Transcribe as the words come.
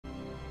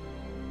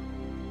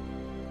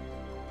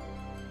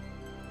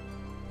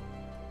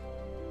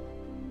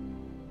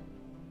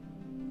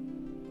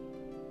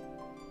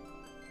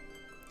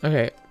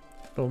Okay,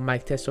 little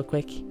mic test real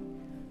quick.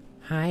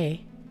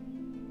 Hi.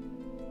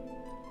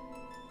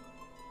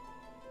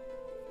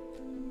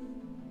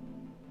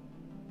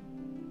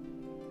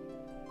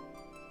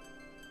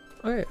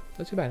 Okay,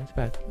 not too bad, not too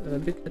bad.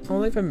 It's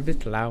only if I'm a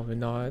bit loud or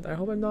not. I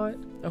hope I'm not.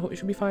 I hope it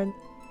should be fine.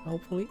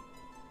 Hopefully.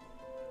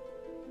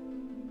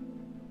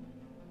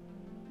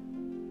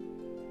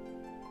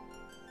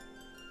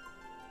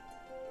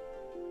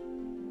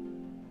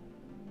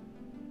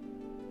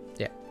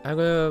 Yeah, I'm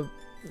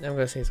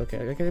gonna say it's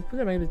okay. I can put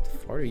it maybe a bit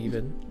farther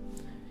even.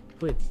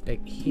 Put it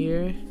like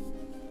here.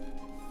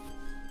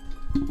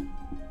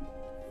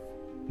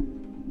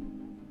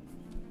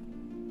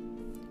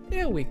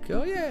 There we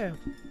go. Yeah.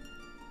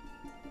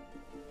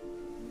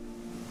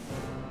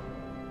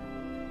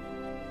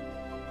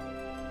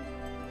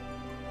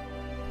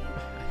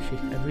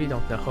 Actually, I really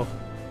don't know.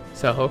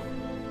 So,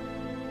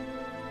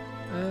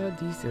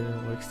 these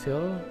didn't work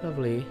still.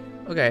 Lovely.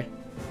 Okay.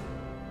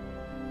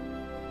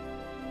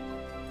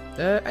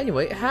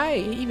 Anyway, hi,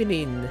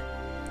 evening.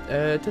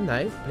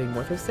 Tonight, playing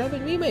Warfare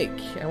 7 Remake.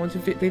 I want to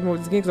play more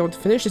of this game because I want to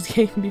finish this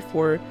game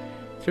before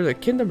the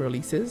Kingdom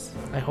releases.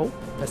 I hope.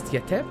 That's the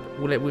attempt.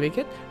 Will we make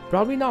it?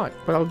 Probably not,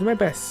 but I'll do my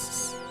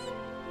best.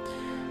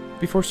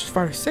 Before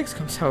Fire 6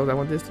 comes out, I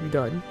want this to be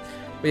done.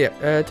 But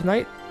yeah,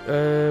 tonight,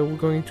 we're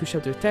going to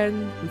Chapter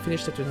 10. We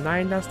finished Chapter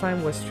 9 last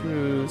time, was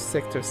through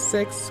Sector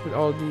 6 with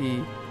all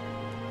the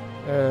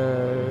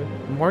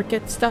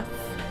market stuff.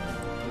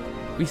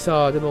 We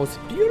saw the most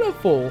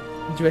beautiful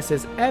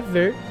dresses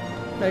ever.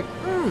 Like,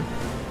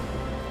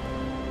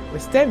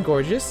 it's damn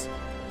gorgeous.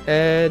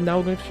 And now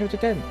we're going to Chapter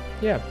 10.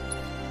 Yeah,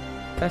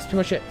 that's pretty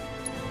much it.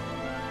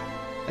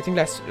 I think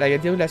last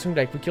time,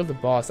 like, we killed the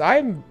boss.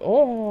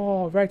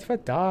 Oh, right, if I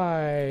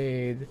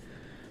died,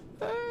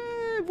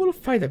 we'll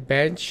find a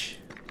bench.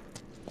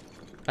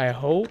 I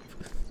hope.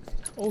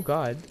 Oh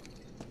God.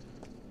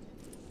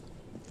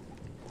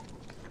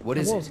 What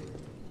is it?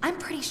 I'm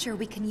pretty sure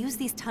we can use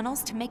these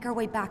tunnels to make our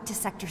way back to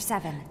Sector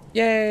 7.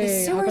 Yay!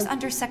 The sewers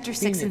under Sector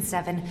 6 and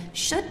 7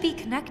 should be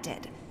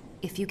connected.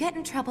 If you get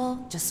in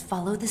trouble, just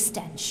follow the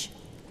stench.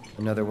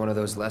 Another one of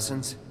those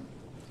lessons?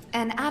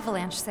 An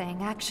avalanche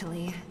thing,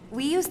 actually.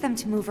 We use them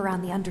to move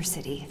around the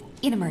Undercity,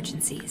 in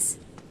emergencies.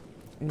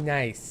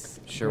 Nice.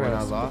 Sure we're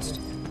not lost?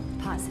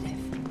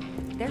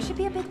 Positive. There should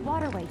be a big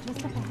waterway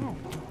just up ahead.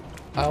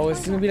 Oh,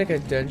 it's gonna be like a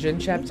dungeon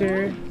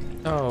chapter?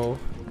 Oh.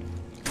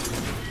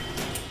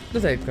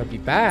 Looks like it's gonna be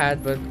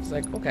bad, but it's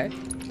like, okay.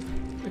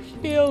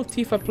 Heal,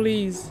 Tifa,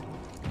 please.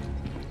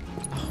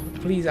 Oh,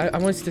 please, I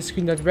want to see the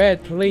screen not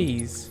red,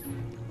 please.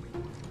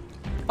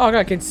 Oh God,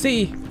 I can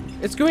see.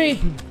 It's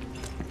green.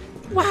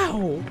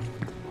 Wow.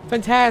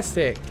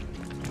 Fantastic.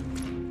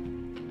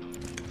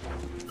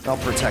 I'll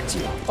protect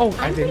you. Oh,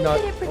 I did not.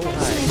 Oh,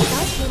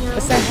 hi.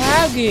 It's a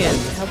Hagen.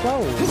 Hello.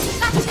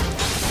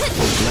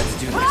 Let's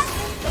do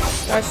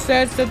this. I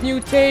said the new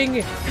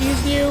thing.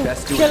 He's new.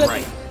 Let's do Kill it it.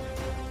 right.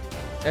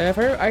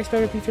 For I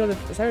spell repeat field,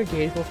 is that a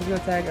gauge for physical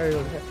attack or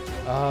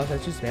oh,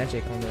 that's just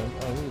magic on them.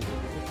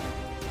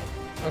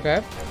 Oh. Okay.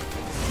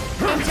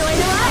 Enjoy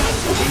the ride!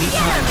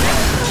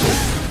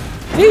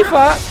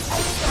 Tifa!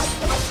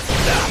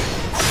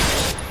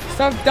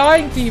 Stop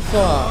dying,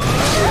 Tifa!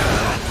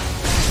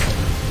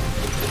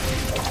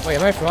 Wait,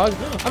 am I a frog?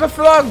 I'm a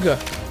frog!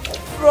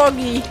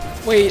 Froggy!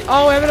 Wait,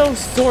 oh, I have an old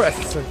sword.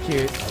 That's so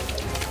cute.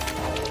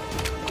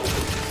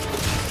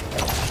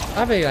 I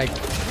have a, like,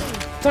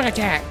 tongue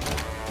attack.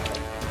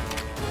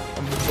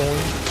 I'm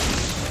going.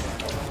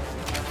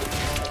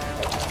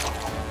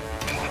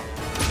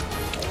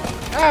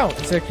 Ow!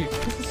 It's so cute.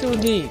 This is so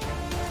neat.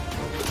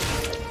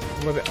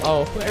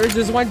 Oh, there's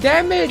just one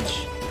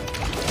damage!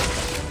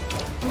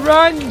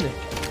 Run!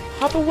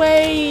 Hop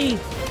away!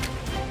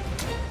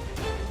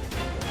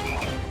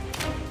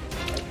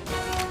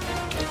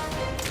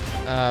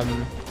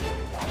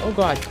 Oh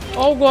God.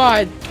 Oh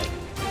God!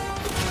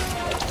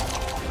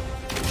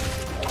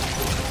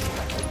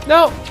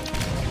 No!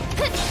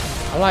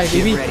 Alive,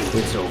 baby. Get ready.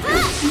 It's over.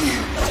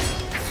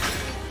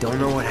 Don't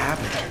know what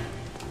happened.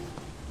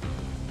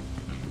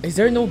 Is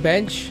there no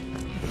bench?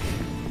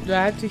 Do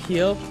I have to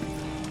heal?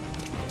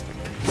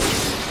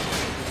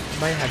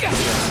 Might have to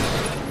heal.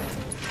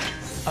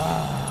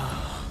 Ah.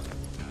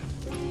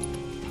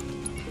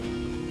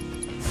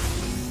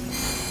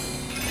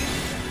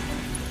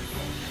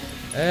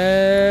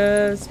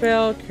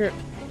 Spell cure.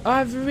 Oh, I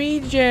have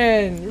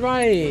regen!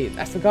 Right!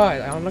 I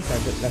forgot. I unlocked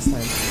that last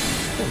time.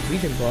 Oh,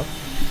 regen book.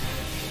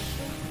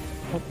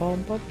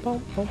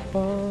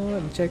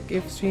 Let me check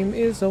if stream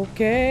is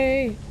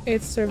okay.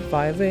 It's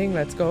surviving.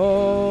 Let's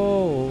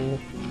go.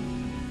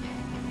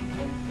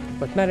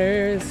 What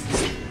matters?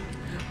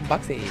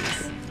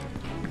 Boxes.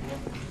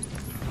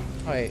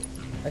 Alright.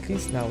 At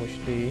least now we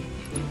should be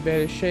in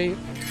better shape.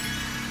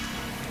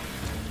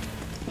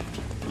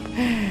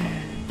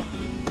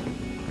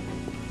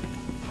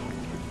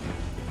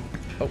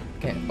 Oh,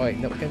 can't. Oh, wait,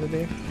 no, can't do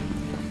there.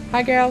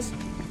 Hi, girls.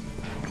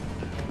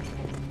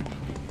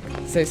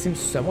 So it seems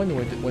someone knew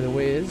where the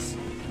way is.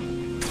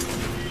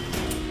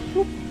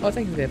 Whoop. Oh,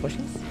 thank you for the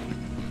potions.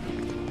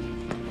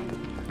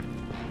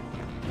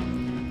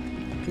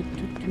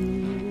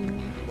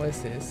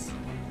 What's this?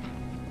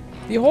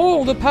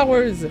 Behold the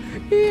powers!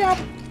 Yeah!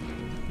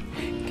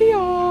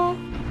 Yeah!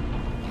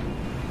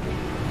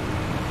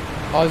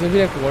 Oh, it's gonna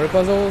be like water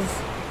puzzles?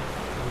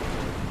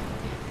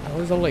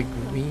 Oh, it's all like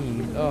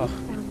green. Ugh.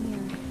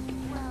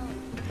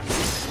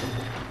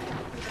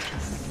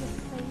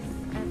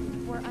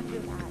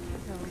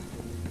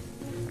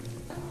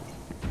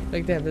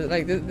 Like damn,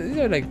 like these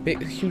are like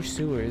big, huge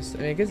sewers. I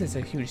mean, I guess it's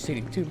a huge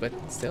city too, but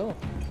still.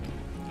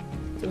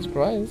 So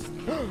surprised.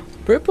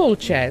 Purple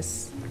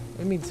chest.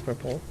 What means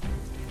purple?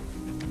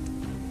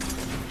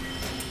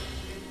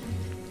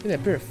 Look at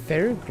that pair of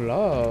fair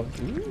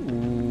gloves.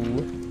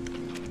 Ooh.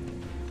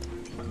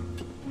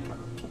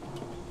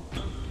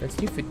 That's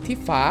new for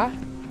Tifa.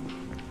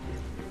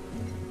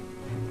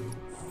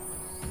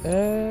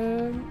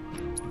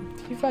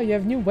 Tifa, you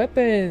have new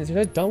weapons.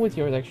 You're not done with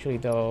yours actually,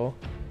 though.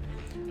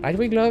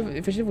 Lightweight glove,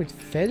 efficient with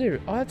feather.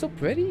 Oh, that's so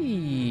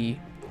pretty.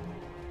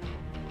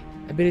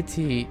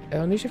 Ability: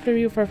 unleash a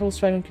flurry of powerful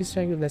strike on Chris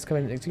triangle that's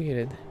coming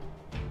executed.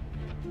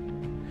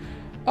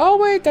 Oh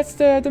wait, that's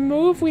the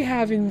move we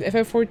have in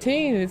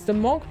FF14. It's the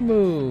monk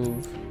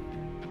move.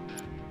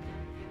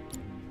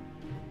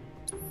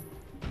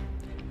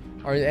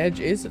 Our edge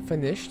is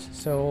finished,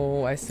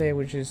 so I say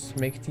we just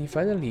make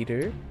Tifa the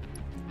leader.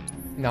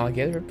 Now I'll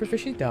get her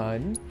proficiency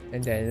done,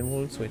 and then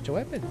we'll switch a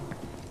weapon.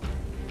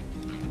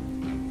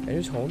 I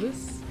just hold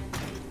this.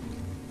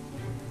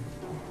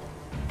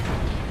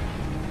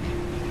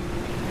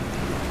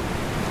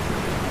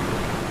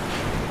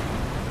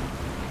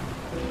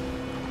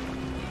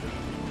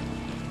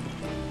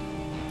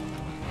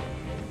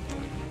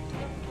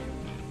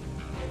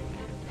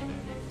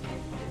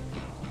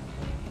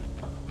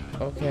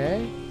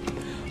 Okay.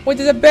 Wait,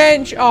 there's a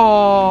bench.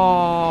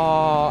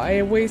 Oh,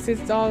 I wasted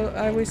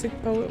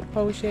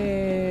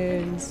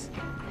potions.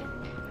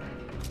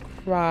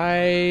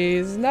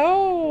 Christ.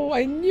 No,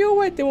 I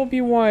knew it. There will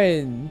be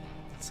one.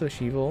 So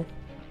evil.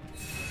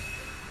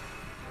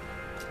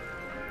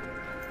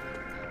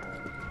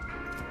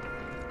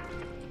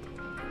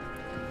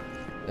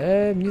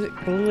 Music,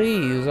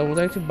 please. I would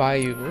like to buy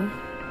you.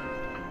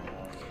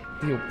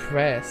 The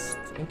oppressed.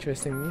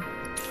 Interesting.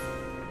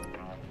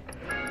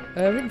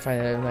 We can find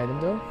an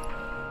item though.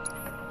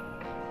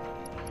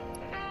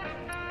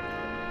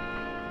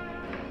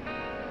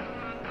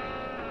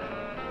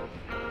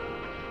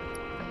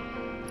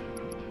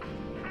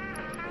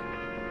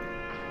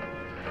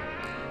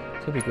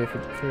 This will be good for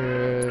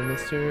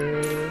Mr.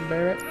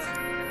 Barrett.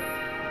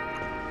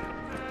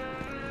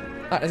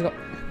 Ah, let's go.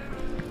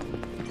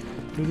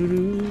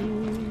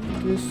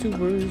 The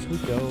sewers we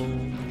go.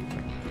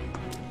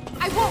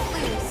 I won't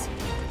lose.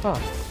 Huh.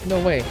 No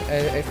way.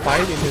 A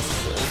fight in this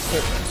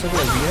circle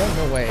arena?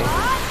 No way.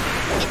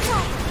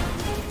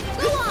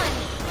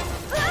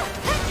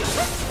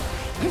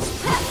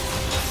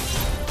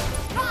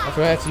 I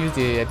forgot to use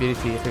the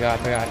ability. I forgot.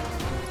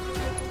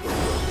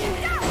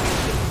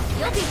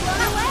 You'll be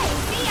blown away.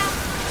 See ya.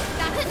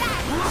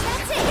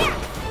 That's it.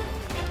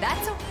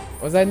 That's a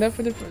Was that enough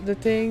for the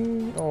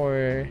thing?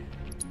 Or...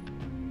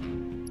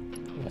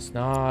 It was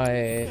not.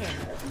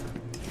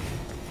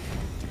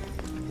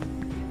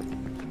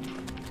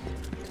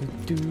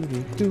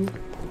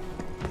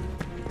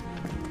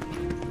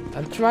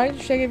 I'm trying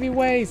to check every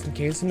ways in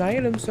case an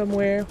item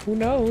somewhere. Who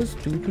knows?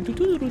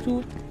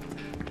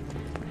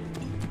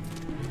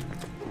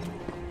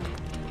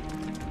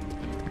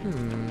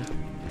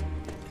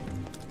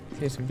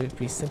 Here's some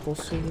pretty simple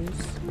sewers.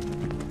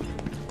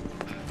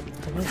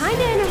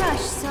 kinda in a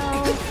rush, so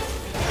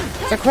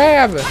It's a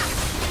crab!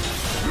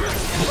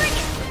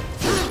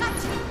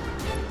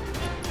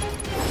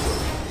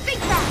 think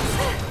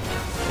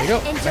fast. There you go.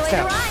 Enjoy Next the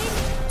out. ride.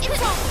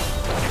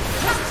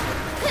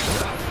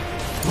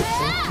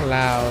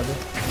 Cloud.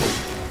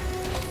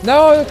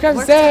 No, the crab's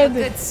Works up a dead!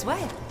 good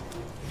sweat.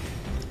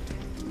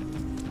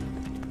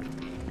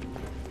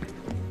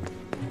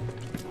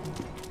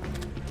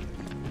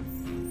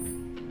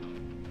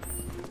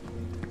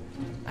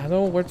 I don't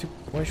know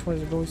which one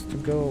is supposed to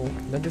go.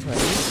 Not this one.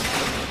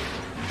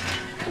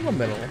 In the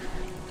middle.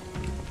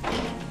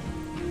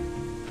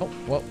 Oh,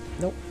 well,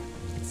 nope.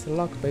 It's a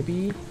lock,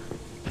 baby.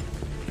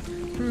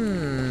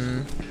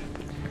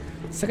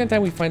 Second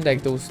time we find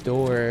like those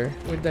door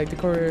with like the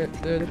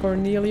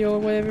Cornelio or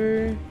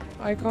whatever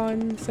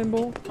icon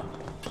symbol.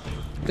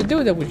 The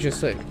dude that we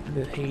just like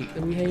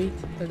we hate,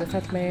 the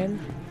fat man.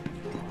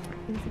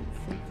 Is it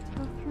safe to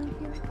go through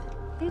here?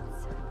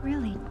 It's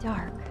really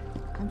dark.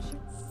 I'm sure.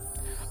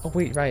 Oh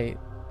wait, right.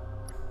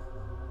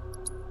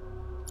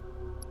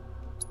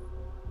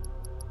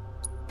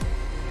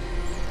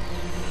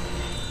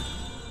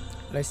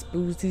 Let's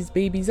boost these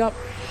babies up.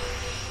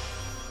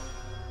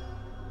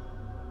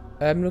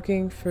 I'm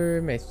looking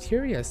for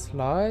materia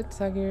slot,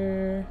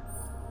 Tiger.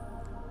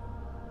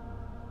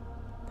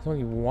 There's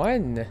only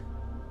one.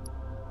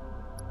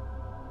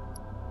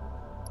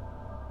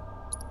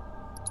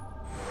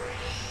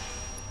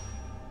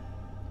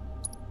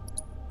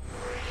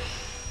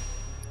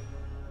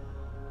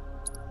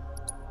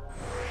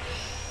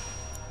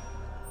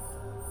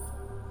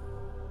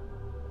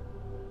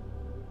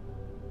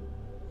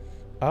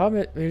 Oh,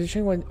 but you're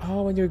showing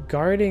when you're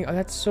guarding. Oh,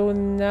 that's so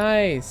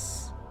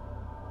nice.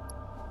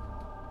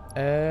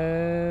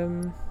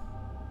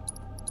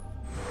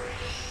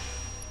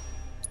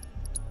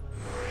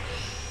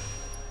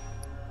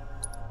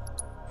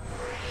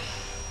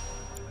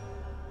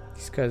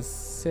 These guys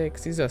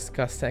 6. These are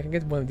disgusting. I can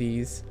get one of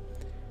these.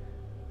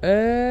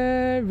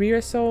 Rear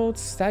assault,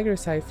 stagger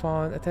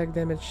siphon, attack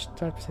damage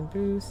 12%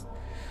 boost.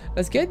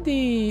 Let's get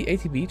the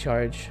ATB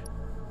charge.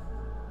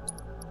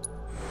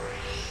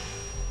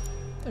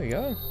 There we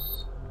go.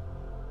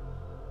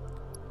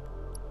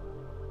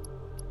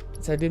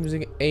 So I'm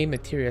using a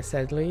materia,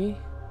 sadly.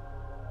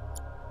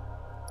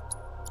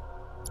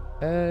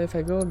 If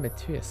I go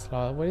materia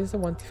slot, what is the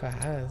one Tifa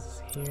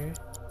has here?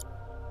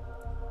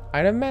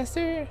 Item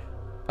master?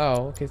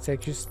 Oh, okay, it's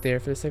like just there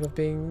for the sake of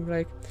being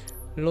like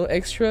little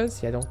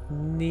extras. Yeah, I don't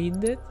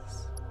need it.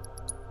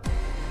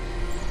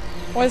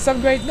 What's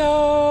upgrade?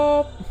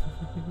 No!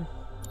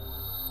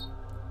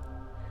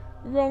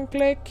 Wrong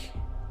click.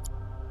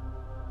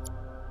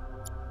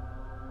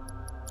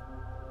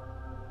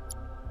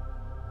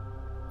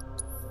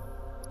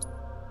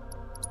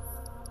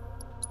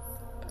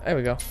 There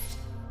we go.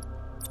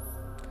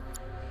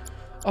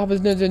 Oh,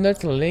 but no, they're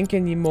not Link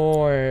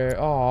anymore.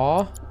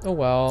 Aw. Oh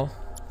well.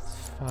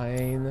 It's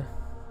fine.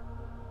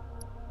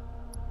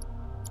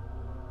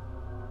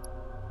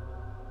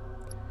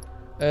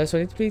 So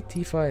I need to play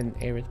Tifa and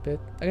Aerith a bit.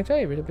 I can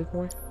try Aerith a bit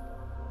more.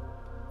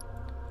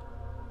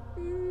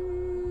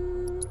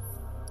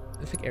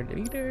 Let's pick Aerith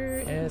leader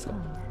and let's go.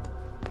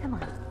 Come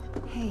on.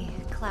 Hey,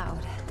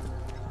 Cloud.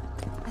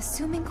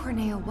 Assuming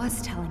Corneo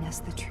was telling us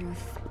the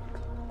truth,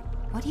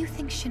 what do you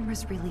think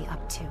Shinra's really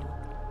up to?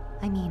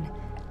 I mean,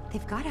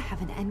 they've got to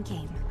have an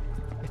endgame.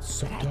 It's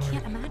so but dark. I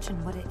can't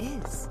imagine what it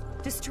is.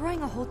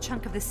 Destroying a whole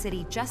chunk of the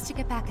city just to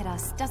get back at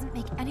us doesn't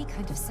make any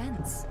kind of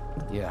sense.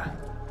 Yeah,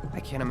 I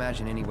can't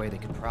imagine any way they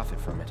could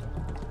profit from it.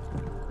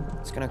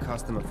 It's gonna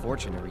cost them a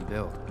fortune to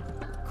rebuild.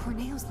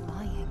 Corneo's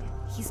lying.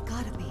 He's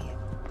gotta be.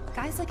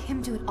 Guys like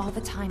him do it all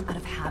the time out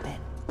of habit.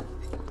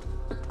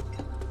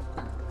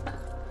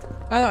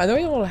 I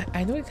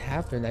know it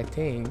happened, I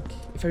think.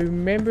 If I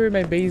remember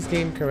my base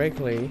game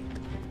correctly.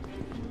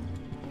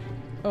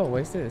 Oh,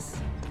 what is this?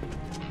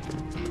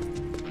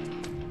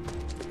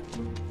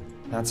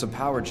 That's a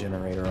power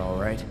generator, all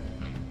right.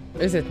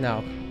 Is it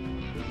now?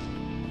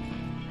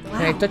 Wow.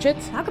 Can I touch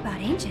it? Talk about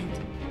ancient.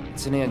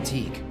 It's an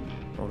antique,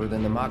 older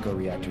than the Mako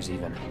reactors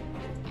even.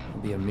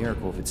 It'd be a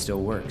miracle if it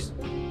still works.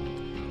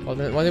 Well,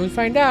 then when we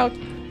find out,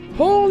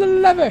 pull the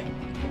lever!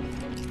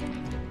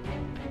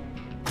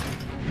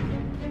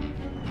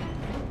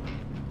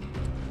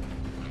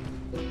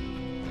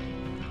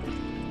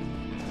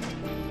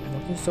 I'm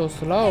looking so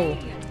slow.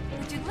 Hey,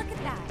 would you look at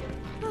that?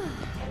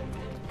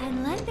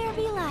 And let there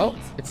be light. Oh,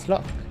 it's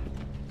locked.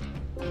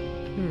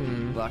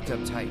 Locked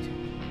up tight.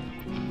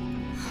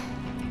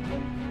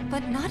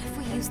 But not if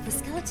we use the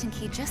skeleton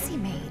key Jesse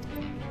made.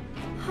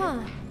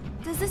 Huh.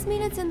 Does this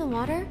mean it's in the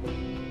water?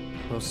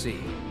 We'll see.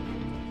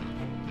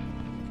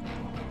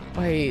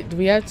 Wait, do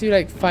we have to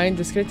like find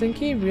the skeleton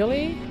key?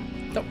 Really?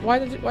 Why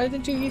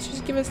didn't you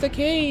just give us the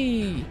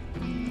key?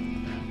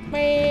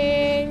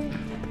 Man,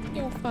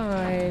 you're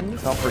fine.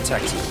 I'll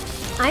protect you.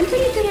 I'm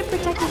pretty good at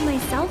protecting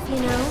myself, you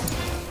know.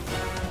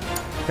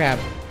 Grab.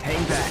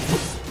 Hang back.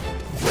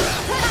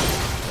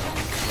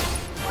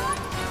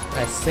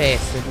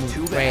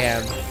 Assassin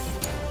grab.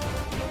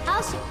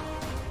 I'll see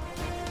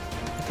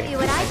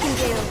what I can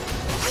do.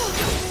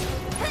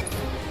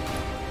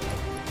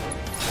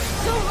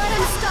 Don't let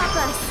him stop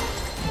us.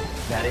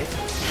 That it?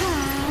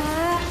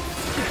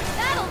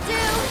 That'll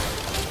do.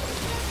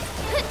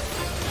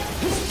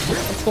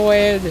 Let's go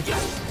ahead.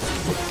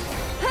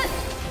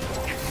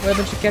 Why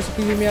don't you guys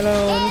please leave me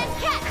alone? And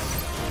catch.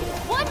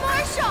 One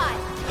more shot.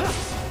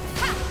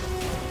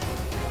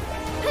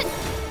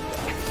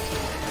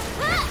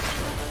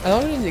 I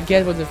don't really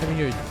get what the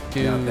familiar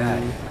do Not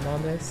bad.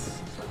 on this.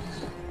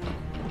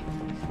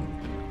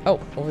 Oh,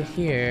 over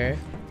here.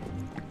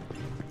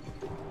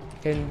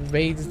 Can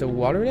raise the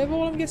water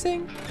level, I'm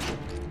guessing?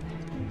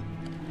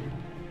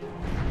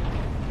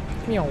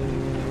 Meow.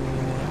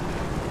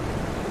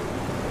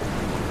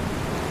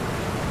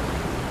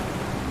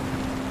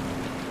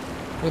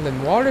 Well,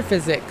 then water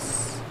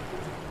physics.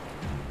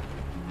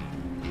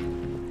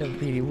 That's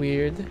really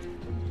weird.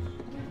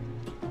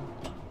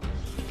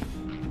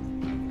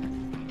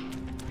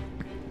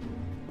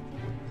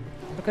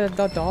 Look at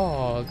the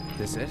dog.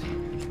 This it?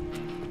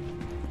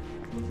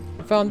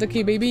 I found the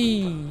key,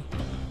 baby.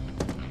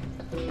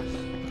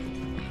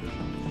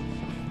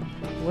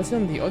 What's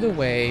on the other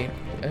way?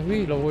 I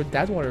really lowered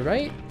that water,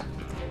 right?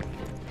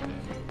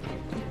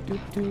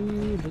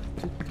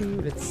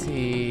 Let's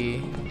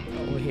see.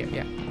 Over here,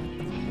 yeah.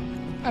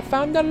 I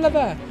found the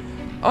lever.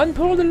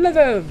 Unpull the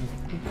lever.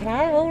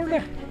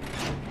 Cloud.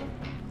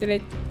 Did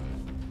it?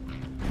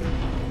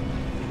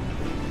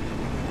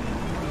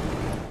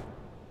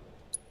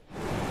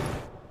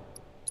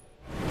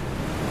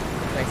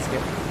 Thanks,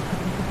 Skip.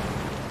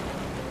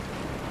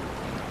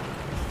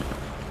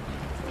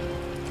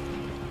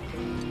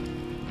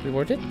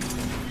 Reward it?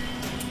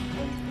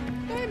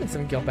 and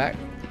some gil back.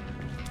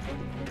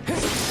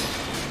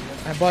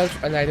 I bought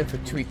an item for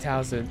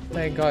 3,000.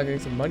 Thank God,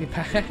 there's some money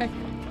back.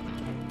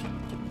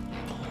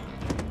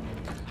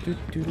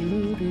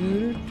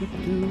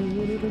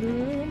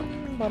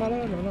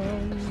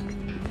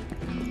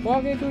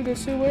 Walking through the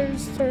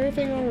sewers,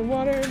 surfing on the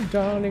water,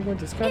 dawning with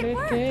the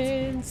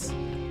skeletons.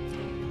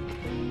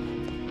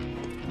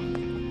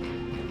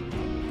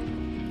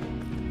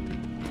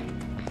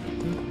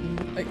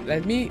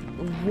 Let me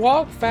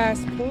walk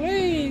fast,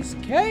 please,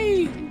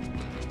 Kate.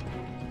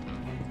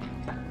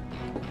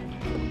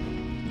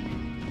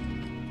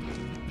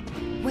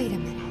 Wait a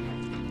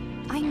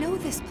minute. I know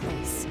this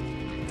place.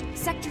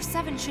 Sector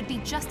 7 should be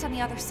just on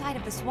the other side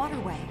of this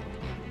waterway.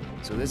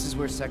 So this is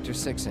where Sector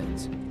 6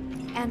 ends.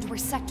 And where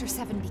Sector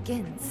 7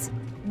 begins.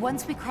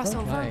 Once we cross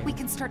over, my. we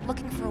can start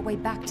looking for a way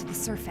back to the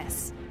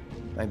surface.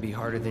 Might be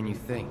harder than you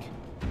think.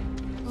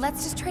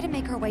 Let's just try to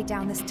make our way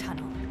down this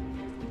tunnel.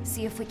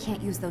 See if we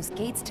can't use those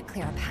gates to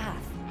clear a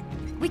path.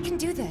 We can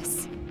do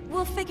this.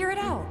 We'll figure it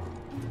out.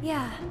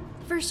 Yeah,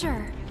 for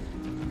sure.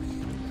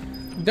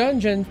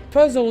 Dungeon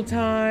puzzle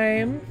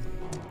time.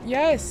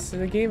 Yes,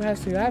 the game has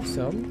to have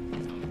some.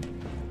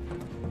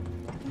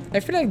 I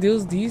feel like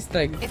these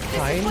like If this is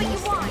times, what you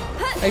want.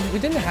 like we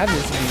didn't have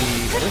this in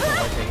the original,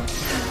 I think.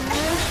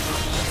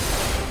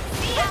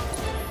 See ya.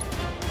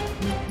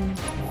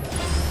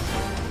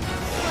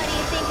 What do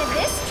you think of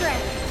this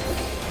trick?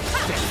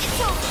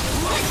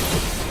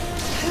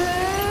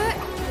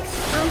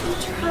 I'm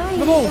trying.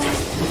 Bubble! but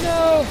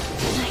No!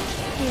 I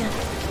can't.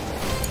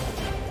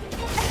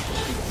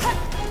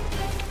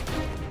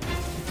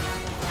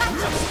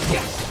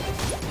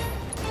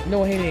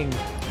 No hitting.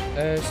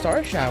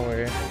 Star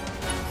shower.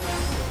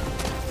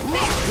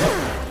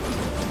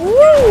 Woo!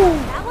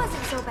 That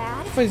wasn't so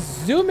bad. For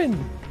zooming.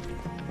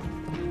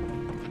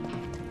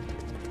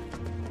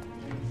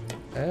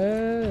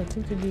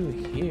 Nothing to do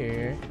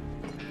here.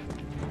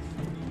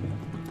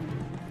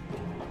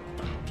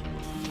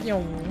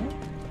 Yo.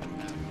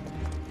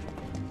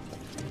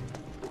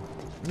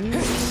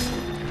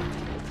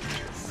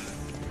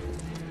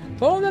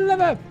 Follow the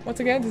lever! Once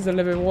again, this is a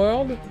lever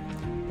world.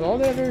 All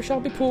the lever shall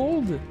be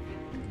pulled.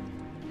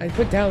 And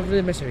put down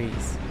the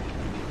mysteries.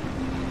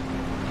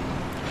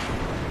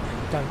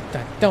 Dun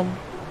dun dun.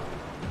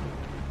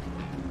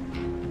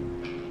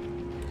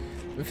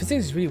 The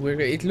physics is really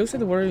weird. It looks like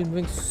the water is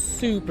moving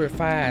super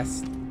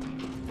fast.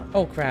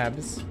 Oh,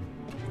 crabs.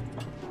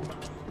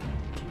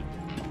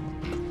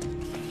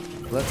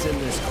 Let's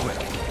end this quick.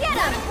 Get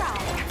him!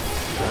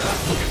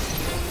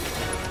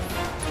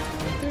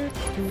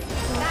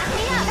 Back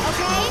me up,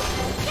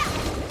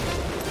 okay?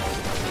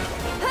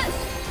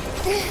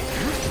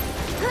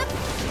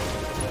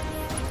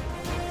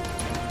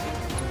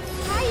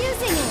 Try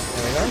using it.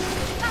 There we go.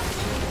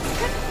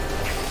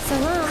 So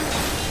long.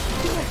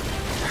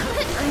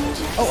 I'm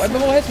just Oh, and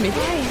Momo hits me.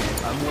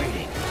 tired. I'm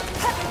waiting.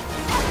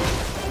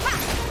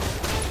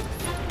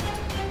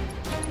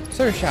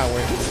 Star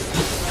shower.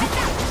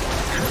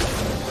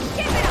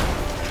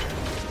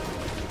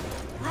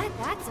 Glad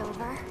that's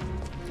over.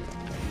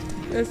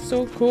 That's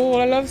so cool.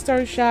 I love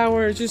star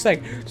shower. It's just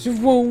like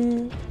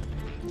zoom.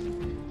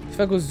 If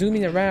I go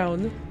zooming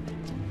around.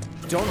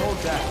 Don't hold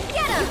back.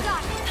 Get him!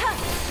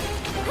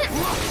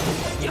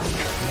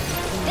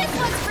 This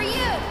one's for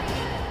you.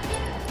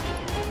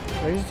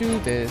 Let's do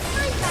this.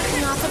 I'm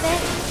backing off a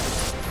bit.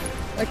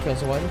 That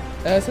kills one.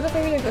 So that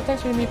maybe like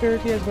attach enemy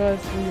parity as well as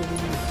it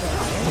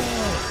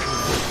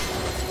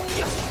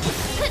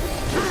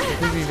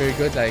would be very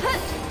good like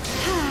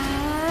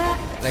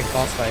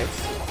boss fights.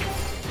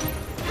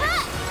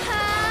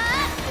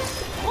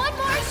 One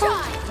more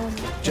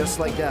shot. Just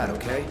like that,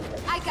 okay?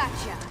 I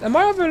gotcha. Am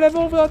I over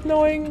level without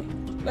knowing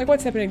like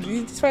what's happening?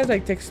 This fight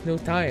like takes no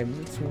time.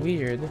 It's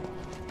weird.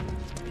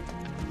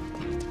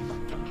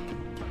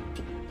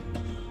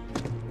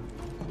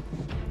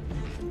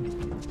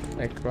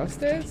 I cross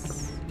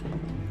this?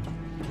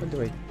 What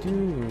do I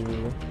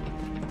do?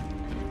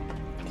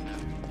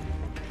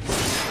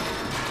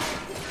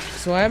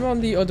 So I'm on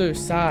the other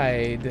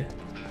side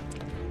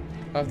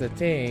of the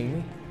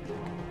thing,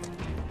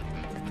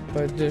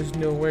 but there's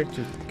nowhere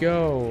to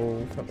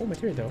go. Oh,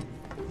 material though.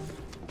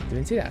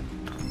 Didn't see that.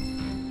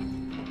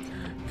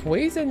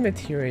 Poison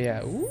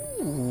materia.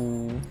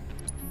 Ooh.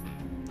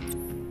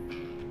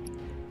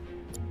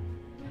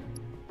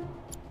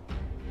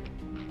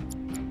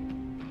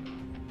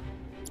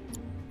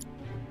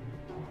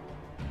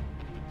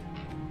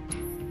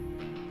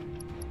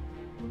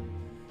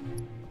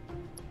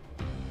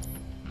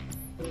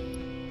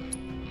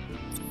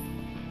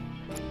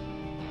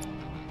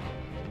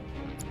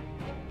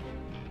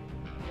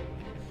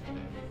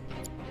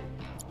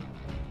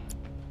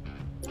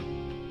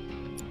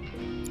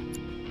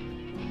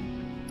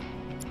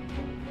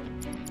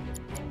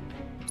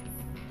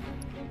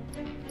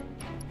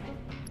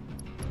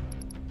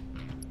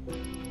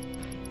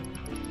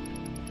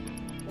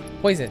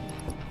 Poison.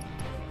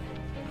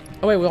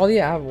 Oh wait, we only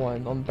have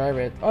one on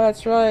Barrett. Oh,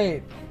 that's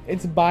right.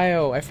 It's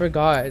bio. I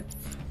forgot.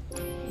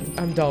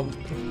 I'm dumb.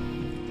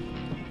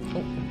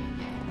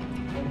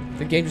 Oh.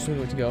 The game just knew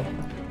where to go.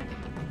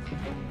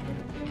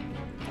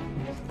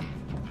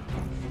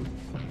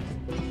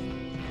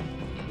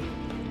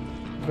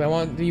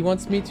 But he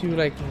wants me to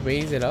like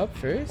raise it up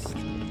first.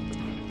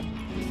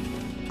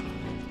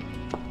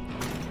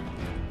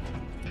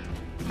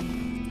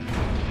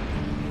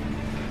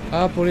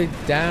 Put it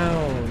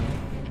down.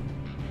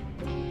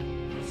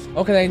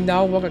 Oh, can I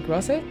now walk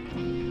across it?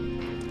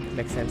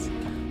 Makes sense.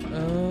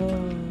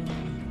 Oh.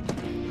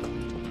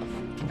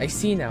 I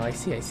see now, I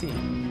see.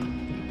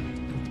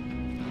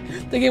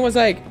 The game was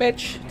like,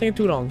 bitch, taking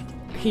too long.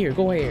 Here,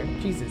 go here.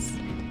 Jesus.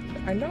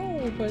 I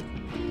know, but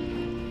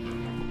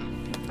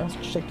I was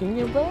checking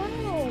it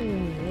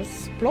around. I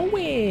was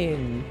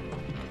blowing.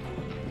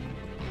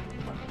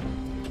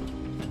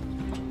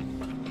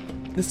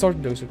 The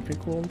sword those are pretty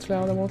cool on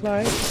Cloud, I won't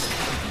lie.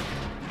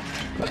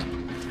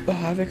 Oh,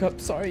 Havoc up,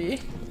 sorry.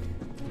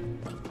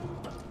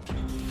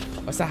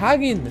 What's the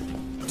Hagen?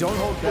 Don't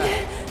hold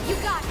back. You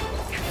got it.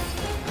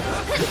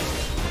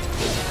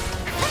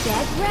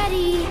 Get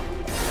ready.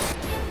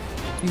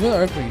 These ones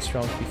are pretty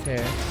strong, to be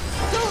fair.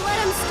 Don't let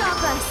him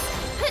stop us.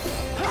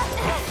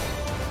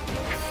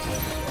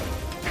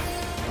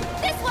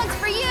 This one's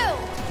for you.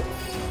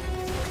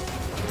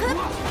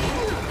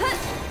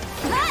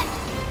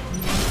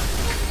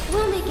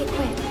 We'll make it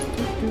quick.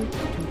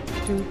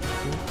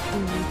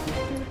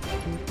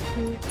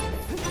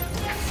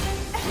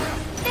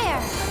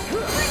 There.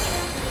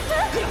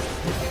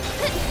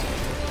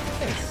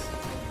 Nice.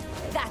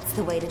 That's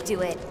the way to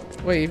do it.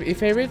 Wait, if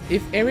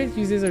Aerith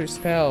uses her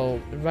spell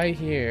right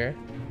here.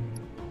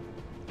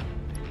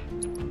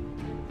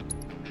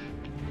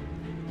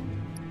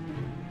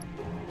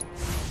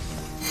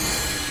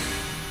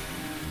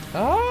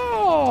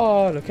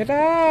 Oh, look at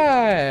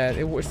that!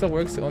 It still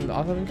works on the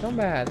auto in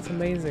combat. It's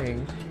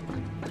amazing.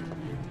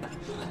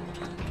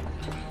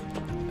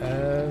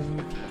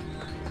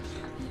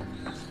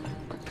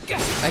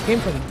 I came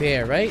from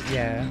there, right?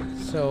 Yeah.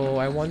 So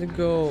I want to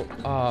go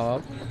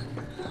up,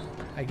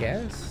 I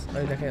guess.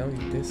 Or I can only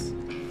do this.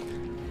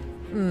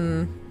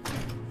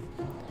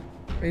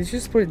 Let's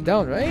just put it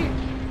down, right?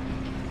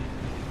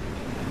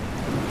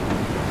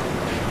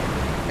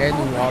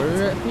 And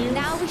water appears.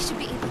 Now we should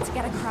be able to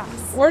get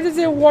across. Where does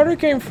the water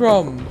came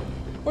from?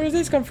 Where does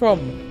this come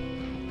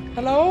from?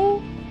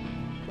 Hello?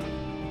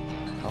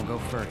 I'll go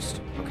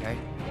first, okay?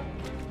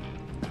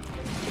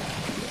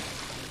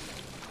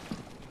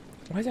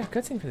 Why is there a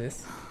cutscene for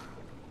this?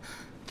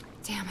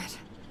 Damn it.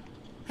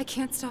 I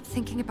can't stop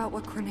thinking about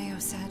what Corneo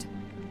said.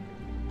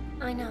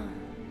 I know.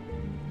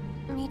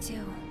 Me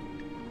too.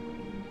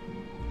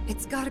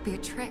 It's gotta be a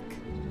trick.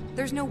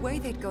 There's no way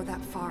they'd go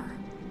that far.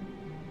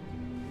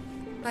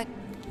 But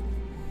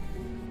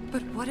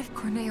what if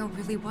Corneo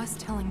really was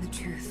telling the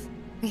truth?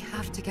 We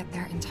have to get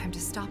there in time to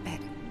stop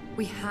it.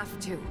 We have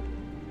to.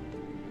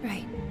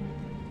 Right.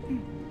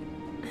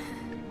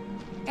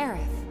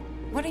 Aerith,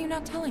 what are you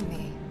not telling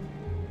me?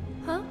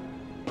 Huh?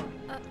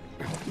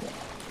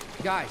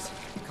 Guys,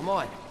 come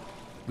on.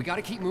 We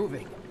gotta keep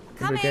moving.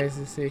 Remember, guys,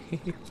 to say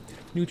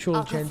neutral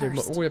I'll go gender.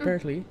 first. Oh,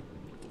 apparently.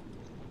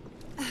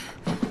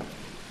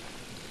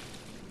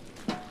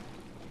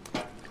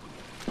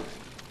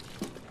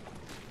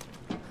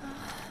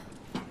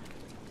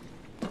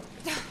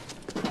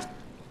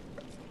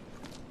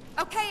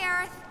 Okay,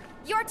 Aerith,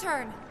 your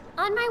turn.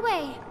 On my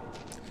way.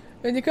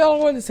 And you can all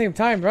go at the same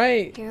time,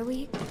 right? Here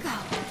we go.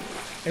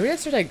 I mean,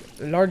 that's her like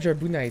larger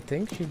Buna, I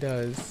think she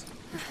does.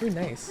 It's pretty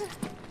nice.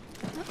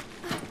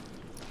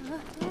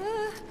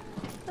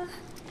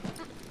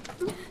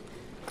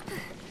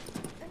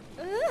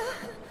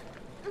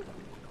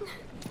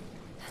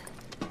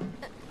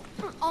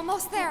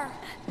 Almost there.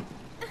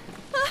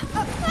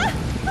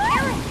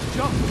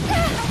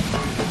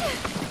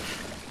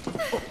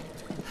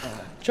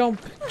 Jump!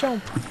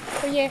 Jump!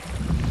 Oh yeah!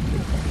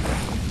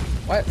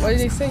 What did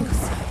they say?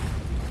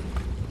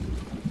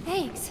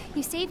 Thanks.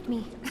 You saved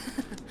me.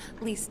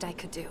 Least I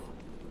could do.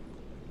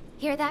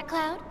 Hear that,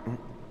 Cloud?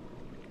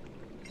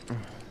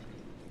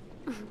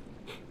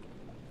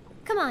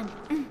 Come on.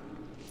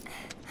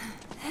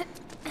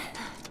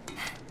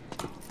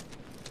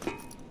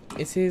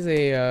 This is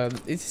a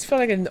it just felt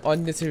like an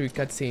unnecessary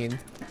cutscene.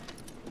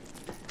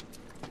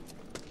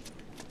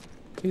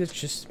 Maybe that's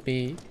just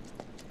me.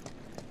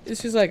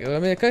 It's just like, I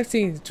mean, a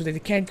cutscene so that they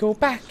can't go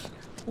back.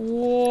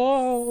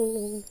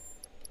 Whoa.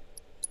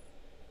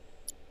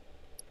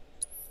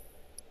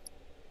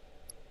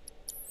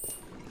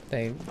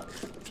 Dang.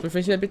 We're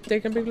finishing a bit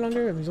taking a bit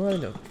longer. I mean, don't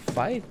have no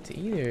fight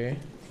either.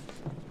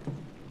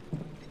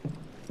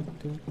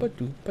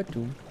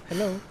 Doom-ba-doom-ba-doom.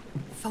 Hello.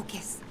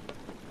 Focus.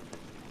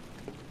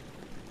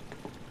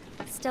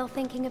 Still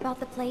thinking about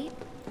the plate?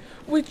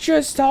 We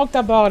just talked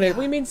about it. What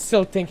do you mean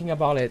still thinking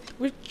about it?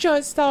 We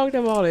just talked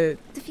about it.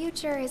 The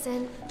future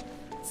isn't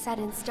set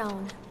in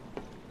stone.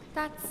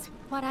 That's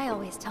what I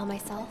always tell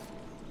myself.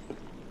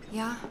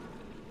 Yeah?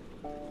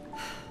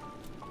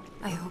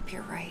 I hope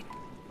you're right.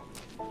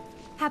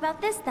 How about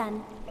this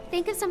then?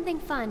 Think of something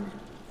fun.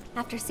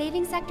 After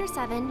saving Sector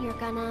 7, you're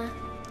gonna...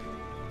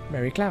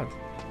 Mary Cloud.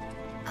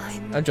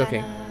 I'm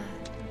joking. gonna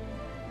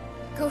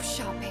go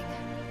shopping.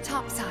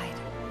 Topside.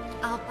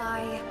 I'll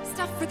buy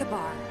stuff for the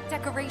bar,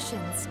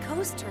 decorations,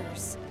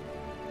 coasters.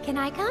 Can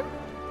I come?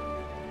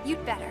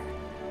 You'd better.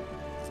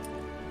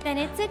 Then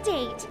it's a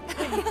date.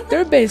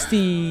 They're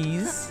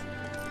besties.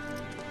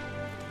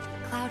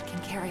 Cloud can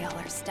carry all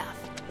our stuff.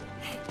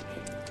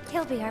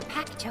 He'll be our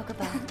pack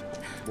chocobo.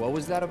 What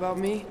was that about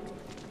me?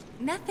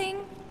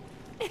 Nothing.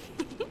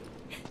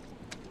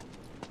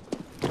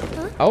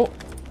 Oh,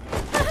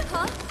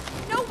 Huh?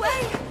 No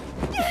way!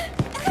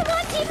 Come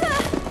on, Tifa!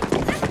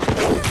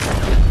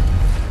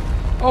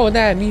 oh,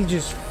 that he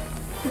just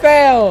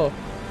fell.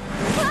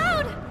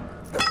 Cloud!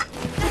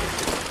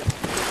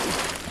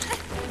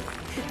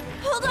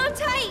 Hold on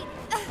tight.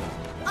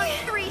 On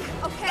three,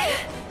 okay?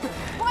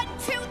 1,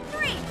 2,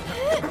 3.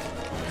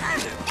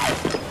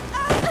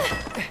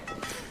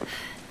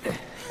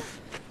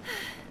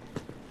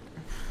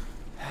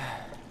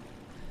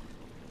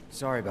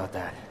 Sorry about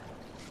that.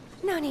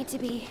 No need to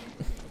be.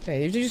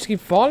 Hey, you just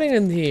keep falling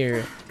in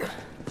here.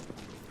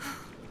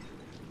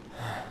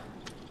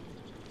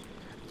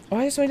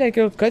 Why is there like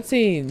a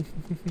cutscene?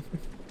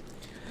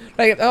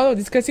 Like, oh,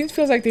 these cutscenes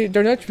feels like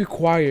they're not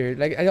required.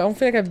 Like, I don't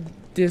feel like I've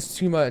this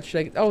too much.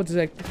 Like, oh, it's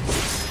like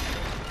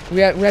we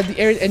had the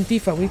Air and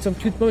Tifa. We need some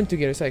cute moment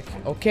together. It's like,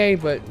 okay,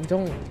 but we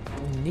don't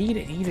need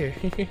it either.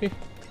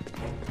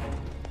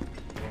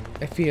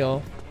 I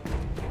feel.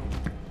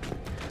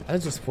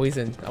 That's just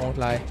poison. I won't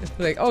lie. It's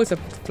like, oh, it's a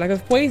flag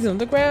of poison on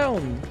the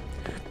ground.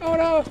 Oh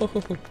no!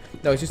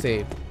 No, it's just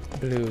a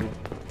blue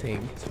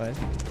thing. It's fine.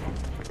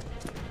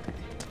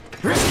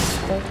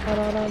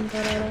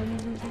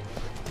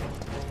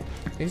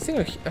 These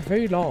things are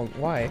very long.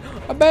 Why?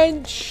 A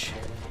bench!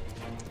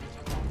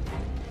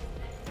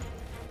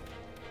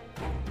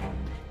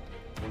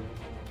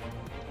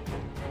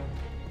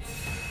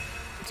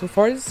 So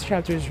far, this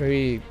chapter is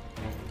very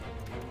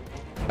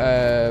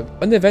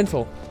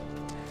uneventful.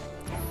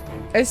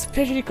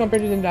 Especially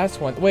compared to the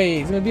last one.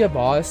 Wait, it's gonna be a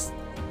boss?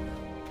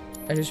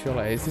 I just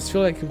realized. This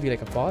feels like it could be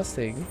like a boss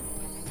thing.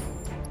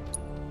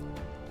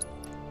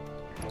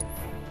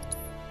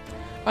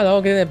 I don't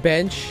know, getting a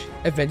bench,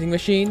 a vending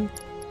machine.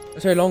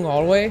 Is there a long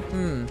hallway?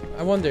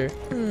 I wonder.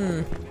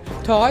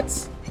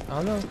 Thoughts?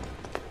 I don't know.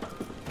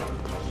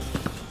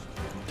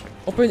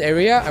 Open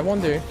area? I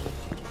wonder.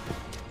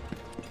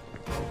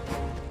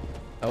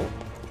 Oh.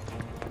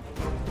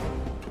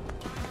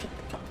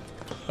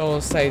 Oh,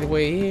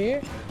 sideway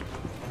here.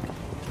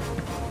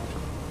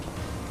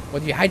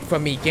 What do you hide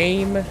from me,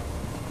 game?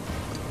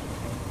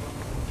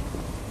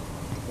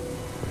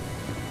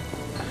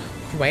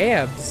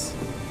 Crabs.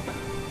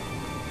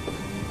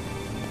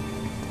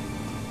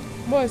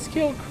 Must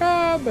kill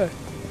crab.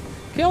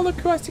 Kill the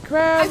crusty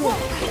crab. Go on!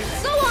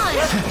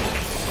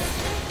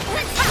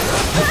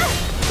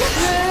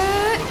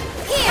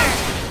 Here!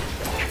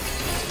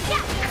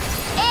 Yeah!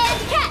 And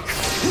catch!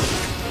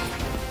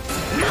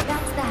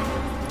 That's that.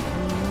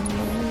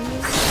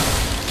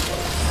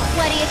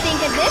 What do you think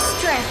of this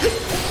trick?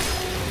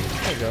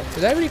 There you go. So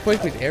that really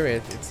quick with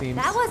Aerith, it seems.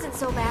 That wasn't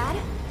so bad.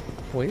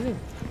 Poison.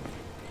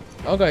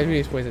 Oh god, it really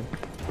is poison.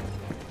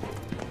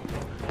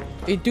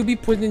 It do be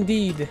poison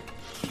indeed.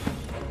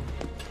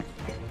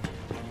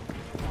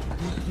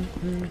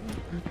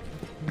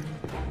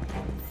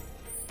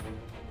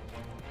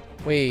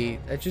 Wait,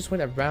 I just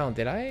went around,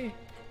 did I?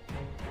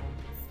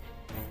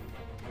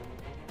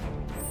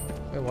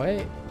 Wait,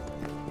 what?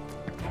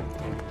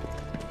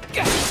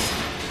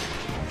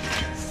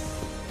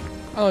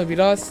 Oh, we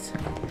lost.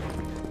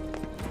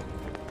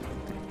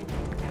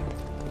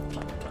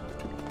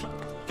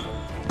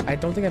 I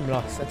don't think I'm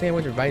lost. I think I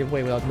went the right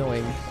way without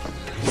knowing.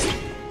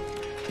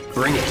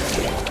 Bring it.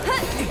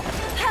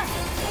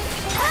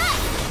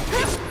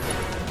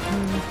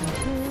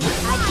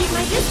 I'd keep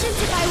my distance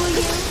if I were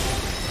you.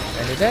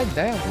 And did that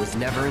down. Was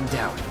never in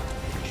doubt.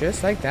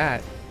 Just like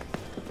that.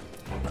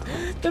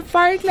 The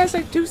fight lasts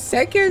like 2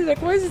 seconds.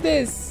 Like, what is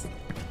this?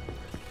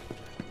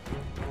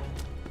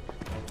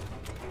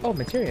 Oh,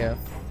 materia.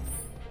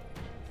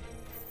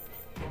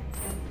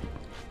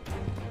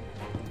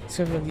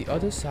 So on the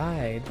other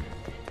side.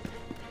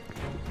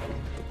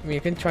 I mean,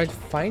 you can try to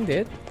find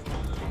it.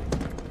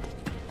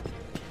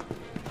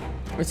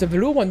 It's a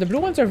blue one. The blue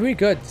ones are really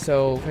good.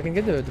 So if I can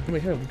get the blue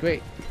material, it'll be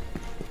great.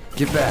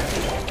 Get back.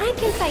 I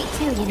can fight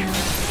too, you know.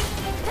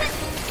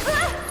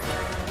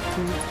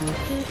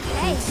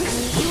 Hey,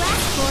 you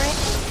asked for it.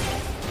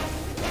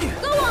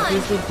 Go on!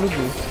 Here's the blue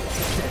blue.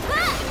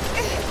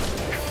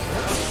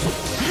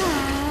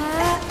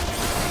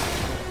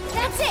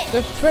 That's it!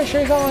 The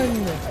pressure's on!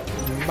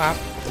 Bop.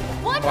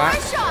 One Wah.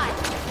 more shot!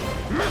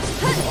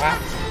 Wah.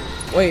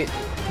 Wait,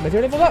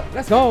 material leveled up?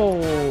 Let's go!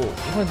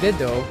 This one did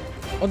though.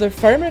 Oh, the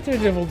fire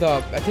material leveled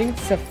up. I think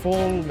it's a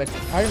full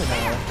fire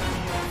now.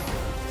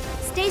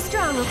 Stay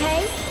strong,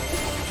 okay?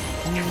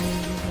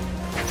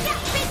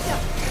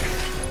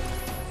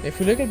 If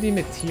you look at the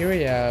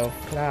materia of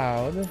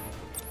Cloud.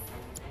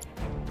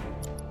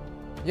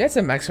 Yeah, it's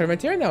a max fire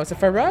material now. It's a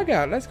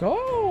Faraga. Let's go!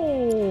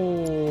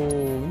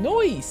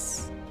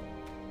 Nice!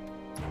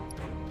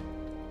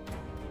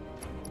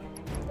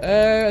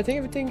 I think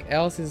everything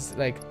else is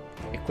like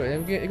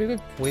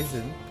equivalent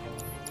poison.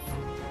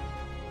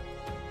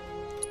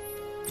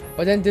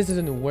 But then this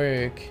doesn't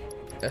work.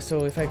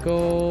 So if I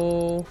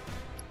go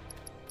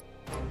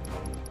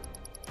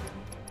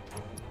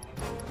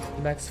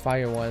max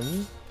fire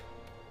one,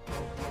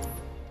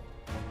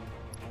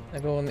 I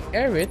go on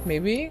air it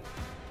maybe.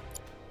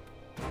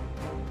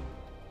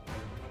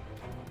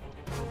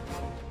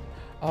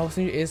 Oh,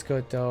 Sentry is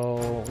good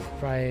though,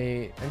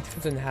 right? And it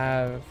doesn't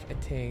have a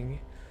thing,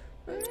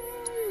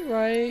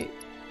 right?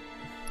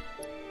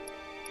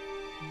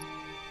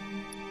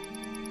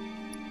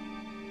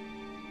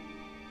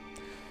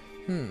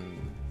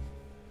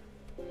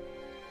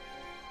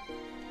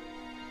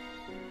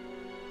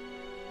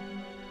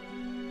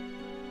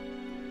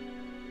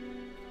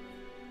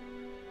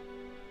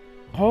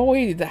 Oh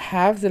wait, did I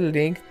have the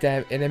link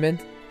that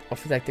element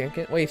of that thing?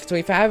 Wait, so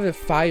if I have a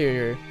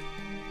fire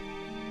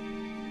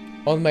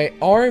on my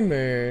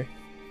armor.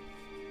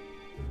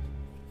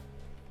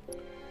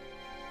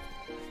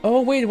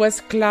 Oh wait,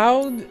 was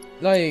Cloud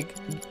like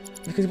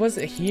because it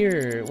wasn't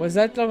here? Was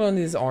that like on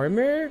his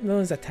armor? No,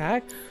 his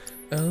attack?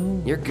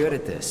 Oh. You're good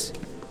at this.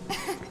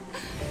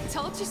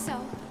 Told you so.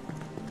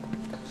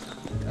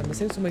 I'm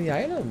missing so many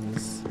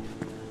items.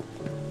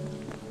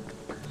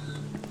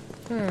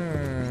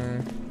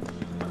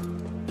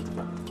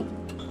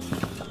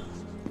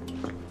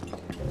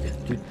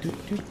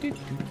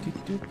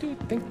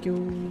 Thank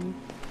you.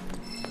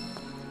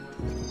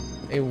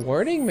 A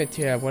wording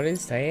material, what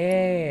is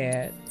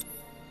that?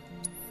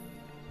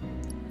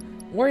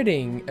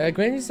 Wording.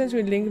 Granted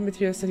sensory link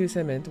material statue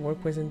segment,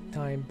 work present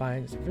time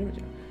binds.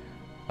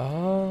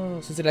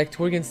 Oh, so it's like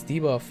Torgen's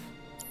debuff.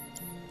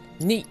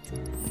 Neat.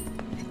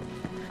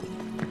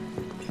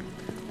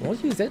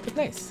 Won't use it, but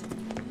nice.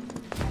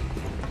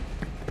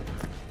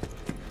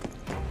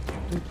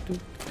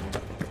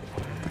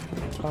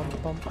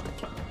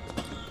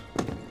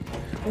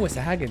 Oh, it's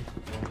a Hagen.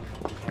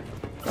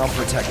 I'll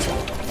protect you.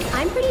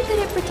 I'm pretty good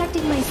at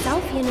protecting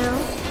myself, you know.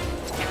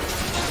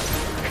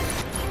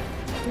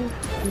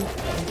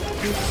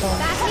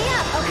 Back me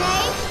up,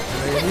 okay?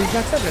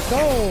 Let's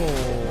go.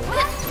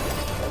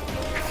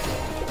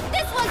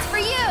 This one's for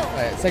you!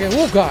 Alright, second.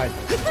 Oh, God.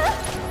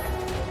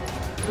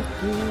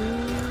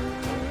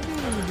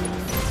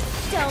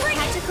 Don't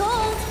catch a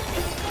cold.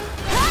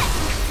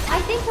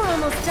 I think we're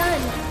almost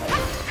done.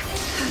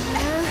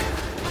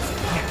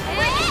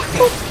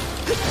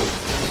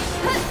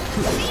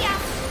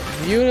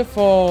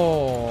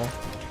 Beautiful.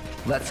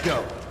 Let's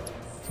go.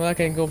 So I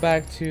can go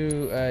back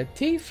to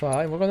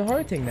Tifa and work on the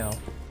hard thing now.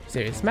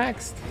 Serious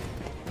maxed.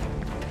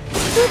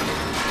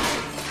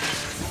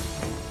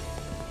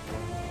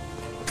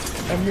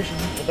 Mission,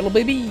 little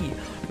baby.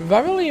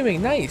 Revival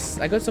Earring, nice.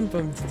 I got some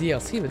from the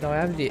DLC, but now I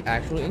have the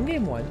actual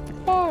in-game one.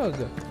 Bug.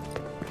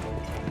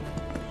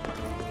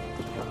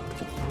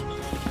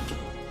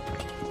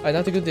 I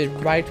have to go the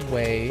right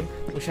way,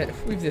 which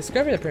we've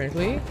discovered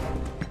apparently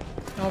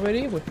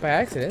already by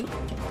accident.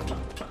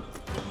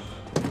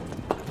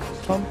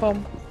 Pum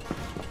pum.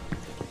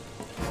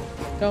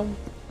 Pum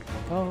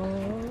pum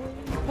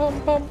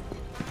pum pum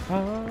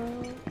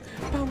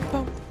pum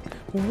pum.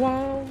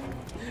 Wow.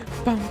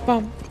 Pum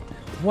pum.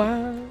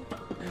 Wow.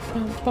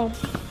 Pum pum.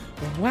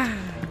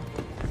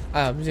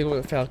 Wow.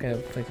 Music felt kind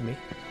of funny to me.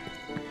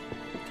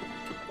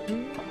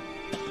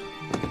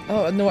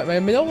 Oh no, my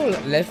middle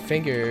left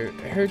finger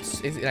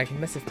hurts, is like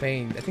massive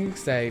pain. I think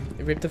it's like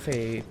it ripped off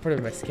a part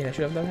of my skin I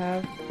should have not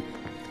have.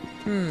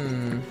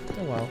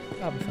 Oh well,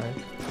 I'll be fine.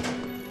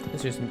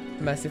 It's just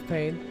massive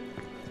pain.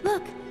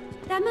 Look,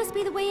 that must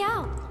be the way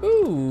out.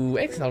 Ooh,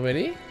 exit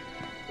already?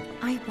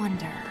 I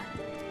wonder.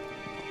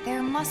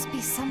 There must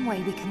be some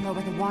way we can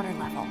lower the water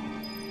level.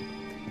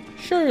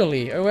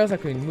 Surely, or else I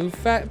could move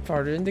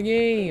farther in the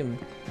game.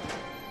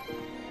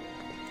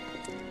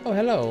 Oh,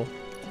 hello.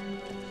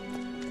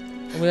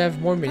 We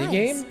have more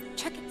minigame?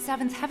 Check it.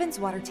 Seventh Heaven's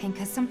water tank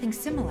has something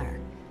similar.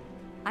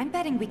 I'm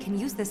betting we can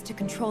use this to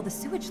control the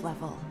sewage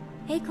level.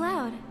 Hey,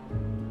 Cloud.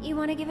 You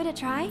want to give it a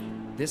try?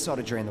 This ought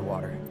to drain the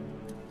water.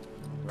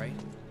 Right?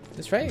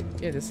 That's right.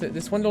 Yeah,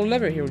 this one little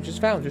lever here we just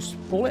found. Just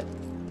pull it.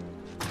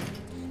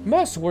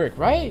 Must work,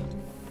 right?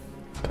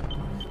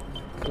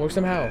 Work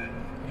somehow.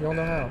 If you don't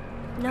know how.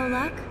 No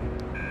luck?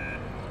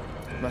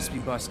 Must be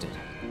busted.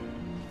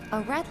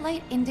 A red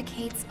light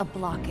indicates a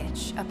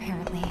blockage,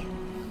 apparently.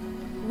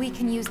 We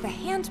can use the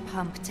hand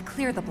pump to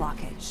clear the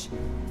blockage.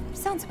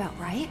 Sounds about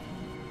right.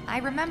 I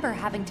remember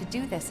having to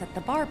do this at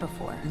the bar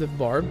before. The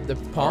barb? The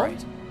pump?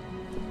 Alright.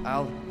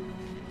 I'll...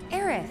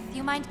 Aerith,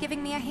 you mind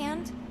giving me a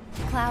hand?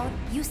 Cloud,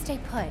 you stay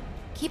put.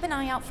 Keep an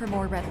eye out for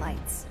more red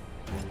lights.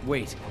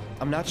 Wait,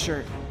 I'm not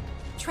sure...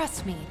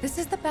 Trust me, this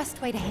is the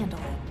best way to handle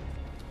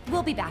it.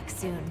 We'll be back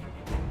soon.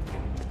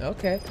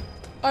 Okay.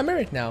 Oh, I'm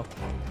Eric now.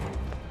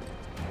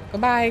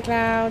 Goodbye,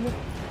 Cloud.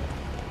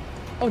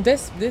 Oh,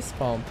 this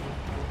pump.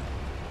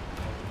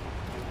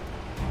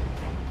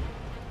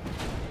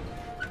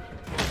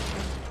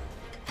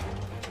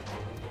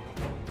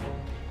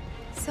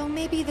 So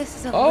maybe this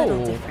is a Oh.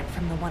 little different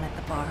from the one at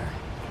the bar.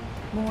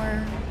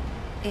 More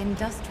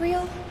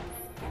industrial?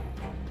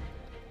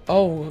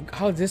 Oh,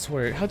 how does this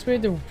work? How to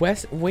create the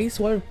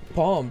wastewater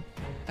pump?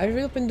 I've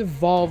opened the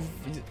valve.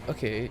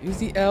 Okay, use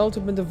the L to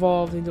open the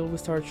valve and it will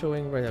start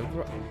showing right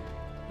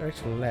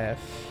to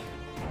left.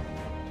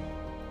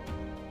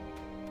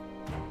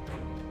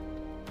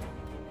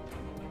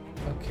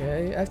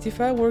 Okay, as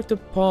if I work the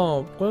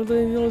pump. While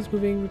the needle is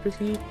moving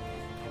repeatedly,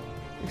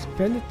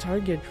 expand the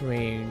target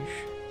range.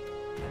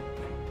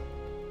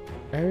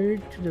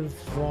 Add to the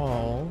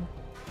valve.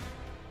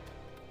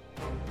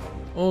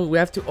 Oh, we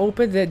have to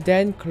open it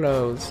then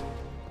close.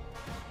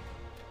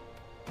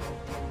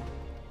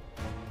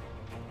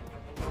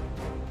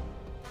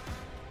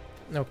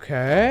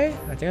 Okay,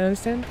 I think I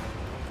understand.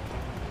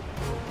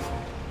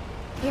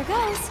 Here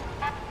goes.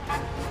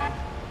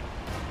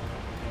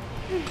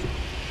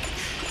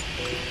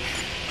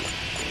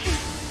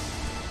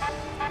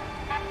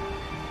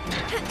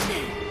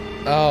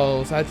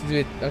 Oh, so I have to do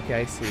it. Okay,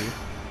 I see.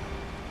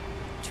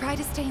 Try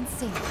to stay in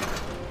sync.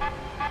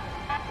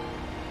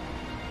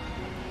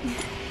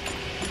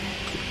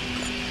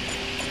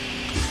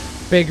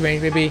 Big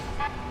range, baby.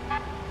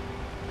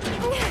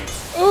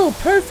 Oh,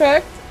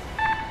 perfect!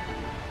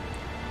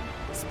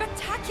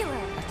 Spectacular!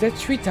 Is that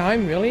 3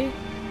 times, really?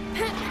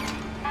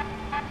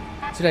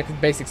 So like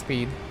basic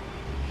speed.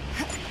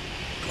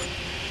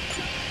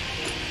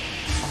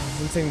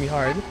 Oh, it's hitting me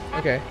hard.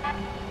 Okay.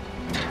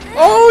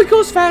 Oh, it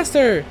goes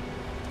faster!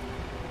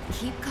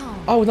 Keep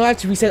calm. Oh, no, I have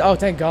to reset. Oh,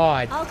 thank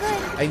God. All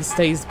good. It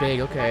stays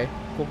big. Okay.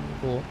 Cool, cool,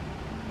 cool.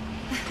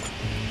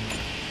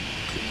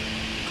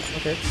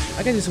 Okay.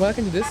 I can do this one. I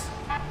can do this.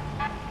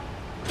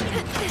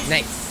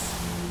 Nice.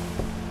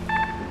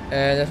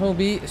 And that one will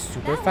be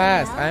super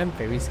fast. I'm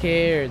very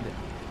scared.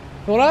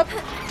 Hold up.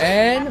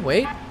 And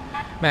wait.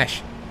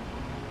 Mash.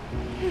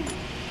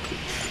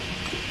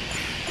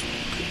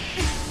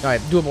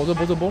 Alright,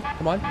 doable.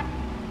 Come on.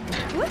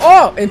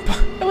 Oh! And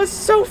that was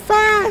so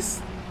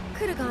fast!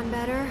 Could have gone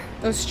better.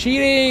 That was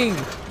cheating!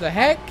 The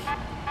heck?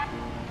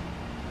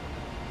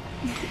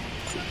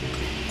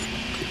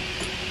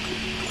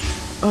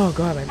 Oh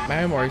god,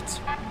 my arm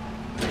worked.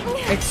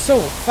 It's so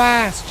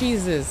fast,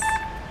 Jesus.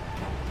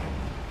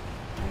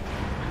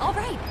 All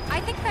right,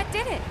 I think that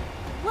did it.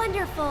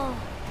 Wonderful.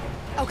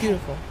 Okay,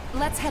 Beautiful.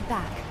 let's head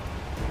back.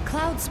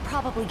 Cloud's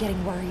probably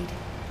getting worried.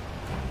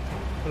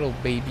 Little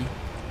baby.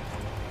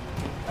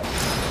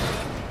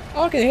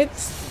 Oh, I can hit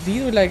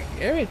these with like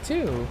area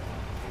too.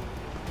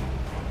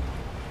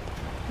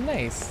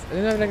 Nice. I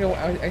didn't have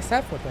like a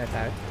staff weapon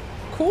attack.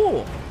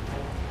 Cool.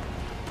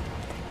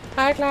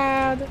 Hi,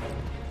 Cloud.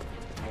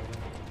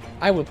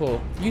 I will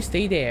pull. You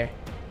stay there.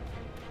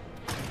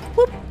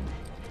 Whoop.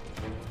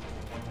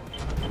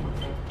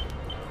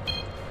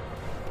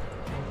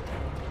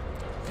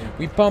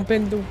 We pump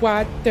in the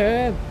water.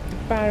 The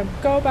bottom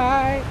go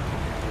by.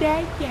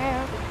 Yeah,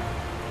 yeah.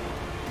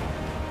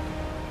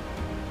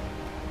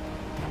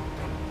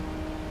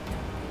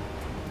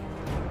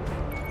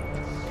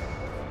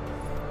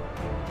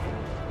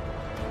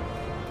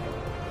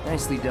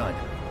 Nicely done.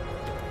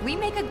 We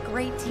make a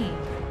great team.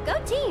 Go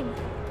team.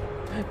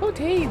 Go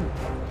team.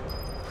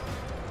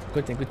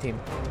 Good team, good team.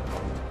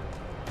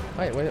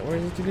 Wait, what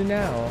is it to do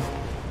now?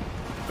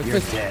 You're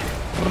dead.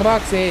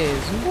 Boxes.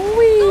 Go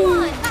Whee!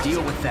 on.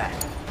 Deal with that.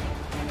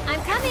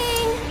 I'm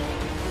coming.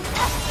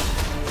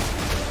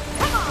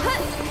 Come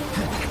on.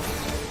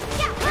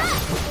 Yeah.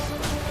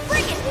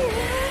 Bring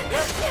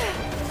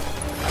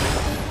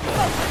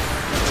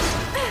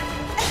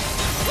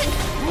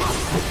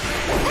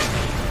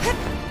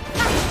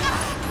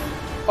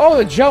Oh,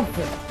 the jump!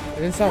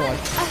 Then someone.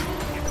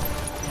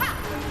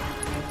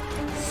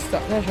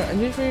 Stop. Not sure. I'm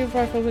just ready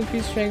for 5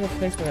 increased strength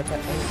of next one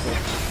attack.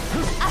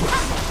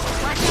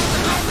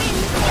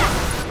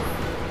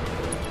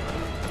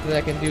 Then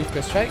I can do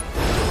first strike.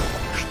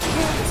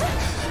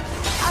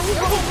 I will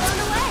be blown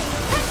away.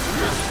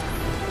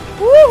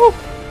 Woo!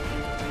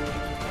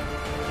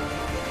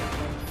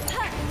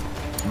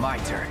 My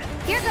turn.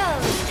 Here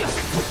goes.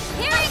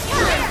 Here it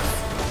comes.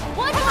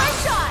 One more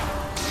shot.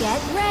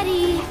 Get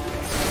ready.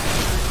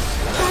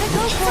 Gotta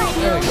go for it.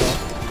 There we go.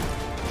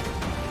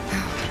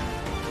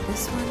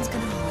 This one's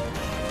gonna haunt me.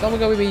 Come on,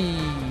 go, baby.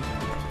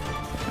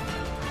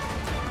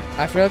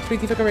 I failed 3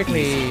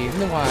 correctly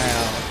in a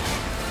while.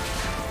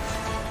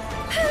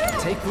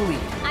 Take the lead.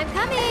 I'm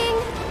coming.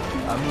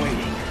 I'm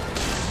waiting.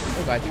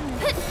 Oh god.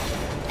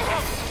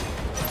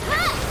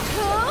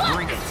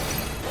 Bring it.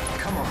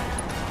 Come on.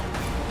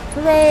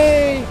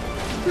 Hooray!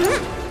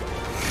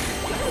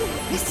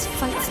 This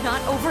fight's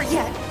not over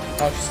yet.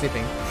 Oh, she's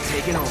sleeping.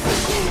 Taking over.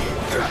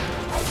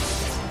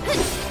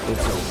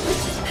 It's over.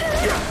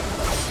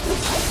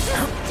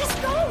 Just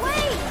go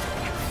away.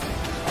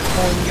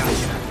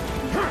 Gotcha.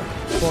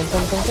 Boing,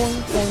 boing, boing, boing,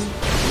 boing.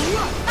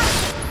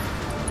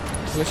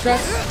 Switch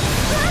shots.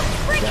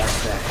 That's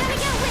that. Gotta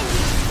get windy.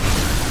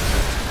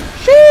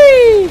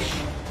 Sheesh!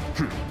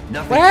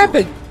 Nothing. What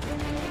happened?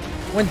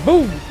 Went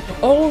boom!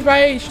 Oh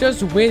right, she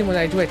does win when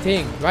I do a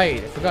thing.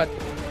 Right, I forgot.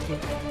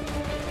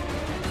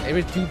 I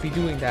would be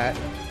doing that.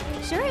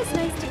 Sure is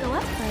nice to go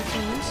up for a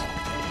change.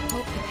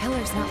 Hope the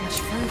pillar's not much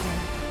further.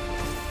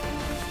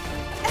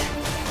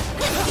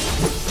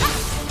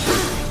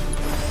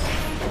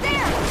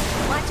 There!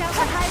 Watch Watch out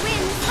for high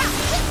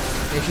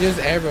winds. Yeah, she does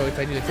arrow if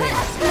I do the thing.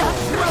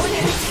 Throwing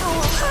in the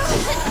towel.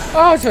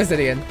 Oh, it's twisted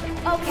again.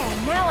 Okay,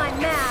 now I'm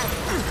mad.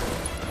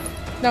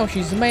 No,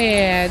 she's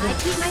mad. I'd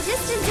keep my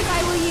distance if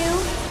I were you.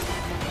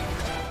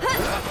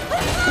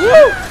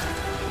 Woo!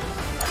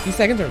 These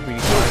seconds are really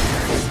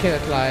hard.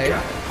 Can't lie.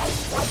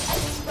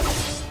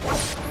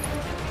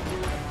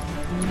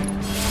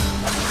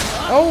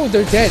 Oh,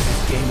 they're dead.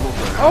 Game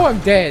over. Oh, I'm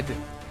dead.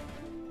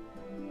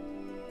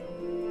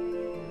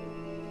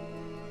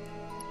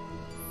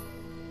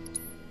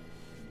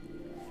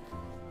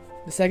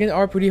 The second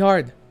are pretty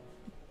hard.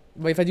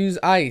 But if I use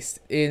ice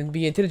and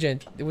be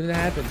intelligent, it wouldn't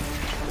happen.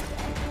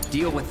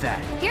 Deal with that.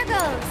 Here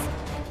goes.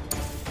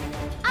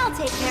 I'll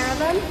take care of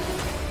them.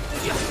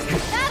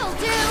 That'll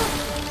do.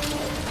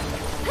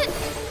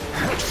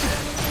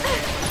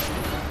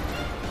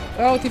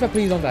 Oh, Tifa,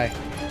 please don't die.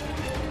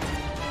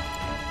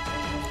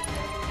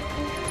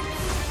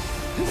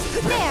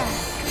 There.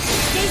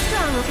 Stay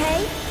strong,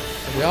 okay?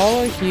 We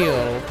all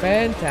heal.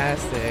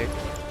 Fantastic.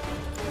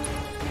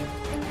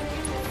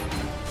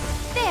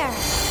 There.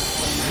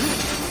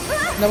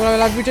 No,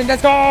 region,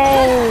 let's go!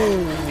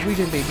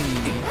 Region, baby.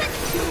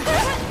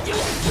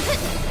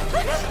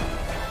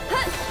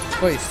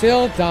 Wait,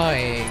 still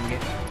dying.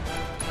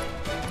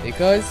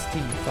 Because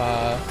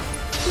Tifa.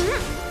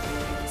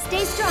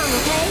 Stay strong,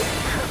 okay?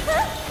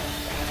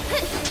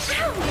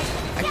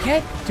 I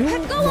can't do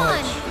Go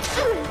much. on.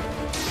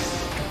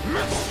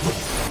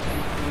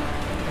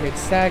 It's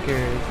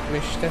staggered,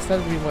 which that's not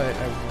really what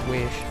I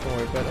wish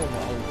for, but oh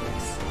well.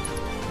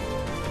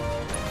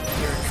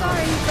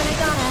 Sorry, but I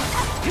gotta.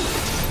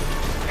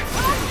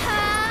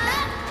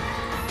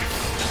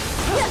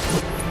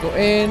 Go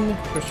in,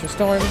 push the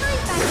storm.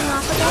 Backing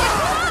off a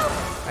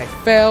bit. I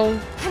fell.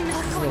 I'm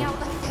not going out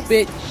like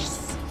this. Bitch.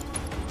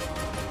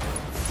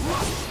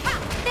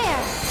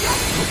 There.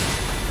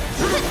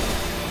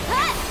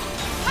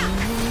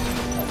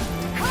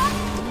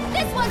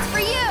 This one's for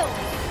you.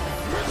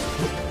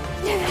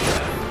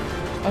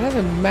 Oh, that's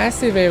a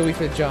massive AoE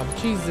for the jump.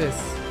 Jesus.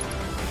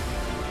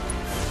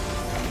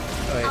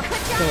 Alright, I'll put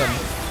you kill him.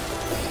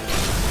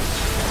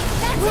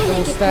 That's Double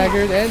make it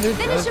staggered quick. and they're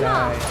Finish gonna him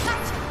die. off.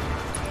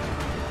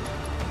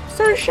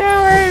 Start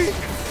showering!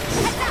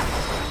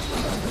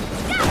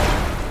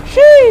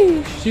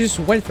 Sheesh! She just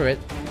went for it.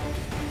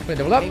 Wait,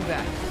 double up. Hang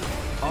back.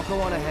 I'll go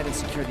on ahead and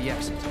secure the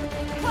exit.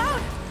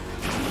 Cloud.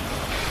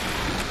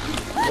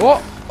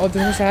 Oh! Oh,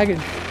 there's no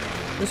sagging.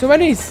 There's so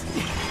many! Looks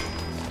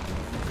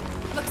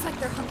like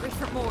they're hungry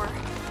for more.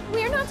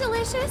 We're not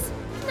delicious.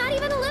 Not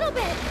even a little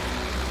bit.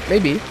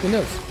 Maybe. Who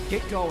knows?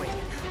 Get going.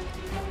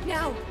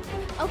 No.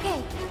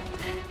 Okay.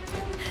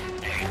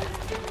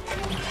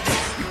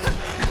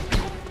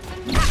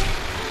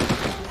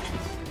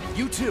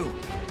 You too.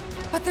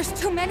 But there's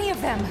too many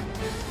of them.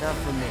 Not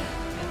for me.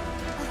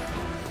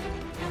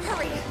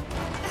 Hurry.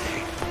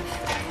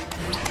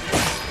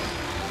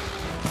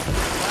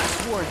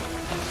 Last warning.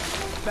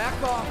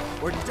 Back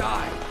off or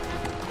die.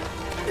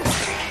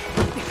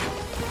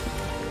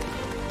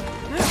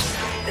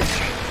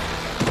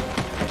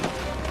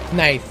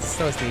 Nice.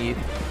 That was neat.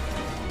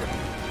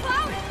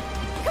 Cloud.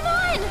 Come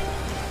on.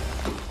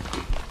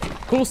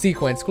 Cool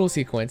sequence. Cool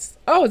sequence.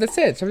 Oh, that's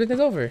it. Everything's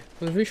over. It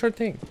was a very short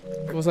thing.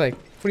 It was like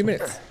 40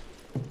 minutes.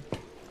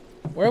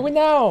 Where are we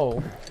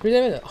now?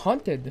 We're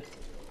haunted.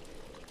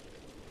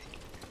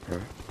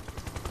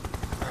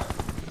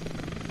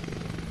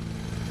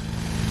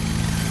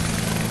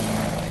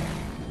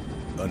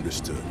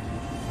 Understood.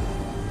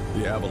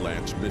 The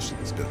Avalanche mission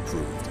has been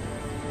approved.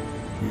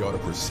 We ought to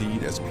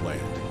proceed as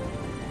planned.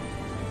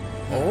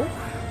 Oh?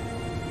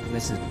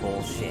 This is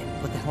bullshit.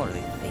 What the hell are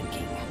they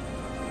thinking?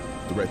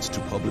 Threats to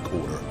public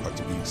order are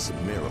to be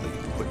summarily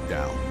put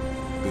down.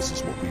 This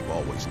is what we've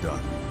always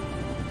done.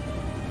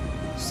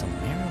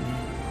 Summarily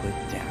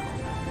put down.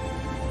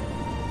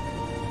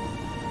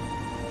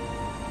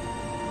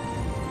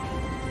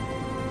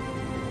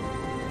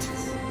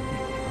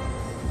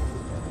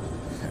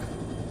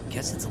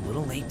 Guess it's a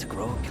little late to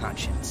grow a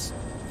conscience.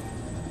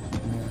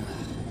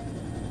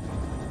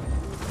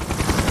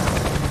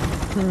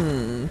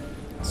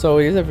 So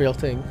it is a real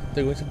thing.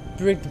 They're going to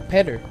break the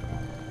petter.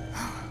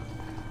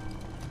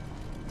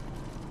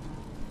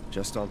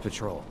 Just on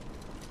patrol.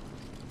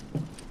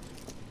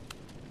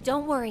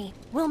 Don't worry.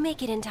 We'll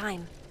make it in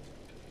time.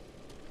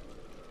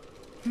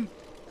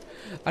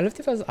 I love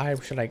if those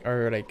eyes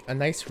are like a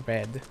nice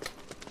red.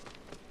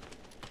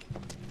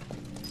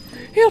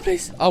 Heal,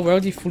 please. Oh, we're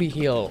already fully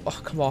healed.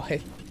 Oh, come on.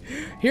 Hey.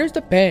 Here's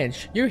the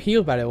bench. You're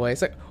healed, by the way.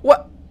 It's like,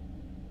 what?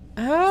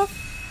 Huh?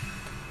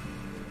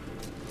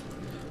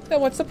 Then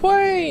what's the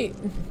point?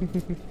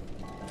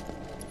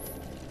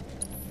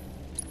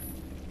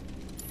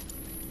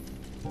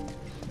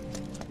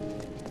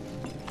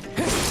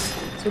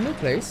 So new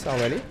place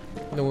already.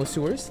 No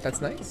sewers.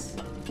 That's nice.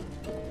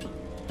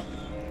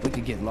 We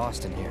could get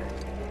lost in here.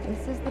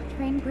 This is the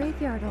train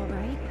graveyard, all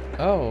right.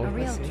 Oh, A I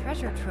real see.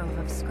 treasure trove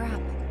of scrap.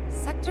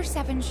 Sector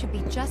 7 should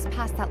be just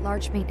past that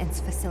large maintenance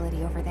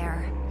facility over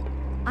there.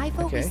 I've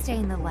always Okay. stay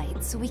in the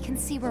light so we can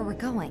see where we're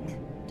going.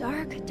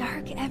 Dark,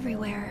 dark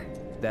everywhere.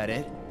 That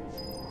it?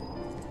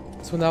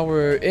 So now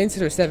we're in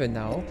Sector 7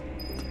 now.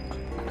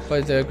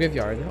 But the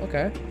graveyard,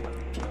 okay.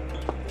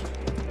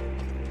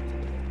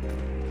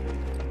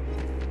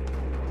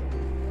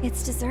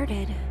 It's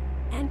deserted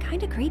and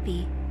kind of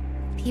creepy.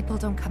 People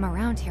don't come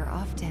around here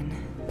often.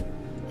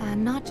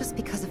 And not just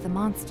because of the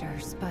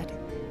monsters, but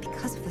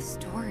because of the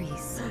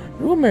stories.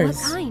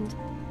 Rumors. What kind?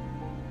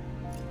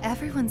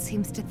 Everyone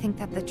seems to think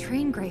that the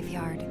train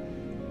graveyard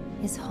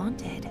is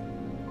haunted.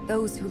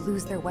 Those who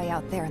lose their way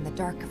out there in the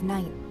dark of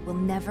night will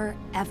never,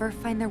 ever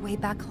find their way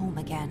back home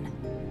again.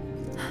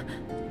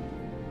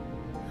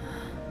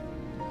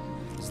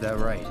 Is that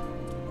right?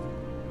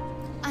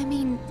 I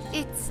mean,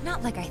 it's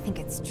not like I think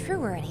it's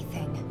true or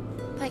anything.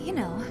 But you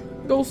know...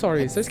 Those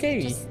stories are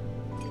scary.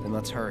 Then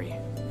let's hurry.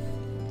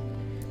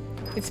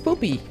 It's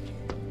spoopy.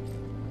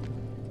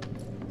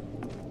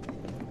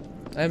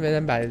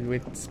 I'm bad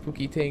with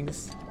spooky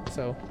things,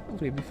 so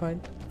hopefully it'll be fine.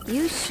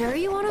 You sure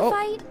you want to Oh.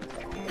 fight?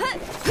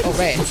 Oh,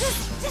 right.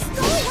 Just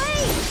go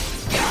away!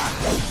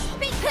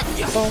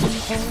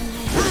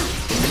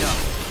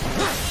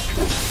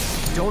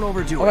 Don't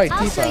overdo it. Alright,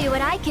 I'll show you Tifa.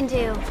 what I can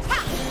do.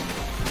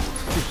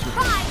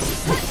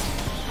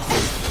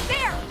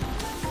 There!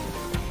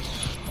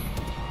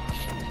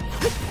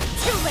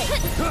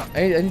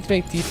 I need to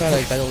make Tifa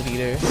like battle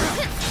leader.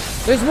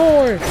 There's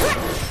more!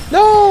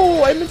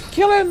 No! I meant to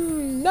kill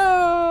him! No!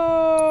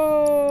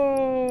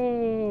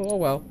 Oh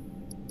well.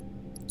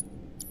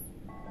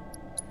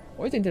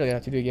 What did I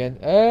have to do again?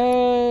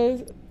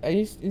 I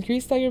use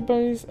increase stagger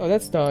bonus. Oh,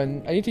 that's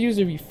done. I need to use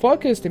the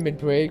refocus limit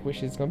break,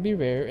 which is gonna be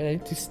rare, and I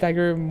need to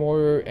stagger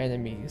more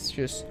enemies.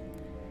 Just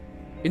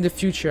in the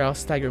future, I'll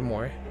stagger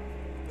more.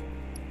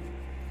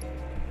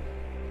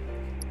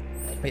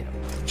 But yeah,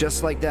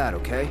 Just like that,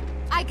 okay?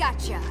 I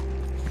gotcha.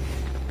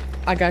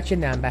 I got your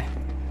number.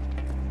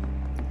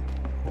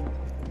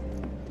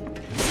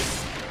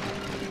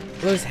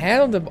 Well, his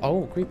hand on the.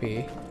 Oh,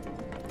 creepy.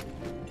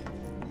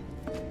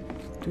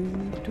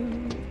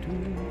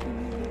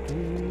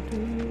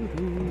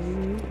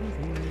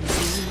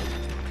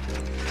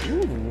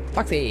 Ooh,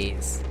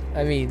 boxes.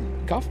 I mean,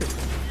 coffee.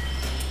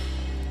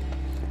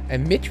 A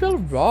mithril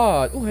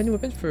rod. Oh, a new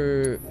weapon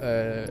for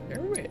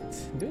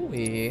Erwit. Do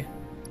we?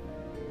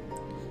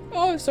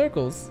 Oh,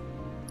 circles.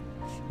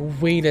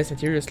 Way less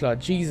material slot.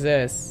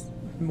 Jesus.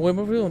 More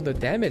material on the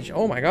damage.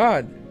 Oh my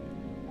god.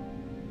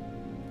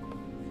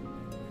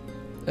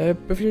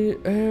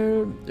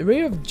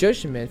 Ray of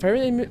Judgment. Fire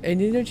an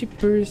energy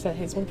burst that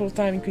hits multiple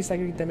times, increase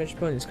aggregate damage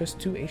bonus, costs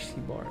 2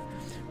 HP bar.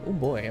 Oh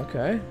boy,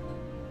 okay.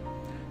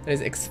 That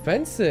is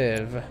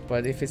expensive,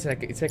 but if it's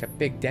like a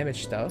big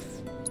damage stuff.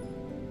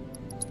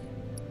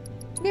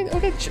 Then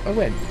okay, oh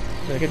wait.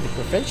 Then I get the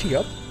Provenci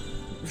up.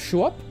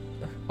 Show up?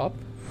 Up.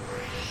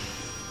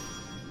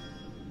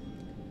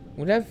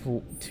 Would have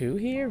 2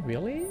 here,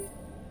 really?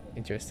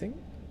 Interesting.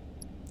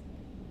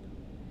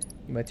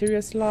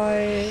 Material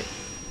slide.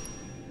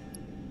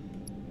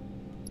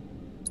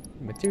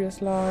 Material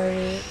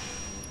slide.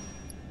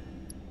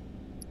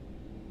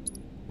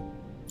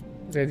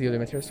 Let's get the other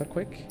material slide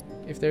quick,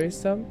 if there is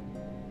some.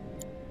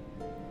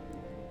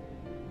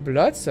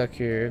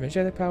 Bloodsucker,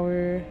 magic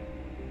power.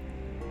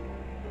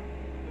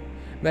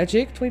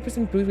 Magic,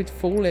 20% boost with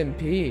full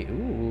MP.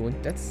 Ooh,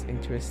 that's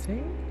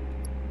interesting.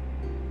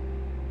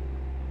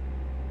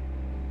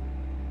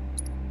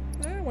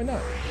 Why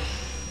not?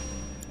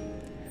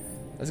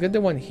 Let's get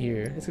the one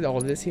here. Let's get all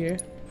of this here.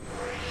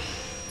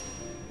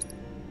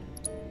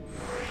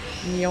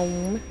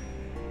 Nyom.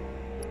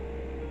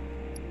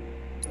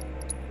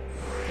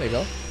 There you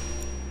go.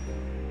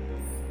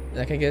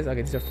 I can guess.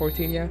 Okay, these are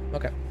 14, yeah?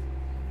 Okay.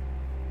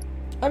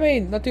 I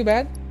mean, not too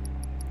bad.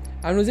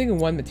 I'm losing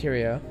 1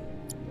 materia.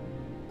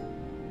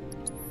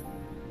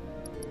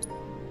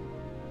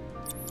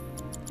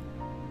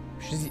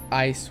 Which is the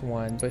ice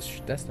one, but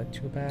that's not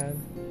too bad.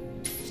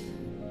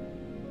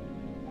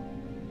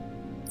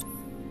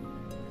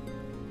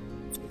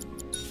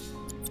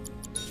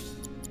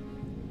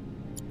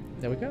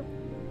 There we go.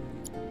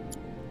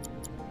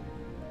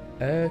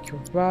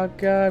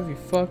 Kuraga,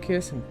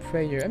 refocus, and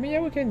prayer. I mean,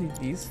 yeah, we can do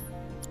these.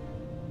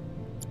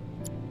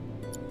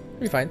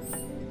 We'll be fine.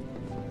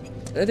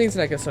 I think it's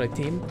like a solid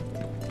team.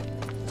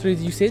 Solid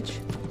usage.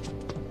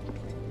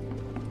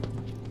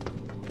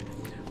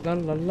 La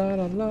la la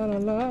la la la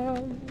la.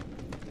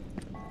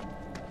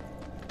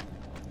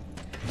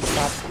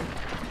 Stop.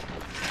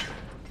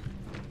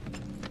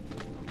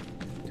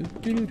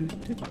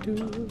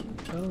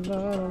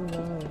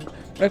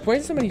 Like, why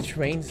are so many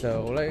trains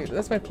though? Like,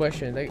 that's my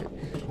question. Like,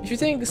 if you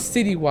think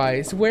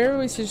city-wise,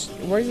 why is there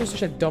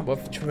such a dump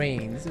of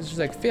trains? It's just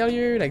like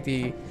failure, like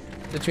the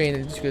train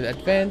is just good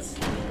advance.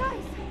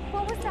 Guys,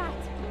 what was that?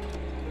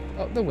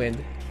 Oh, the wind.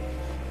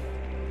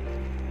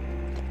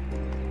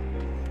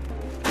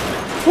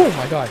 Oh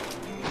my god.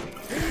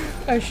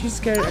 Oh, she's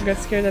scared. I got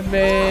scared of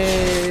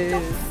me.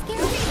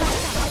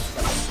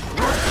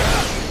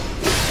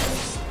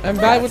 I'm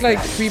bad with like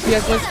creepy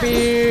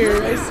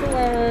atmosphere. I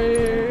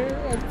swear.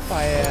 I'm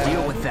fire.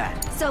 Deal with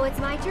that. So it's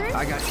my turn?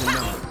 I got your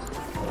number.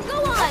 Go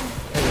on!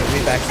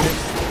 Read back to it.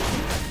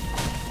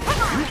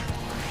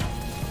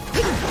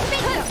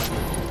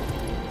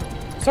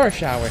 Sorry,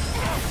 shower.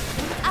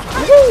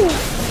 Woo!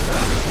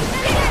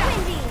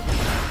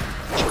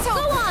 It's go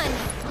on.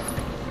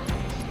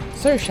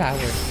 Sorry, shower.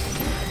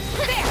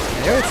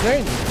 I know it's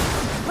learning.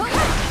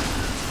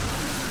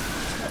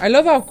 I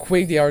love how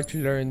quick they are to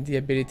learn the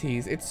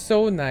abilities. It's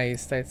so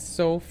nice. That's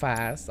so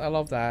fast. I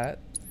love that.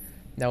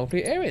 Now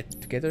we air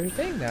it to get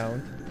everything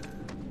down.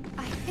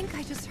 I think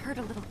I just heard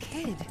a little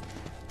kid.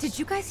 Did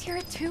you guys hear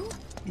it too?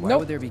 Why Nope.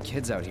 would there be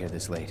kids out here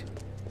this late?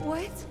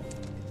 What?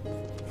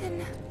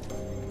 Then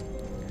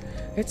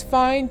It's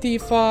fine,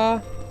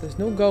 Tifa. There's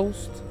no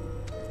ghost.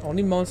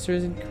 Only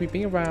monsters and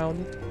creeping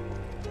around.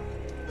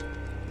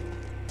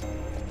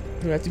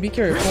 You have to be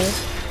careful.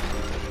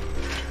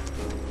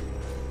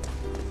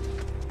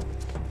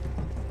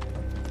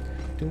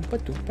 Oh,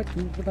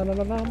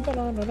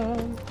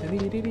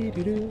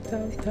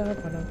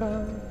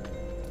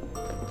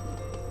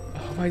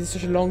 why is it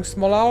such a long,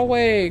 small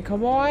hallway?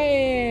 Come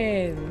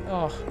on!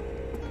 Oh.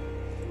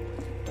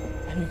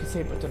 And you could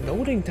say about the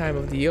loading time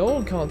of the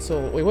old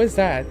console. Wait, what is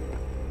that?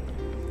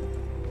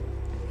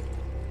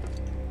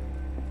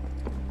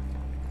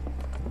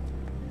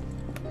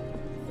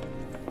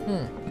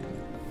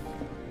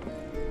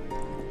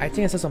 I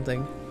think I saw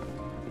something.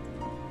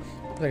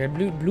 Like a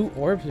blue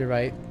orb to the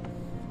right.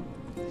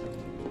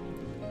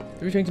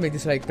 They're trying to make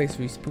this like place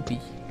really spooky.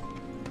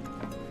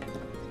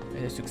 And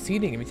they're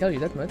succeeding, let me tell you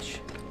that much.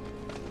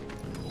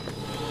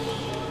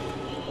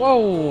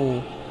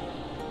 Whoa!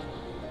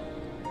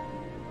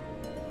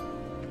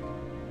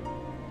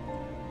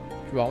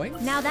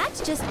 Drawing? Now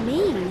that's just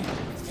mean.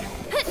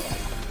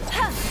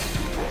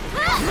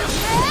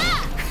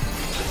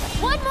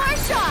 One more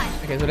shot.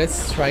 Okay, so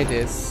let's try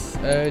this.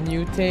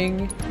 New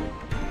thing.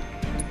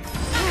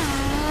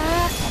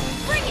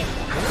 Bring it.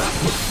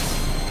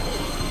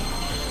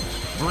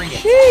 Bring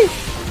it!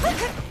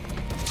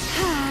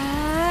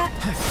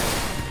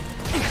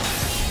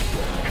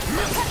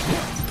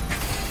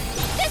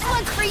 This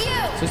one's for you.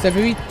 So it's a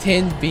very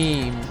thin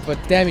beam, but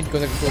damn it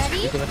goes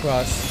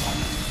across.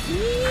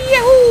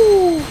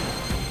 Yahoo!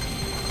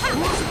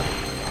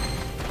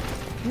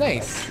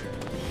 Nice.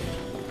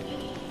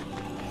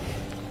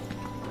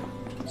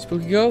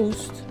 Spooky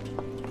ghost.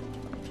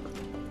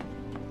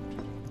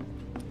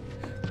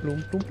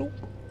 Bloom, bloom, bloom.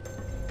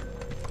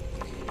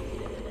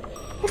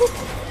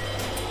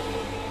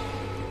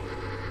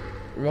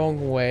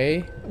 Wrong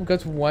way. We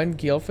got 1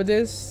 gil for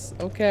this.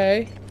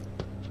 Okay.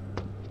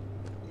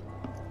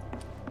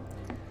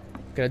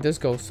 Gotta just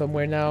go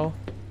somewhere now.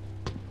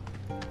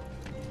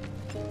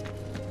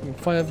 In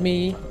front of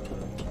me.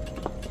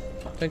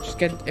 Let's just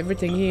get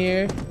everything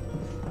here.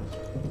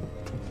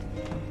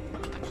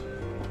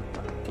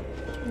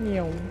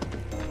 Meow.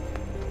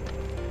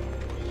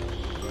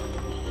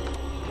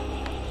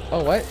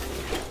 Oh, what? I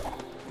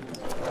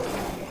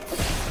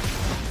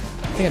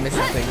think I missed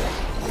something.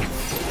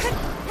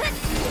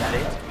 Is that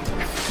it?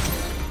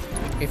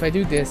 If I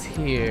do this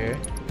here,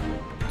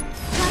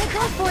 Gotta go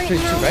for it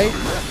pretty now. right?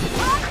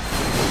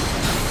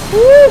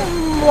 Woo,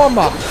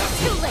 mama!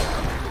 Too late.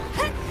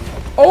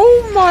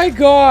 Oh my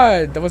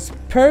god, that was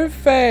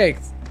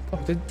perfect. Oh,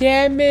 the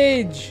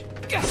damage.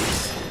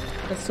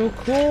 That's so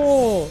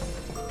cool.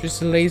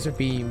 Just a laser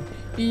beam.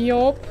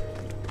 Yup.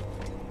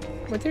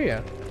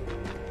 Materia.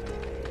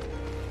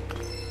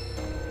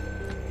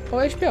 Oh,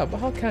 HP, but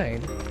how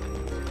kind.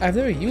 I've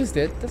never used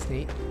it. That's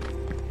neat.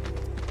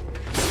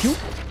 Shoop.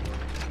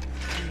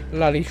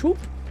 Lolly shoop.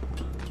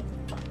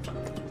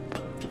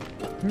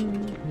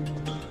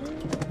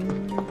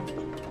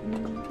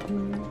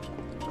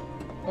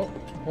 Oh,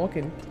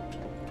 walking.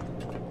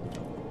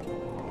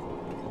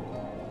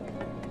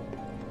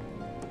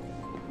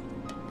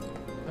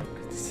 Oh,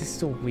 this is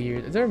so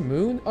weird. Is there a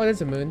moon? Oh,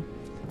 there's a moon.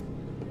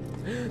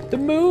 The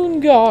moon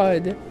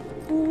god.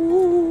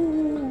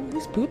 Ooh,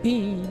 it's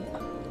poopy.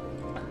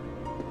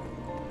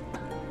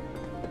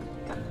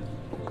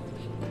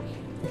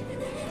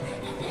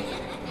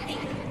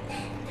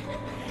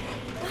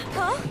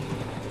 Huh?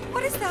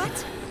 What is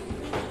that?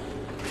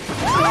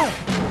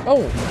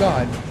 Oh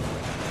god.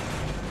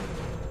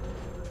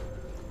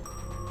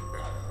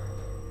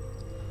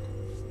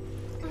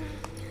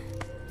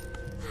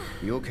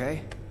 You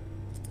okay?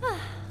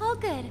 All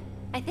good,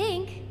 I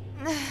think.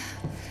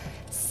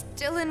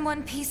 Still in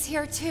one piece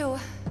here too.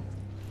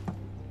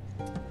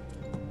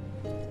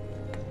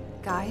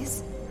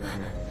 Guys?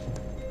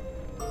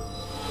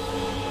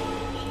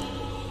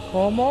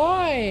 Come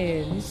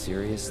on.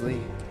 Seriously?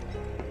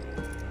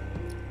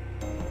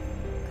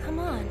 Come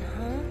on,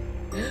 huh?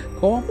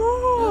 Come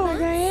on,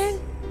 man.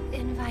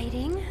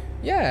 Inviting.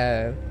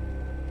 Yeah.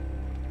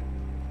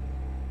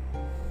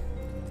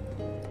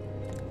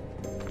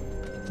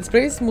 This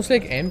place is mostly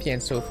like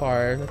ambient so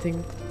far.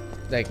 Nothing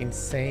like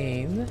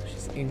insane.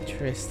 Just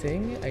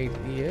interesting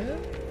idea.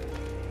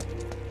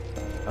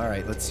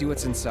 Alright, let's see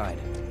what's inside.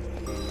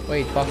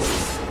 Wait,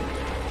 boxes.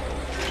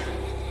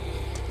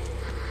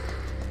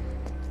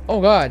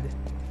 Oh god.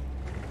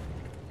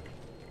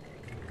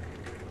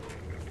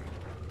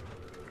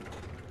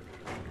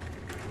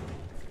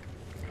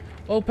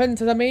 Open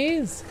to the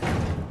maze.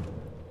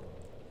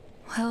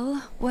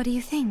 Well, what do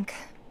you think?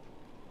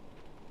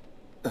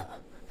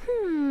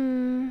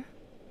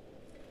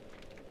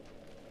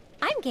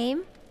 I'm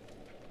game.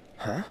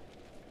 Huh?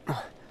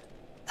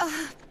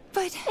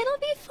 But... It'll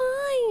be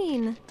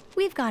fine.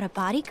 We've got a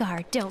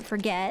bodyguard, don't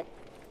forget.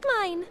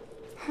 Mine.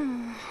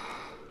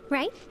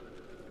 Right?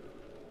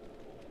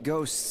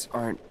 Ghosts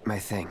aren't my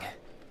thing.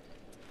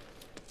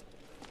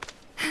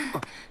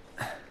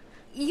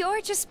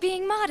 You're just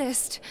being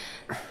modest.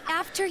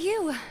 After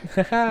you.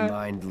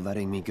 Mind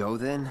letting me go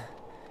then?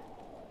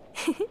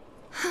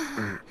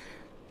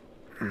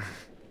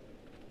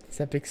 It's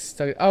a big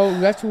study. Oh,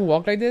 we have to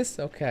walk like this?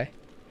 Okay.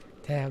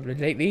 Damn, the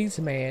ladies,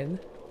 man.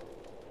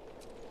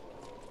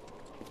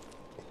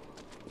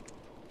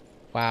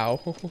 Wow.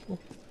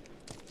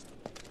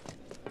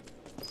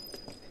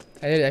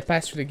 I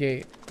passed through the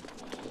gate.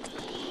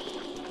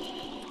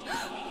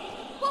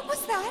 What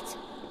was that?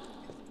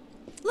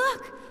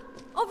 Look!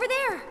 Over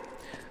there!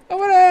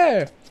 Over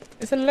there!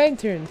 It's a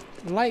lantern.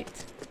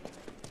 Light.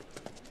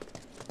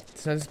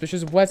 It's not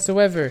suspicious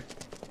whatsoever.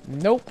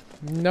 Nope.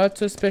 Not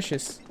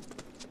suspicious.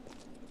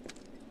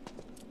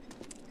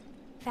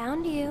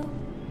 Found you.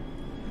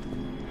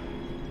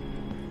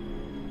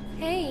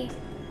 Hey,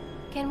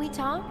 can we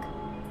talk?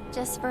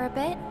 Just for a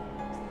bit?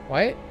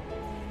 What?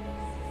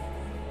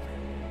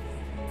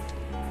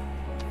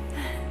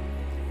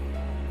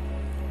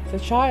 It's a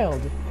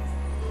child.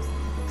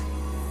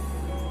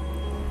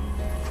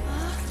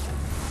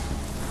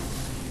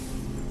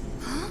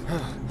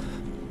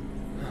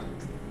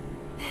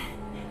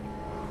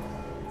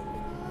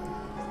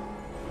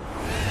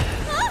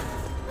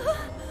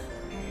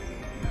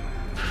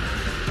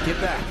 Get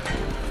back.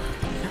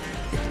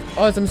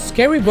 Oh, some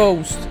scary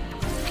ghost.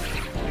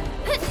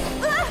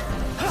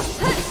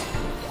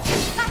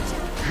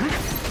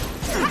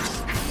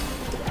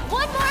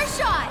 One more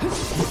shot!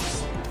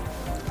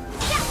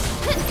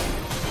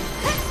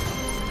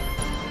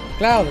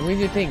 Cloud, read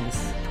your things.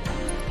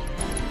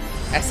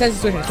 Access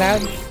situation,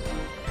 Cloud.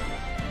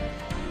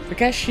 They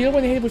cast shield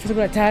when they hit with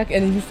physical attack,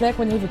 and reflect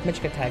when they hit with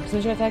magic attack.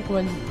 Magic attack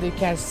when they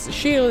cast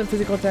shield, and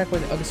physical attack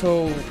when.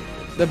 So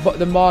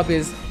the mob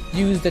is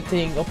use the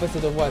thing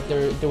opposite of what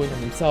they're doing on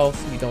themselves.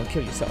 So you don't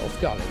kill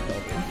yourself. Got it,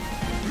 Logan.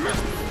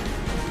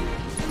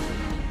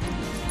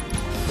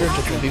 I'll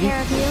take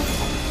care of you.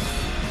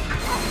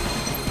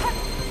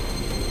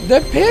 The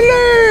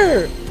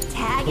pillar!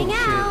 Tagging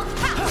out.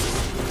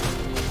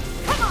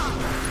 Come on.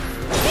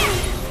 Here.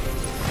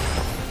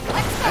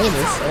 Let's go. I did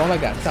this. Oh my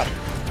god, stop.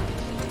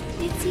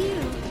 It's you.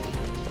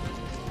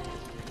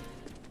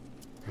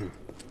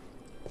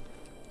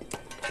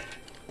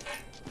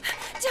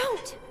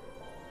 Don't.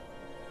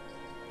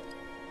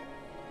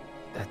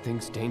 That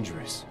thing's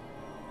dangerous.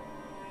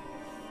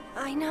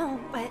 I know,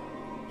 but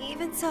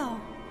even so.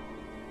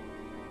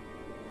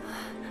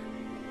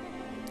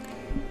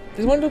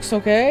 This one looks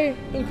okay.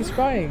 Look, he's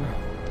crying.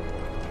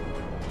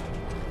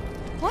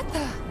 What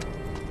the?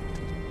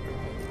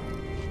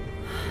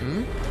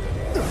 Hmm?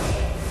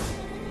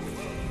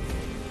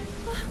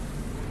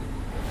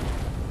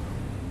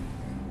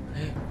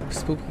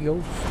 Spooky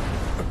ghost.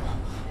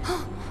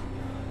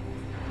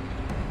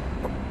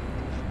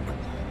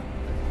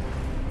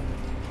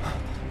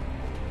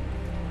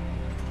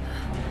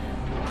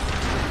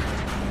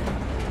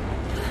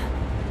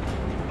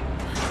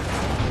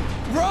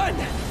 Run!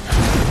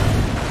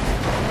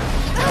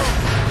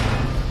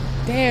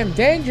 Damn,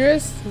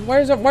 dangerous.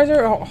 Where's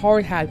our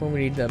hard hat when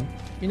we need them?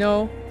 You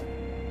know?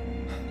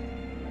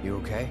 You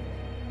okay?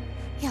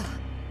 Yeah.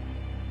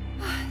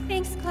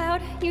 Thanks,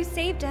 Cloud. You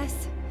saved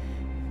us.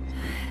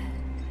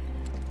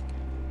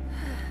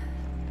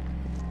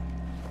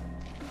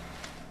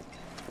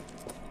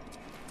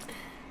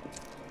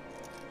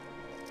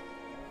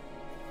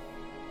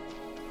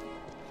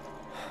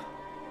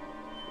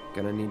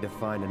 Gonna need to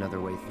find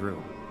another way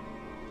through.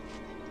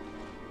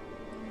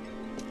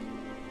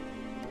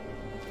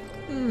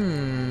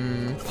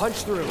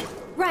 Punch through.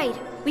 Right.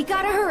 We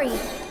gotta hurry.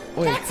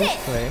 Wait, That's this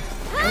it. way.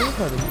 I've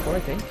heard it before, I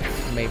think.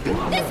 Maybe.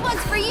 This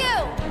one's for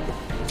you.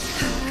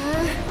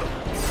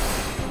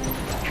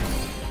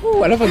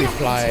 Ooh, I love how you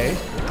fly.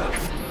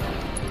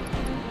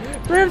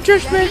 Ray of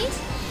Judgment!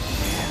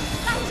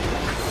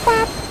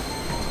 Bop.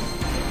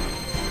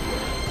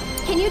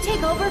 Can you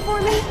take over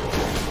for me?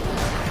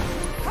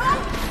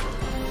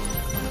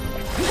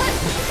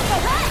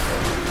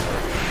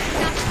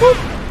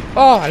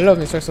 Oh, I love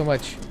this song so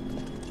much.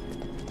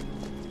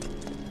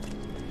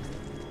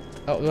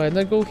 Oh, do I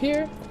not go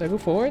here? Do I go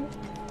forward?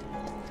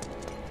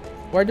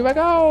 Where do I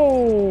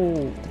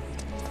go?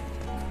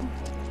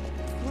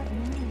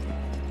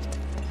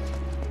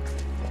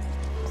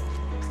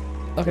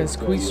 I can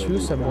squeeze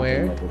through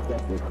somewhere.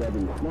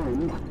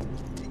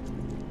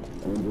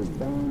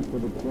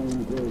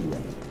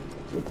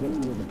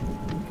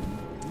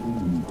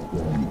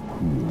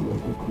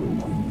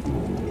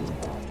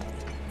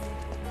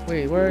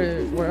 Wait,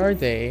 where are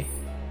they?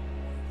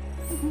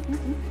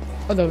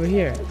 Oh, they're over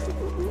here.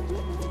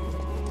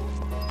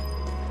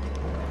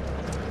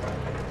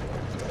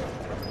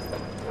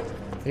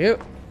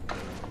 Yep.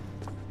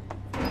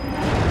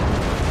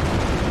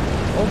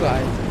 Oh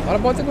god. What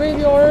about the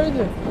graveyard?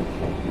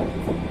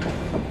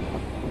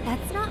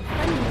 That's not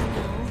funny,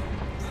 though.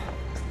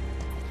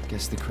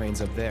 Guess the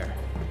crane's up there.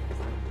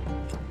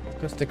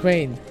 Just the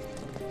crane.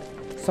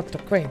 Stop the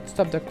crane.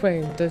 Stop the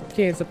crane. The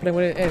kids are playing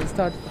with it and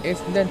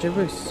it's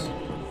dangerous.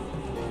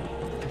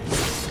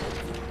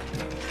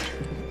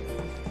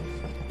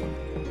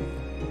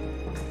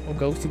 Oh,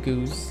 ghosty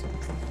goose.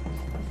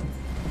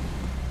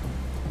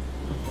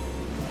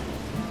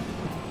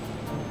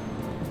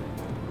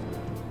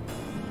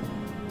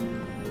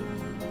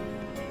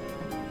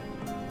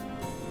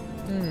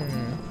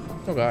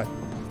 Oh god.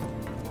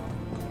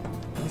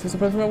 This is the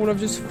person I would have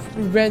just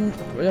ran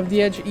off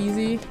the edge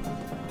easy.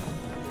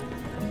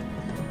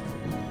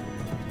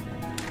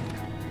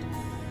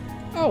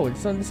 Oh,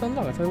 it's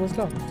unlocked. I thought it was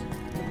locked.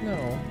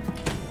 No.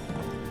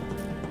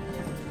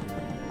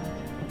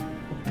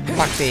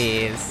 Fuck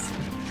this.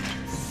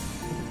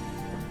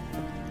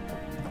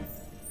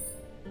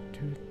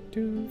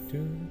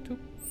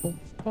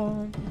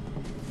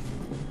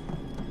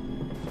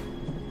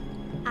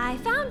 I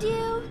found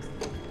you.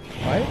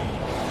 What?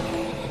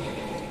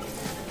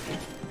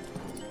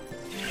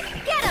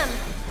 Get him.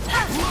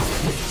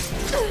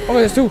 Oh,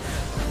 there's two.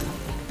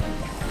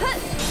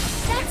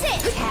 That's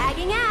it.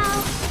 Tagging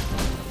out.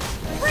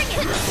 Bring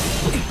it.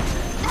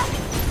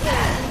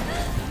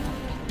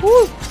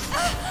 Woo!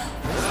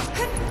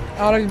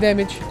 Out of the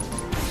damage.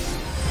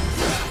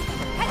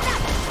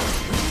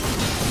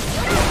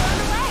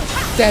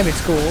 Damn,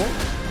 it's cool.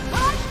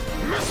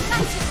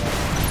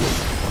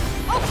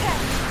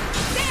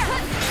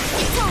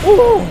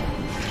 Ooh!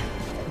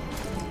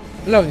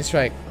 Lovely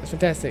strike. That's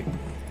fantastic.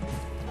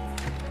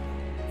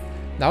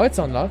 Now it's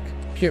unlocked.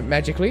 Pure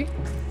magically.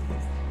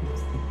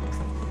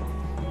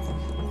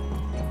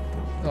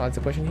 Oh, that's a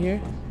question here.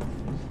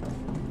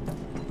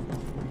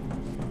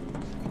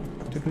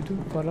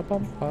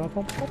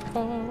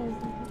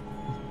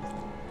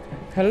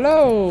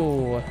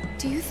 Hello!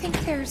 Do you think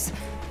there's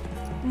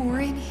more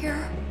in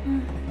here?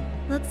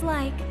 Looks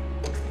like.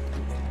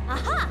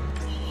 Aha!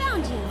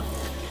 Found you.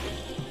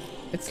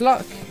 It's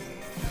luck.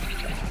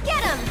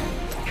 Get him.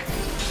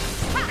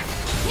 Ha!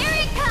 Here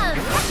he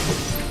comes.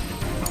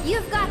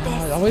 You've got Oh,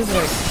 this. always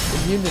like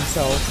immune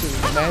himself to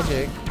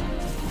magic.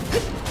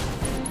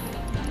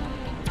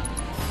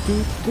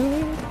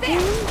 Enjoy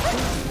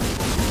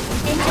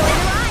the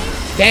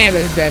ride. Damn,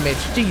 there's damage.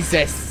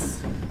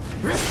 Jesus.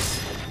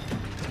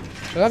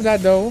 I love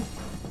that though.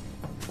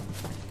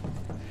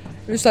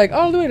 It's like,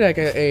 oh, doing like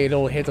a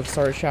little hit of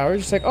star shower.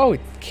 Just like, oh,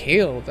 it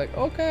killed. Like,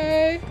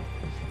 okay.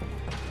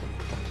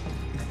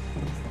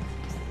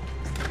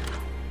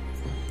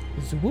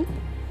 Swoop.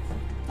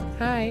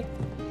 Hi.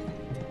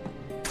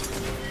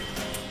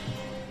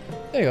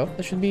 There you go.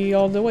 That should be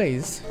all the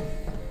ways.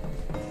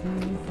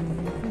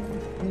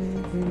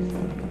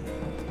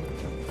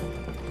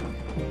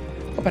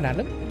 Open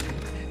Adam.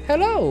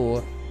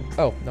 Hello.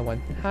 Oh, no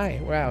one.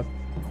 Hi. We're out.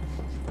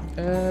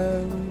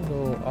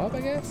 Go up, I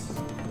guess.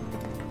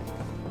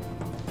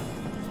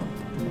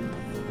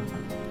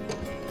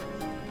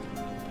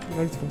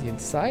 Notice from the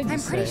inside.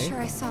 I'm pretty sure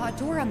I saw a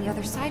door on the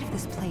other side of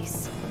this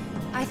place.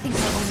 I think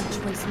our only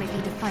choice may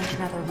be to find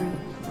another route.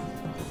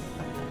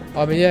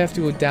 Oh, maybe I have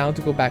to go down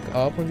to go back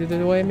up or the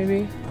other way,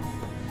 maybe?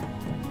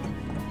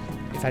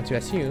 If I had to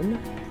assume.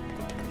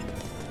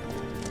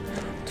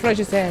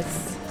 Treasure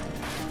says.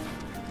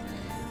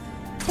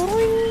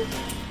 Boing!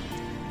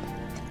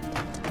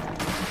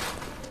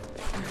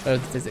 Oh, the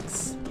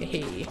physics.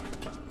 Hey.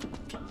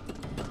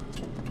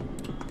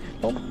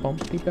 Bum bum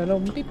beep a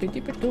dum beep beep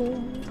a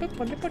dum beep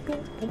a dip a dum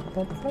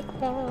bum bum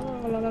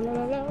bum la la la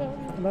la la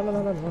la la la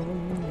la la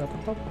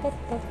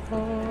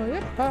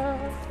la.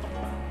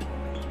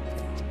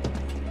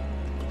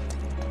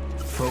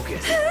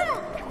 Focus.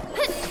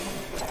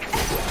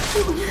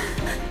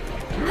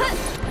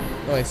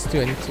 Oh, it's too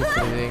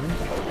anything.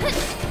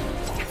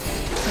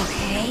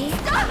 Okay.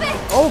 Stop it.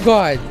 Oh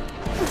god.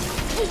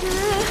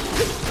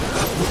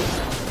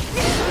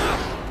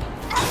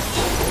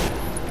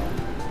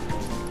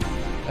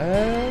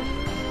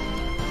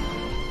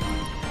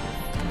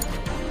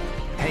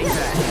 Hang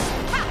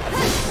back.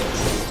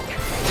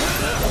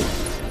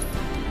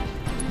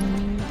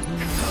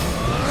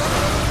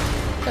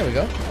 There we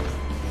go.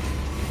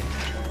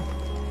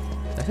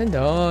 Nothing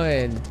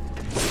done.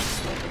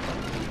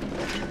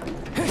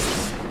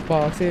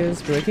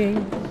 Boxes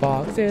breaking,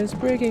 boxes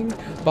breaking,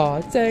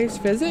 boxes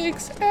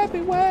physics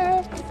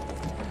everywhere.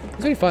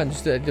 It's really fun,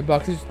 just the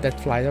boxes that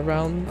fly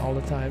around all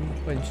the time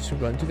when you just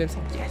run to them. It's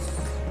like, yes.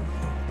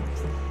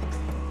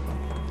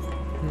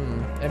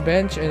 A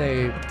bench and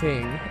a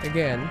thing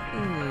again.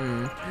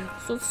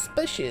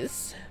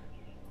 Suspicious.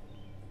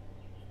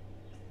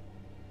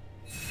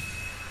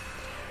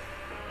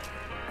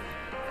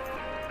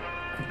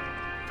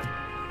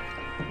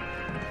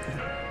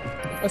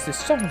 What's this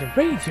song on the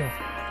radio?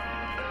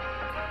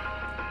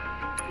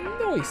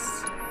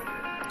 Nice.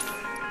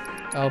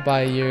 I'll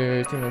buy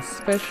your thing of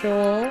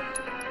special.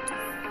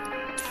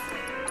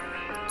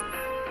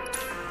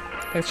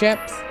 Thanks,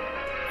 champs.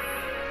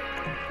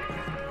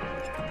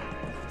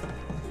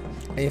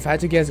 And if I had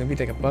to guess, it would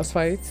be like a boss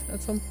fight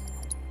at some.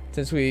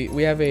 Since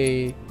we have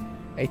a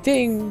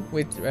thing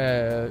with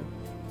a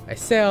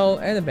cell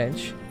and a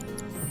bench.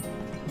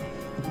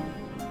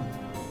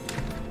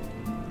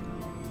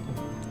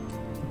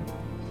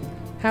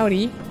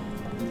 Howdy.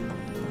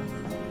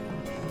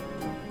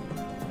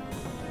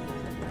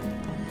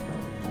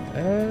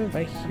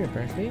 Right here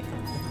apparently.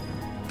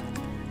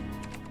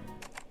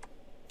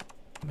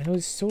 My nose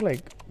is so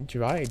like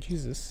dry,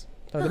 Jesus.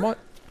 Oh, the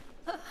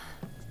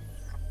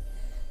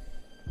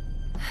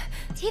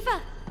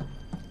Tifa!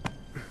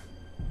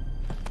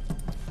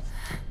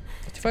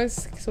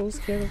 Tifa's so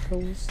scared of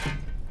clothes.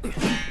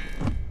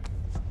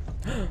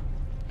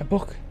 A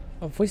book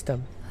of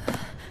wisdom.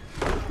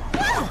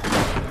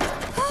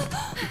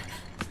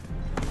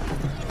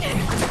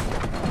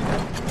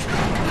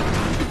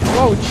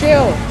 Whoa,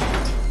 chill!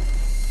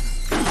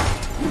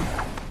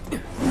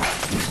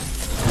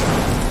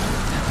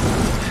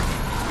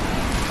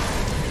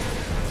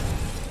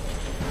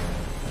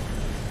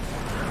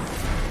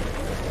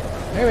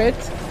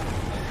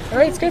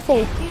 Alright,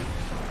 careful.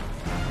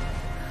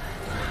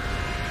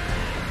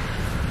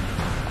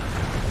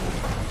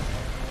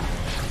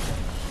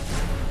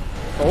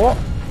 Oh.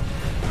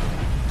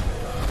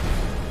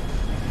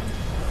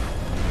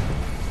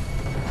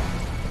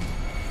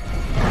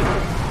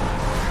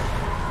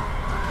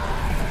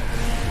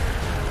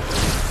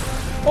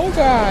 Oh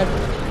god.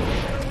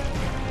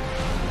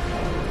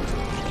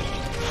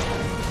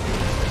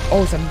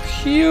 Oh, some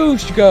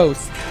huge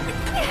ghosts.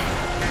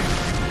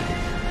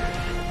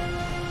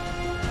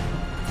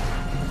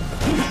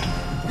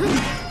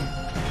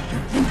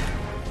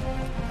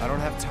 I don't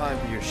have time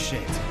for your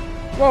shit.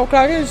 Whoa,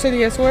 Cloud, you say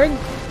the S word?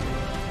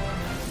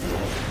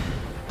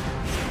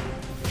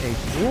 Hey,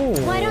 cool.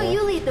 Why don't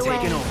you lead the way?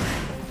 Taking over.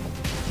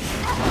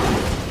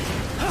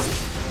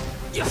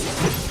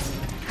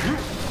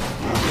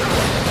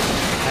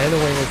 I don't know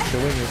when it's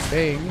doing this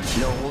thing.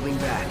 No holding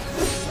back.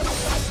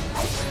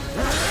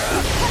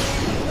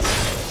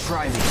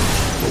 Try me.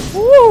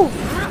 Woo!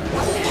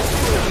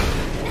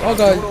 Oh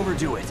god. Don't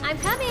overdo it. I'm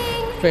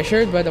coming!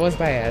 Pressured, but that was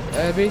bad.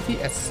 Ability,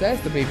 assess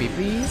the baby,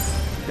 please.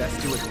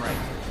 Best do it right.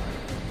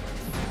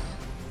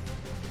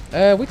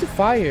 With the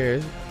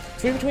fire.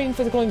 Switch between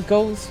physical and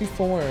ghost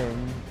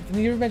reform. The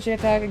new magic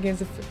attack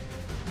against the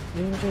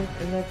new magic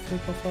attack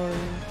form.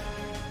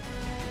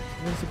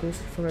 Against the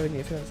ghost reform revenue.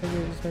 If it's like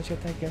your magic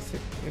attack against the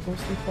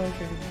ghost reform.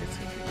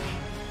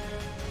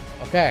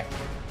 Okay.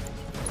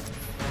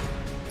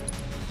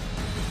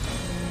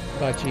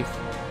 God, Chief.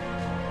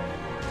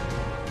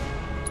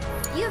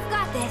 You've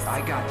got this!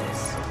 I got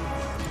this.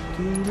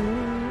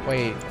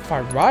 Wait,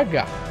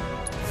 Faraga.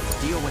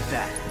 Deal with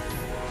that.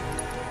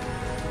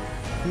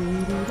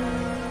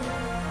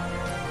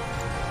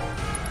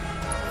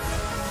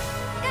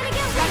 Gotta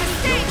get ready!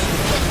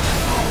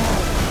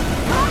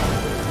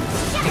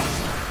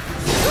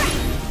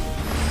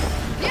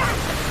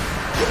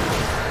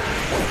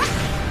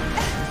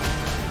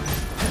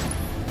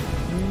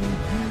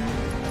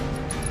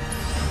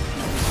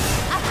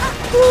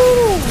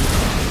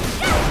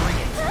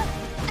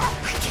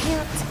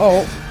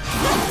 Oh.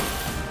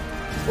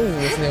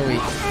 Oh, it's no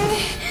weak.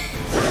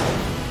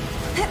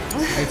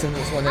 Wait,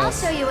 someone I'll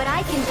else. show you what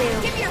I can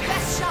do. Give me your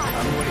best shot.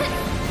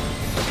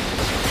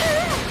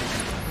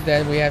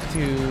 Then we have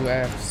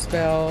to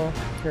spell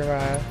for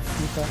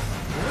Tifa.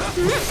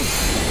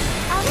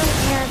 I'll take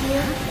care of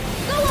you.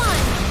 Go on.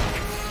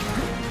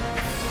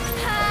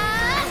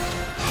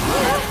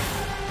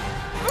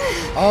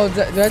 Oh,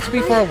 do I have to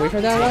be far away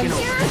from that one?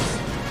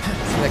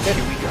 Like it?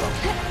 Here we go.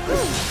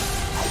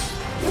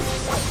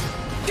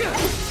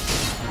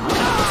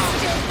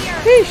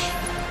 Sheesh.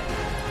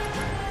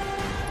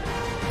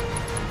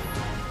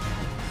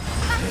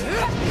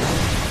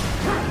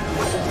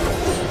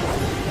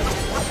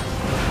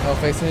 Oh,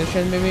 face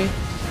position maybe?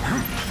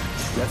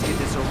 Let's get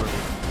this over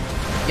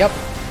with. Yep,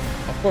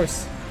 of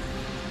course.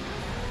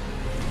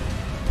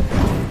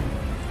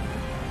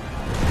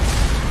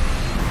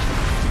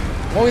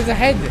 Oh, he's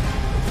ahead.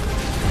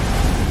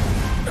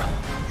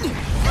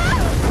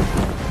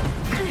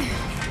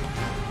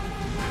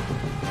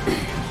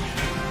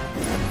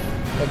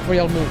 But before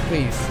y'all move,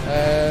 please.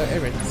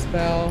 Aaron,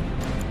 spell,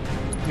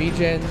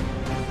 regen,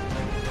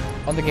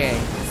 on the gang.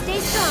 Stay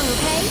strong,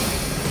 okay?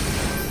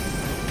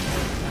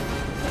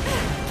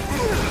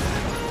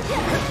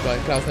 But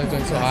Cloud's not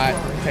going so hot.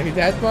 Can he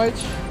that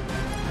much?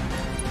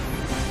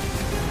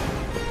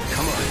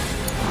 Come on.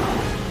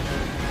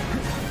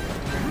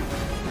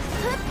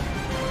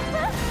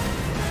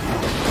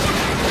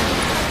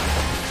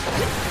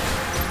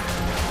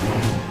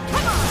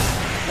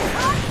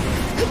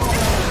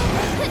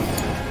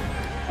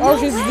 Oh,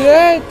 she's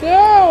dead!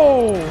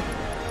 No!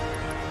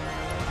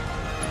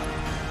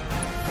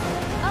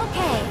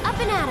 Okay, up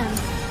and at 'em.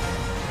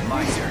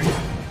 My turn.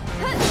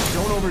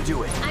 Don't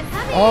overdo it. I'm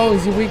coming. Oh,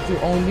 is he weak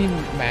to only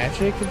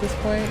magic at this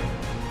point?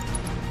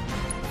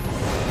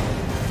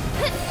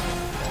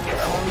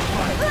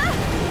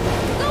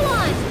 Go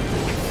on.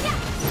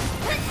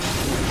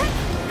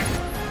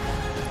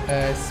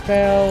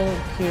 Spell,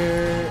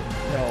 cure.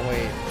 No,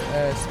 wait.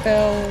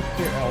 Spell,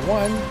 clear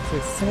L1, so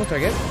it's single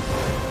target.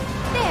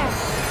 There.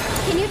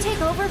 Can you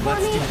take over for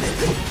me?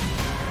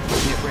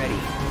 Get ready.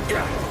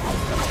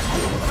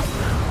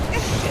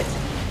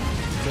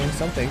 Doing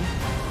something.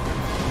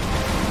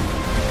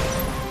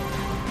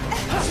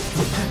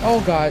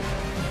 Oh god.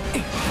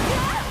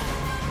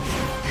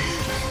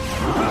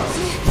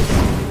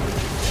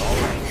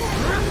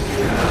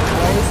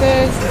 Oh, this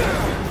is...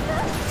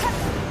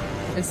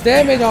 It's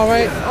damage,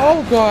 alright.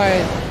 Oh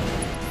god.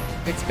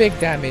 It's big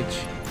damage.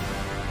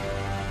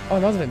 Oh,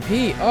 that wasn't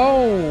P.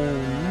 Oh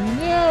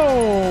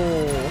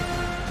no.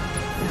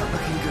 Not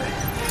looking good.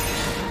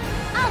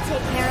 I'll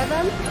take care of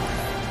them.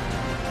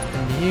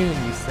 Immune,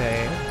 you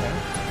say. Okay.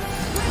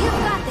 You've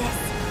got this.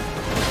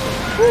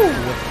 Whew.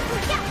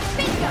 Yeah,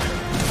 bingo.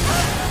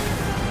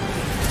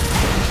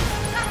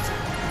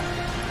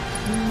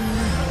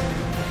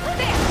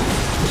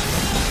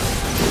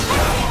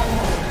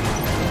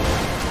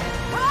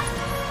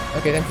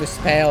 Okay, then for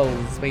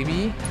spells,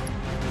 baby.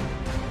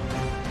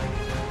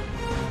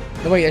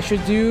 No, wait, I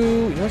should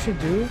do... You know what I should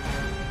do?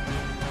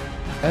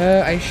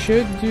 I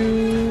should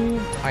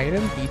do...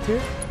 Item Beater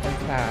on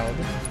Cloud.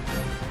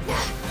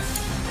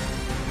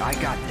 I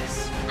got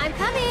this. I'm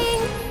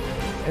coming.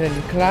 And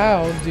then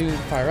Cloud do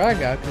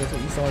Firaga, because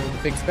he's the one with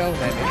the big spell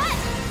damage.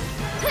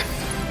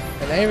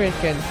 And Aaron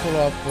can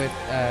follow up with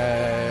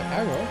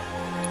Arrow.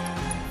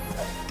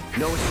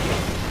 No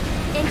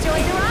escape.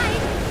 Enjoy the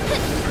ride.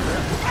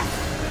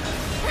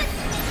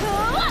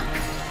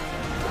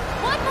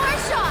 One more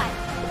shot.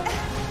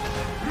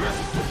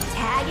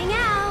 Tagging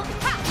out.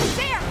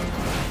 There.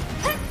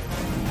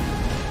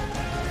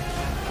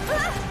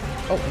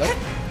 Oh, no.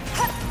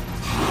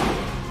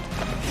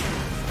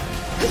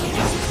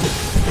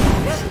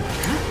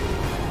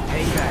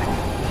 Hang back.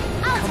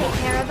 I'll take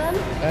care of them.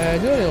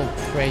 Do a little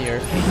prayer,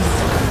 please.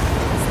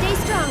 Stay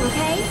strong,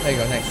 okay? There you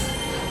go, nice.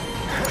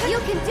 You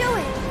can do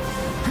it.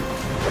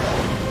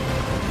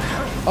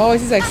 Oh,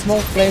 this is like small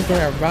flames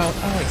going around.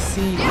 Oh, I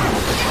see.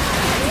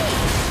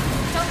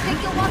 Don't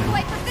think you'll walk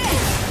away from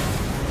this.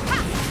 Ha,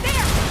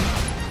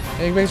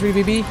 there. Anyways,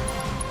 BB.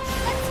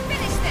 Let's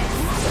finish this.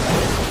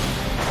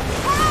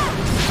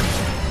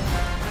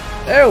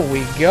 There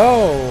we go.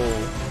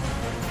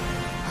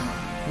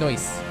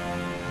 Nice.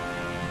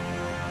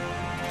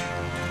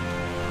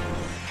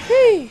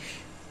 Hey.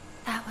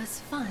 That was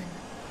fun.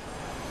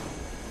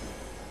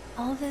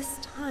 All this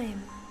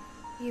time,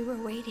 you were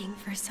waiting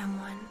for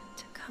someone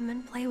to come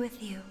and play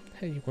with you.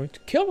 Hey, you're going to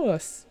kill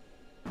us.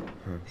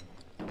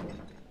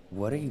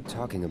 What are you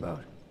talking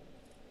about?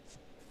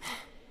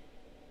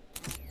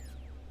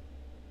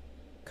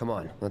 Come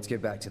on, let's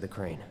get back to the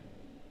crane.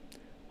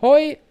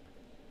 Hoi.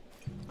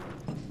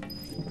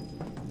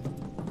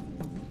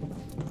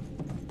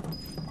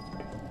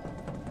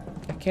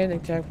 I can't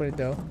interact with it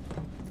though.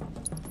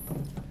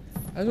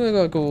 I was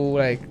gonna go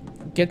like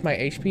get my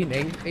HP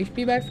and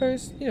HP back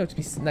first, you know, to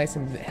be nice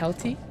and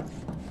healthy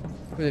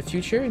for the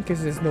future in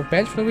case there's no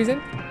bench for no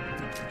reason.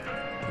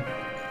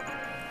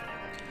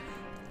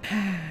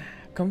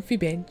 Comfy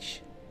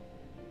bench.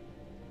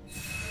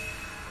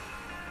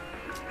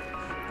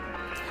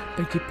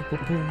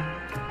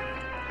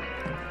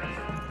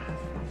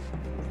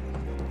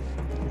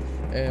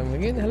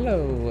 Again,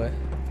 hello.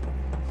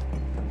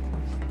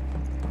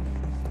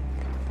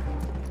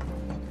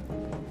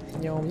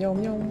 Yum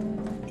yum yum.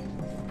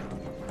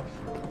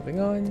 Moving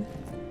on.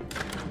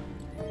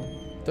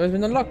 Door's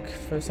been unlocked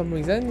for some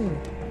reason.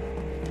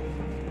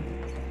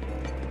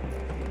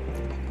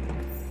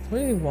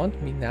 Where do they want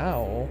me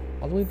now?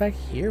 All the way back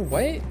here?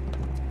 What?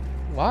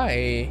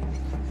 Why?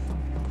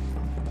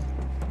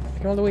 I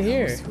came all the way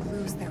here. Those who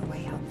lose their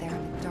way out there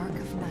in the dark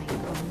of night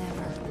will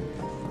never,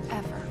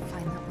 ever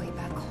find their way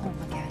back home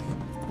again.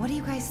 What do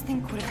you guys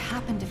think would have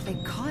happened if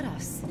they caught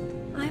us?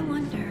 I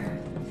wonder.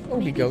 Oh,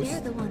 he Maybe goes.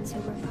 they're the ones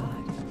who were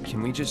caught.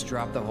 Can we just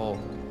drop the whole...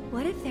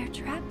 What if they're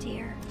trapped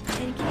here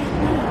and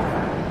can't leave?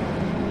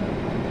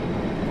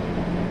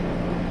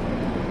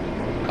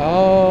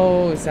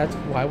 Oh, is that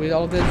why we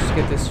all did? Just to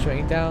get this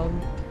train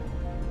down?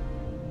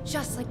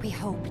 Just like we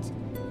hoped.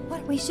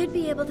 What? We should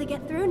be able to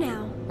get through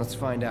now. Let's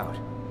find out.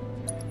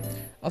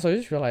 Also, I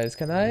just realized,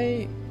 can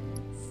I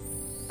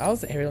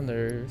was area on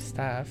their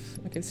staff.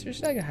 Okay, so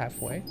just like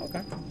halfway.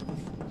 Okay.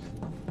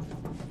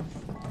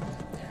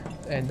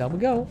 And down we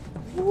go.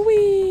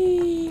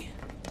 Whee!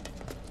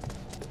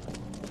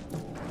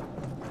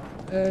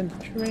 And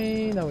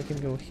train. Now we can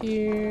go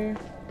here.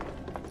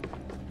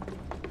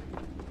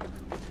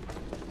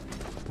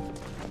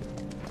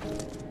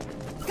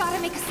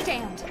 Gotta make a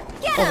stand.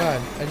 Get Oh him!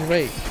 god, I just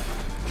wait.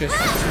 Just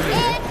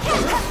And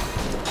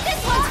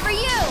this one's for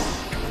you!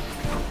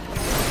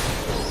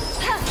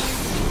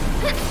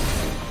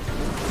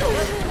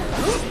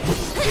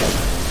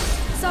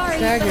 Sorry,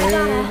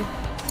 staggered.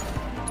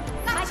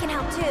 but I can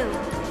help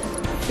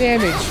too.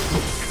 Damage.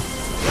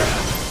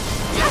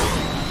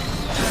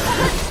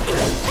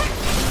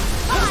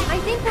 I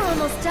think we're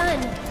almost done.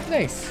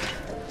 Nice.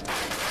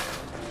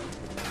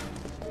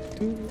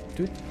 Do,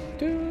 do,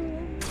 do.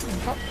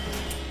 Hop.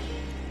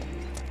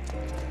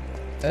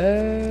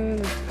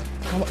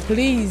 Come on,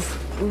 please.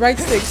 Right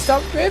stick,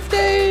 stop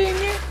drifting.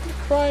 I'm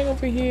crying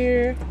over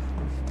here.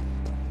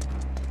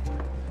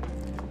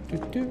 I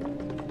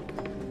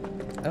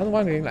don't know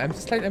why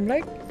I'm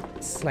like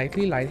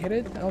slightly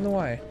lightheaded. I don't know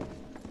why.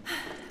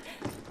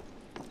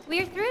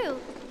 We're through.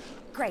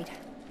 Great.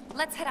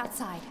 Let's head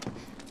outside.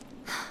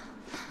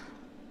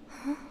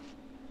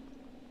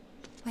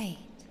 Wait.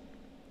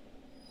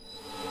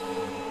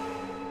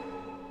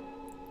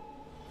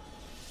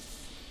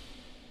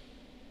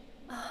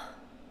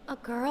 A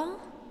girl?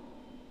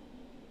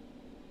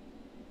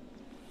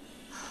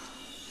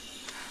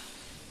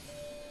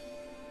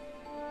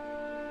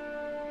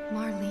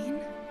 Marlene?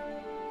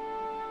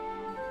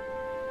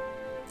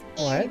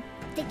 What? And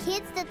the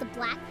kids that the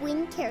Black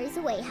Wind carries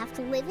away have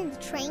to live in the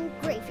train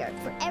graveyard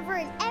forever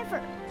and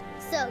ever.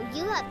 So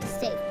you have to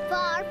stay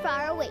far,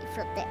 far away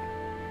from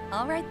there.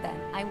 All right then,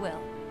 I will.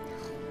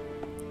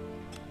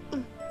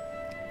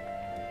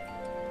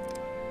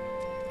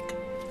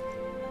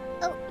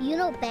 Oh, you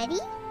know Betty?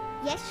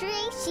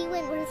 Yesterday, she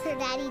went with her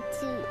daddy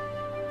to...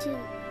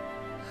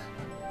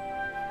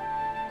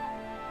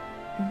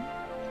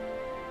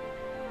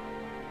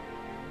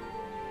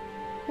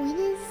 When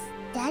is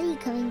Daddy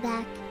coming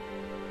back?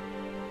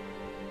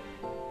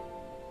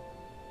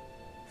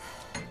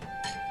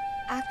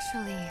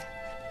 Actually,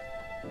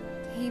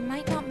 he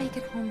might not make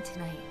it home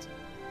tonight.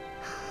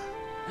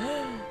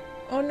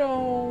 Oh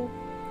no.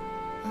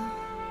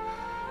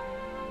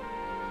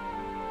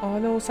 Oh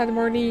no, sad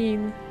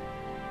Marlene.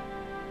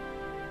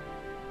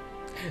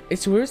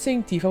 It's weird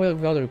seeing Tifa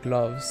without her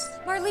gloves.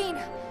 Marlene,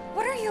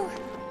 what are you?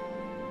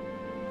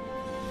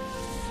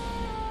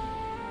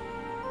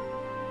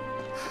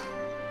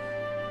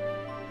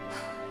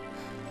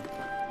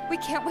 We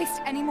can't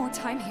waste any more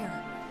time here.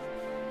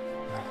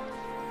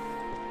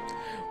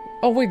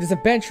 Oh wait, there's a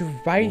bench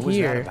right What was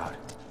here. that about?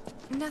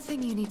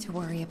 Nothing you need to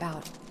worry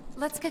about.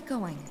 Let's get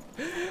going.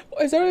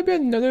 Is there gonna be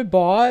another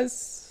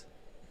boss?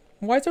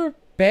 Why is there a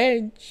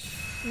bench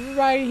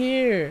right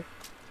here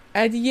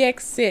at the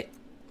exit?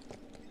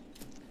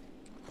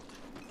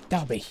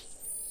 Dobby.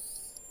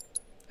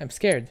 I'm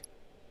scared.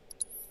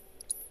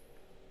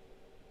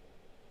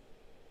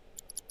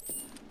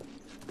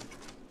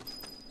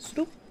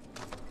 Snoop.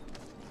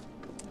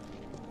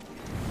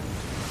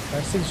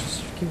 My things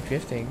just keep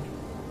drifting.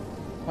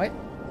 What?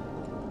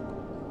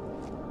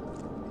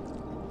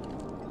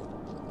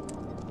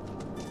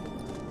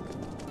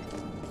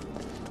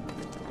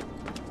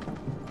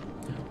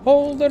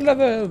 Hold the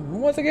lever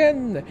once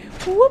again.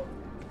 Whoop.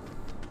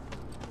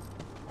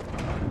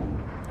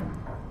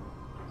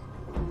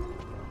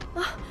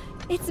 Oh,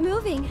 it's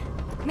moving.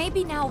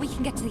 Maybe now we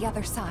can get to the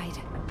other side.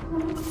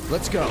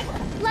 Let's go.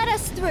 Let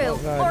us through,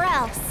 God. or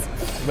else.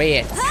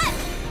 Wait.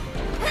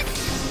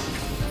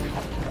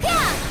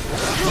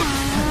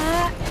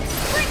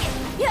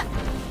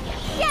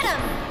 Get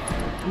him!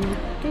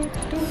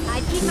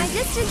 I'd keep my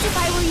distance if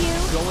I were you.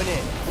 Going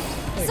in.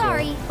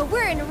 Sorry, but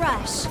we're in a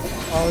rush.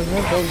 Oh, there's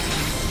no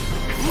ghost.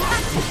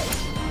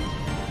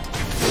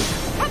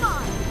 Come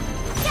on!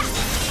 Yeah.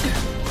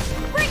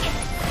 Bring it!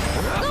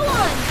 Go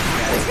on!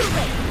 Too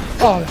late.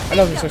 Oh, I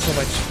love this song so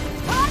much.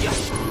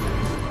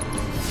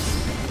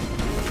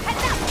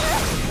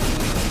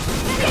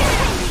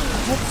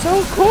 That's so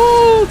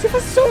cool!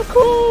 Tifa's so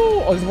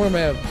cool! Oh, there's more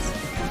maps.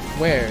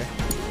 Where?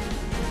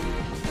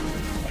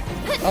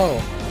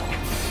 Oh.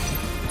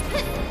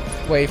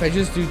 Wait, if I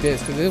just do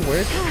this, does it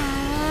work?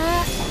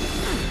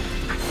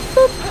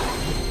 Boop.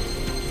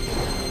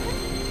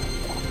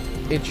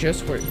 It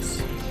just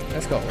works.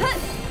 Let's go.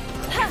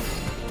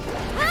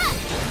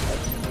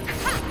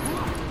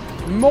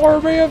 More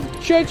ray of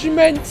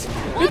judgment!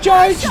 The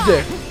charged!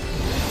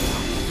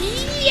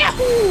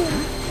 Yahoo!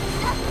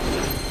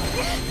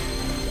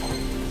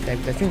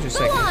 That thing's just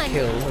like a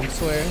kill, I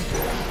swear.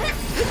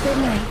 Good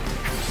night.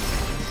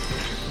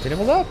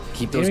 Level up!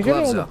 Keep those Didn't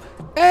gloves level up.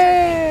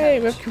 Hey!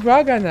 We have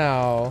Kiraga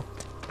now!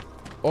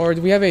 Or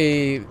do we have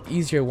a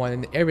easier one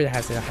and everybody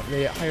has the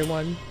higher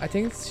one? I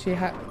think we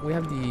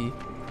have the...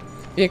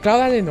 Yeah,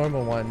 Cloud had a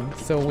normal one.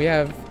 So we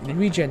have the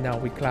regen now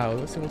with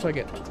Cloud. So we'll try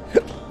to get...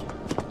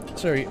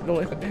 Sorry, no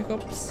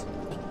hiccups.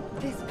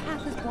 This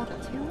path is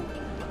blocked too,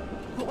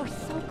 but we're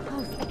so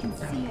close I can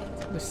see it.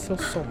 There's still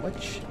so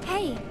much.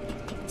 Hey,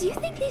 do you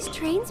think these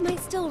trains might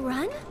still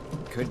run?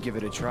 Could give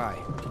it a try.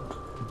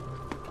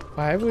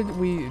 Why would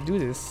we do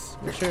this?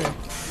 For sure.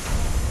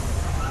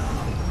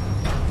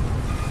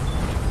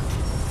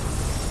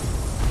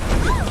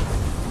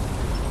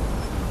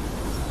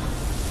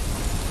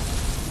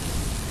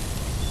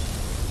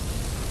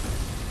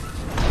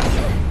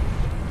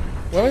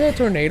 What was that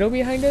tornado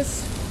behind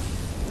us?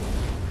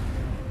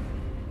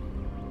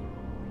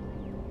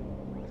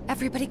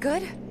 Everybody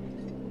good?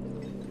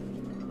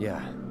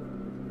 Yeah.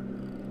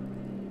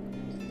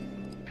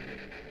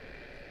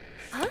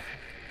 Huh?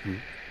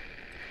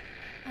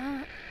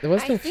 There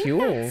was I no think fuel.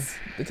 that's-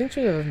 The thing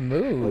should have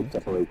moved.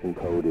 Separation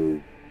code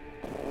is...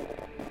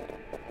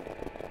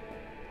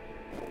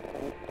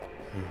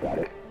 Got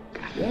it.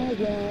 Yeah,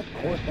 of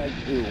course I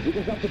do. We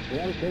can drop the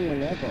damn thing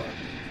whenever.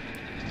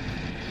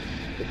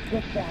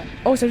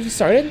 Oh, it's already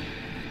started?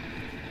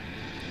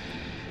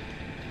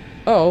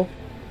 Oh.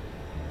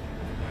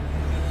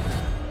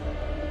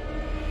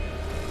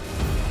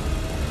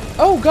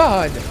 Oh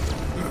god!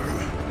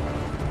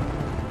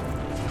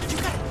 You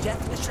got a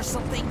death wish or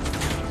something?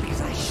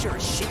 Because I sure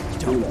as shit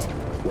don't.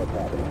 What's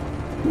happening?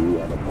 Do you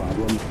have a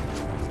problem?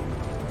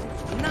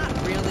 Not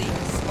really.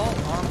 Small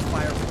arms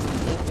fire from some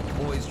local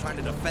boys trying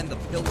to defend the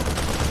building.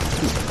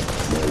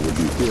 Where would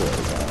you feel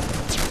about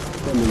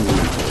sending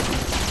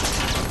reinforcements?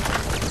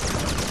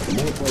 The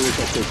more players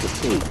that take the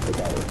stage, the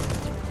better.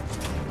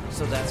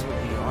 So that's what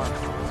we are.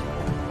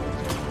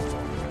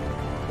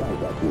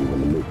 Sounds like me when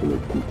the mission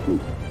is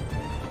complete.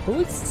 Who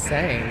is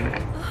saying?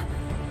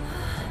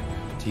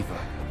 Tifa.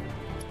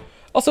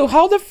 Also,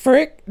 how the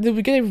frick did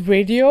we get a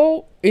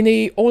radio in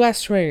a old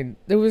ass train?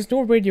 There was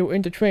no radio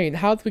in the train.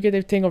 How did we get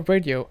a thing of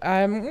radio?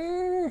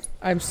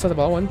 I'm still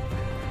about one.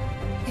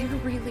 They're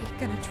really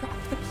gonna drop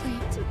the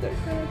plate. They're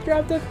gonna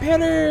drop the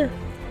pillar.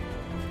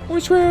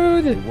 We're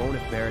screwed. We won't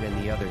if Barrett and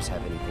the others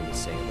have anything to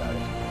say about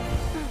it.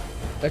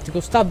 I have to go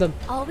stop them.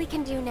 All we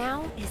can do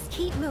now is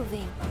keep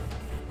moving.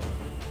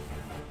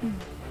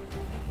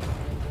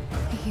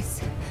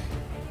 Please.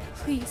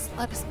 Please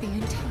let us be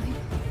in time.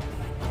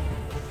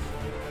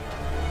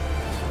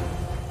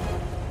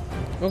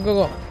 Go, go,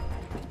 go.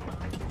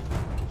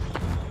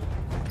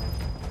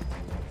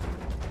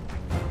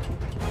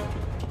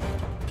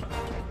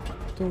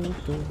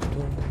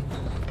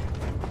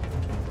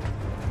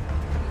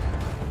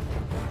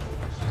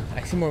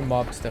 I see more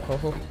mobs though.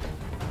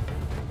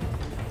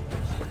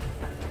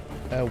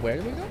 Where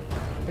do we go?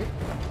 Wait.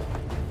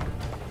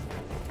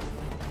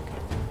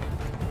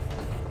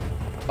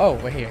 Oh,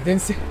 we're here. I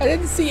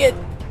didn't see it.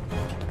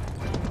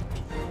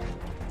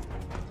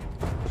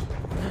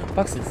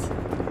 Boxes.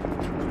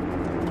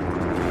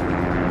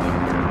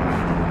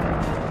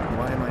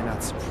 Why am I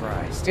not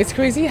surprised? It's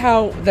crazy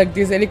how like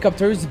these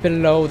helicopters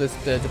below the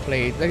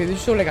plate, like they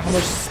show like how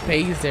much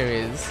space there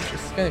is.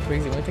 It's kind of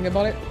crazy when you think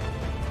about it.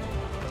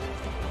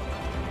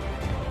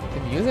 The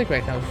music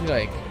right now is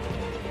really, like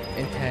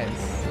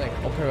intense, like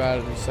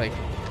opera. Just like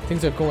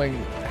things are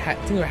going,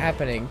 things are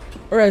happening,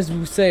 or as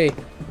we say,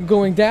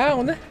 going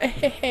down.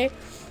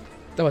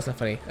 That was not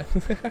funny.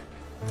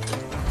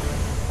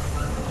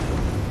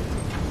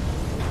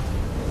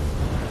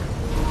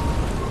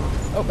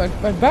 Oh,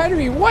 my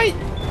battery, what?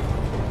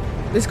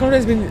 This car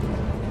has been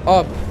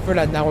up for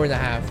like an hour and a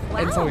half,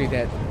 and it's already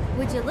dead.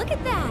 Would you look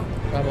at that?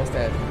 Almost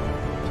dead.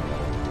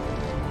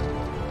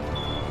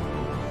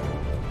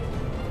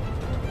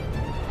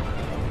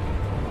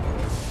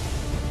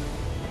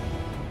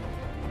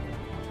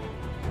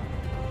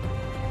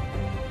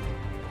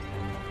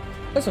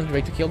 That's not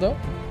great to kill though.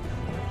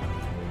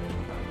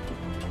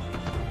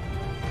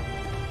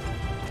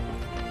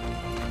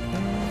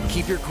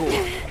 Keep your cool.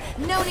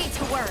 No need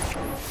to work.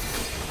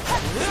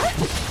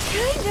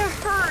 Kinda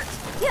hurt.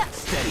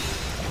 Steady.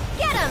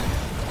 Get him.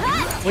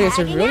 Wait, it's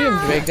a Cerulean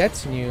Drake,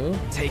 that's new.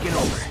 Take it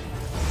over.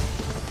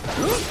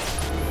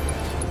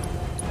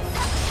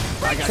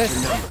 I got your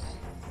number.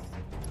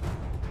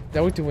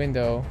 That with the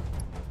window.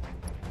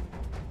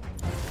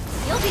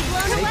 You'll be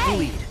blown Take the away.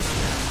 lead.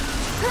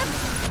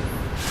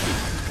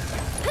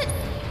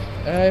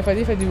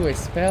 If I do a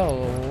spell,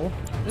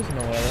 there's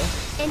no error.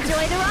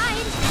 Enjoy the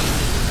ride.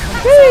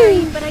 I'm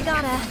sorry, but I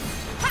gotta.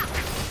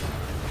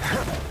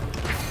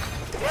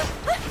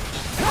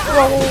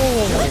 Whoa, whoa,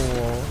 whoa,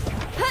 whoa, whoa.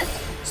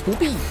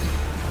 Spoopy.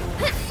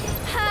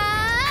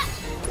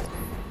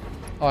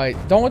 Alright,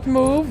 don't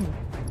move.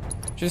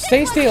 Just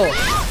stay still.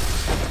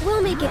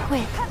 We'll make it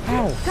quick.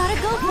 Ow.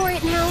 Gotta go for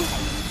it now.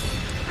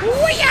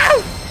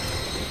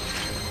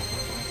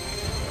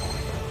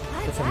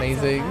 That's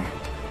amazing.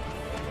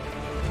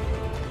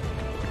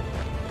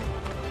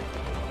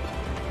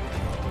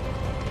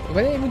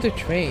 Why did I move the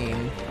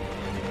train?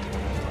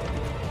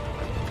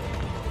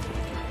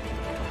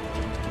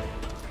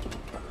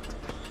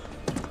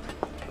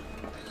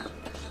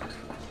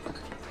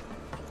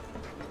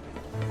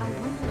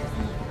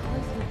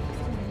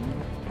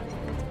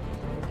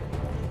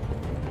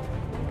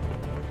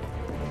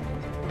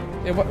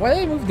 Yeah, why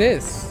did I move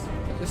this?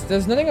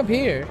 There's nothing up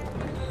here.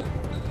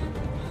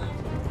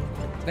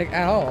 Like,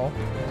 at all.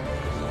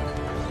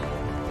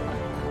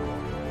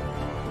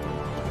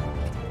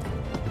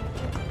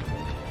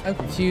 I'm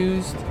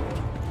confused.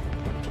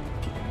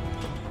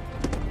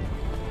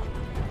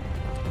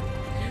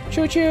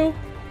 Choo choo!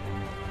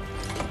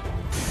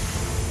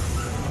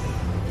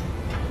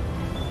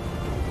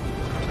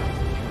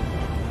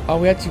 Oh,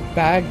 we had to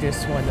bag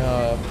this one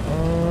up.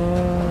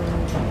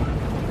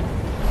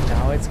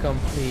 Now it's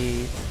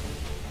complete.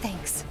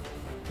 Thanks.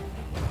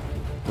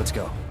 Let's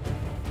go.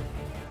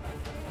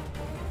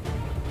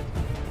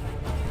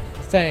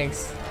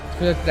 Thanks.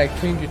 For that, like,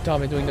 twinkling your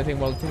thumb and doing nothing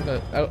while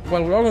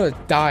well, we're all gonna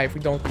die if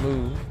we don't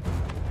move.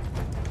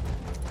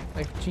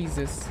 Like,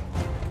 Jesus.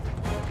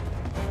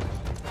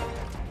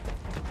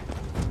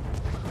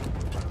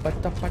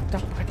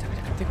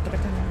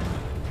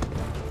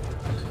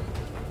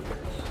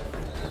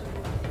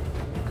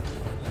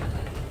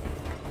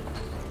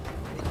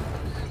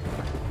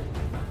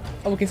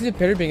 Oh, we can see the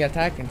pillar being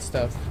attacked and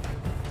stuff.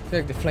 See,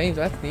 like the flames,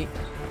 that's neat.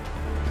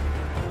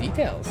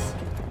 Details.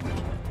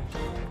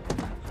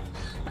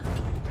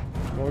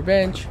 More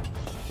bench.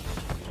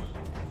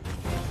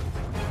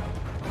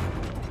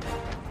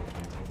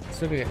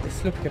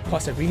 This looks like a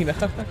boss arena.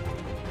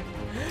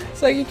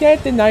 It's like, you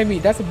can't deny me.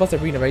 That's a boss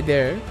arena right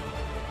there.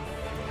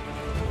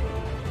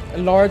 A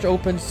large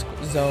open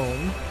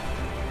zone.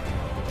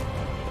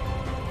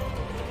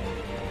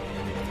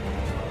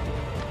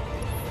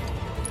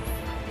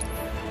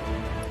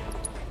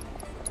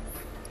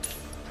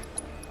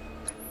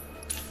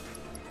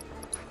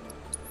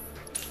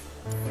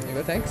 There you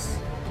go, thanks.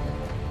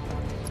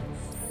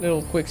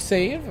 Little quick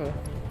save.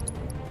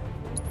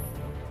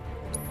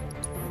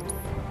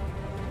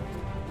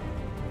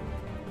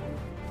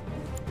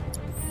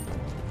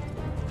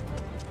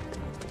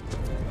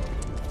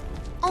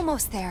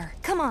 Almost there.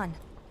 Come on.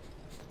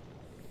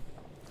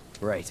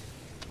 Right.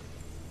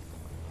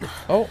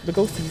 Oh, the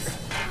ghosties.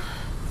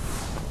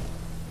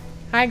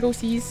 Hi,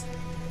 ghosties.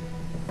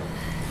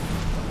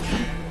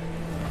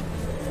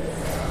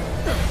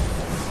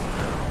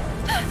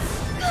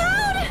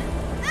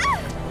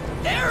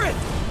 Aaron!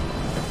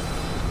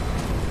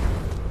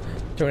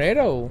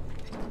 Tornado.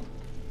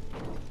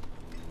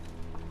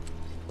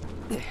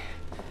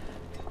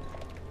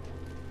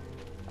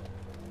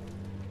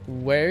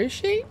 Where is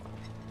she?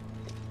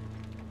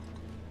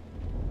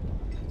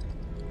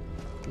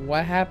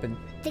 What happened?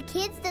 The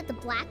kids that the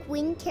Black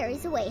Wind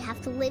carries away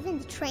have to live in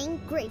the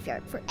train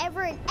graveyard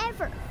forever and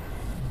ever.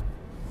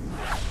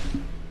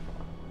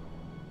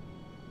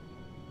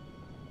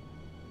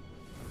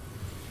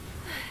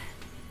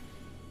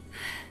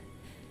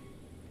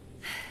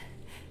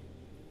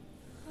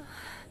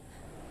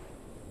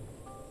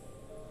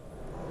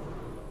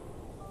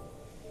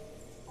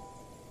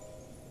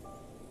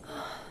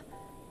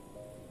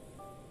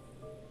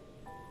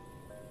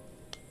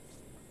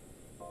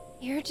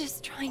 You're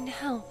just trying to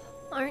help,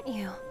 aren't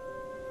you?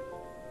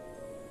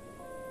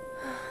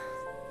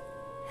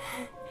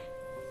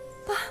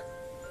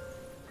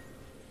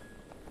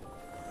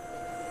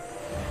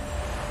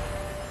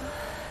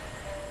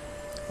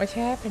 What's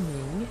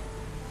happening?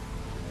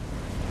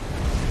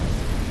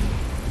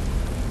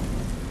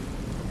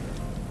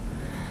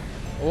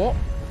 Oh.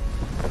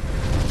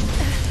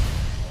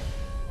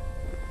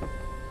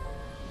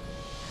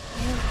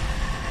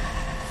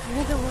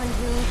 You're the one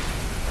who...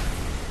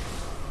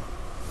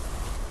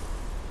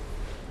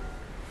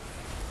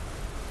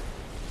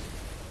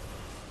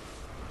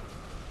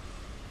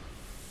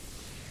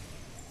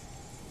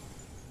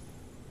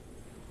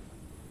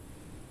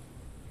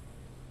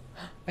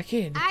 A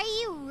kid. Are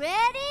you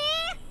ready?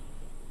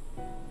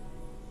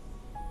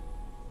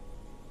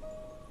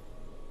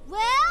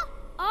 Well,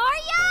 are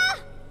ya?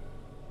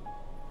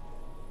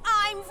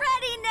 I'm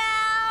ready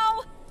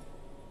now!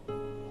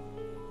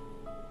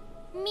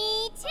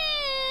 Me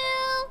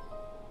too!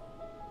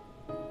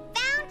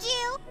 Found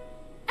you!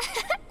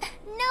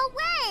 No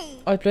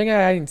way! Oh, it's playing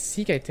at hide and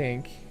seek, I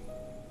think.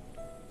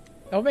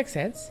 That would make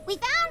sense. We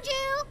found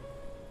you!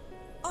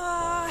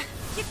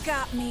 You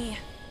got me.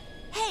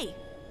 Hey,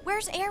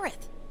 where's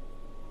Aerith?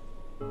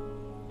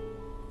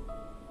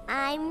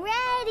 I'm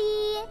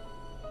ready!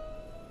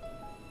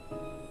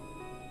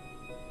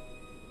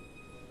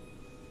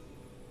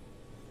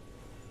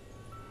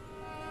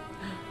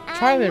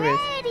 Try I'm Aerith.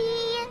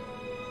 ready!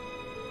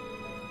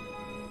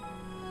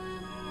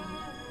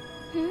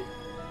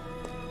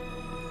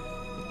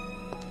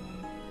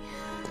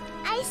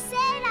 I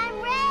said I'm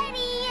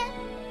ready!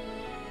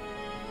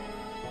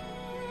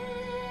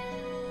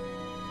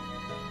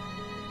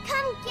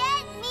 Come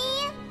get me!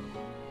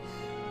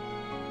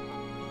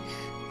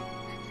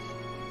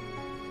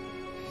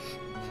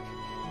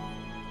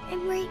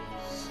 I'm right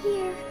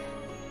here.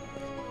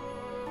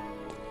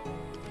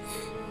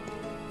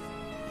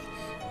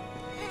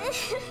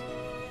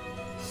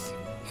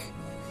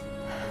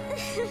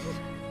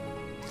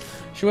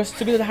 She was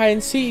too good at hide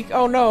and seek.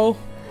 Oh no.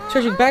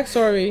 Searching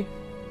backstory.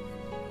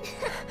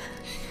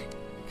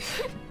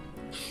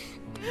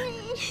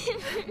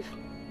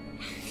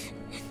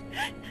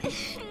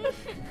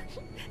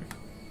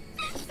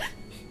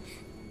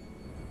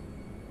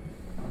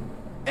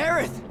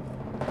 Aerith!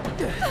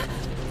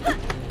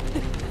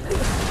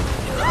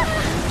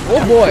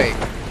 Oh boy.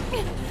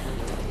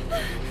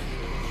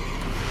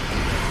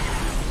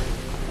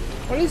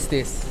 What is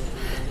this?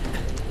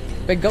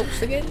 Big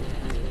ghost again?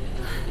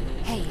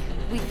 Hey,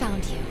 we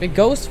found you. Big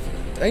ghost?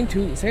 Thing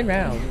two, same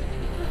round.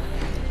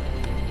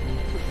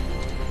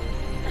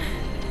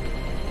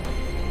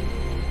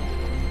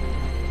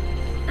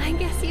 I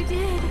guess you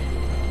did.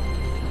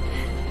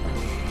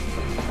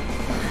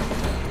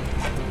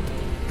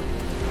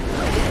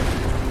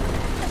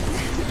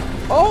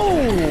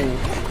 Oh!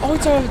 Oh,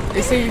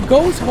 it's a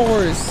ghost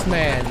horse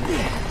man.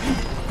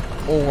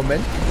 Or woman.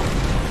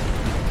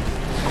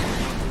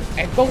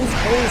 A ghost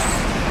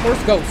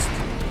horse ghost.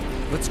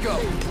 Let's go.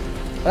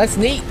 That's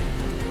neat.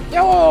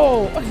 Yo!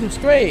 Oh, this is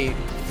great.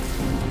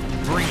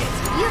 Bring it.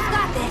 You've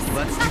got this!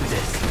 Let's do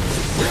this.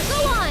 Go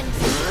on!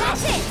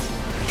 That's it!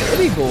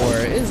 Igor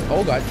is.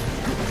 Oh god.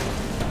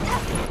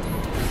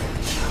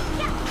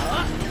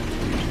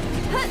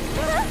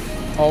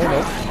 Oh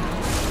no.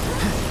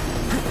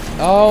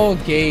 Oh,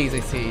 gaze, I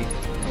see.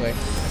 Wait.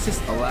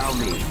 Allow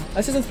me.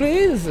 Assistance,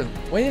 please!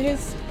 When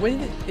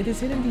it is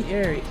hit in the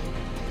air,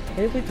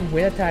 hit with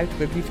when attacked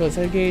quickly to a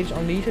center gauge,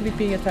 unleash any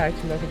being attacked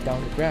to knock it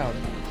down the ground.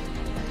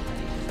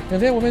 Now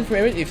then, woman for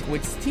every if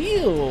with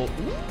steel.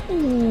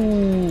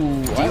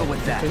 Ooh. Deal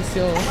with that.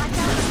 Steel.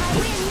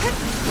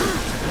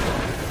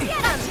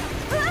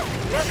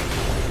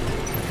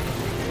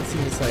 Let's see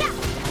this like.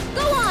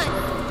 Go on.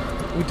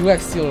 We do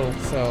have steel,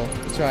 so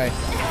let's try.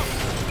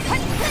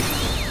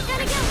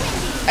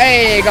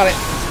 Hey, got it.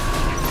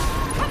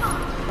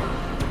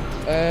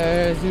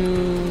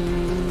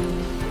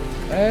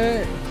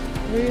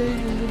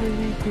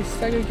 Really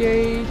stagger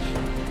gauge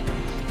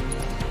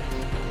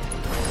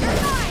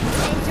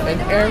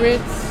and air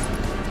it.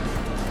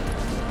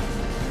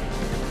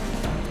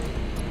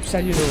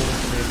 Don't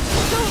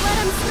let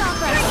him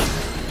stop us.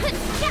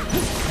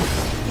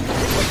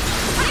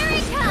 Here he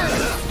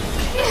comes.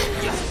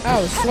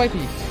 Ow,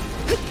 swipey.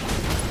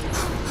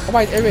 Oh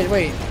wait, air it,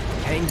 wait.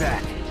 Hang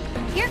back.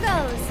 Here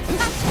goes.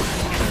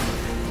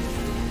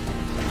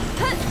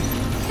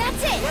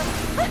 That's it.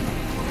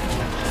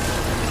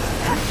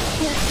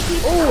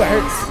 Oh, it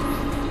hurts.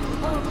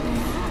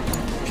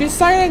 She's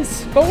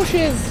silenced.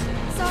 Bullshit.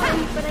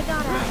 Sorry, but I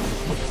got her.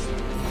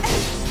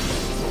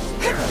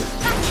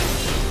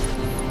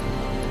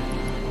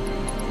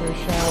 For a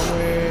shower.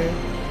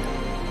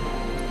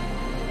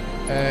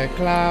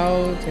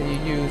 Cloud, and you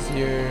use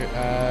your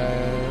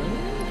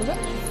what's that?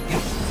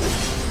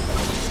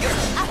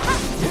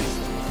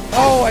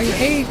 Oh, I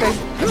hate that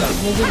I'm not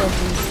moving on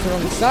to the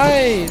wrong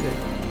side.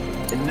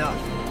 Enough.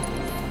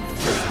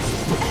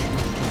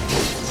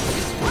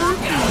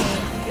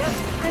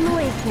 I'm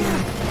awake now.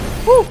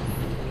 Woo!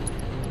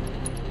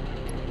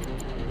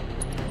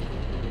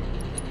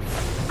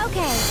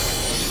 Okay.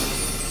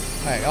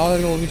 Alright, all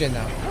in Norwegian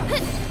now.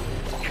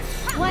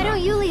 Why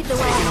don't you lead the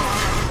way?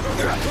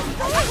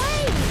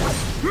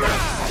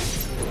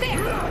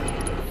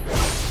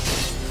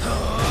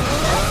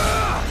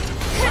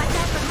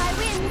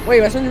 Wait,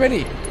 that's when you're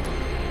ready.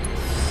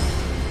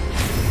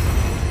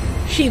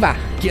 Shiva.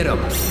 Get him.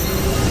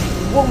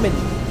 Woman.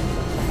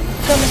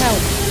 Come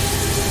help.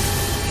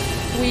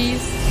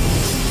 Please.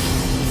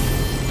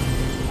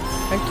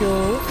 Thank you.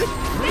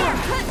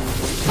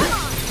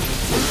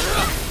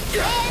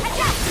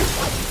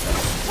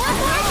 One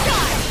more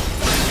shot.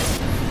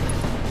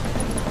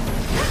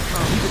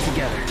 Keep it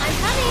together. I'm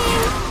coming.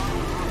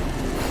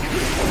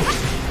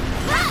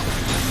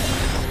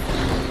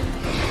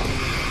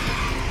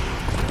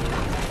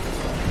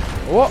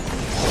 Whoa.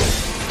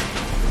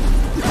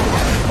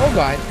 Oh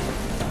god.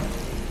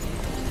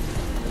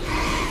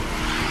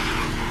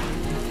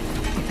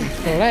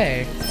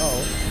 Play. Oh.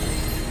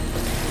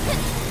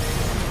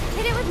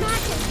 Hit it with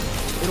magic.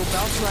 It'll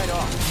bounce right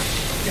off.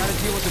 Gotta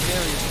deal with the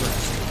barriers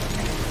first.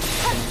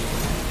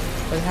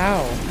 But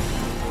how?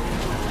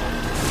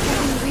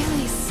 I'm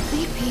really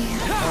sleepy.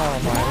 Oh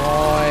my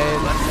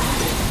lord.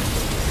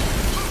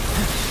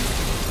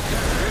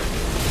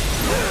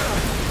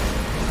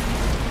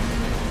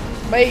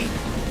 Wait.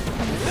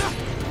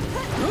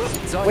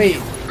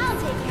 Wait. I'll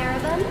take care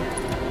of them.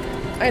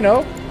 I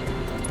know.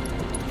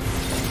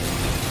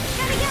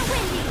 Gotta get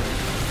windy.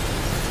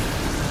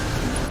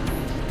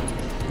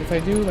 If I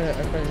do, I'm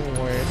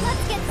reward.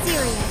 Let's get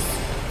serious.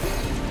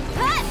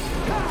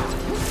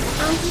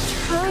 I'm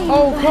trying.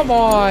 Oh, but come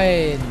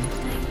on.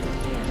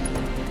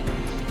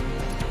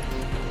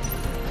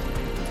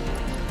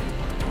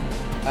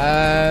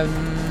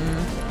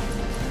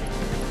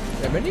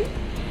 Remedy?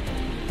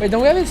 Wait,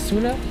 don't we have it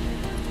sooner?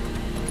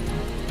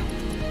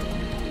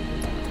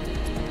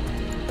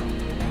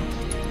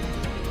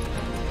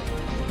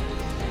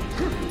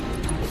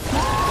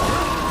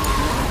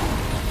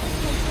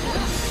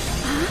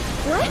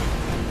 what?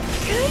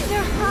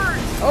 Kinda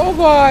hurt. Oh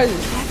god!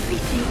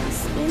 Everything was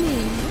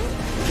spinning.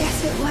 Guess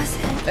it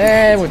wasn't.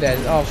 And we're dead.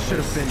 Oh, Should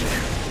have been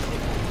there.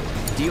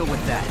 Deal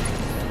with that.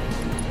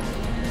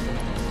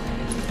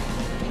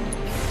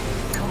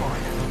 Come on.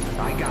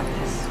 I got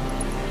this.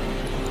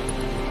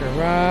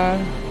 Hurrah.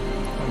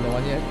 I'm the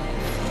one yet.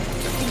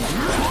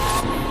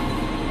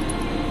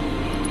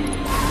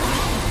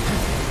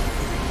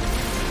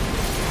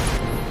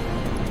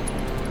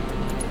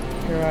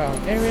 Hurrah.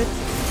 Air it.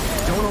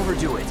 Don't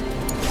overdo it.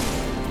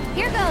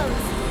 Here goes.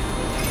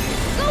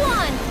 Go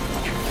on.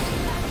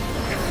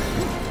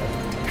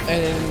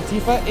 And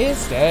Tifa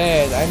is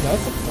dead. I'm not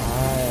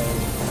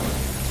surprised.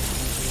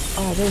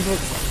 Oh, there's a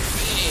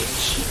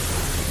bitch.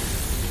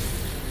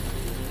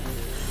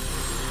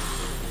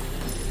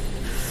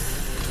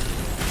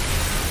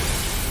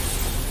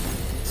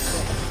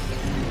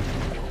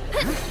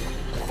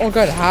 Oh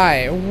god,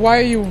 hi. Why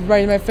are you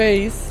right in my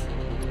face?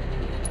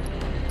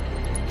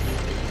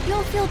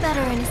 You'll feel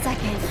better in a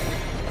second.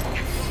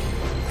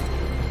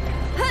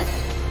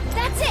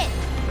 That's it.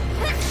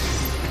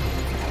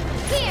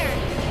 Here.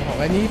 Oh,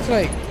 I need to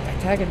like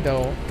attack it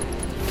though.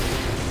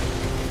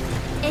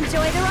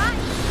 Enjoy the ride.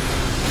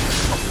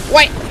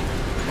 Wait!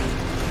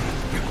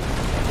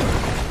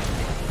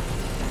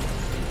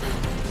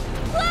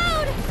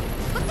 Load.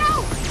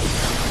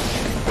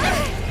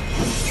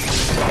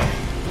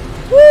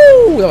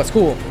 that was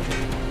cool.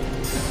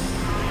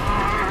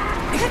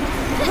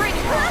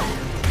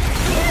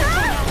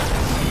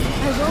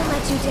 I won't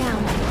let you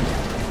down.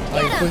 Oh,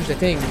 you pushed the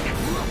thing.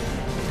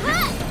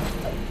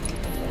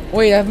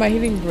 Wait, I have my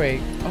healing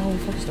break. Oh,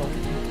 fuck stone.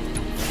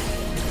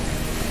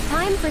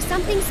 Time for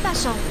something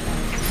special.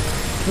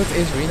 This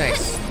is really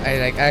nice. I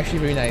like actually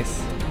really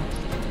nice.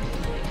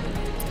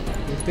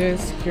 With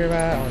this,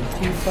 Kira on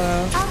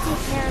Tifa. I'll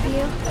take care of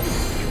you.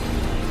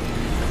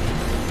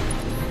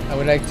 I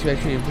would like to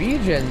actually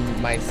regen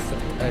my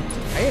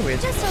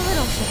Iris. Just a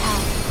little should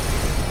help.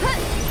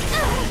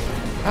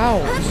 Ow!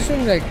 Is this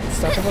something like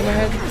stuck up on my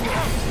head?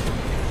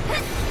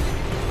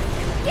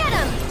 Get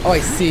him! Oh, I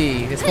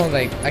see. This one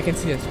like I can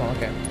see this one.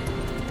 Okay.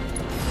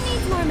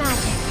 Needs more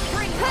magic.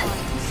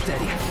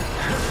 Steady.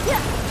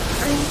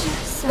 I'm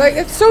just so Like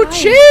it's so tired.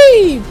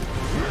 cheap.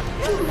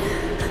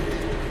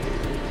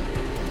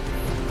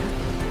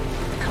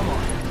 Come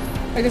on.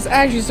 Like it's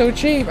actually so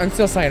cheap. I'm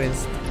still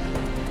silenced.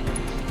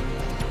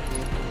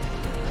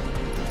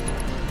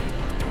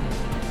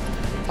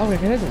 Oh, we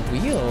got the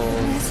wheels.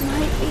 This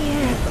might be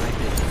it.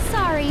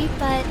 Sorry,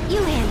 but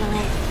you handle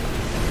it.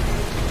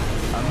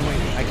 I'm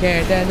waiting. I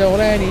can't handle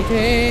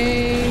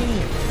anything.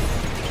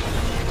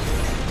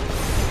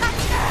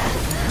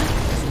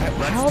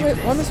 What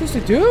am I supposed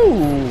to do?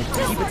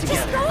 Keep it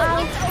together.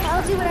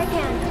 I'll do what I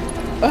can.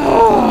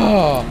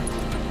 Oh,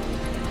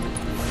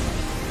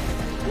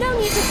 No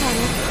need to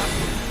panic.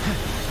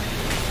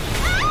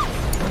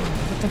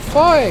 what the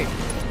fuck?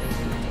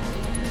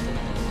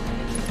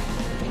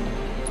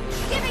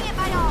 Giving it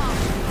my all.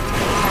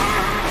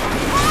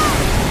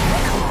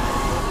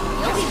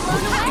 You'll be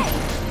blown away.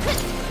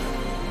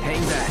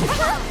 Hang back.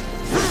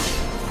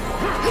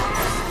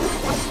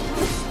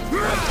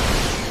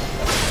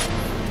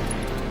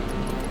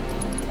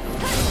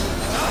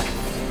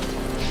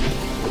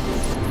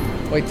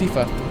 Wait,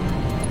 Tifa.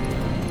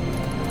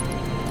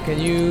 Can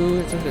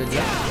you? Enjoy the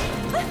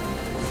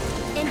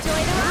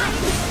ride.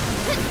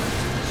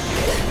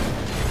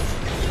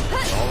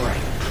 All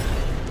right.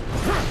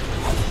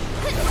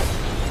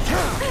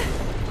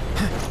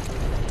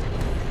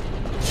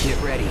 Get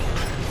ready.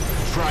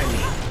 Try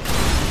me.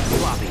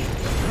 Floppy.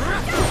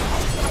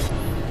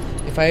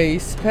 If I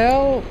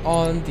spell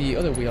on the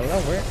other wheel,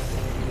 that'll work.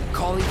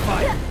 Calling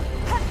fire.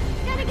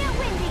 Gotta get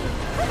windy.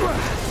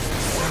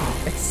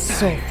 It's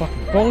so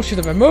fucking bullshit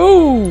of a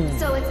move.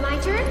 So it's my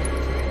turn?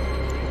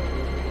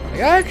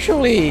 Like,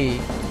 actually.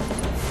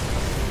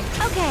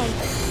 Okay.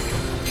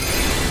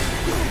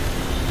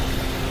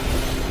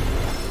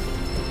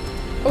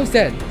 Oh, he's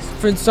dead.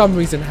 For some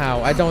reason,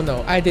 how? I don't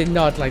know. I did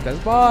not like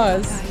that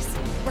boss. Guys,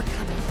 we're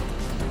coming.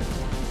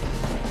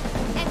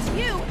 And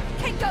you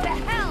can go to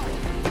hell.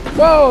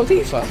 Whoa,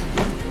 Tifa.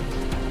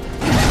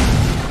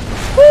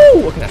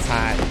 Woo! Okay, that's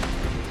hot.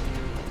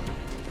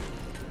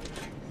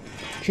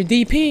 Your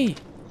DP.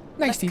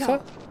 Nice,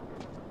 Tifa.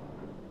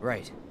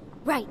 Right.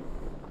 Right.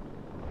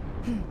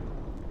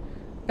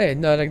 Hey,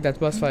 not like that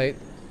boss fight.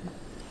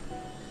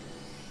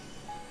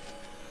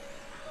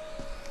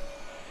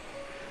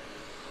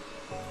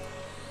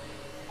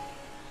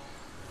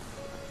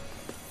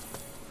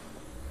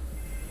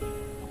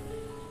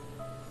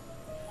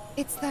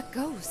 It's that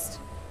ghost.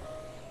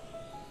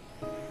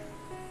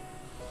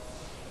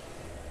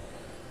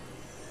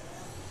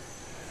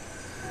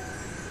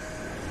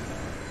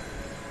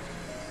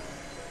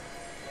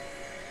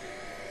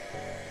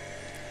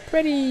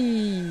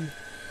 Pretty.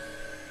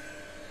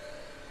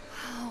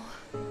 Wow.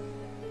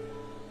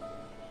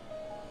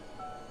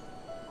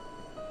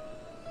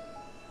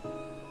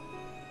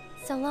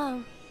 So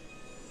long.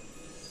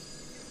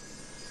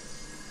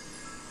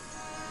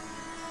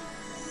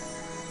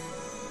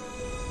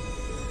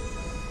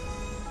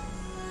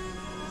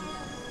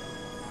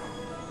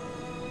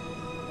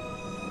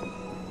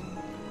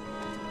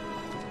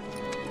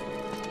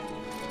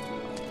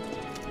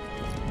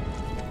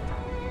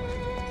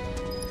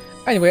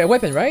 Anyway, a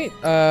weapon, right?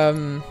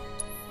 Alright,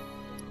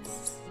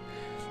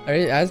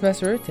 as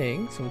master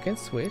thing, so we can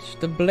switch.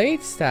 The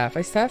blade staff.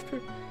 I staff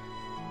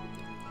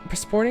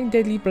sporting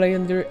deadly blade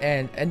under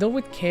end. Handle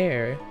with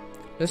care.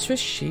 Lustrous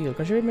shield.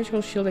 Conjure a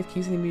magical shield that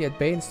keeps enemy at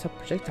bay and stop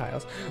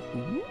projectiles.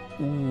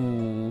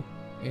 Ooh.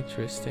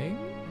 Interesting.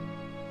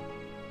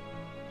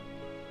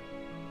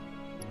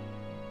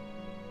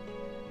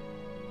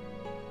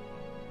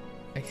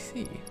 I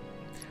see.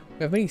 We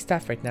have many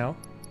staff right now.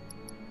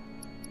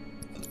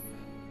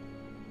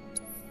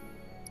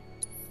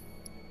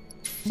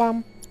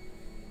 Bomb.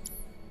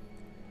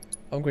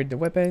 Upgrade the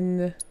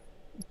weapon.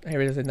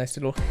 Here it is, a nice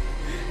little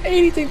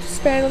anything to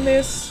spend on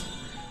this.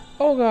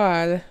 Oh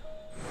god.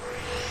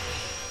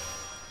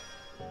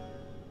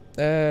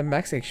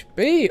 Max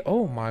HP.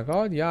 Oh my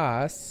god,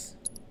 yes.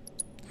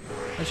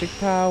 Magic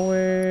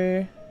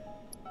power.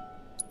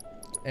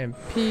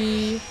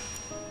 MP.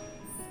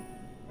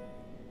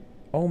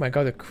 Oh my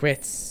god, the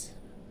crits.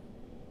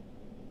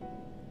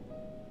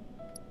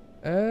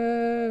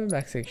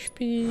 Max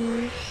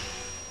HP.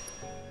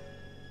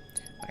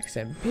 Max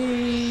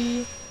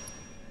MP.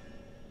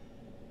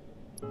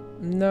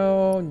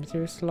 No,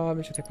 material slot,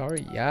 magic power,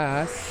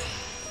 yes.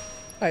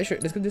 Alright, sure.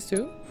 Let's get this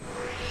too.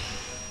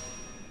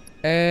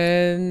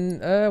 And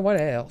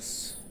what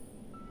else?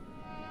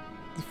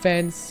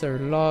 Defense or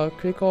lock,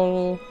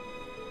 critical,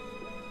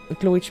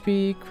 low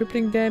HP,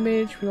 crippling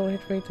damage, reroll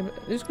hit rate.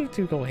 Let's go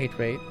to reroll hit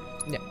rate.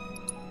 Yeah.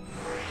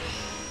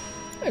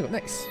 There you go.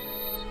 Nice.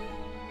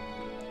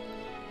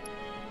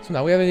 So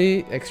now we have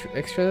the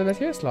extra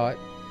material slot.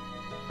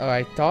 Oh,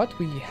 I thought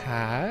we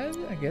had.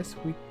 I guess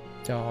we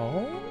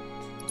don't.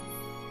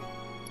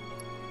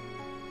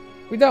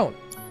 We don't.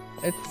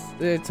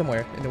 It's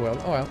somewhere in the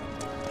world. Oh well.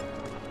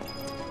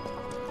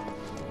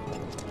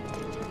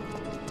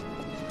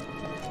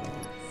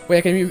 Wait,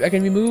 I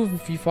can remove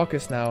if you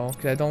focus now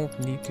because I don't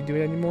need to do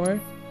it anymore.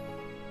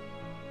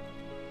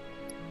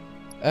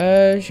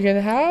 She can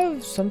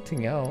have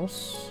something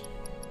else.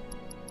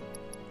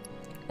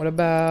 What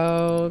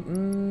about?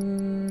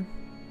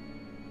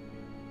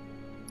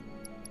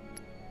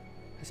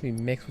 Has to be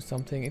mixed with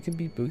something. It can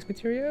be boost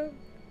material,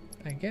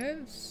 I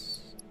guess.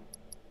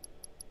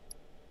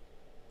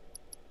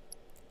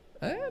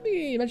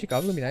 Maybe magic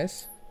goblin would be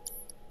nice.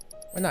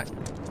 Why not?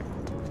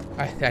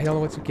 I don't know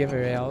what to give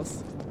her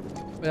else.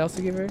 What else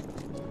to give her?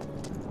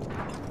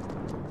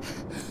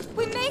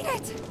 We made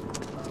it!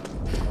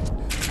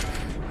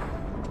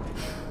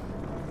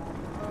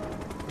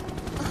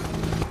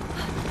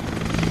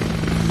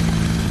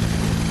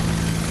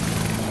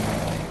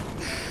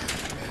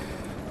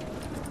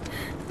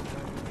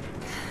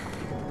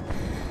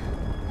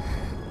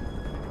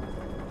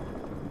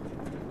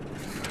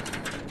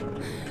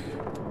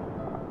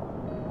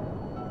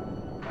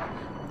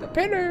 The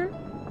pillar!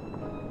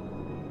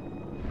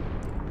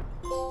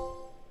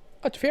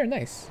 Oh, it's fair,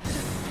 nice.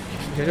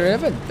 Chapter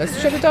 11. That's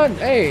the chapter done.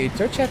 Hey,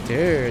 third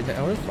chapter. The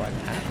hour fun.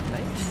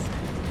 Nice.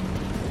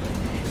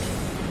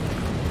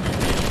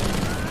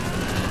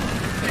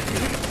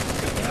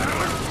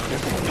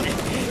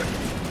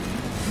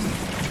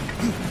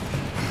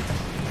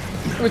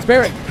 Oh, it's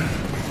Barrett.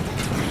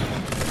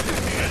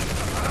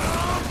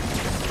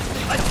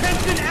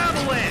 Attention,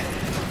 Avalanche!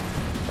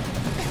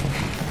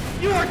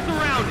 You are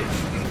surrounded.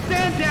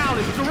 Stand down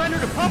and surrender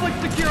to public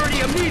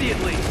security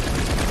immediately.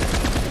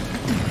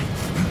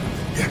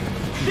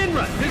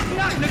 Shinra does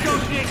not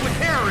negotiate with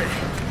terrorists.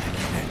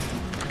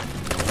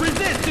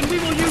 Resist and we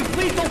will use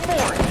lethal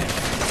force.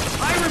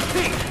 I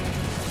repeat,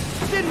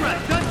 Shinra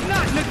does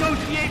not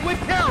negotiate with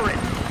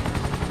terrorists.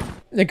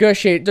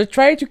 Negotiate. They're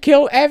trying to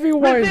kill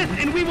everyone. Resist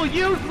and we will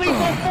use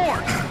lethal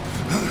force.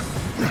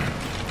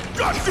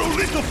 Got your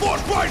lethal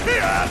force right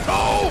here,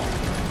 asshole!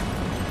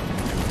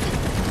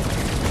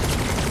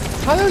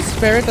 How does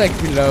Spirit like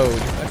reload?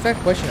 That's that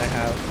question I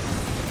have.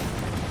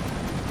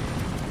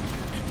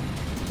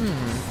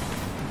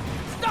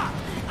 Stop!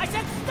 I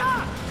said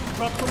stop!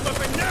 Drop the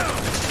weapon now!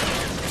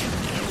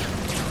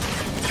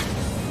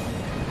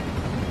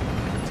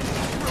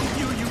 Screw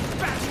you, you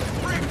bastard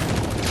prick!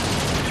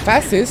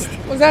 Fastest?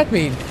 What does that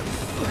mean?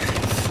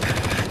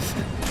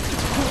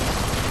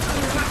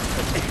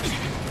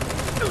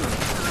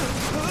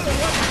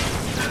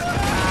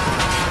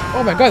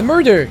 Oh my god,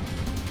 murder!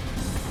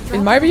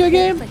 In my video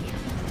game?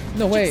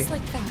 No way. Just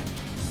like that.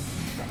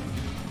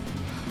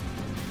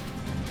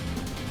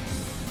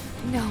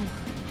 No.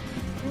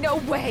 No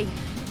way.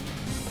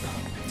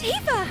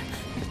 Tifa!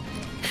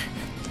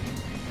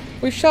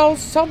 We shall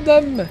stop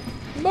them!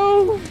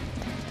 Move!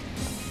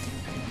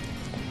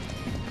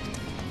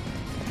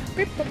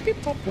 Beep, bop,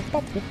 beep, bop, boop,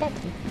 bop, boop, bop.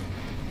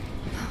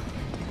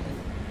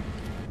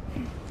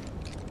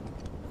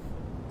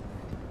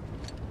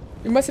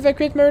 We must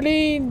evacuate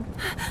Merlin!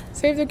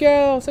 Save the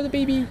girl! Save the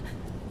baby!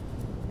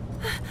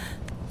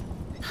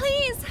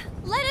 Please,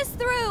 let us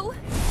through.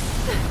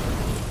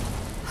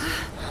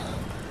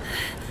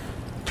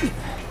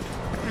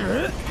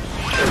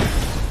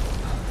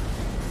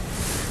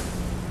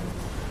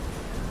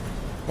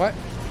 What?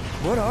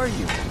 What are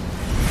you?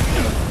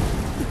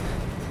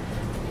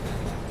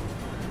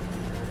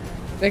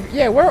 Like,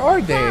 yeah, where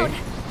are they? Cloud,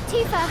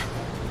 Tifa,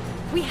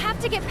 we have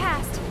to get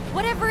past,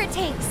 whatever it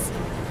takes.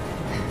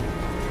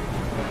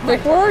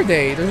 Like, where are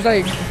they? There's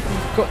like,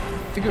 a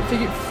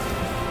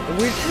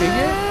weird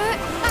figure?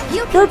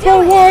 You can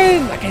Purple do it.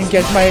 one! I can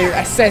get my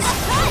assess.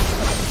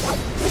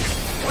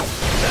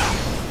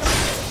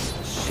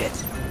 Shit.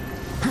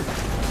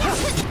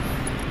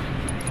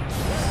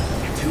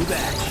 Too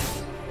bad.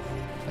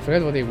 I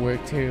forgot what they were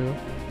too.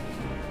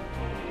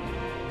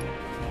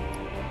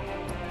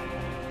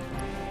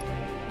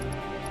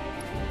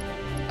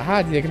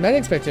 Aha, the command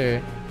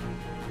inspector.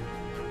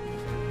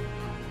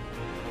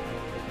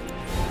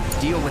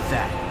 Deal with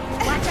that.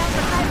 Watch out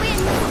for high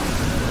wind.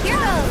 Here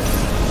goes.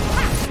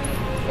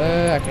 I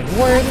can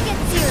warn. Get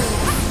serious.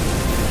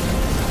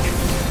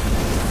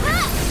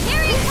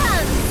 Here he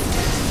comes.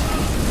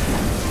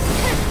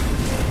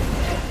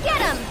 Get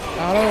him.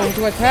 Auto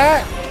to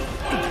attack.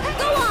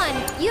 Go on.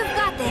 You've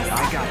got this.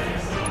 I got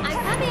this. I'm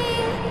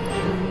coming.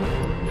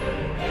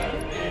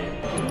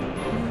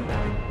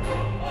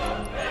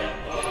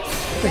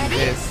 Look at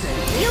this.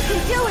 You can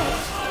do it.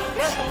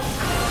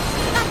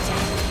 Gotcha.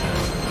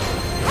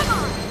 Come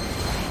on.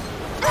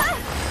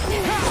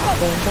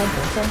 Boom, boom,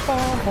 boom, boom, boom,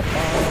 boom,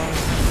 boom.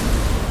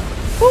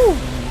 Woo!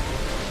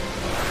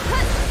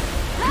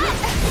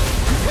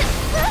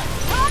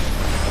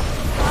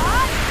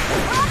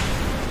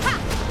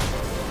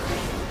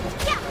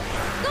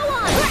 Go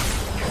on!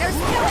 There's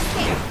no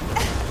escape!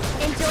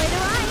 Enjoy the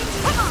ride!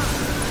 Come on!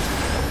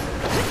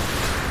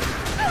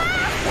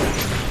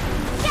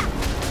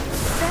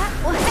 That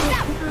was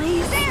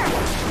nice. There!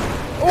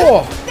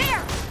 Oh!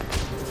 There!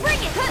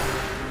 Bring it!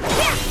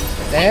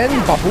 And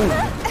baboom!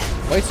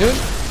 Wait soon.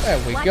 There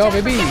we Watch go, out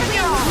for baby.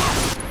 Gabriel.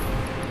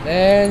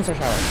 And some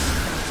shower.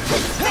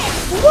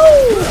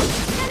 Woo!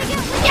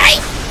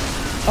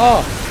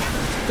 Oh!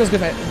 Feels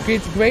good, man.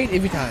 It's great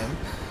every time.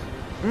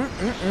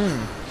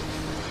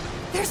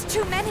 There's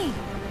too many.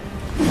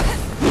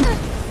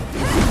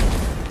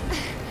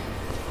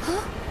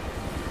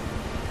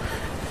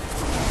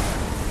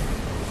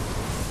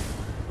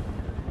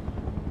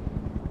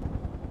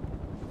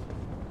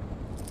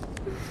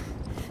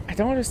 I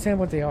don't understand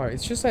what they are.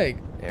 It's just like,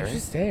 they're Aaron?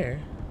 just there.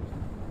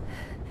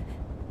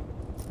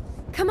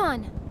 Come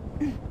on.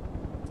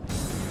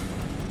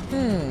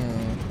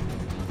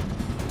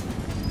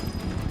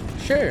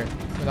 Sure,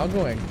 without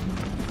going.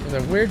 It was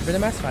a weird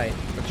venomous fight,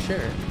 but sure.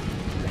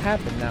 It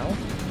happened now.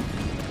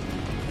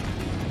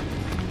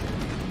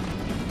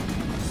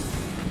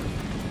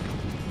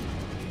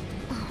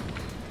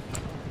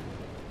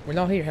 We're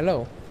not here,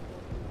 hello.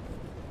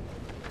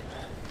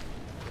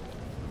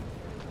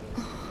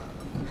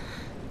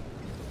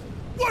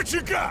 What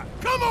you got?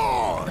 Come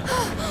on!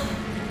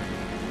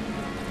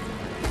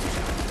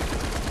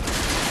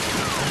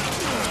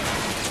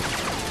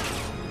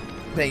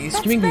 Like, he's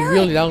screaming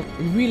really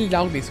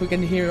loudly so we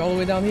can hear it all the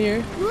way down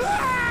here.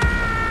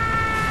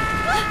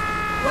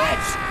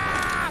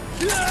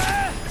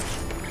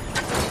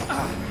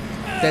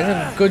 That's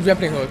a good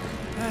grappling hook.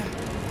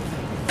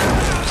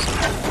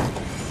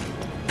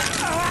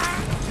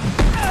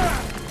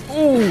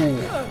 Ooh!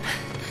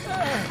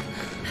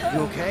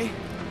 You okay?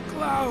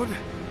 Cloud!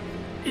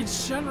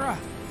 It's Shinra!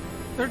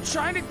 They're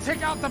trying to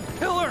take out the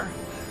pillar!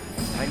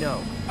 I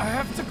know. I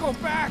have to go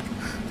back!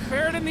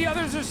 Barrett and the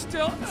others are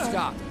still...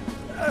 Stop.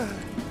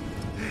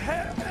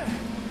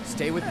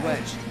 Stay with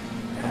Wedge.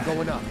 I'm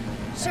going up.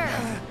 Sure.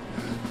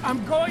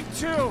 I'm going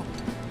too!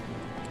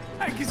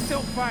 I can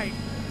still fight.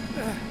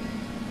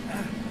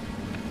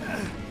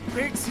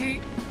 Biggs,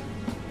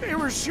 they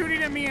were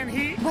shooting at me and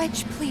he...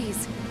 Wedge,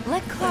 please.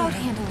 Let Cloud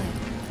handle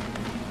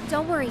it.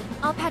 Don't worry,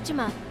 I'll patch him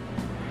up.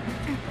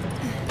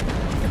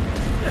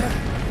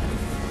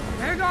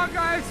 Hang on,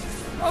 guys!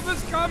 Help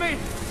is coming!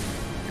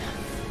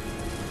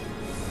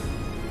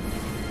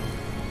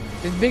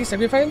 Did Big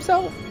sacrifice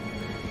himself?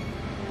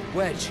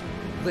 Wedge,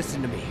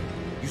 listen to me.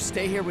 You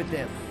stay here with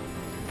them.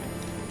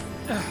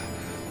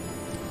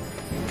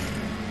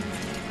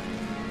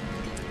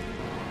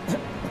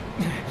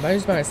 Am I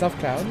just by myself,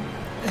 Cloud?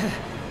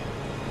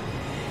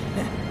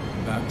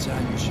 About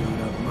time you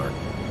showed up, Mark.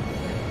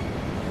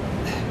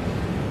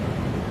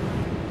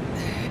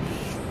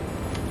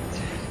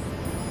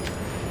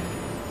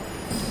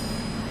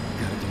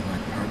 Gotta do my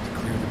part to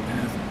clear the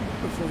path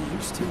before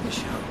you steal the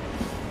show.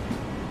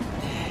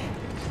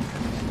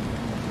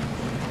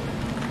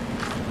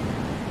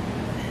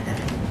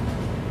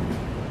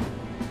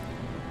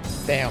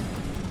 Damn.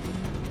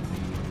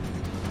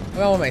 Am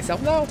I on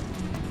myself now?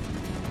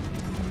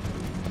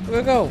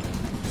 Where go?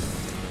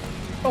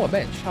 Oh, a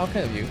bench. How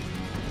kind of you.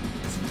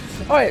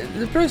 Alright,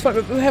 the first one.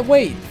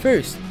 Wait,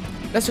 first.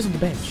 Let's just on the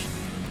bench.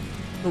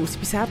 No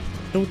sippy sap,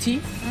 no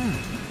tea.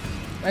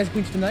 Nice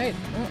queen tonight.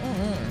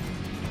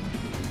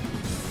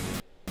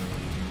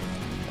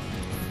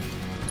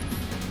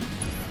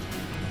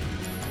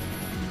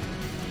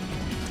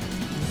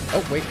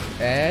 Oh, wait.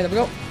 And there we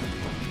go.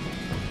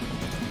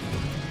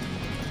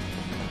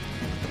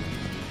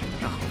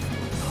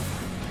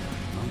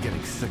 I'm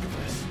getting sick of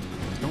this.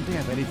 Don't they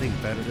have anything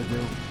better to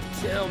do?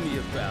 Tell me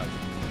about it.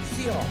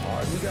 See how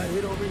hard we got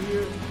hit over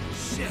here?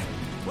 Shit!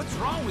 What's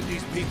wrong with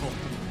these people?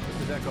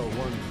 This is Echo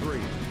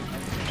 1-3.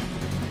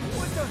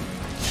 What the?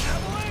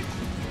 Avalanche?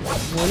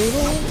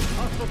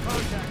 Hostile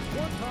contact.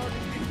 One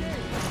target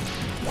engaged.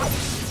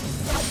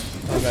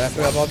 Oh man, I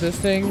forgot about this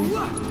thing.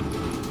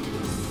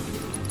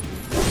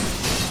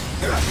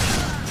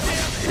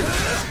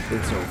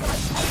 It's over.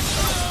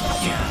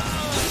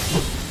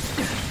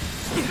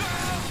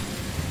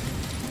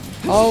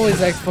 Always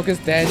like focus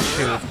dead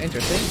shoot.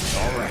 Interesting.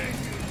 Alright.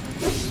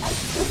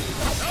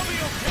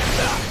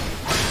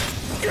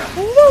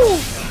 Woo!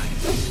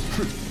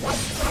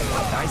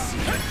 I see.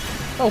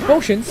 Oh,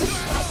 potions.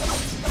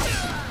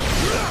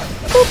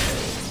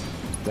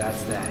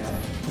 That's that.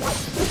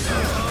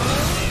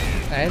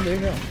 And there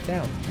you go.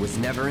 Down. Was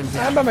never in I'm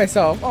doubt. by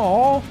myself.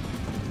 Aww.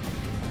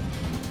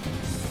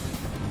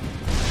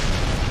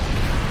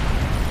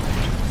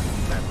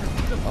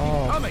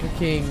 Oh,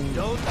 freaking.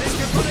 Don't think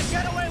you're gonna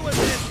get away with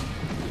it!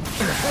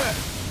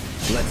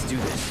 Let's do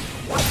this.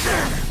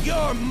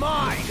 You're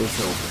mine! It's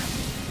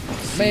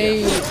over.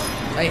 Mate,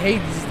 I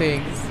hate these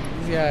things.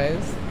 These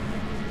guys.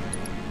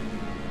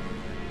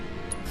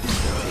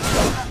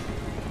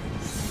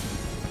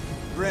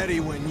 Ready. ready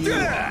when you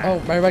are. Oh,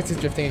 my right is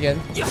drifting again.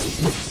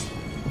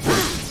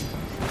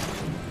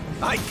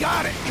 I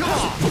got it. Come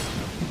on.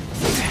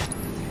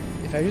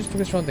 If I just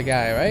focus around the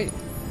guy, right?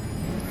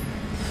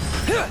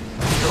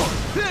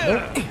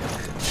 Nope.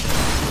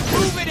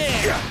 Move it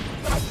in.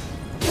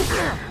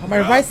 Oh, my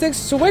right stick's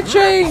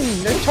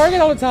switching! They're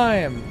target all the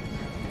time!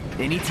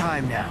 Any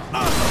time now.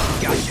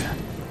 Gotcha.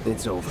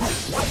 It's over.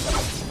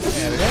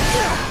 There we go.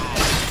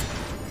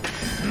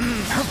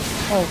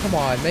 Oh, come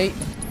on, mate.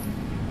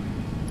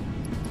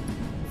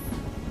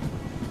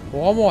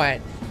 One more.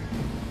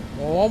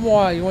 One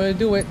more. You want to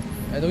do it?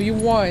 I know you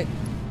want.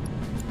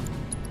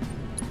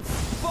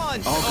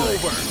 Fun's All good.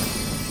 over.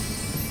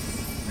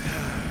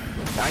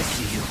 I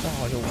see you.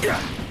 Oh, no.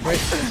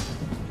 Right.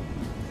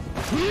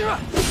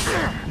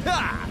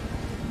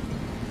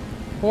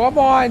 Come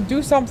on,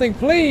 do something,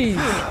 please.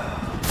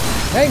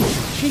 Thank you,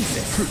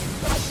 Jesus.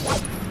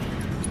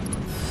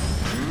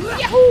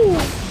 Yahoo!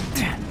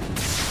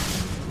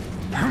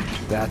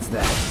 That's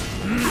that.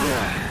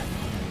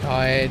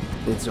 God.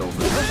 It's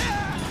over.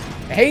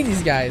 I hate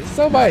these guys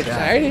so much.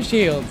 I hate his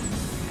shields.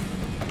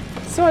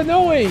 So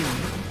annoying.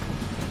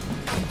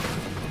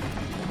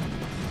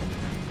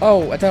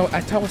 Oh, I thought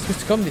I was supposed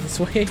to come this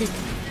way.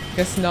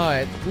 Guess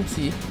not.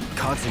 Oopsie.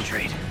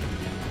 Concentrate.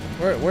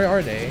 Where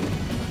are they?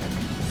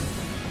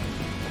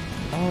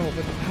 Oh,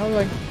 but how do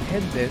I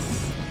head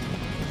this?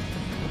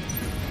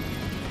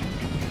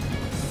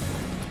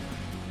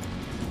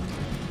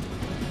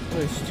 Oh,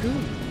 there's two.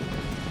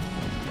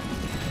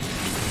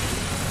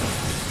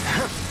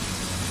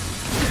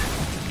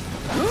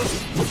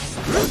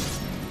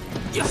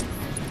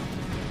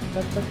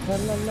 La, la,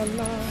 la, la,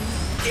 la.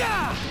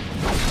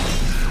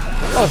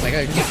 Oh my god,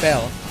 I just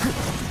fell.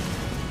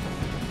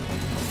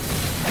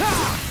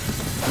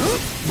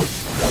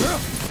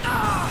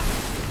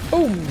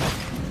 Boom!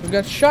 We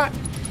got shot.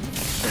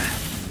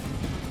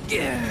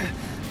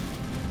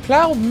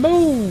 Cloud,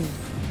 move!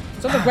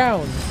 It's on the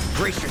ground.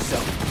 Brace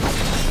yourself.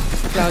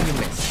 Cloud, you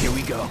missed. Here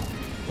we go.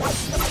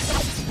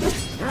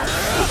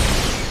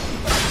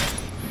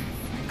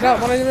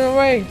 Cloud, why are you running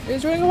away?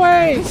 He's running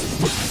away!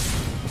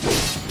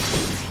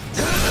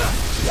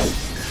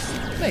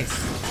 Nice.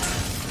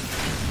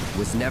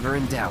 Was never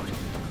in doubt.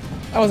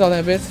 I was on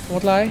that bit,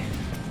 won't lie.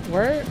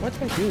 Where? What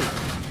did I do?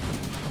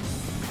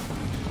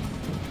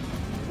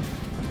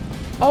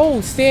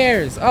 Oh,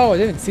 stairs! Oh, I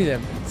didn't see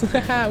them.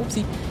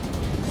 Oopsie.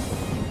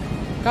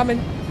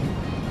 Coming.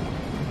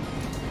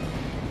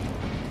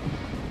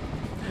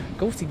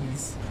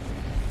 Ghosties.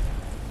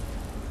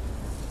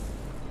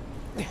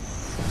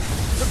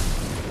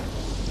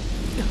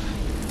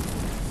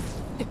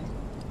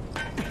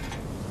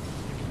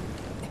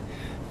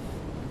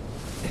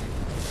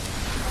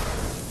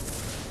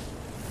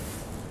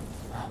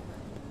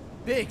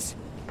 Biggs.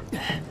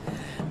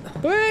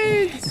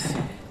 Biggs!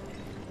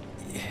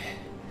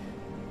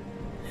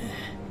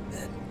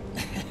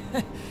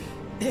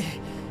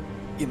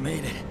 You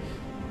made it.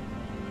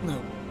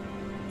 No,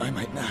 I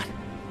might not.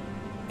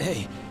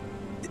 Hey,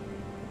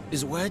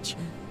 is Wedge?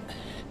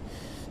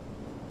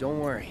 Don't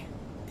worry.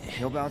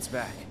 He'll bounce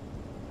back.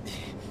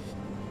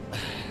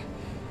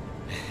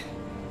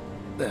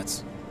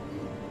 That's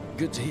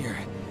good to hear.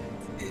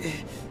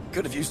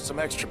 Could have used some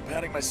extra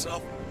padding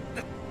myself.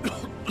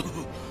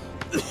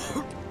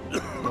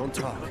 Don't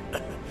talk.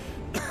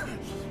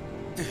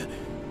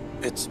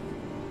 It's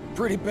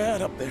pretty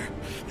bad up there.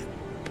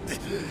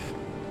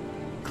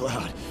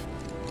 Cloud,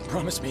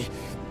 promise me,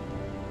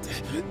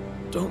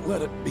 don't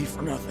let it be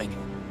for nothing.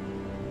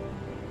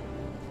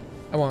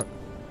 I won't.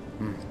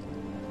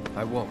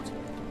 I won't.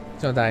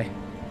 Don't die.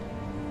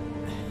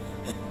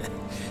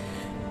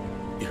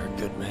 You're a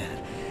good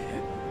man.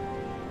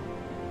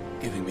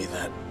 Giving me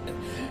that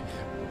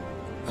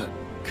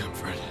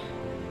comfort.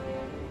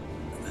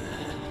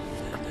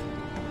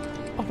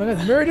 Oh my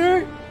god,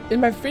 murder? In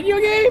my video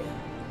game?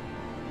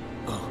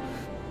 Oh,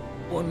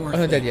 one more I'm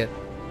not dead yet.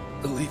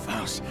 The Leaf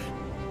House.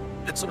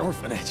 It's an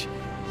orphanage.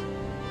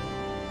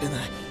 In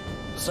the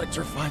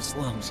Sector 5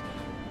 slums.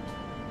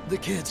 The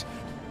kids,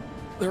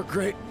 they're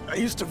great. I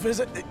used to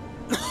visit. Get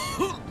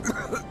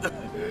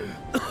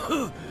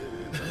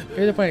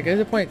the point, get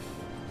the point.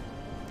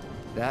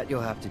 That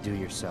you'll have to do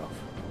yourself.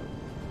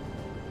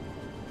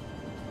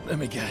 Let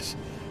me guess.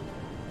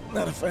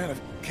 Not a fan of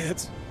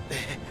kids.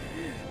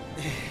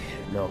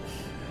 No.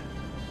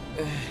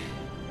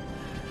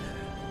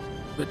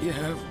 But you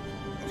have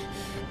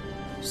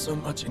so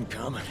much in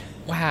common.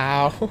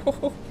 Wow.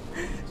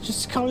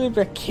 Just calling him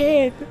a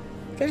kid.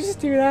 Can I just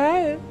do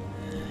that?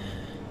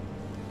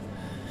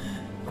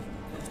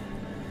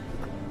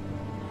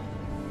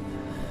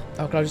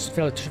 Oh god, I just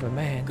felt a touch of a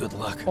man. Good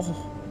luck.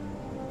 Oh.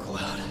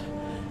 Cloud.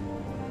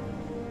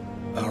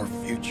 Our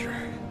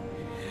future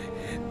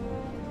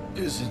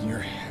is in your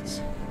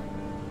hands.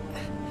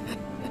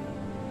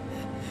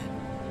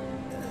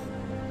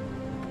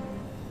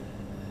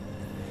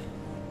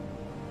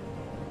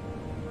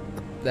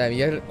 Damn,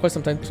 you had quite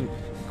some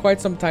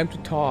time to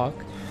talk.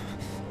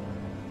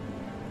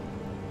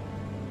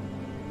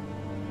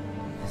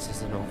 This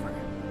isn't over.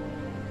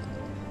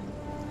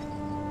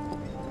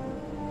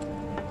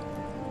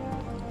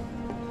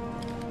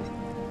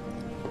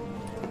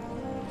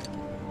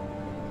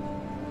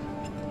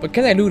 But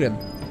can I loot him?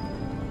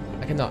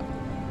 I cannot.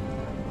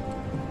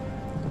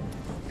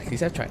 At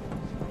least I've tried.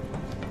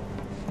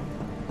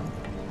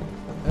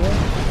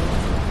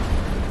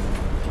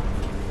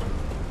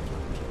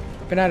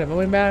 Open at him,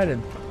 open at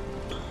him.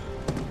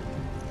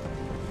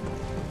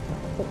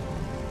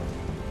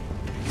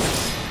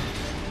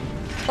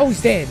 Oh,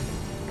 he's dead.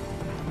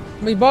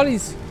 How many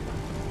bodies?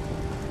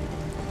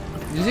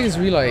 Music is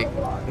really like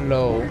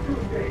low.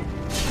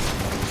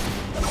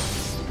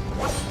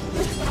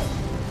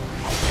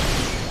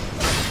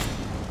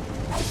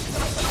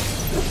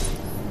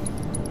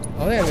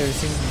 I think I've ever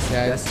seen these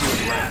guys.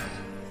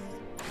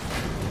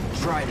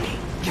 Try me.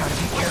 Gotta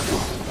be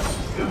careful.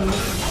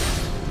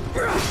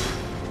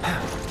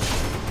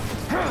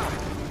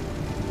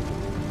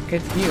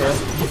 Can't heal.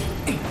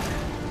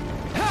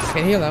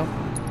 Can't heal now.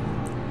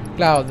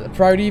 Cloud,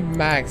 priority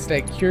max.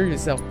 Like, cure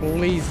yourself,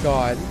 please,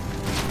 God.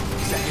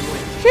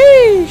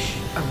 Sheesh!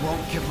 I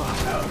won't give up.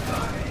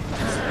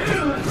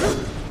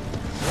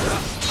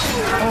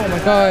 Oh my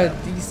God,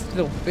 these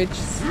little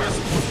bitches.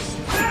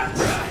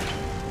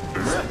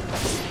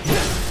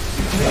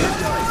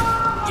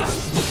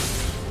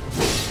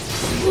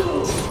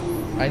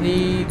 I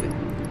need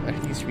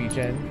at least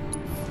regen.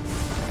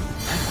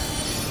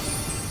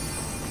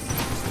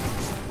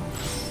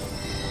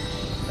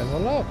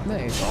 Level up,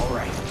 nice. All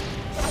right.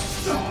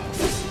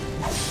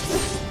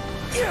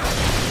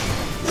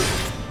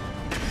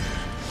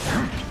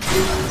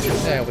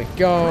 There we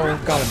go.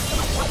 Got him.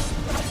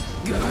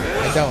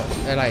 I don't.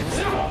 I lied.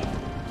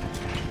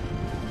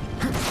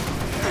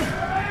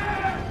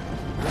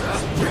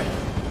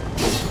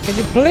 Can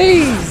you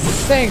please?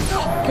 Thank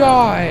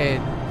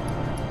God.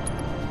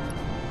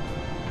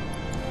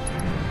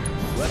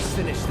 Let's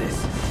finish this.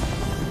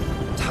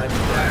 Time to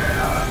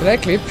die. Did I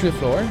clip through the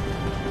floor?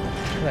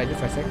 What did I do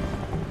for a second?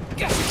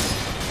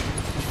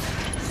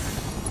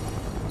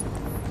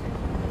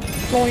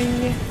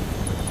 Boing.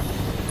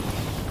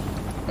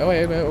 Oh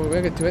wait,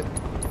 we'll get to it.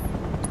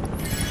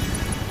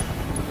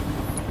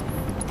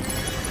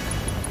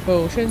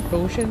 Potion,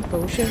 potion,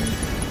 potion.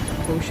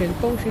 Potion,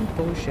 potion,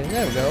 potion.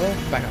 There we go.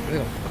 Back up, there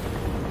we go.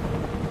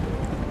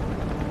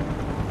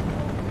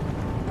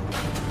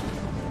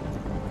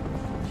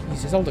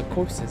 Jesus, all the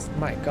corpses.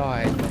 My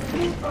God.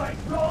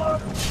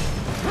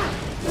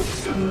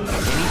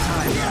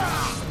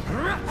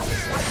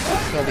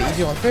 Go the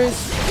easy one first.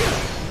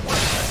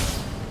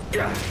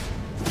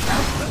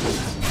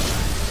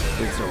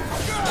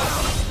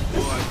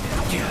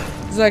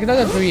 It's like not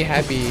a very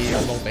happy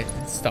moment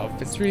and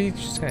stuff. It's really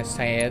just kind of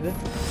sad.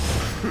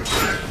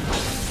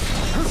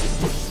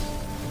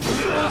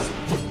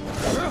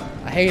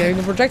 I hate having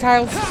the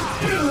projectiles.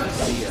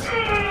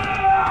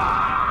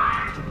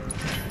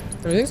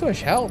 Everything's so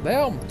much health,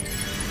 damn.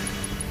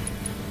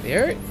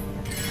 There.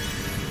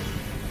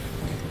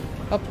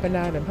 Up and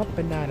at him,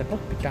 hoppy dappy,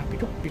 hoppy dappy,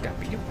 hoppy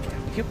dappy,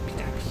 hoppy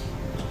dappy.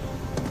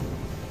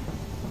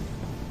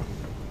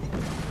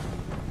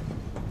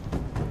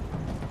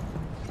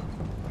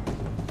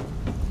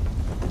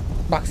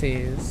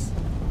 Boxes.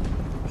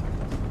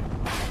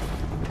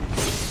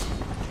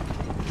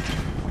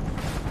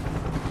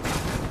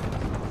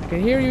 I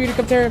can hear you,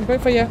 helicopter. I'm going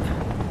for you.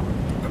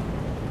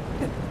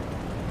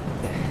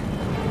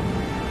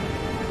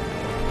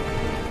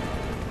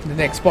 The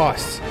next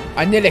boss,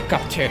 an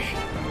helicopter.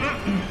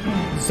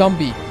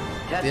 Zombie.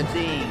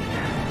 Testing.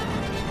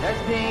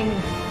 Testing.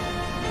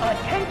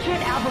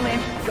 Attention,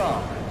 Avalanche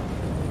scum.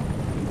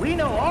 We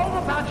know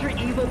all about your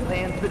evil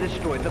plans to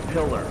destroy the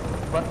pillar.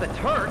 But the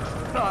Turks,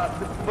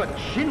 but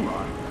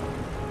Shinra,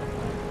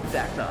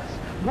 that's us,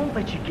 won't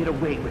let you get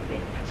away with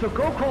it. So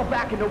go crawl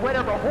back into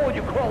whatever hole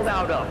you crawled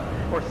out of,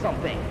 or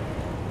something.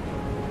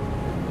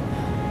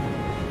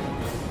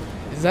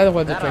 Is that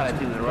what the That ought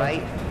to do it,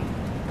 right?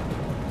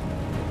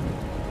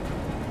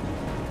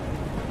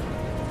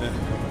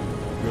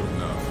 Good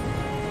enough.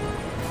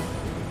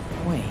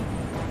 Wait,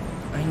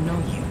 I know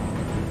you.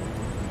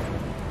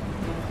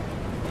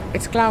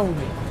 It's Cloud.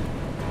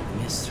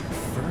 Mr.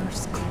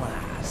 First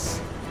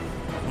Class.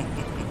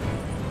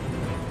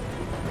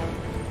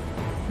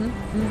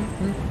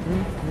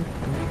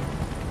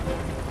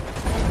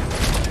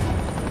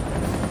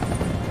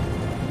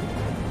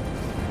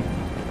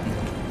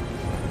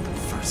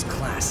 First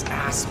class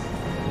asshole.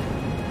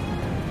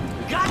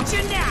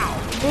 Gotcha now!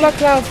 Block,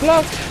 Cloud,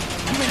 block!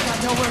 You ain't got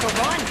nowhere to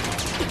run.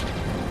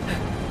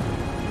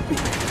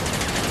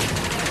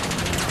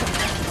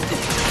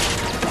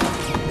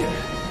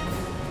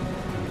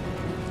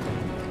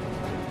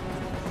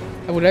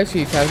 I would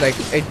actually have like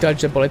a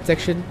dodge the bullet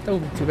section. That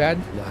wouldn't be too bad.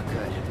 Not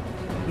good.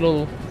 A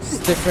little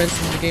difference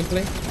in the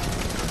gameplay.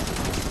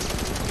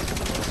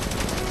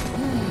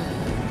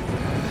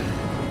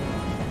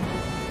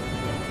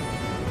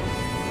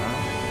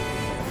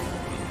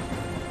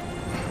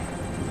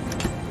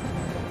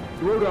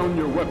 Throw down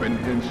your weapon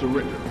and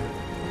surrender.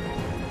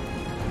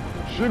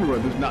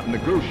 Shinra does not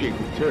negotiate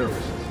with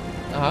terrorists.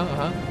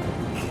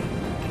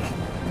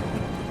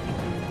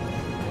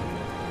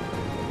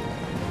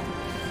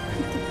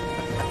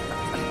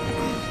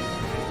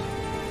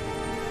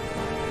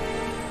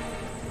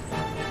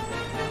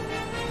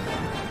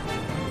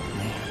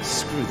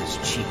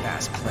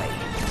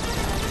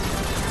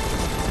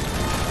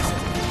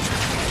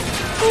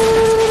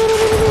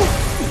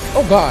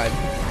 Oh god.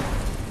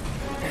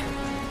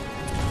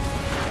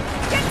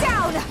 Get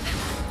down!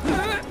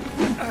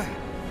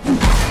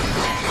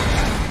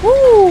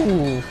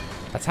 Woo!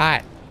 That's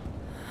hot.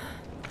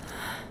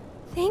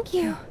 Thank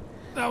you.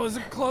 That was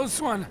a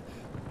close one.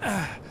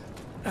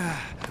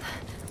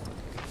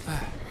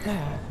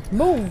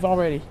 Move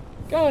already.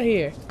 Go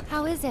here.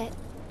 How is it?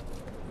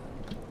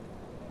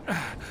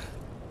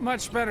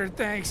 Much better,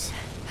 thanks.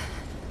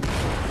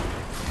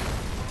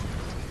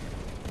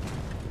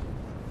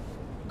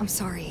 I'm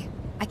sorry.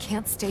 I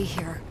can't stay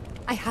here.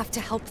 I have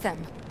to help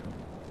them.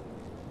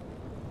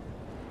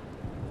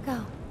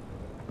 Go.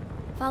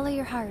 Follow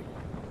your heart.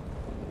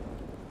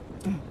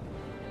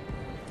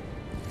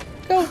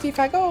 Go,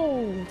 Tifa,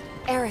 go!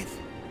 Aerith.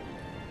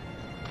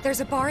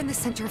 There's a bar in the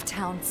center of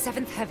town,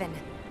 7th Heaven.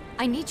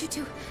 I need you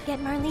to... Get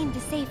Marlene to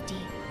safety,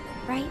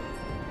 right?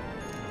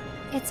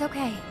 It's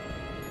okay.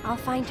 I'll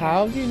find her.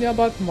 How do you know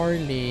about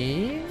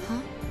Marlene?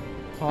 Huh?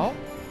 Huh?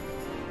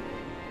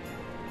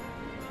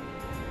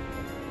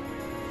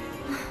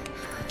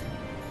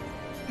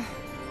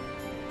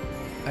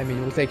 I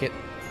mean, we'll take it.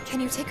 Can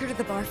you take her to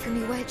the bar for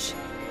me, Wedge?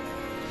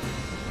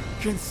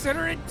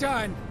 Consider it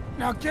done.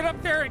 Now get up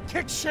there and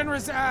kick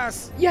Shinra's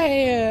ass.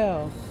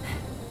 Yeah!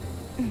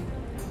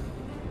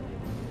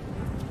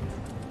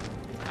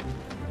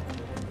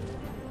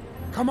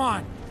 Come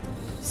on.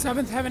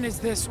 7th Heaven is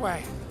this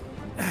way.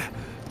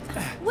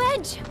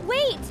 Wedge,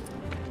 wait!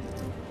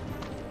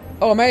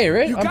 Oh, am I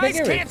Aerith? You I'm guys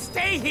Aerith. can't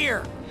stay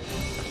here.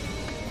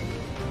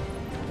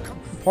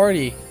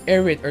 Party,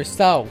 Aerith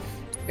herself,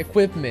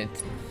 equipment,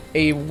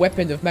 a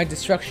weapon of mag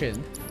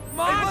destruction. Come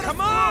on, come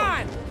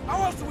on!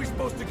 How else are we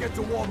supposed to get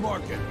to Wall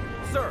Market?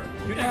 Sir,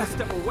 you need to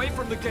step away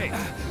from the gate.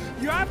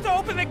 You have to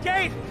open the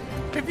gate.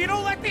 If you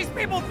don't let these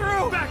people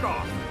through. Back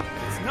off.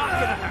 It's not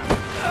gonna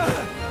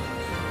happen.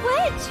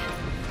 Wedge!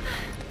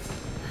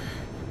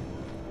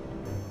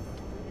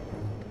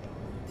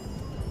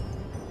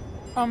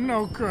 I'm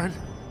no good.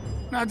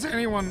 Not to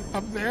anyone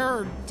up there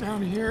or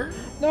down here.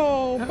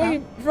 No, buddy,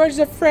 where's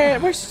the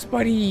friend? Where's his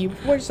buddy?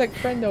 Where's like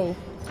friendo?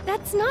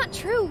 That's not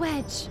true,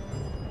 Wedge.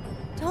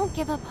 Don't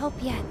give up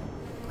hope yet.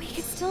 We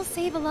could still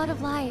save a lot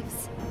of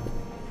lives.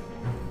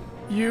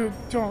 You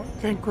don't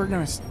think we're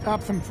gonna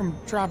stop them from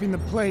dropping the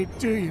plate,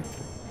 do you?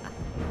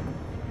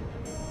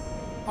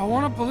 I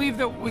want to believe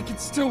that we could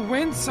still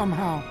win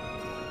somehow.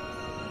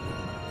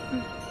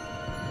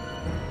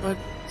 But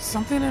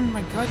something in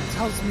my gut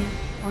tells me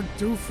we're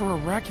due for a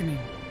reckoning.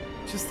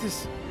 Just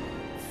this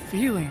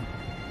feeling.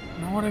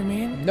 Know what I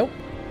mean? Nope.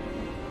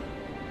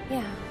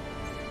 Yeah,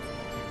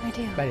 I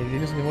do. But it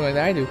doesn't more than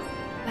I do.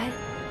 But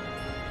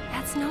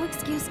that's no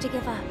excuse to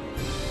give up.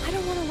 I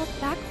don't want to look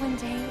back one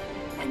day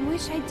and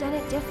wish I'd done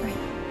it different.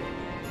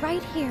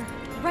 Right here,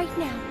 right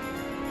now.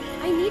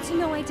 I need to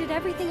know I did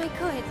everything I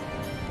could.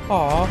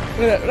 Aw,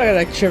 look at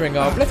that cheering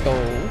up. Let's go.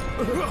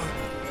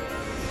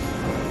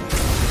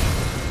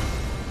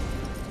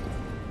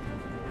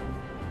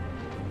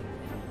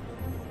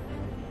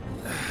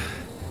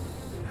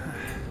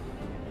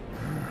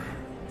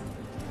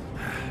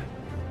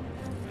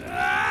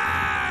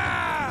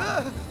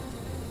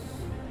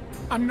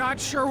 I'm not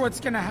sure what's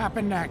gonna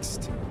happen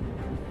next.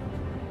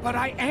 But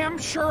I am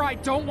sure I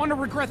don't want to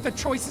regret the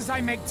choices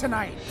I make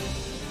tonight.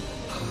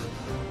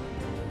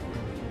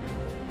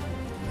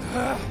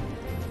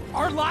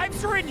 Our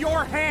lives are in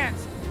your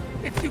hands.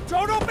 If you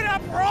don't open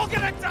up, we're all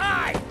gonna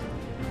die.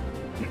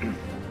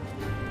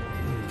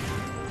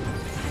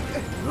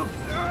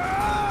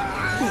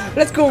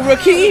 Let's go,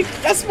 rookie!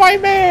 That's my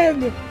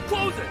man!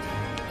 Close it!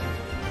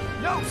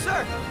 No,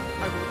 sir!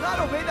 I will not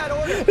obey that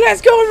order!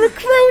 Let's go,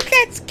 recruit!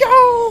 Let's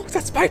go!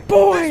 That's my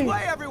boy! This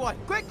way, everyone!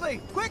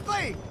 Quickly!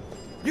 Quickly!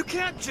 You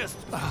can't just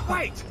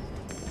wait!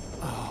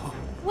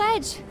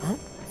 Wedge! Huh?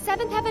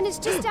 7th Heaven is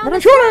just down Run the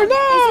a shooter, road,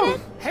 no!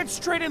 isn't it? Head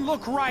straight and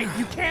look right.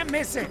 You can't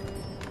miss it.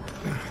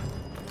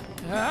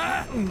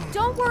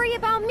 Don't worry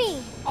about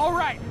me. All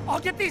right, I'll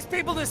get these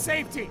people to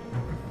safety.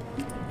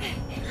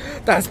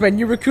 That's my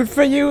new recruit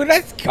for you.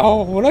 Let's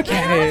go. Look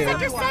at it.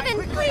 Sector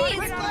 7, please!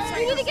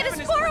 We need to get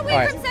as far away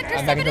Alright, from Sector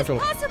I'm back 7 in as control.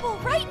 possible,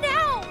 right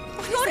now!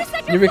 Go to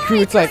Sector 5! Your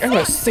recruit's like, I'm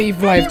gonna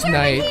save lives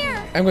Anywhere but tonight.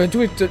 here. I'm gonna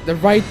do it the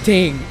right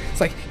thing.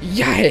 It's like,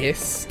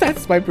 yes,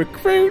 that's my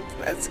recruit.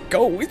 Let's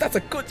go. That's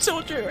a good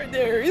soldier right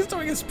there. He's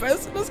doing his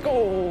best. Let's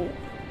go.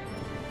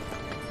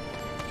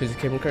 Is the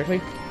cable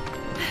correctly?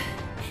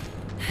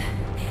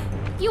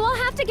 You all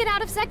have to get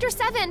out of Sector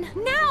 7,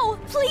 now,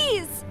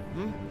 please!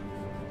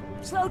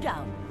 Slow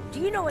down. Do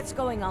you know what's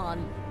going on?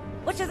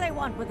 What do they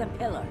want with the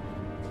pillar?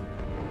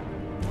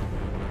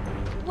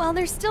 Well,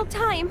 there's still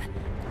time,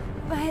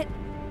 but...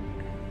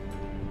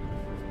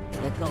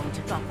 They're going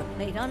to drop the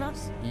plate on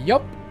us?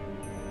 Yup.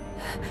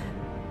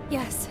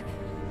 Yes.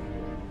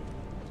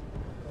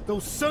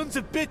 Those sons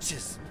of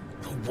bitches!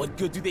 What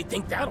good do they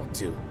think that'll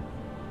do?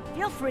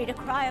 Feel free to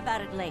cry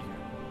about it later.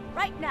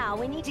 Right now,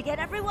 we need to get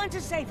everyone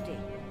to safety.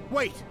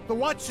 Wait! The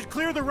watch should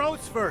clear the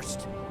roads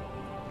first!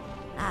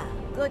 Ah,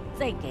 good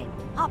thinking.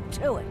 Hop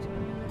to it.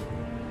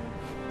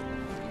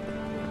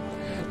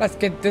 Let's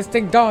get this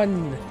thing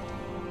done.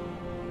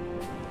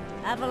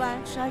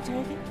 Avalanche, I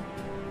take it?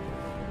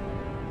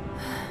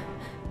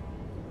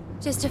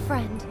 Just a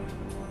friend.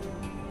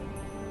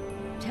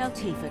 Tell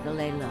Tifa to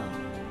lay low.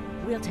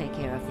 We'll take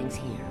care of things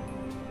here.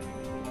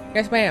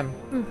 Yes, ma'am.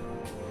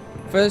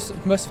 First,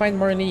 must find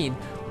Marlene.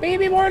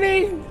 Baby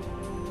Marlene!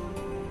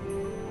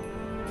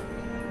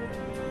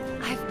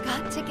 I've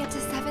got to get to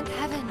 7th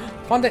Heaven.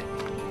 Found it.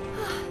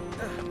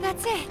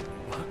 That's it.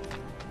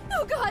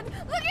 Oh God,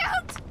 look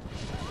out!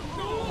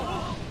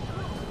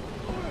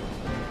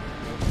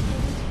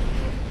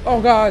 Oh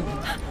God.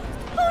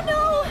 Oh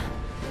no!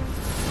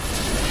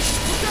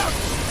 Look out!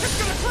 It's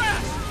gonna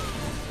crash!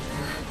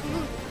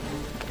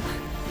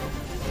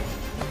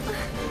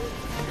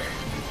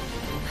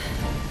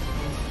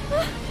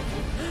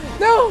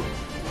 No!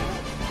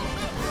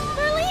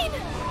 Marlene!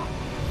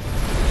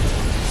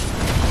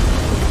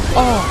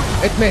 Oh,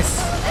 it missed.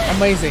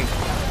 Amazing.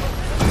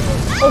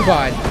 Oh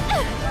God.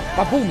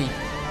 Baboomy.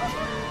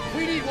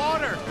 We need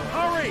water!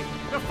 Hurry!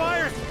 The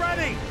fire's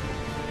spreading!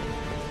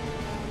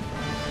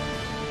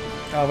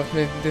 Oh, but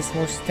this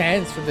more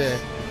stands for the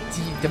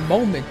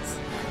moment.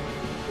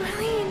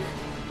 Marlene!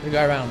 We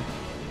go around.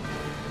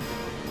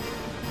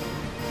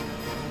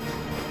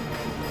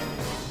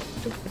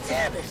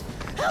 Damn it!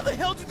 How the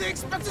hell did they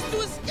expect us to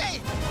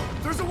escape?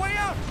 There's a way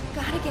out!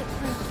 Gotta get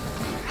through.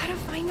 Gotta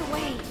find a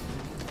way.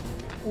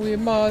 We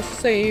must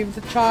save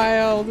the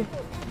child.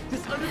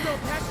 This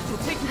underground passage will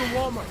take you to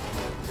Walmart.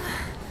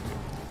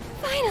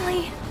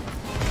 Finally!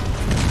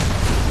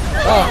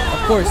 Oh,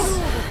 of course.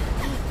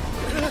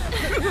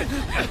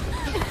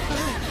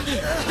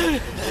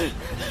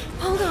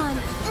 Hold on.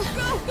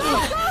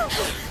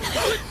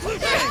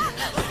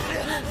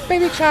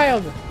 Baby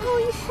child. Oh,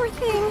 you poor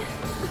thing.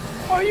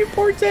 Oh, you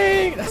poor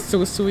thing. That's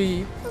so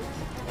sweet.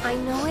 I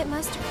know it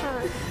must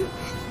hurt,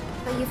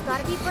 but you've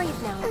got to be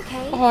brave now,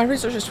 okay? Oh, I'm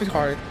such a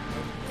sweetheart.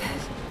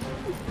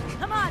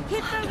 Come on,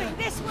 keep moving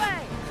this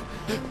way.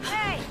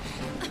 Hey,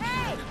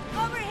 hey,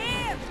 over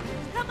here.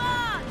 Come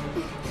on.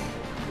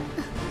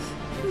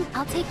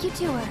 I'll take you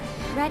to her.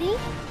 Ready?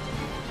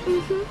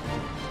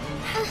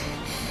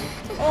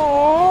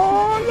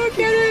 Oh, look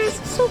at it.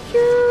 It's so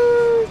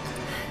cute.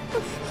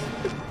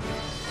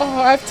 Oh,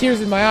 I have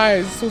tears in my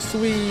eyes. So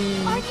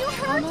sweet. Are you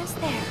hurt? Almost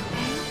there,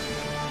 okay?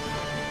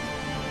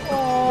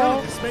 None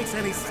of this makes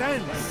any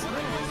sense.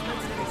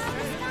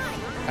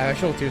 I have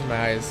actual tears in my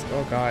eyes.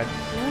 Oh God.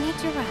 No need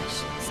to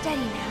rush.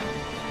 Steady now.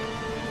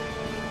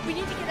 We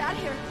need to get out of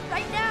here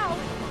right now.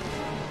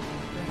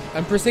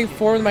 I'm pressing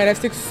forward with my left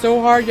stick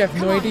so hard you have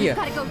no idea.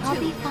 Gotta go I'll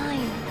too. be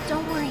fine.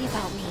 Don't worry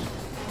about me.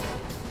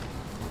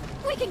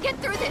 We can get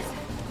through this.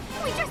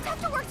 We just have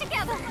to work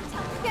together.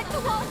 Get to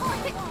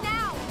Walmart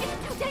now. It's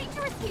too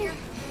dangerous here.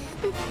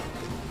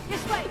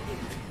 This way.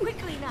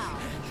 Quickly now.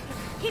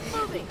 Keep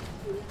moving.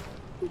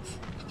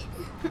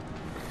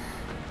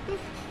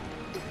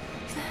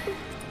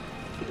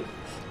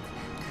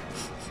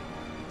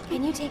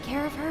 Can you take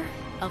care of her?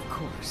 Of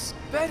course.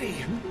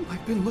 Betty,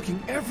 I've been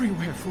looking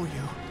everywhere for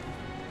you.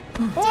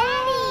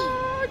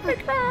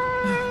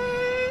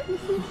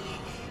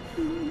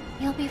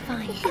 You'll be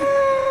fine.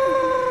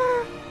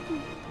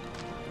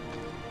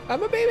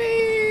 I'm a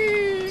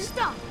baby.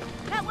 Stop.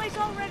 That way's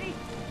already.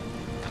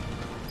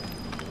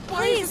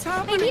 Please,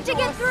 I need to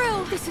get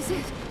through. This is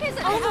it. Is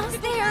it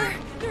Almost there.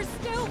 There's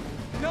still.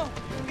 No,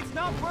 it's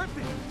not worth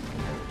it.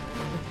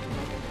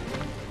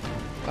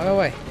 On my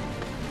way.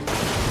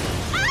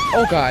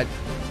 Oh God.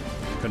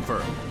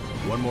 Confirmed.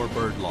 One more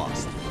bird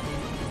lost.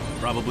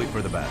 Probably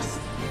for the best.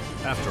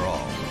 After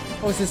all.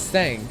 What was this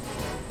thing?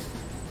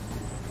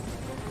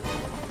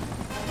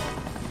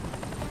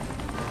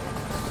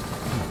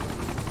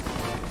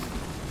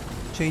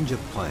 Change of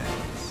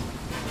plans.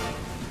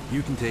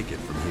 You can take it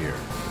from here.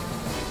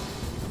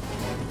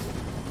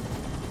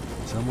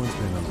 Someone's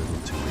been a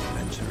little too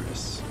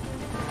adventurous.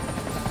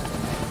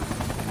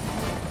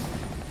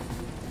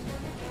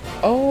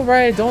 Oh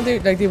right, don't they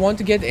like they want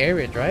to get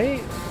Arid,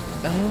 right?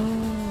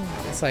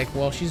 Oh, it's like,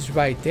 well, she's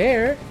right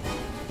there.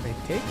 They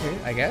take her,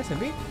 I guess,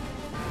 maybe.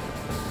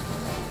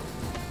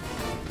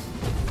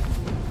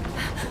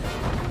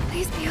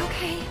 Please be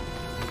okay.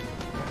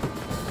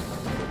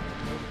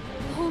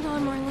 Hold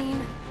on,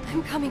 Marlene.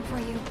 I'm coming for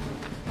you.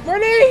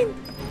 Marlene!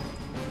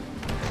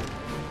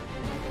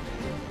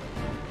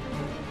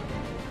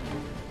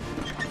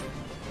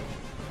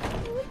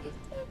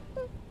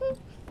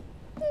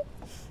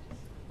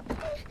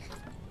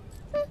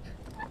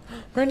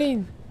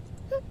 Marlene!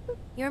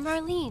 You're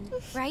Marlene,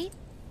 right?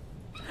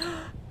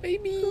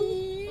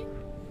 Baby!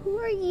 Who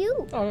are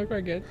you? Oh, look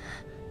very good.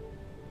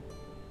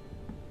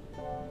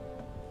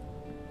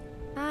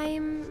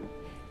 I'm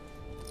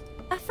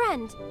a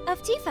friend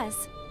of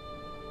Tifa's.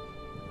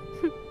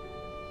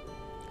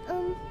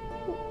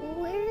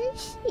 Where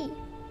is she?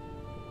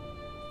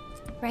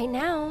 Right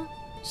now,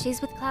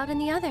 she's with Cloud and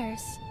the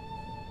others.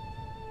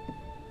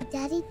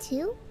 Daddy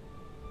too?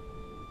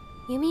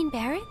 You mean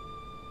Barrett?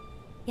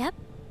 Yep,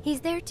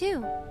 he's there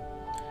too.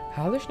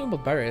 How does she know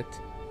about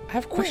Barrett? I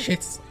have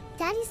questions.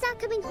 Daddy's not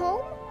coming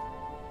home?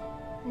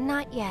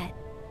 Not yet.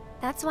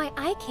 That's why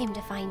I came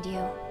to find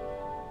you.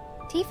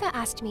 Tifa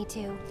asked me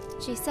to.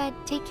 She said,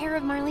 take care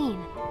of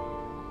Marlene.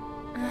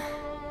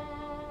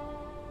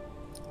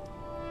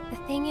 The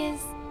thing is,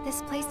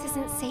 this place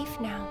isn't safe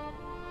now.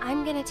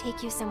 I'm gonna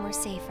take you somewhere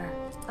safer,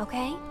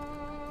 okay?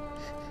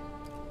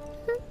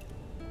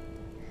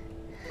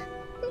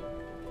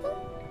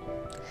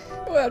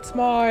 Oh, that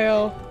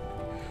smile.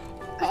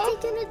 Are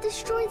they gonna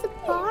destroy the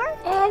bar?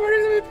 Oh,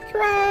 we're gonna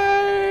cry.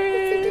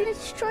 Are they gonna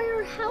destroy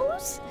our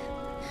house?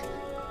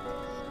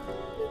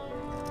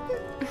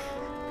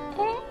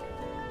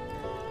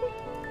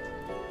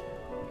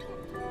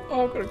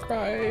 Oh, I'm gonna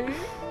cry.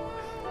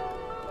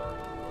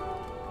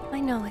 I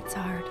know it's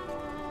hard.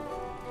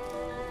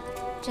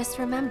 Just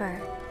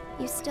remember,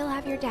 you still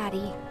have your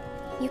daddy.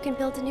 You can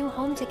build a new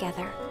home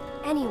together.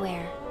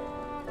 Anywhere.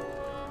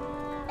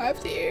 I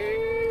have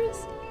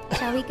tears.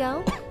 Shall we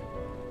go?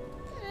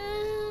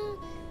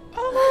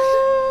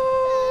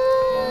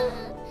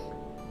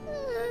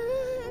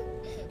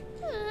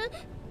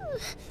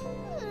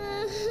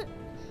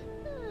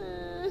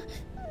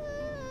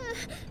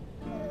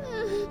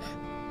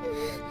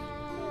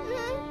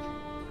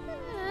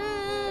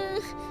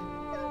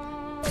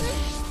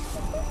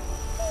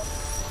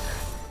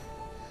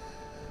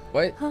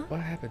 What? Huh? What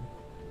happened?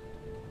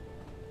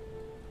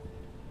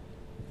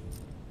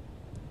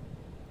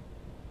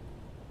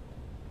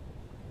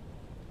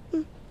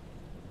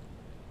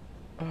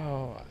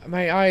 Oh,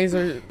 my eyes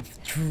are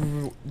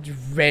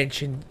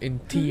drenched in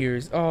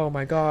tears. Oh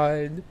my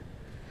god.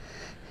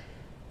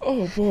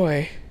 Oh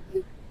boy.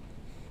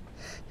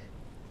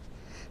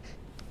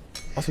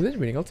 Also, is it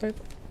raining outside?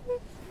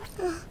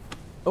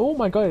 Oh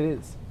my god, it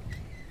is.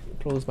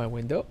 Close my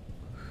window.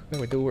 My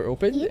window were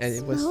open and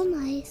it was. So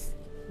nice.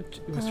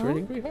 It was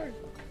raining pretty hard.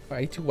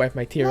 I need to wipe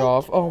my tear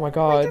off. Oh my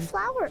god. Like a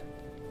flower.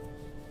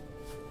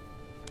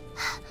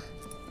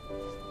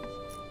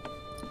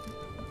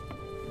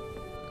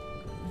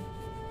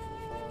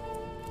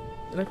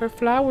 Like our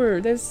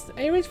flower. There's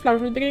Aaron's flower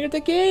from the beginning of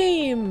the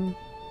game.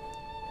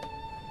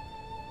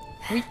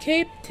 We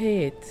kept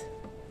it.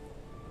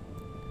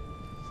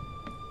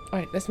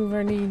 Alright, let's move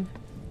Arlene.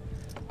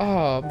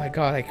 Oh my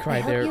god, I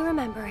cried there. I hope you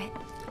remember it.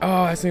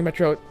 Oh, that's in my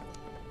throat.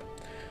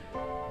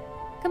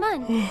 Come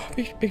on.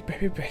 Big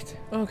breath.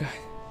 Oh god.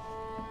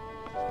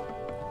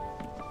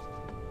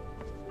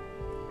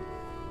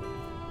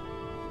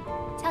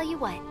 Tell you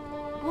what,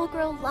 we'll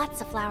grow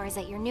lots of flowers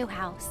at your new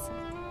house.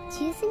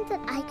 Do you think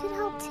that I could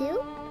help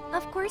too?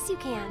 Of course you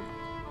can.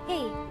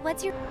 Hey,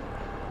 what's your...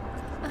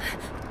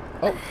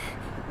 Oh.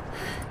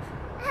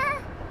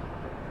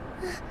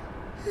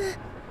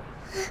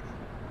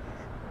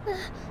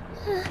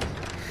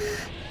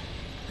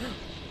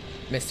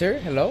 Mister,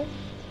 hello?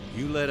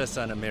 You led us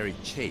on a merry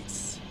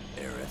chase,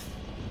 Aerith.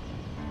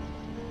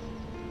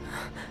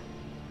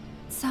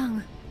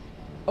 Sung.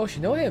 Oh, she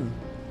know him.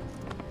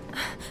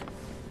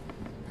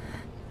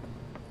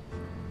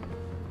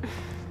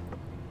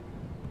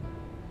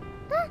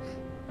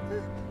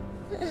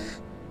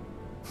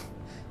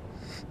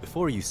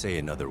 Before you say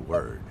another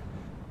word,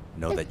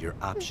 know that your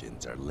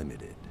options are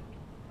limited.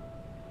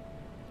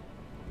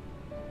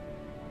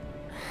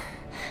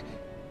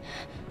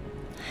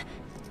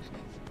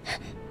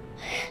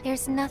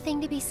 There's nothing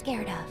to be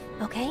scared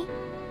of, okay?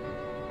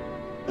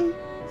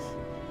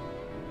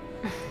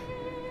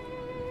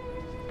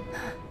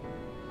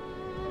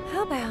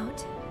 How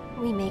about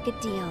we make a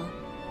deal?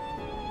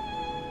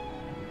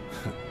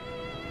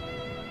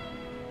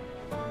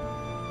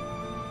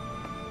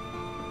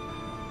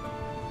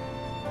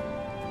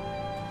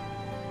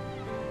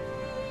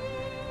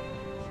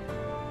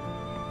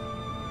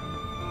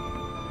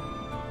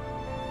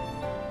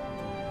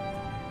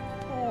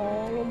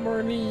 Oh,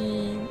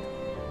 Marlene.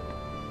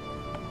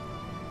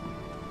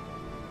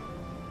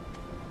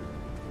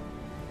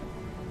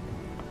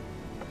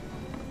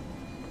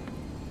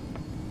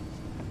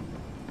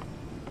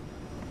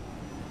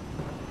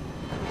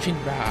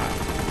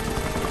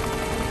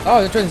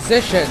 Oh, the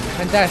transition!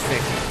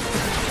 Fantastic!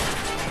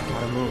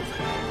 Gotta move.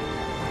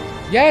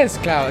 Yes,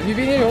 Cloud! Have you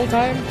been here the whole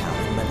time?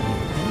 Let me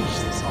finish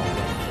this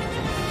already.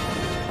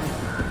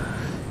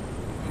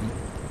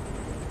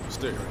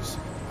 Stairs.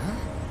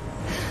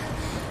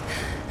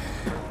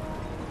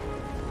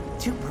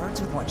 Two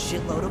birds with one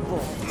shitload of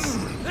bullets.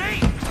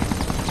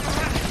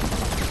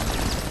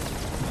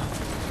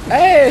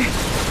 Hey!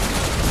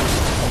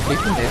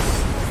 Completing this.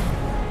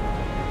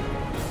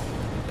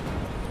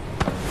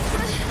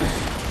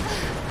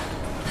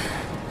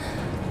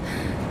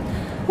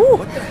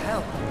 What the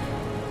hell?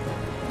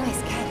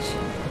 Nice catch.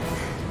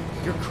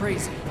 You're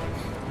crazy.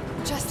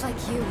 Just like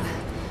you.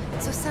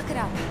 So suck it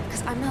up,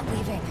 because I'm not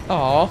leaving.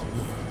 Aww.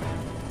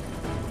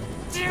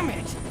 Damn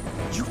it!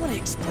 You want to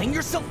explain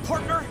yourself,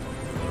 partner?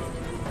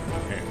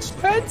 Hand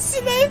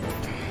slip.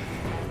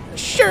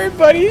 Sure,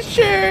 buddy,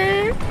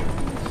 sure.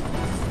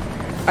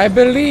 I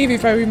believe,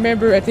 if I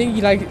remember, I think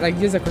he like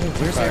gives a question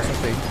to or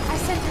something. I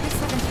sent her to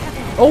 7th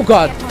Heaven. Oh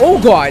god! Oh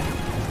god!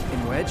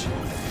 In Wedge?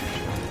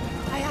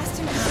 I asked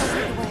him to show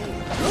me the way.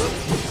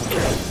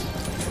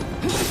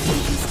 He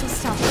can still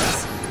stop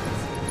us,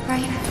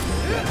 right?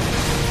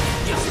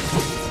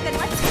 Then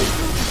let's keep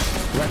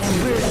moving.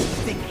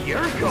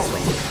 you're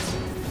going.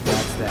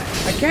 That's that.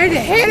 I can't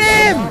hit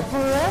him!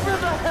 Wherever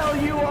the hell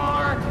you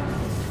are!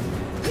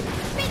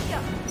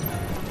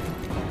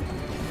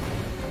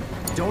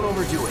 Don't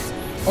overdo it.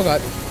 Oh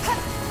god.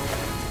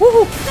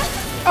 Woohoo!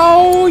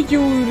 Oh,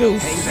 you little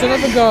son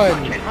of a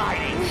gun!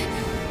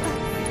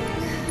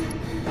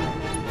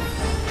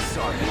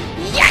 Sorry.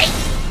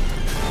 Yikes!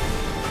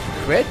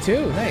 Crit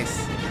too,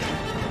 nice.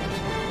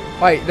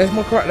 Alright, there's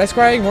more less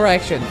crying, more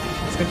action.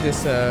 Let's get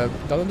this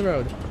down the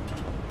road.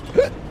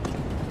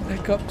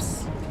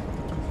 Hiccups.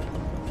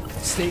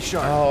 Stay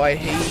sharp. Oh, I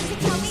hate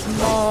these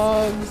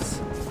mobs.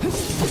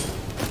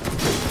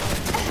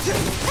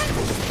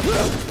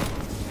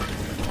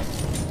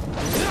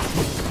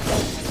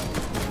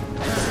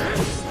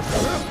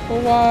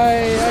 Why?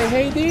 I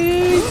hate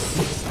these.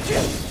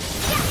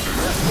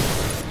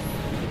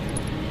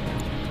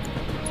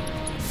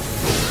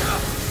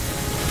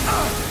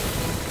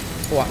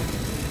 What?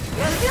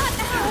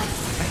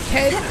 I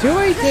can't do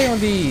anything on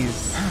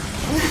these.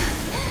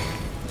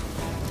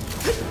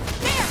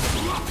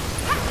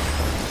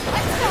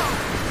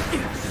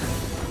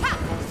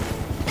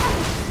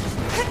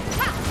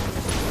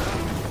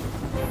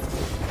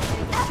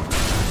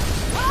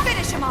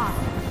 Finish him off.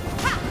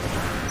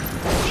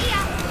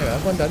 There we go,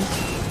 one done.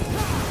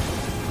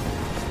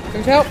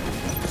 Come help.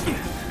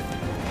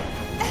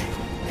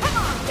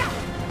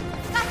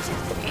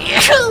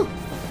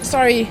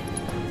 Sorry.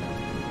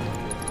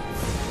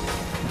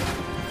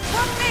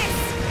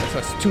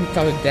 That's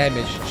 2,000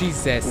 damage.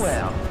 Jesus.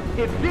 Well,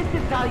 if this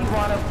is how you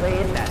want to play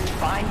it, that's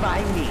fine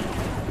by me.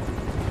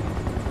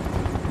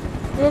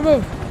 Move,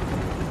 move.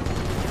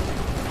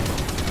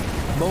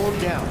 Mow him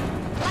down.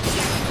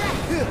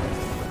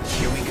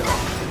 Here we go.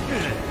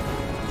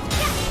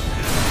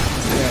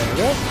 There we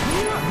go.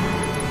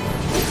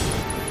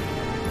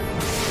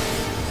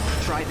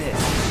 Try this.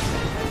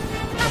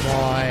 Come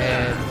on.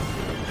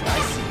 I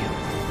see you.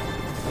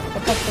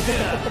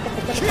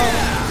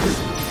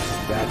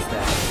 That's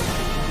that.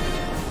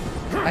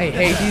 I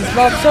hate these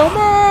mobs so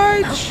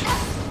much.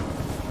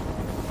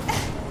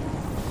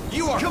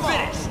 You are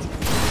finished.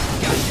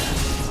 Gotcha.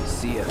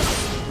 See ya.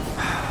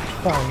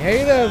 Fucking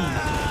hate them.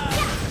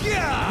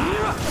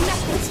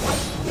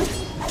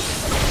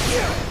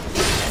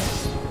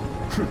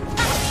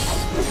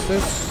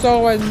 They're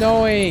so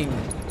annoying.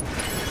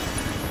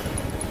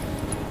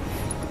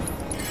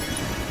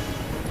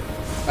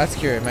 That's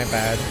cure, my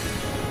bad.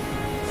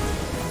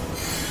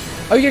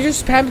 Oh, you can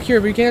just spam cure,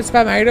 but you can't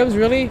spam items?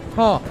 Really?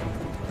 Huh.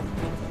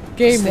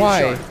 Game, Stay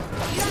why? sharp.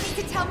 You don't need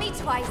to tell me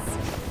twice.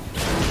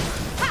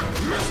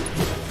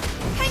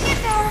 Hang in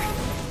there.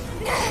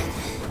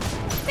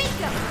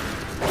 Bingo.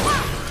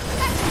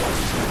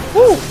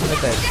 Woo!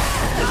 That's it.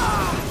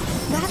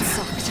 That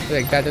sucked.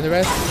 Like that than the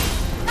rest?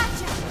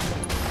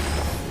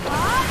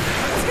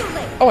 Too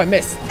late. Oh, I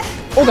missed.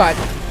 Oh god.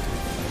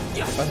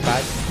 That's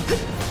bad.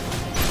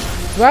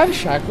 Do I have a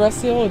chakra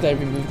still, or did I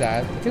remove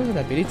that? I think it was an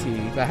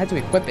ability, but I had to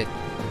equip it.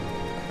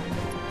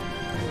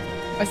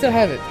 I still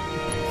have it.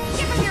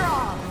 Give him your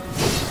all.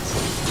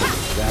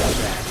 That's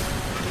that.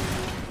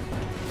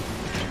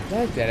 Is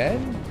that a dead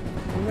end?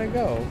 Where did I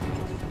go?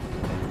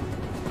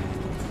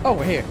 Oh,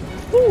 we're here.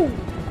 Woo!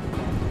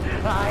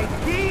 I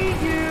see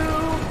you.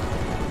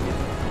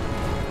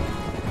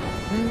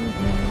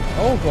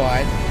 Oh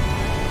god.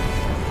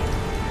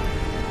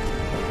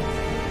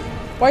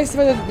 Why is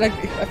the like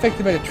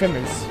affected by the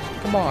tremors?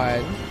 Come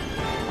on.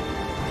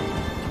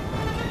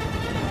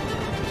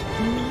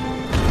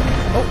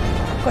 Oh,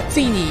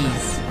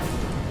 cutscenes.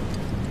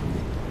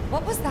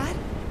 What was that?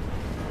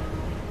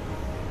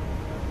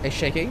 It's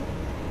shaking.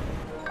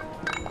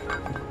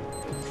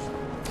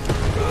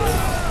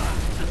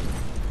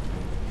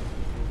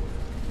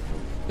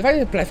 The fact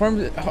that the platform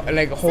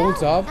like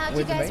holds up How'd you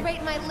with the guys main.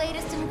 rate my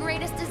latest and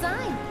greatest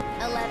design?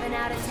 11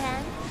 out of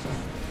 10?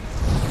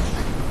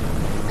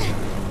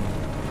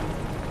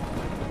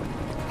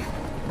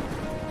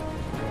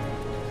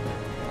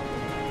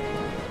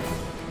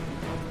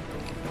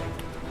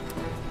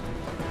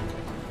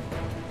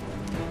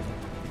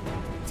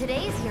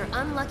 Today's your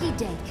unlucky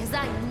day, because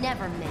I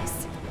never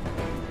miss.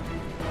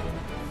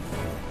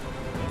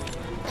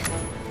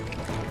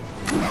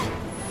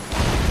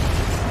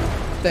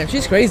 Damn,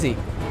 she's crazy.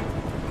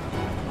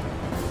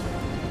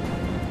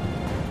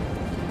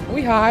 Are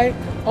we high?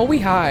 Are we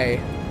high?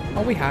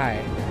 Are we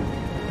high?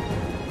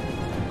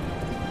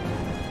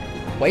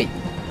 Wait.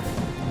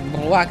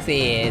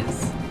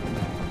 Boxes.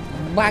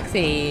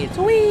 Boxes.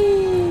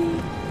 Whee!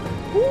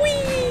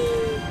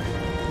 Whee!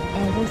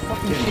 Oh, those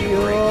fucking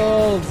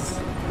shields.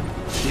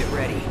 Get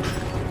ready.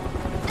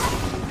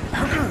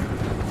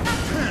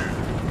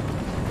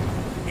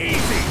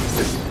 Easy.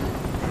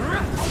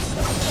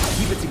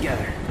 Keep it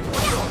together.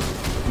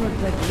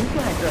 Looks like you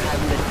guys are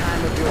having the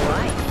time of your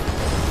life.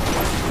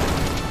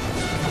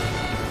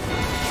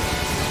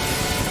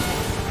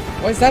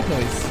 What is that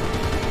noise?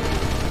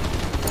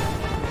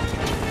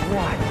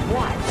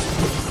 What?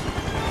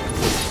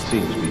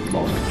 Seems we've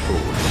lost control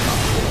of the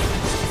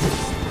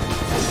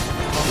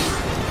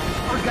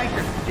Our guys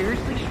are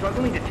seriously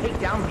struggling to take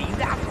down these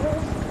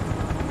assholes?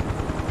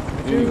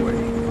 Anyway,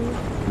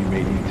 we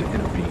may need to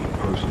intervene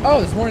personally. Oh,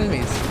 there's more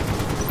enemies.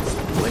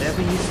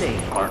 Whatever you say,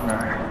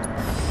 partner.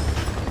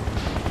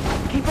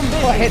 Keep them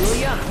busy, Oh, hits. will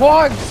ya?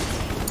 Fog!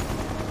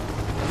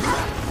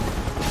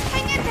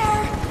 Hang in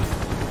there!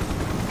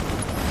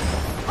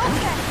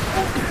 Okay.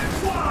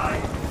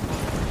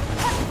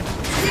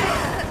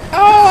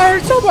 Oh, I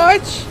hurt so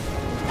much!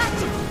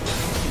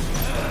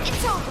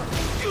 It's over.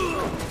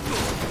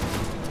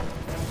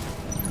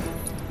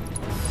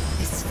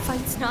 This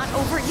fight's not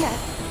over yet.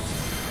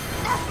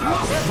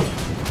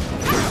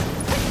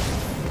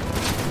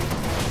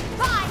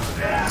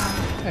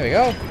 There we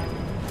go.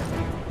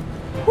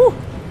 Whew.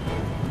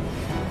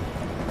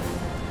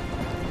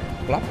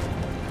 Flop.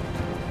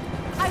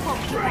 I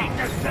won't give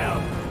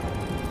up.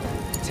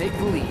 Take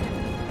the lead.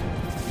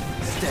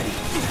 Steady.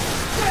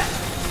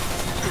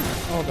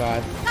 Oh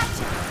god.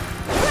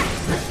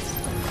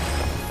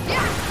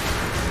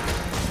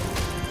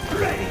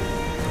 Ready.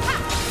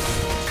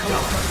 Come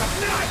on.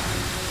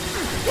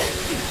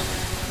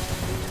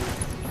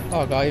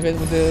 Oh god, even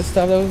with the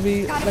stuff that would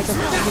be like a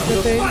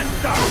good thing.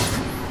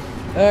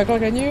 Clark,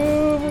 can you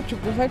move to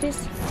the fighters?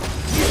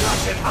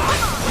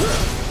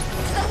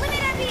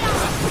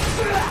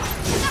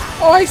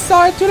 Oh, I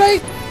saw it too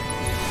late!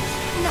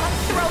 Not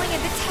throwing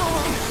in the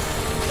towel.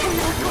 I'm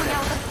not going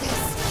out like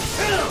this.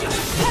 Oh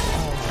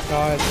my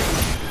god.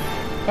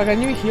 Clark, can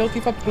you heal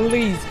Tifa,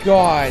 please?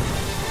 God.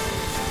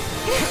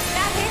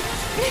 That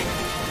hit.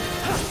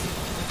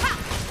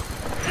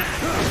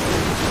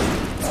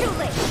 Too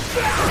late.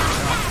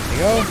 There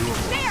you go.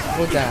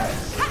 Go down.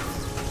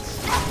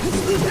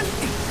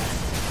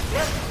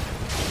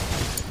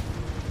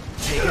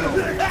 Take it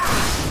over.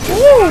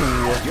 Woo!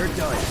 You're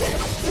done.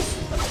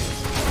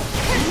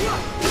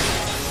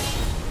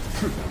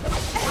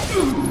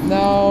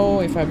 Now,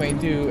 if I may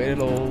do a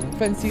little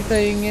fancy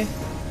thing.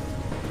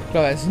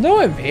 Well, there's no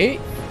MP.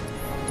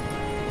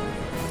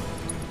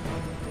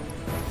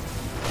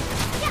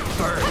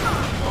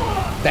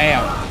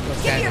 Damn.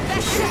 Let's get it.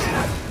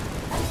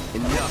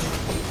 Enough.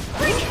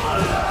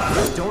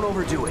 Just don't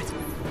overdo it.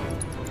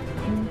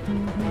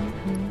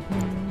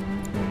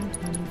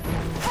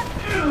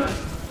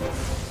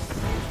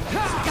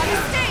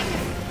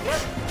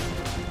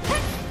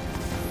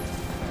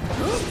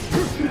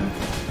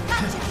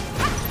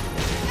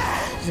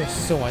 This is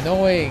so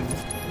annoying.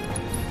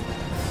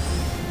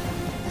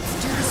 Let's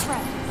do this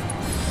right.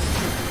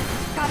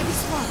 Gotta be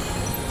slow.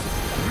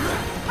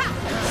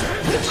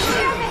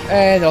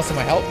 And also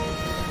my help.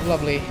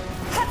 Lovely.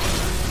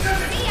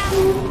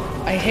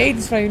 I hate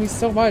this fighting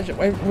so much.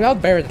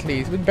 Without Barret at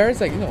least. With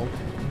Barret's like, you know,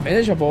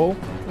 manageable.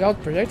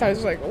 Without projectiles,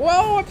 it's like,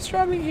 whoa, I'm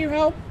struggling, you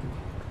help.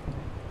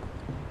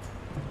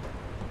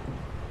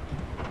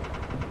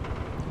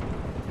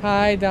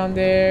 Hi down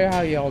there,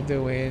 how y'all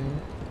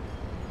doing?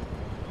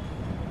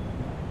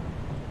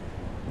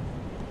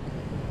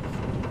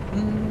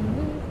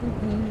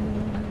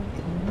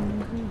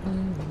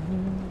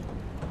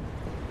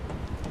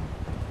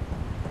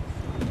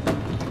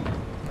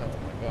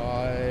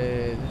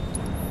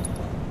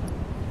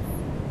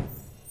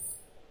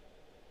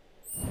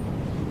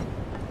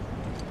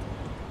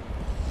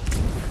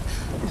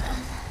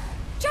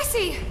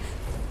 Jesse!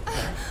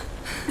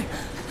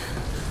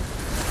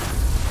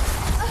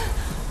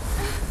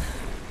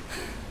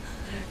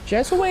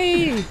 Jess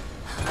away!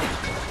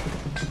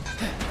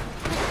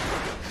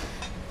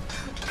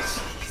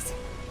 Jeez.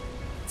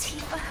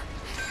 Tifa.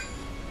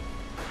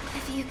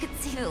 If you could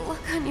see the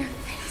look on your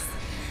face.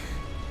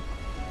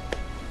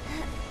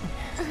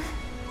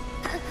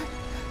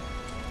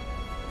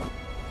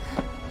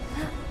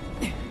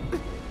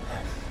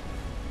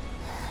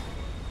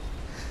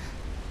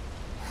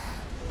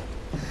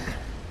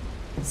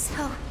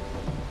 So,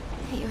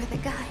 you're the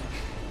guy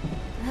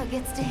who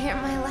gets to hear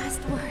my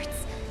last words.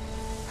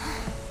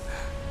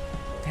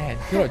 Man,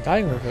 people are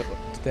dying with it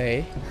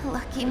today.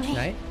 Lucky me.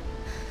 Tonight.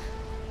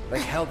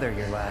 Like hell they're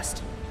your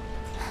last.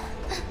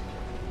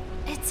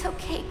 It's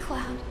okay,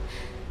 Cloud.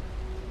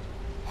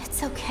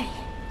 It's okay.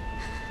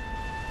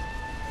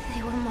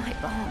 They were my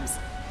bombs.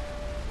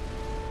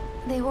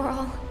 They were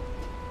all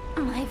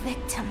my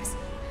victims.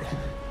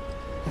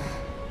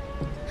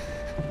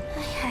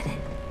 I had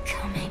it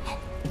coming.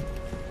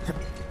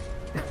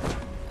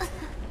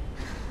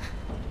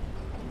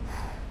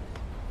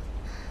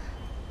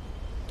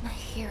 My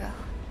hero.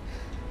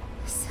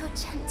 So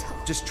gentle.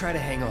 Just try to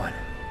hang on.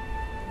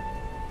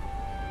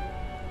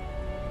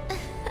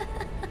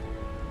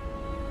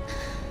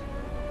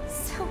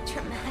 So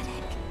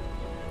dramatic.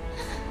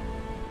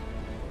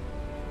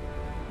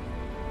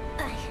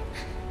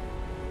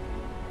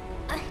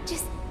 I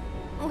just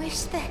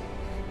wish that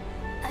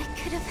I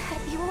could have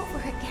had you over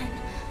again.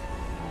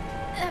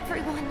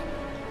 Everyone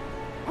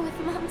with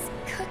Mom's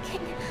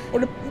cooking.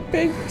 What a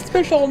big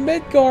special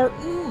Midgard.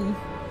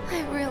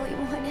 I really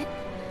wanted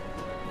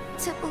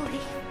to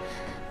believe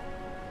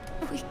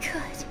we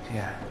could.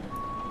 Yeah.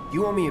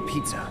 You owe me a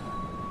pizza.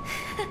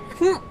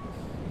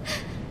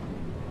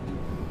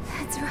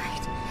 That's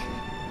right.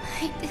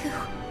 I do.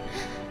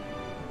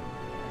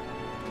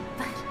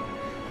 But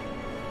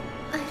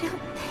I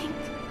don't think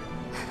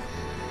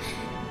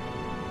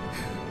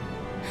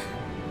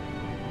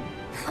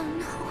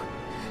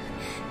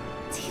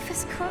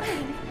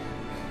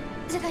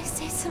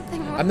say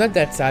something wrong? I'm not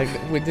that sad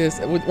with this.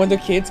 When the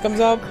kids comes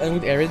up and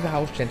with Erin,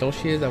 how gentle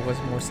she is, I was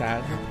more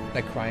sad,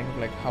 like crying,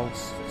 like how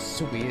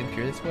sweet and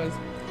pure this was.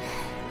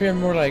 Here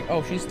I'm more like,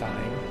 oh, she's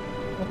dying.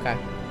 Okay.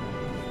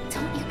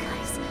 Don't you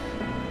guys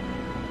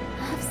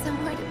have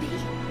somewhere to be?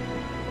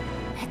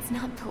 It's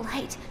not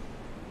polite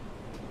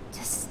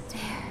to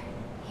stare,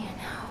 you know.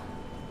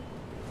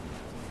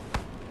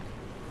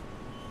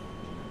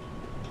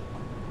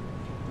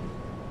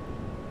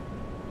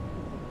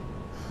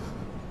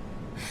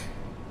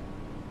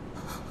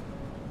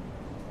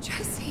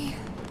 Jesse.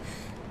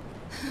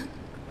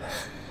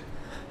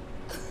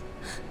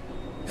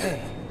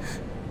 Hey.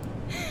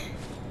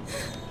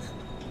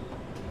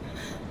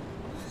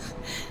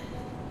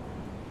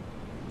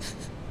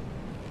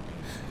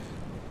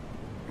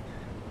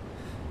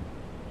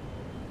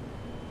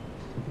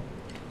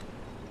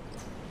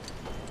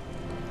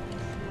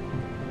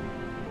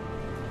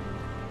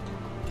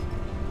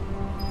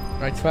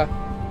 Right, Swa.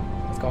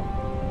 Let's go.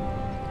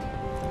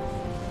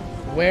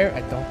 Where?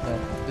 I don't know.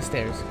 The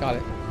stairs. Got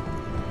it.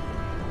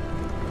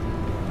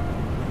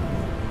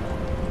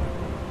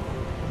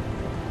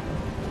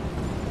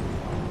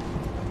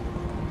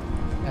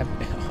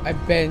 I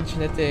bench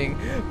nothing.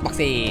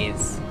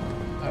 Boxes.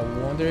 I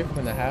wonder if I'm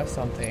gonna have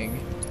something.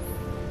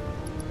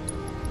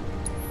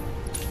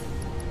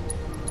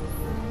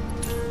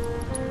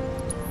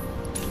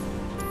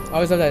 I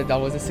always thought that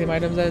was the same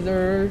items that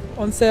are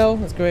on sale.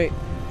 That's great.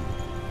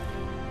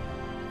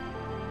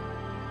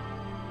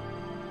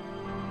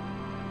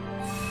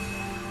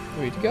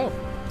 Ready to go.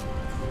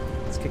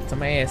 Let's kick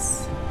some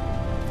ass.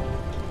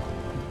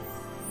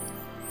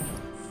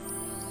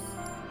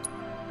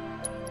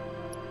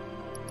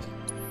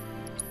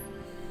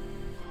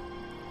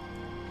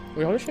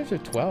 We already shift to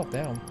 12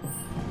 down.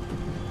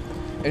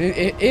 And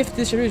if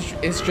this ship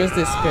is just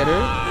this spitter,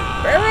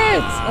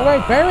 Barrett!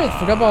 Alright, Barrett!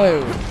 Forgot about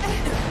it.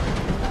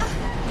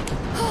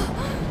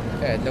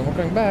 Yeah, then we're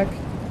coming back.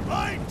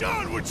 I ain't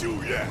done with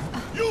you yet.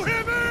 You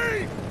hear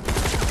me?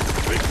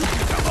 Think you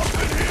can come up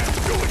in here and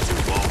do what you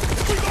want?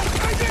 We gon'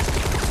 take it?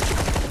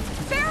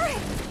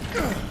 Barrett!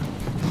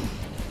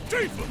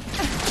 Tifa!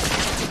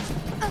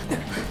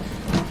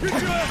 Get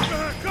your ass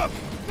behind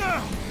cover!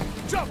 Now!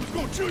 Chopper's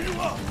gonna chew you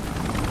up!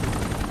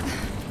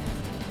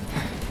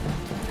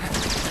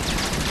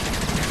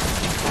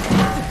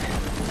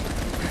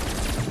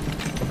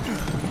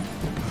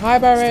 Hi,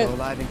 Barrett. Still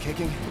alive and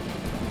kicking?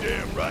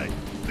 Damn right.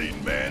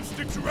 Leading man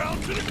sticks around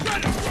to the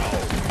credits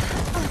roll.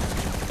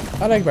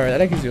 I like Barrett. I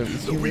like his humor.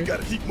 So we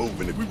gotta keep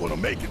moving if we want to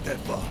make it that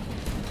far.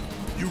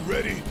 You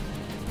ready?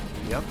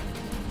 Yep.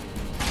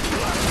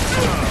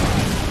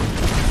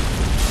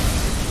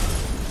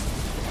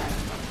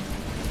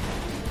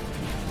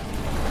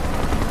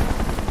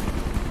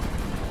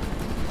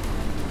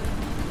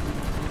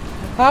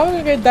 How are we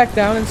gonna get back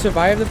down and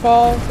survive the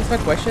fall? That's my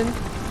question.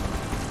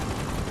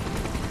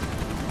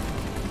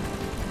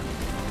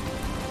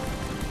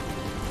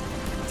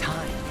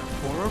 Time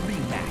for a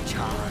rematch,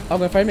 huh? Oh, I'm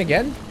gonna fight him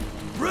again?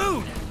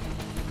 Rude!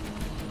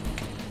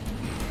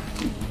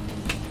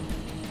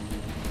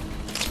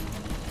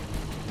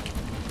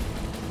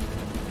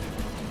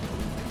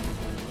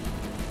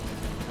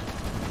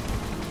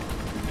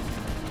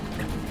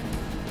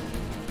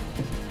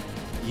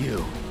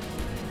 You.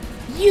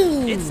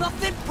 It's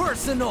nothing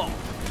personal,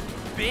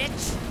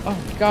 bitch! Oh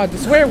my god, the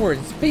swear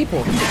words,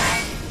 people.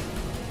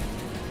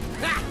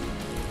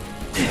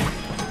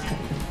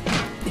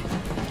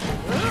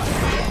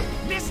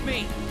 Miss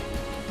me!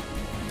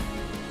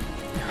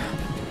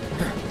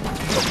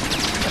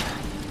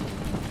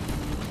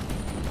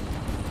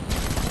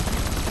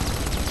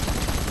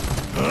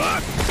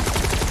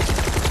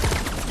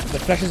 The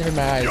flashes in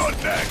my eyes. You're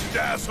next,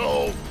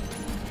 asshole!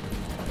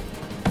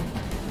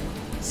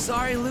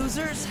 Sorry,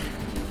 losers.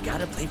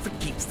 Gotta play for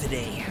keeps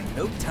today.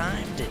 No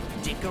time to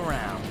dick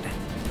around.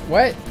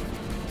 What?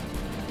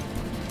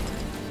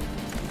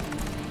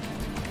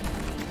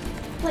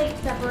 Plate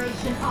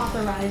separation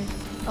authorized.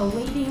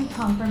 Awaiting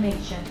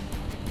confirmation.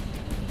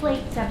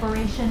 Plate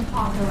separation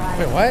authorized.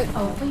 Wait, what?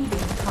 Awaiting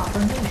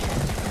confirmation.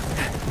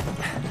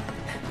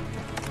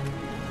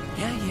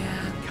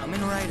 Yeah,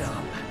 coming right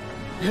up.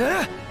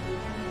 Yeah?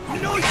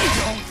 No, you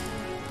don't!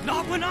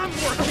 Not when I'm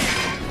working!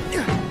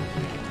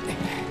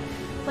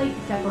 Plate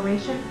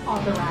separation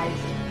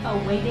authorized.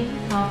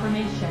 Awaiting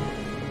confirmation.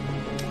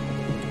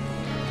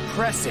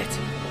 Press it.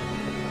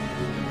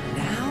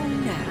 Now.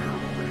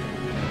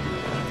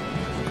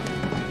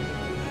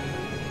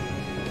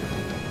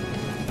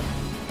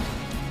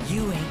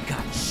 You ain't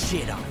got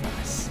shit on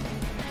us.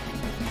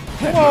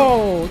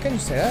 Whoa, can you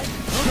say that?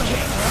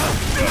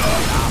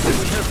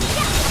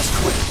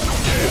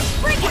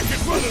 I can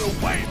run it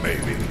away,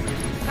 maybe!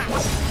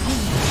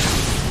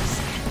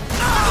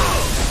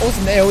 Oh, it's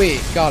an AoE.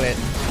 Got it.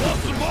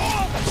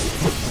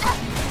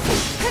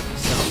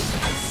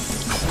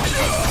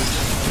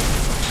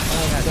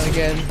 Oh, done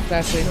again.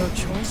 That's it. No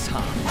choice,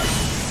 huh?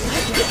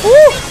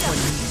 Woo!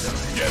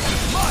 Yes,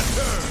 it's my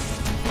turn!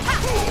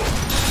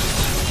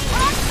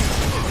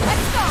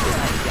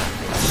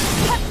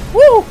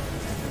 Woo!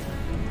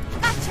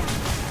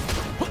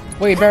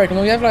 Wait, Barry, can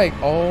we have like...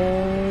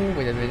 Oh,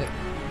 wait a minute.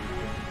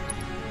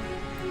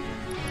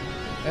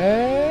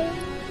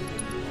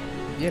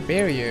 Yeah,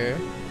 barrier.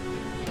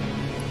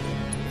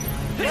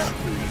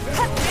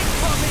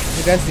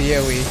 So that's the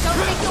AoE.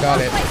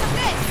 Got it.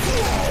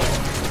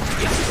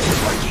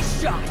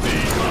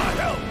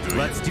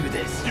 Let's do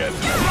this.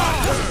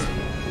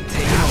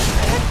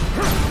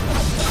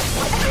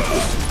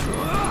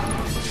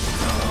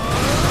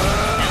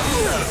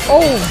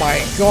 Oh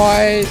my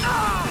god.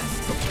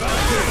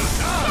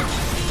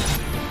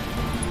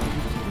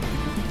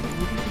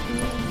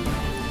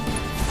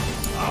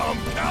 I'm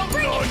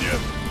counting on you.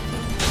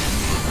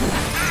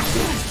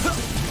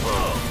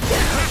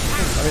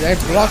 I mean, I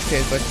blocked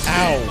it, but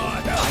ow.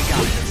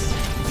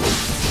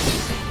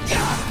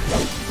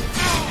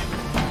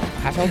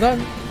 Half all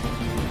done.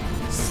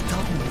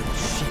 Stubborn little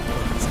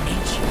shitbirds,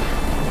 ain't you?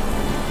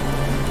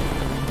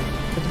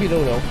 Let's be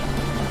low though.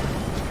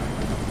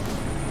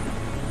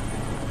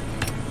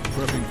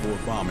 Prepping for a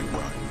bombing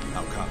run.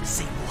 How copy?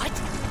 Say what?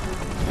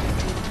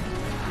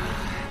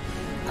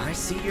 I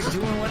see you're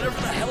doing whatever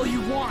the hell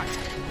you want.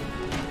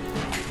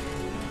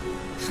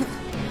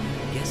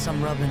 Guess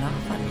I'm rubbing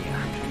off on you.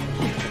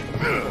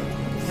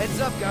 Heads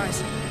up,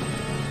 guys.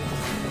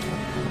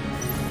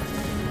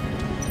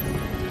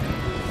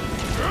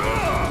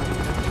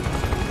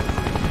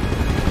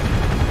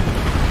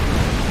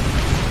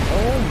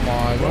 Oh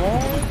my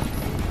god.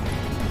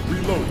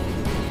 Reloading.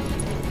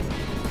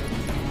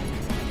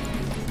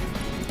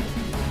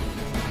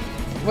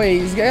 Wait,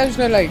 is this guy just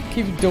gonna like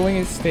keep doing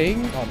his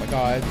thing? Oh my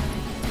god.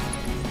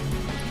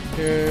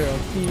 Here,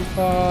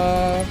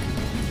 Tifa.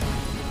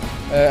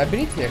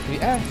 Ability actually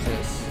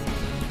access.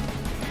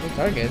 No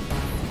target.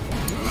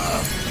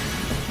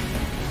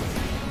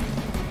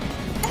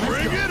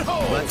 Bring it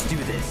home. Let's do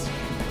this.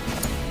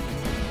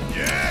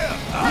 Yeah.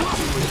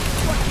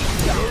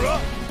 You're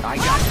up. I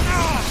got you.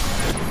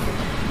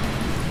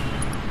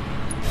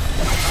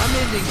 I'm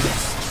ending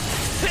this.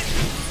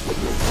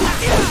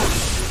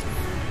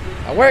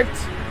 That worked.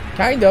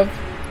 Kind of.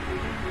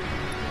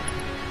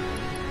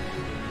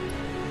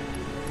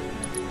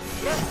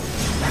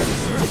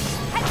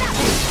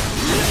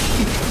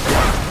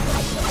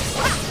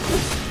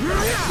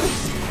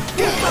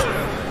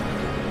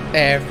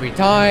 Every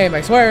time,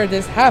 I swear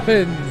this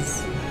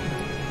happens.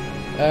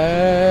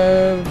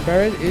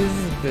 Barrett is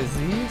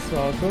busy, so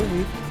I'll go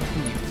with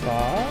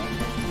Tifa.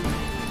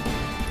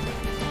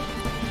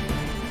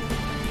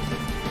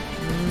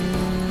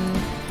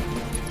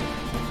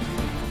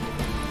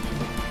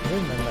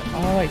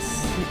 Oh, I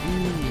see.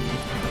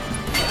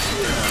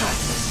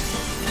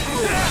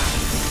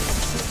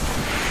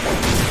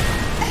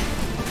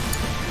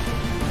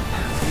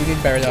 You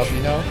need Barrett up,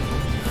 you know?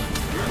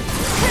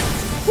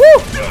 Woo!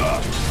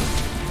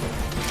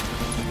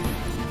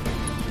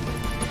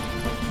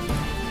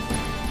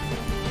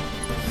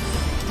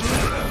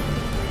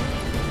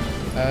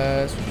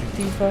 Switch to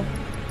Tifa.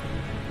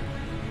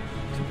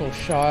 Simple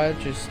shot,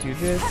 just do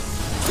this.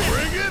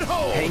 Bring it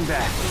home. Hang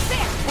back.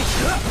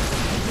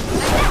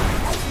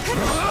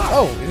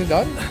 Oh, is it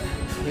done?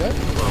 Good.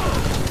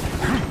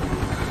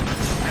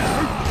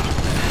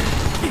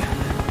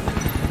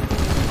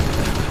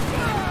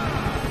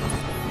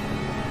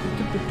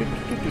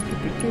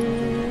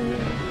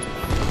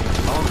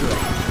 All good.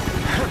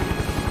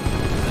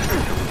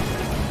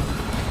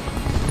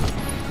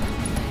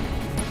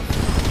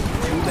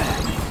 Too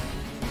bad.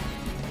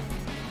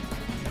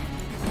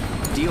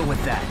 Deal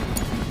with that.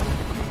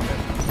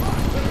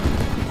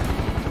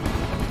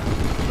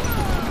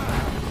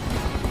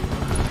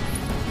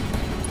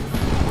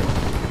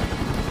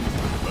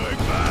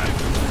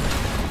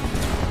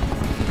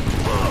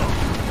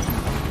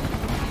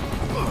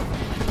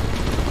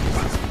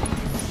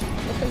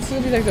 It's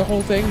gonna be like the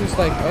whole thing, just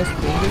like us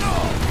doing this.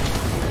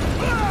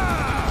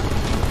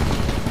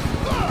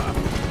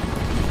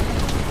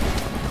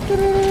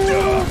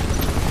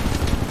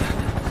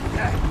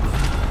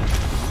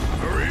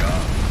 Hurry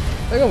up.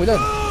 There you go, we're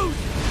done.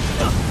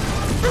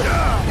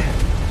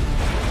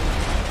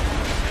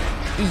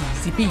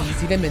 Easy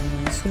peasy lemon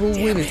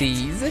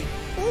squeezies.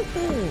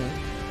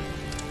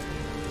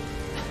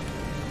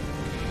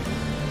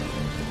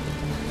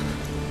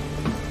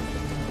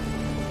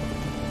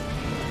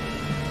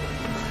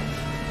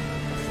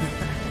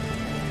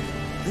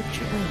 The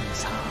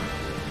dreams,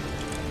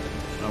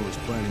 huh? I was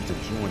planning to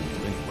join you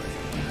anyway.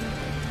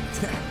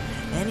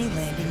 Any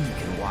landing you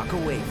can walk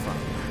away from.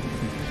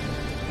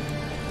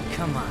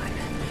 Come on,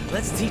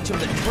 let's teach them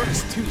the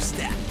first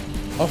two-step.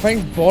 I'll find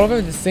both of them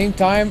at the same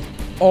time.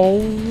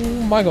 Oh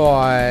my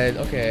god.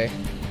 Okay.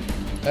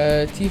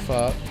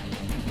 Tifa.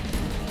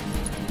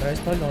 It's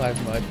probably not that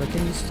much, but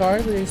can you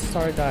start with a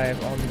star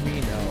dive on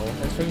Reno?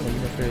 Let's bring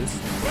Reno first.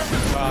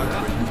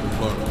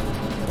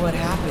 What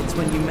happens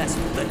when you mess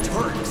with the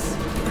Turks?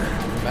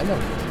 I know.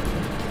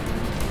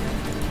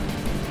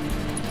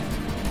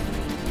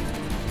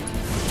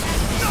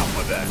 Enough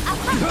of that.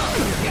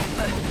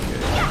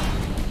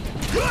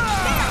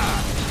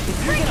 If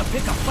you're gonna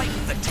pick a fight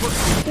with the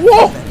Turks,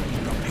 whoa! you better be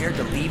prepared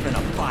to leave in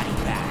a body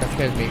bag. That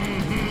scared me.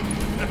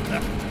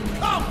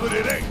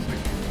 Confident ain't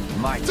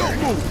My turn. Don't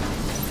move.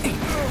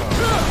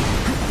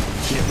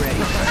 Get ready.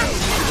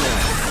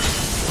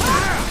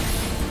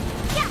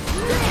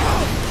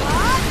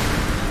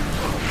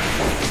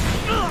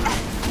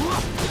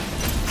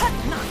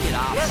 Knock it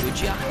off, would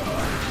ya?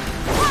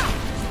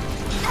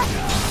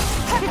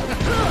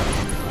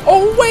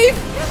 Oh wait!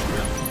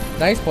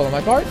 Nice pull on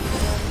my part.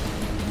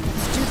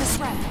 Let's do this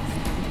right.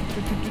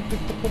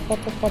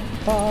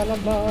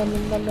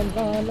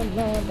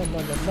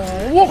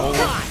 Whoa!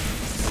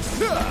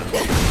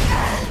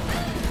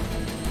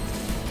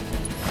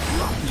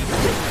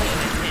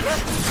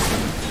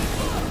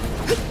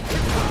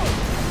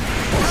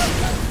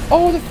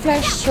 Oh, the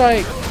flash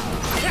strike!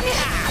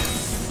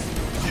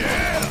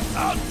 Yeah,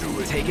 I'll do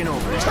it. Taking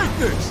over. Take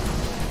this.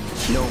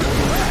 No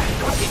holding back.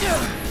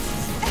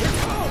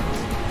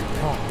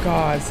 Oh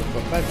god, it's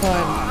about that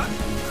time.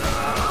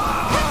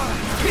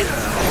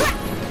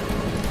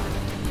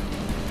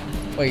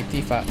 Wait,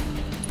 Tifa.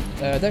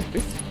 There,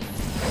 please.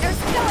 There's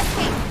no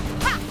escape.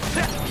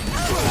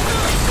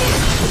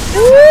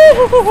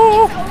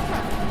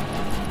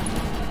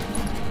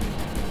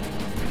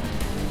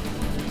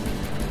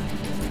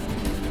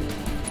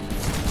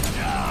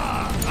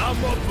 I'm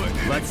up for it.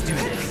 Let's do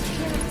this.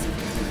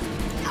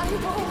 I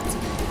won't.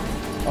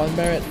 On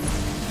merit.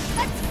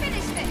 Let's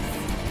finish this.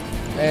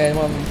 And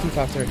one Tifa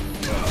after.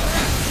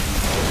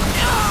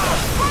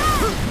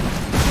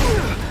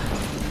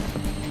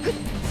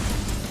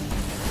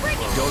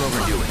 Don't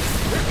overdo it.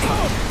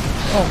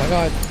 Oh my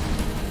god.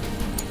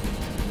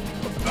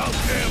 About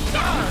damn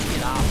time.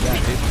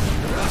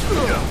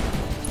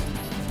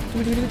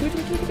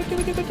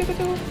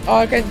 Oh,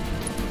 I can't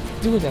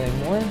do that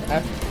anymore. I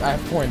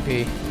have 4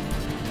 MP.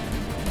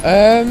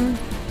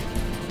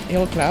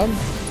 Hail Cloud.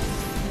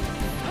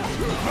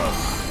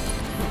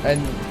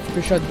 And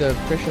push out the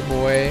pressure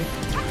boy.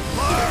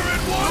 Fire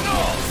at one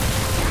off.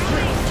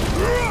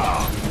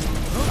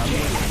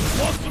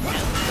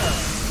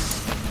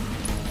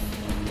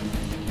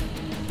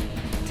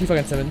 Tifa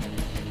got 7.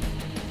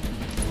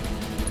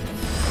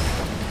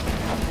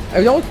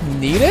 I don't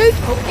need it,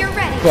 Hope you're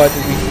ready. but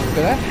we're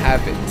gonna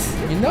have it.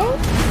 You know?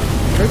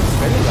 Very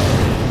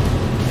low.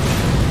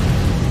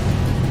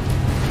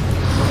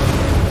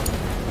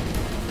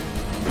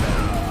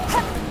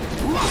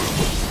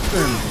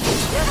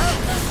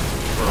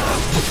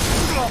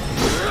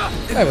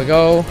 There we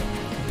go.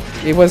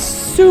 It was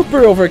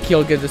super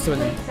overkill get this one,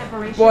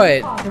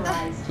 but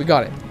we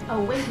got it.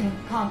 Awaiting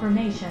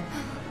confirmation.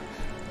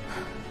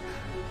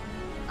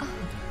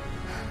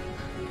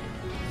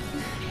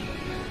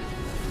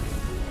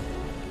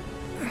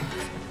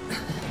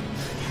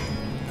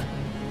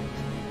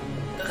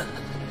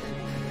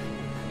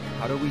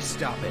 How do we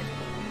stop it?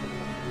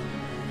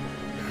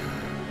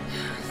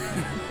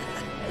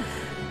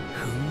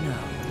 Who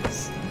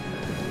knows?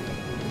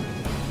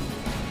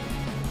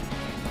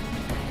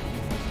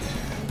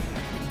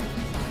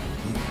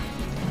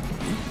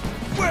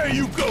 Where are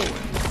you going?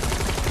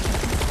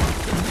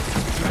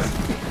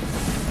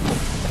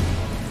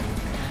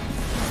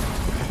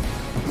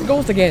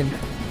 Ghost again.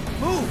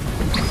 Move!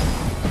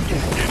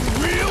 Getting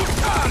real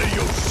tired of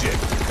your shit!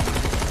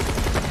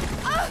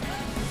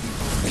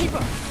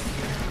 Tifa!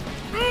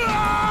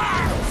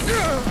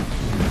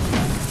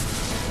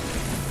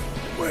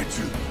 Where'd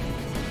you?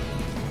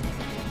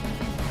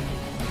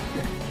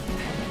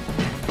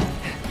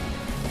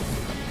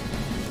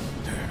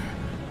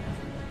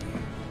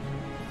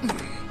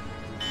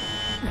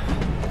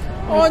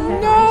 Oh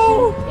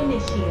no!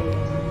 Initiated.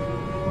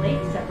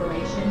 Blade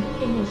separation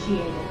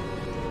initiated.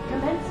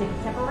 Commencing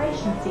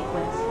separation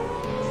sequence.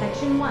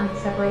 Section 1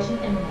 separation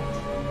imminent.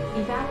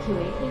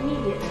 Evacuate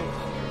immediately.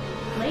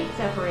 Blade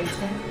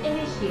separation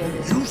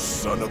initiated. You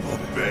son of a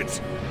bitch!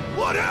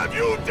 What have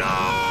you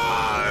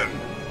done?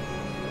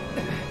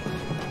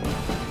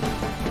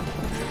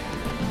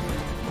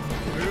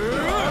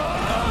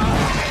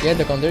 Yeah,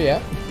 the counter,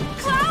 yeah.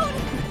 Cloud!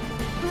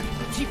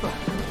 Tifa!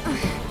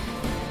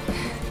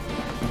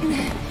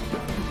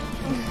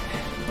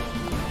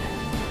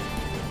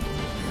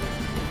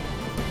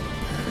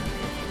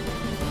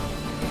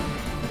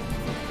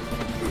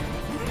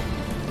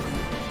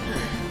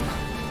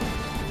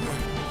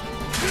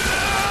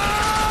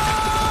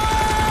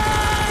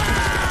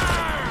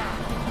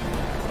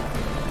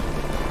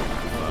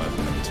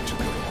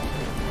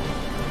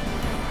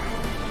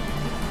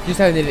 Just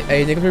have a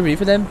negative read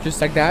for them,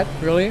 just like that,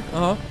 really?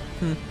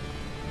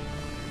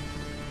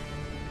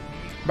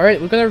 Alright,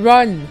 we're gonna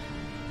run!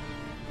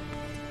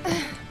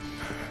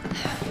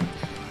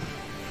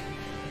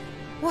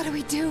 What do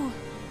we do?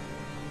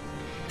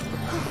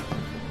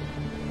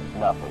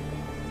 Nothing.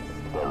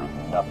 There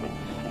is nothing.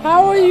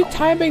 How are you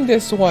timing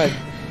this one?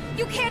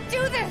 You can't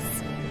do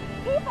this!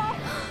 Tifa!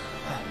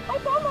 I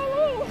saw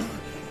Marlene!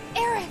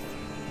 Aerith!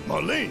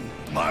 Marlene?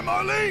 My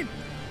Marlene?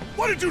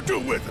 What did you do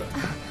with her?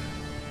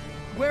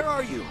 Where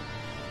are you?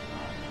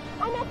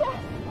 I'm at the...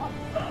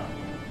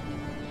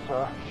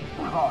 Sir,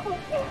 come.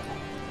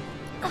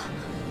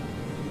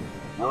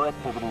 Your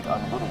activities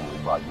unwittingly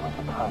brought you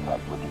into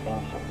contact with the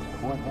Ancients,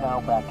 who is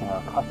now back in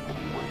our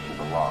custody where she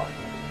belongs.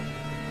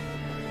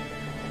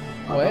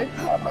 What?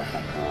 my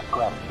sincerest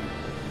gratitude.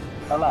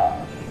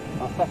 Alas,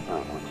 the sector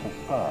in which you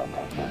stand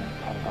has been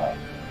condemned.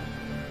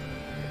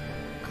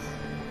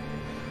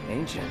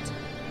 Ancient.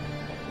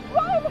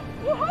 Run!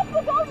 You have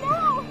to go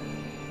now!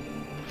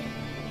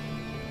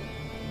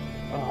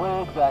 And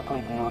where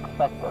exactly do you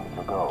expect them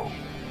to go?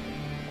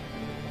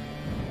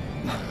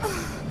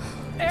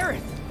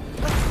 Aerith!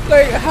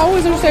 Like, how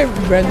is there just a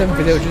random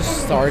video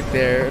just start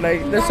there?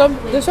 Like, there's some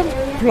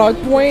plot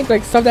point,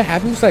 like stuff that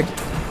happens, like,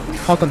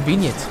 how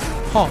convenient.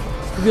 Huh?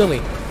 Really?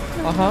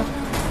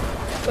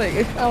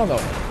 Like, I don't know.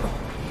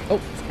 Oh.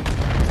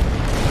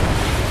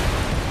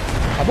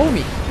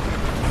 Abomi.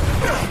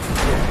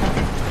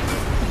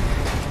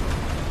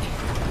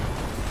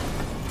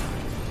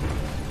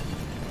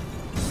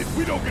 If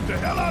we don't get the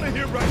hell out of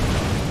here right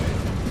now,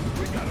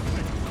 we gotta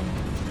think of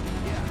something.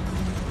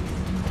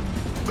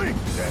 Think,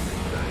 damn it.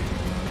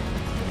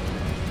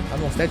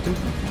 Almost dead too.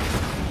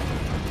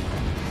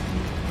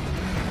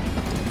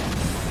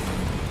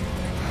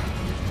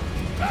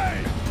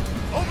 Hey!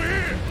 Over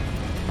here!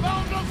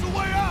 Found us a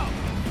way out!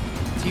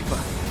 Tifa.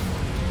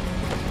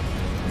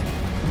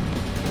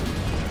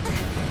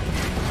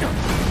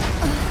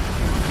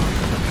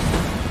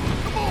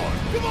 Come on!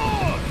 Come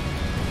on!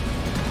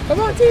 Come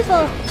on,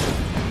 Tifa!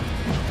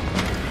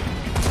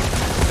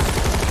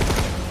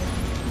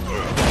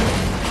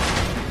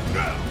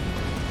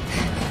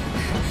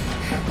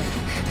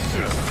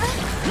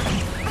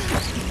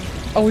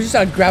 Oh, we just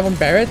gotta grab on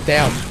Barrett?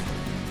 Damn.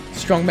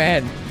 Strong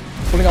man.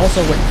 Pulling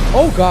also with.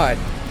 Oh god!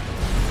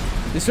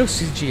 This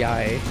looks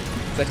CGI.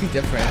 It's actually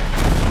different.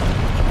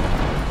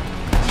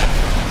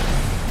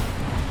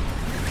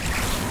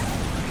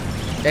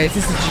 Yeah, this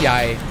is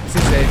CGI. It's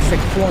like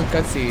full-on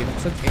cutscene.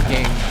 It's not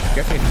in-game.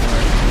 Definitely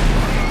more.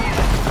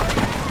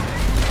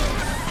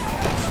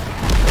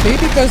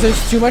 Maybe because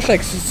there's too much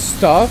like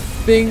stuff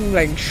being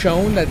like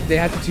shown that they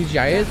had to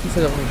CGI it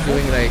instead of like,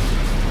 doing like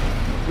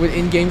with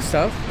in-game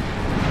stuff.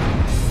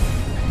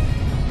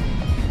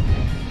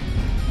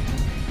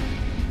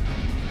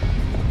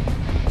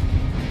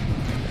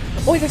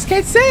 Oh, this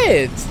can't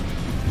say it!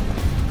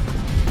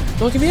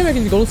 Don't you mean I'm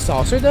making the gold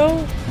saucer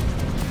though?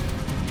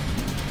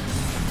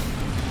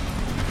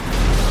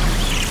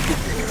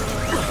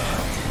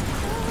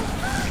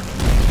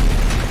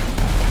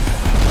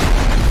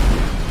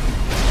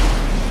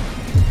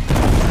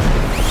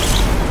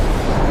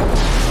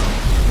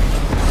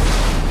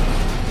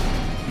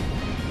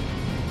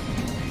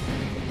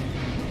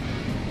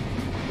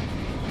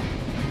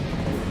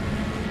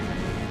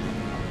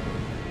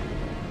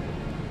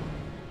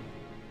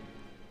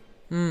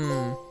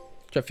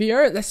 Trophy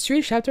art? That's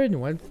 3 chapters in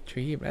 1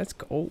 stream. Let's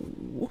go.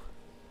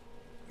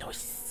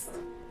 Nice.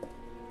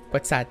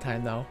 But sad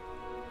time though.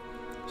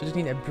 So just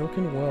need a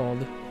broken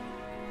world.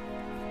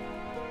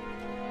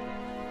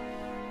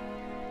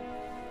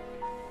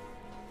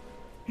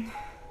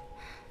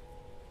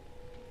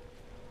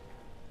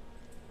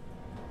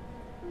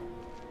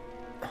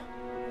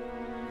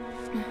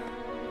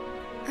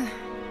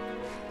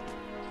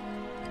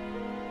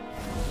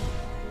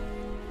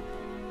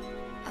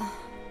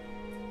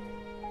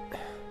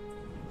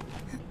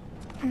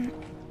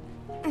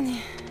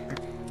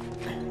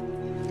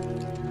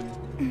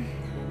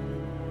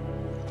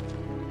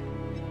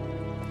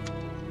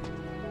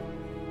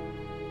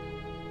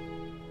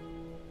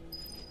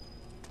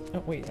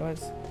 Oh wait, I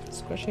was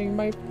squishing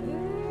my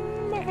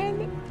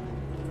hand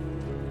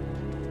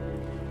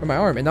or my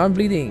arm, and now I'm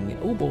bleeding.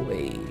 Oh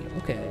boy.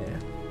 Okay.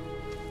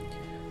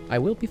 I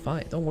will be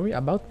fine. Don't worry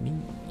about me.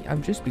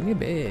 I'm just bleeding a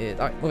bit.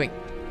 All right, moving.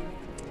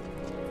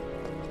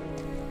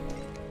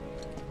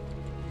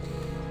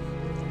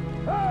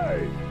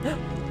 Hey!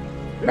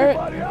 Barrett.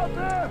 Anybody out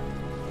there?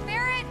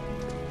 Barrett!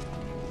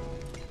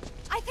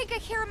 I think I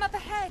hear him up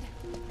ahead.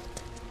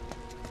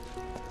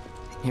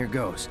 Here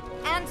goes.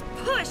 And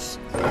push!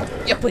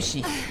 Yeah,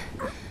 pushy.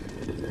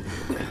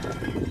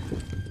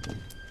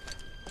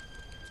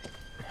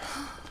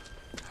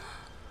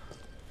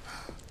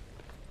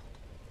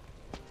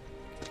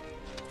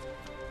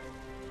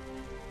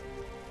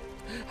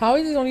 How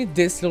is it only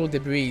this little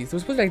debris? It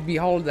was supposed to like be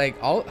all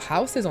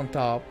houses on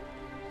top.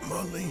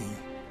 Marlene.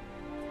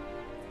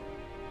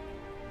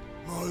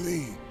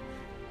 Marlene.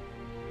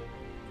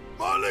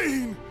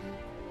 Marlene!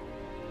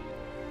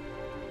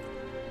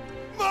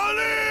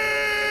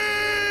 Marlene!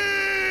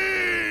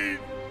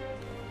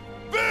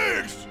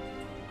 Biggs!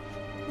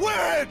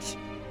 Wedge!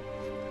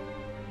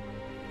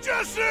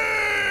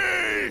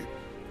 Jesse!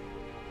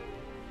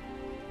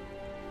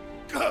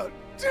 God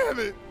damn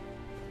it!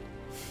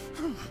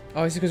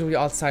 Oh, it's because we were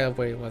outside of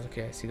where it was.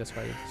 Okay, I see. That's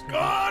why.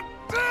 God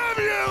damn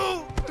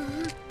you!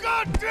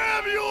 God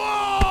damn you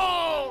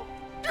all!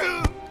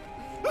 Damn.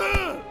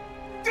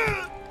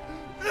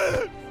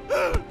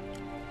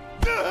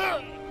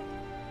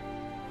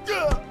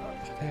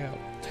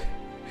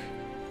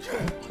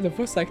 The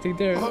voice acting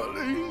there.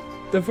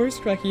 The voice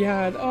track he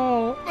had.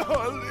 Oh.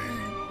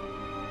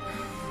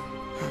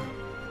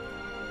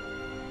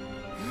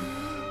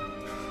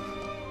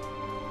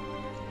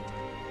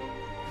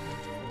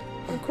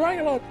 I'm crying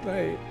a lot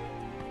tonight.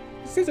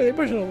 These are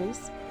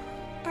emotionals.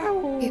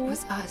 Ow. It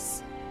was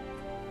us.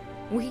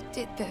 We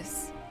did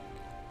this.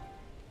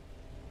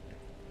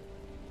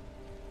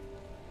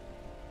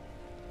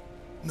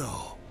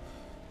 No.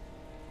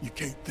 You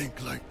can't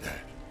think like that.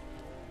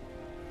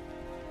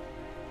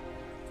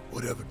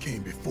 Whatever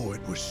came before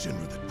it was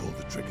Shinra that pulled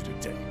the trigger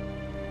today.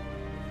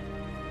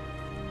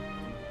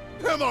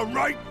 Am I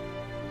right?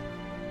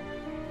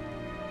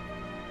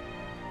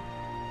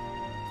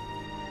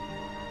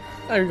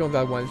 I agree on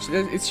that one.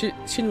 It's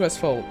Shinra's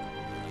fault.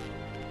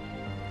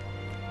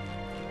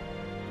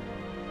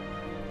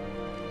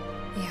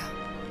 Yeah.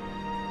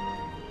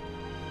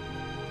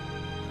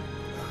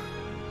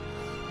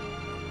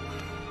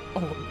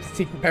 Oh,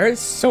 see,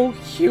 Barrett's so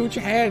huge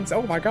hands.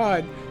 Oh my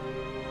god.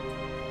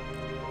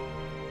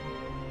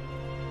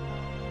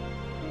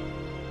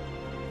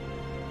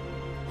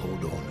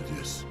 Hold on to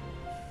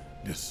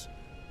this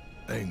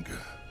anger,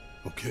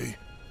 okay?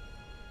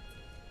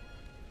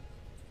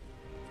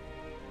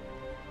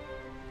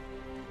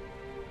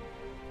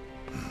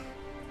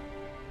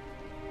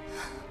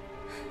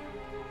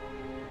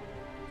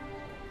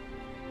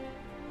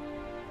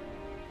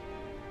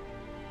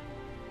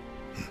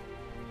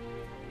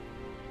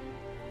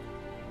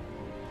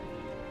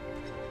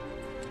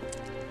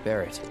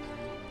 Barrett.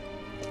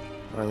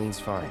 Marlene's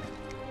fine.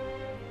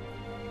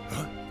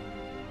 Huh?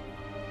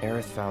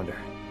 Aerith found her.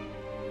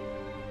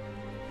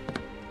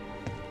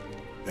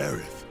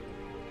 Aerith.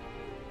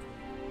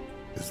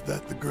 Is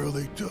that the girl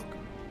they took?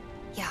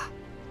 Yeah.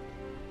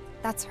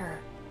 That's her.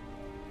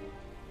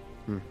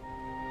 What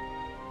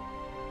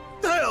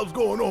the hell's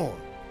going on?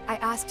 I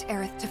asked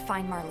Aerith to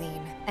find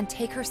Marlene and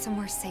take her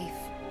somewhere safe.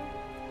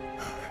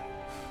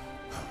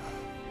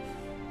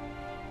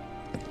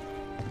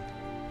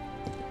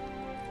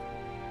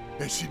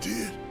 And she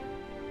did?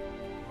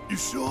 You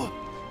sure?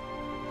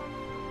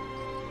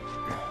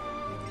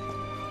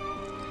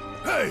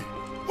 Hey,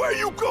 where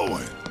you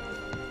going?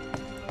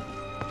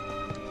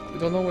 We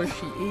don't know where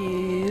she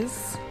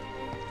is.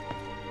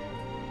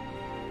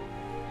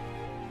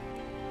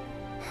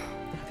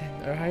 Oh,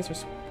 damn, her eyes are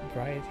so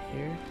bright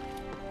here.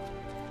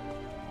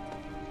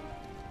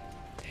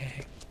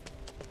 Dang.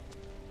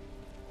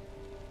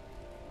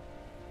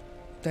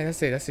 Dang,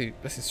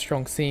 that's a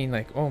strong scene.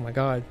 Like, oh my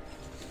god.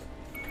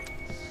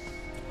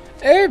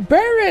 Hey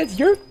Barrett,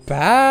 you're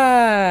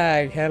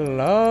back!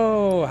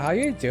 Hello, how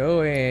you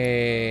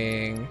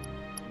doing?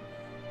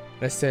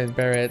 Listen,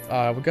 Barrett,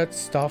 we got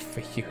stuff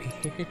for you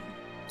here.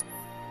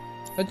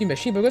 Not new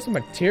machine, but we got some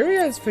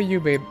materials for you,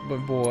 big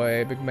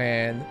boy, big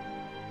man.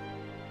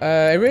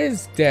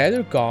 Everybody's dead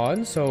or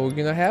gone, so you're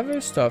gonna have your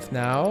stuff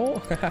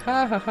now.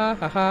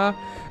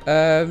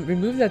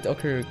 Remove that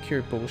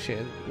cure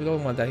bullshit. We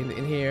don't want that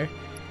in here.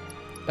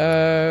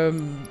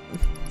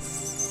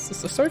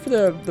 So sorry for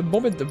the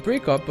moment, the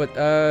breakup, but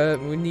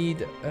we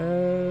need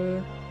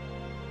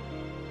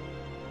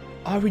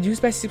reduce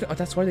by 6. Oh,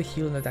 that's why the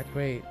heal not that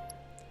great.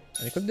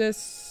 And equip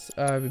this,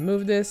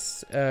 remove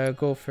this,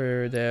 go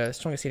for the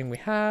strongest healing we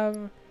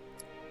have.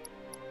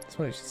 This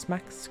one is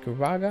Max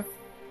Kuraga.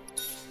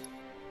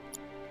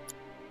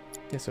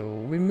 Yeah, so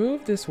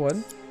remove this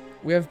one.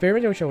 We have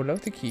Barrier, which I would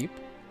love to keep.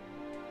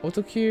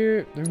 Auto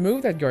cure,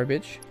 remove that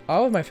garbage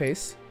out of my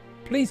face,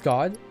 please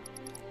God.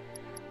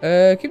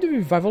 Keep the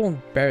revival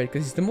on Barrett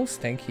because he's the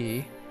most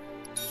tanky,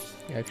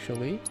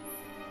 actually.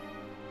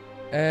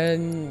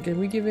 And can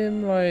we give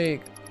him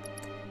like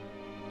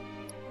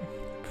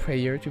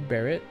prayer to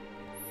Barrett?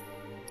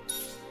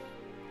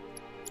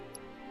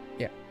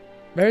 Yeah,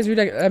 Barrett's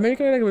really like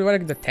American,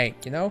 like the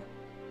tank, you know.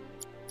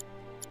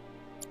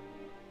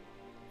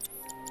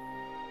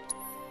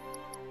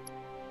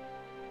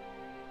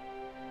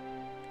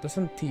 That's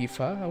on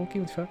Tifa. I will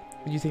keep Tifa.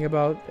 What do you think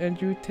about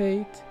Andrew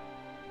Tate?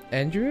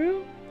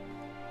 Andrew?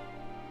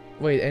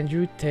 Wait,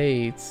 Andrew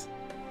Tate.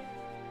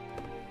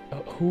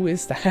 Who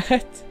is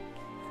that?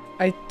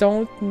 I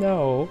don't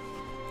know.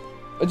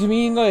 Do you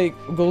mean like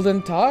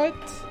Golden Tot?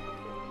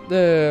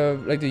 The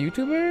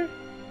YouTuber?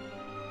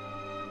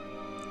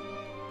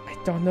 I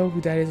don't know who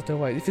that is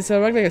though. If it's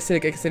like a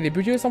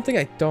celebrity or something,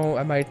 I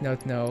might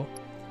not know.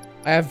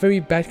 I have very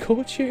bad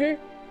culture.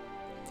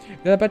 Is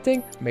that a bad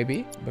thing?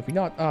 Maybe, maybe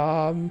not.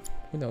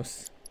 Who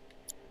knows?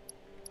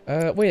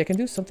 Wait, I can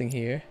do something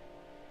here.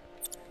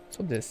 What's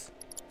this?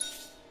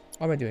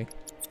 What am I doing?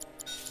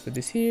 Put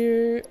this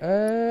here.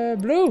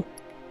 Blue.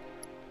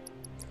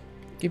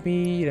 Give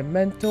me the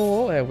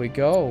mental. There we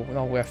go.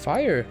 Now we have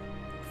fire.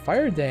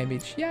 Fire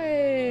damage.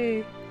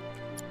 Yay!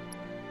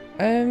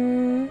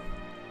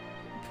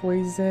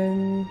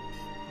 Poison.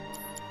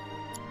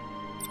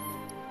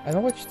 I don't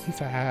know what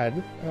teeth I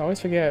had. I always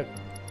forget.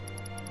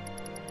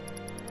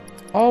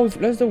 Oh,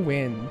 that's the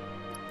wind.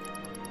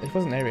 It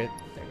wasn't Arid.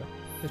 There you go.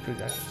 Let's put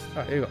that.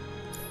 Oh, there you go.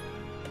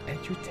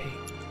 Andrew Tate.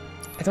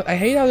 I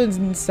hate how the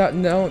name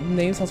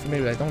sounds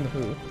familiar, but I don't know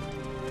who.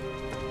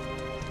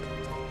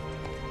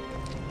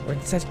 We're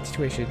in such a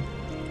situation.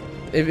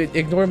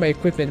 Ignore my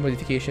equipment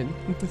modification.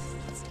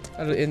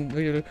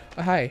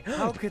 Hi.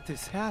 How could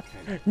this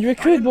happen? You're a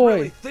good boy.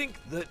 Really think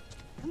that...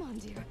 Come on,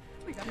 dear.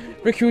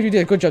 Recruit, you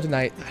did a good job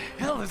tonight. What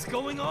the hell is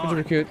going on?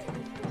 Good job, Recruit.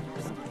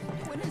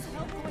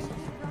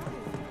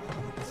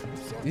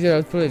 These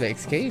are probably like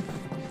escape.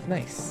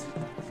 Nice.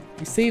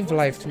 We saved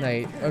life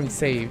tonight.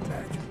 Saved.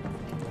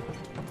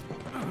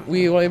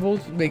 We were able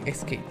to make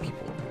escape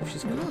people, which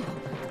is good.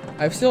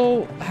 I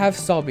still have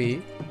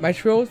sobby. My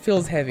throat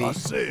feels heavy. I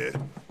said,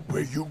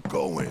 where you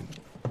going?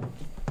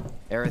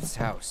 Aerith's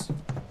house.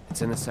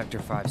 It's in the Sector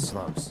 5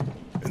 slums.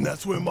 And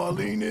that's where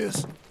Marlene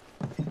is?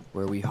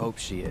 Where we hope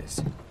she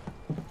is.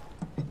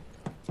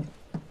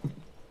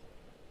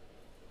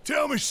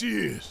 Tell me she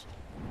is.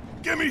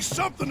 Give me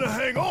something to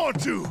hang on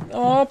to.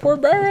 Oh, poor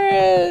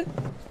Barrett.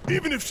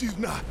 Even if she's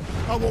not,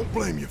 I won't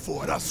blame you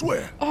for it, I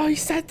swear. Oh,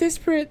 he's that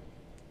desperate.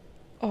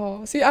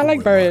 Oh, see, I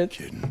like Barrett.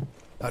 Kidding.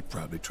 I'd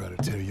probably try to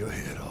tear your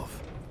head off.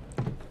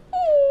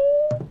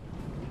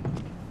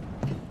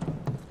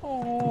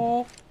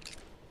 Oh.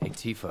 Hey,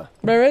 Tifa.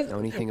 Barrett? Know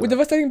anything With about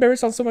devastating Barrett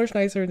sounds so much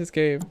nicer in this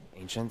game.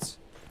 ancients?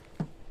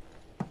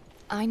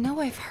 I know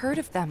I've heard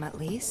of them at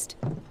least.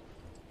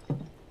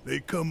 They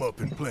come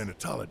up in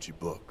planetology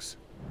books.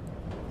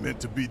 Meant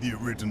to be the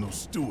original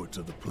stewards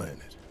of the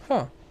planet.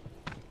 Huh.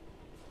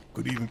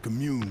 Could even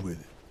commune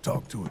with it,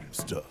 talk to it and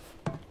stuff.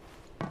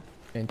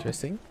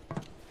 Interesting.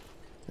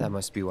 That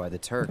must be why the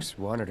Turks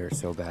wanted her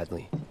so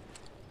badly.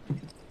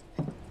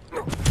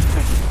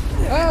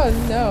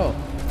 Oh no!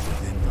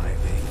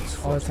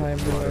 All the time,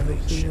 do I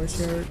hope to work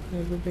hard,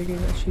 never begging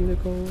to achieve the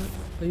goal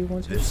that you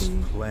want to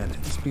achieve.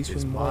 This Please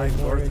is from my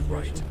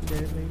birthright.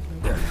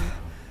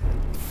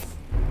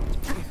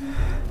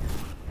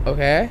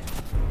 Okay.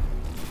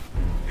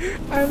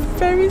 I'm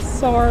very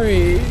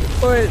sorry,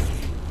 but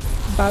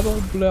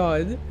Battle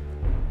Blood.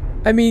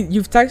 I mean,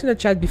 you've typed in the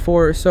chat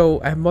before,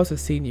 so I must have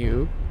seen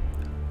you.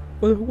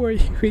 Well, who are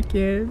you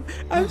again?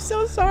 I'm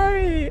so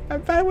sorry.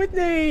 I'm bad with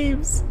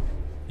names.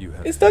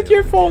 It's not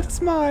your fault.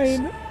 It's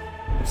mine.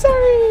 I'm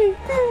sorry.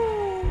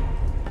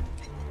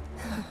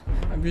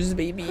 I'm just a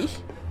baby.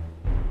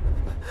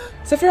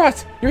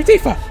 Sephiroth, you're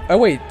Tifa. Oh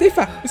wait,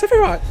 Tifa, it's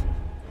Sephiroth.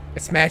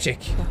 It's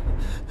magic.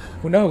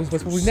 Who knows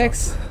what will be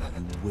next?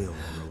 You will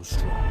grow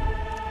strong.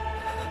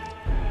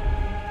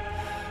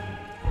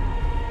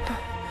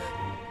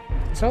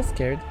 You sound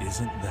scared.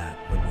 Isn't that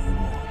what you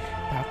want?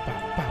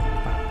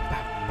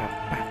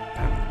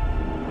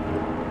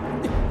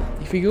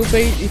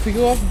 If we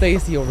go off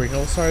base the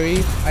original, sorry,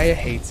 I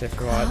hate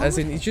Sephiroth. As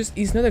in,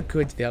 he's not a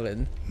good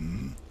villain.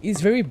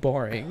 He's very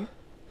boring.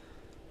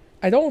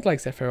 I don't like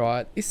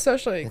Sephiroth. He's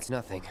such like. It's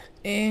nothing.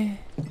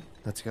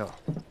 Let's go.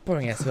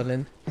 Boring ass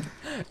villain.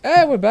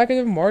 Hey, we're back at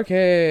the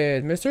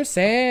market, Mr.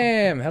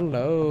 Sam.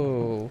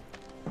 Hello.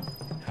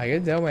 How you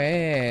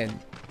doing?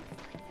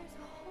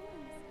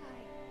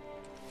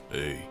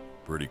 Hey,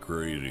 pretty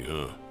crazy,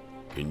 huh?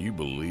 Can you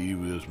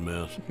believe this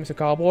mess? Mr.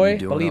 Cowboy, You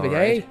doing believe it, all eh?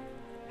 right?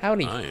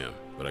 Howdy. I am,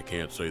 but I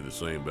can't say the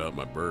same about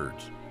my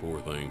birds. Poor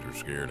things are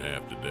scared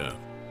half to death.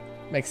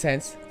 Makes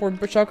sense. Poor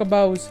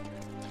chocobos.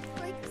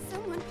 Like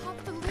someone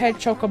popped the lid Pet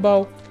off.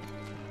 chocobo.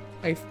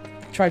 I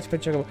tried to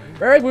pet chocobo.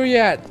 Alright, where you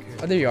at?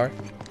 Oh, there you are.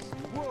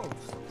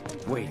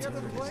 Wait.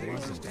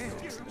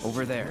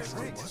 Over there.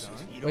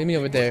 What do you mean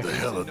over there? What the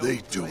hell are they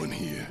doing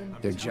here?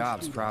 Their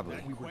jobs, probably.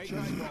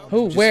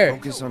 Who? Just Where?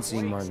 focus on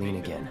seeing Marlene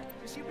again.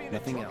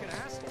 Nothing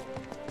else.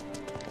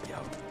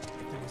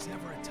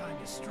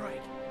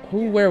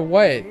 Who? Where?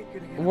 What?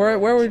 Where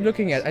are we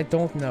looking at? I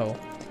don't know.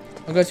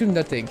 I'm gonna assume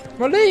nothing.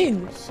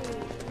 Marlene!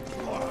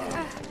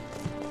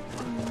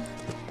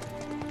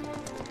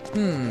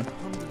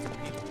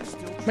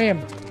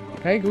 Ma'am,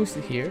 can I go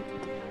sit here?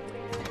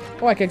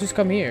 Oh, I can just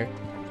come here.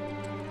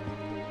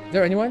 Is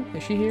there anyone?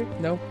 Is she here?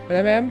 No.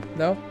 Ma'am?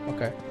 No?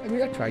 Okay. I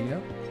mean, I'll try, you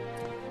know?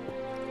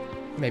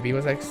 Maybe it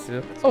was like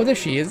still. Oh, there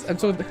she is. I'm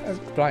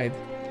blind.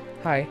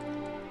 Hi.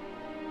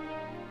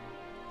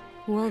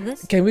 Well,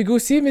 this Can we go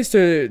see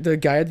the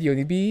guy at the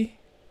Unibee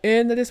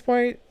in at this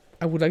point?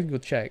 I would like to go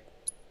check.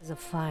 is a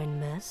fine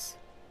mess.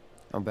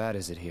 How bad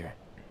is it here?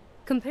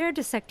 Compared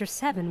to Sector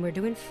 7, we're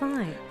doing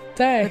fine.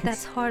 Thanks. But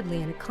that's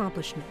hardly an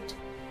accomplishment.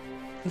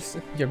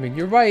 I mean,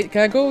 you're right.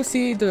 Can I go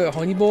see the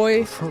honey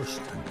boy? First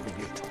thing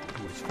we need to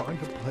do is find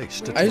a place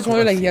to I just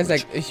wonder, like, he has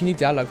like a unique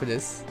dialogue for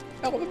this.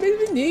 Oh, maybe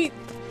we need.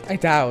 I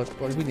doubt.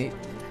 What we need?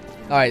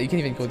 All right, you can't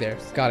even go there.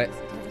 Got it.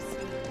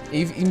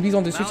 If he's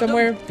on the street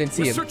somewhere, then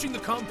see him. Searching the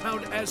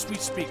compound as we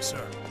speak,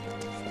 sir.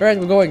 All right,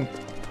 we're going.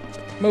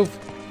 Move.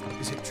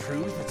 Is it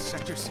true that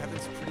Sector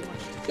 7's pretty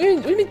much...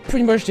 What do you mean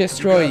pretty much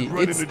destroy?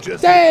 It's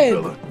Jesse's dead.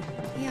 villa?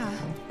 Yeah,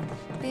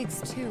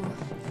 Biggs too.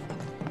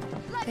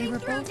 They were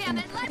both in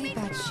pretty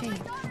bad shape.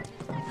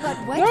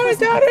 But Wedge No, wasn't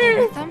down up there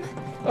here. with them.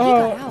 He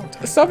got out.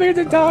 Oh, stop here,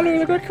 the dollar.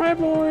 Look at crime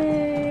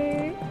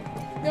boy.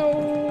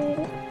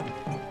 No.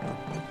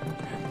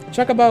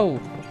 Chocobo.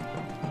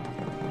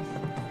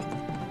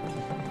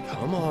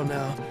 Come on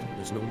now.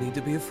 There's no need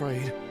to be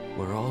afraid.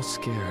 We're all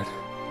scared.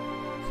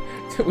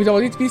 We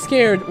don't need to be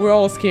scared. We're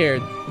all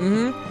scared.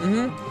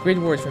 Great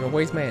words from a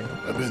wise man.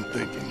 I've been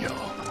thinking,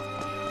 y'all.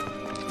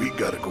 We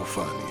gotta go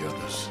find the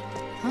others.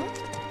 Huh?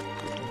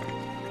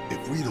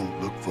 If we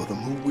don't look for them,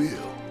 who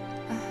will?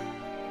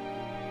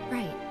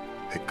 Right.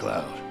 Hey,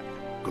 Cloud.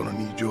 Gonna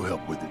need your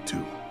help with it,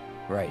 too.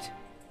 Right.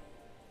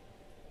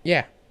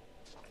 Yeah.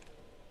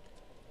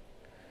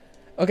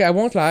 Okay, I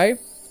won't lie.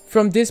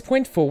 From this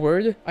point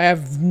forward, I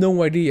have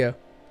no idea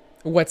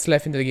what's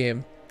left in the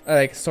game.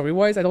 Like,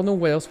 story-wise, I don't know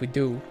what else we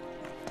do.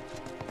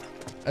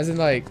 As in,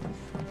 like...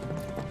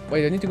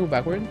 Wait, I need to go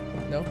backward?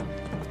 No?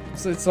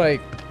 So it's like...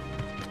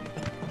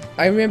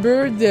 I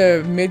remember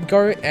the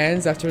Midgar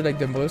ends after, like,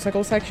 the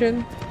motorcycle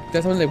section.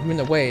 That's when, like, we went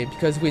away,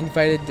 because we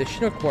invited the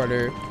Shinra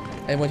quarter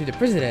and went to the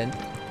president.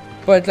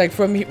 But, like,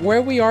 from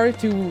where we are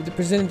to the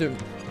president, the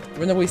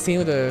runaway scene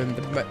with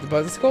the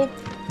bicycle,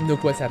 no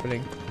clue what's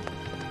happening.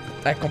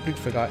 I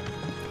completely forgot.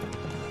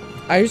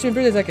 I just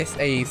remember there's like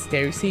a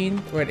stair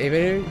scene or an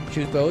elevator.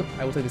 Choose both.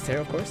 I will take the stair,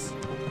 of course.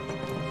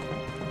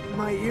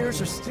 My ears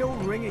are still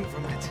ringing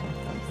from it.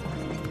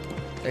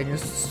 Like,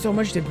 there's so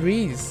much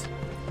debris.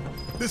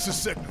 This is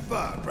Sector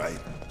 5, right?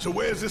 So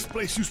where's this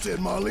place you said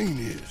Marlene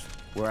is?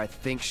 Where I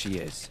think she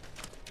is.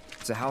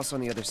 It's a house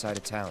on the other side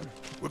of town.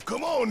 Well,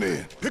 come on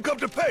then. Pick up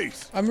the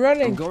pace. I'm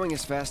running. I'm going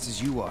as fast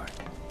as you are.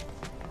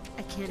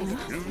 I can't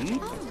even...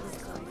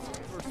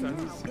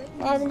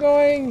 I'm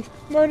going!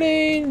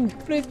 Marlene!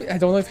 Please! I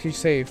don't know if you're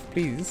safe.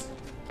 Please.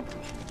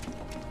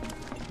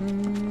 There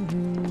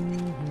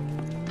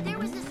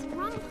was this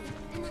rumbling,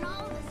 and then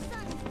all of a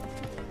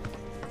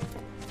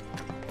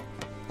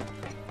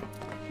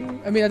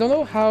sudden... I mean, I don't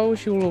know how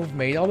she will have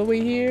made all the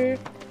way here.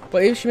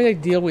 But if she made a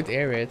deal with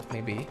Aerith,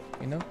 maybe.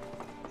 You know?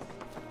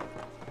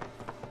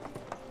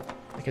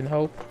 I can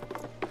hope.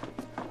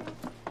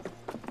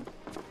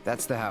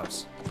 That's the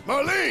house.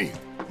 Marlene!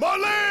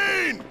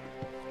 Marlene!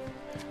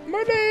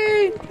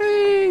 Marlene,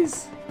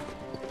 please!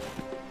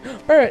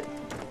 Alright.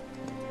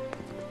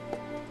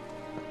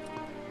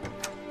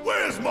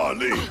 Where's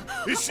Marlene?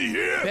 Is she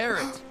here?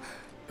 Barrett!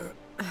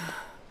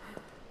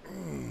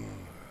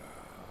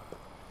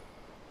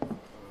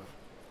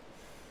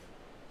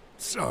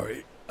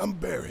 Sorry, I'm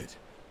Barrett.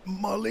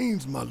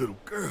 Marlene's my little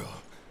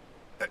girl.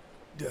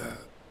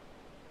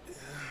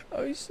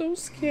 I'm so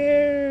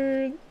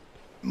scared.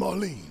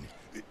 Marlene,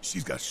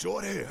 she's got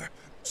short hair.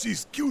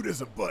 She's cute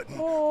as a button,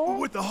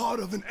 with the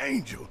heart of an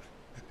angel.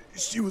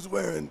 She was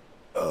wearing,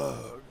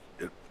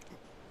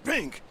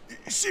 pink.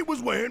 She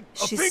was wearing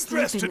a pink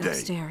dress today.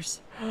 Upstairs.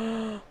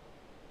 Huh?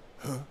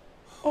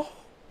 Oh.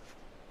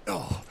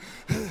 Oh.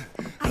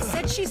 I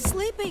said she's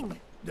sleeping.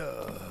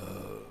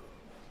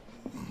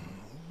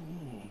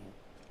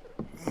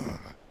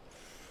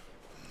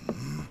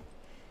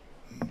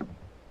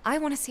 I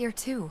want to see her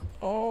too.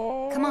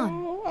 Oh, come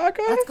on.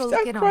 Let's go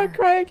look in on her.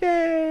 Cry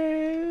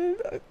again.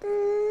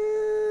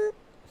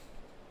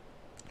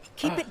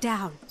 Keep it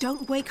down.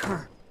 Don't wake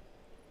her.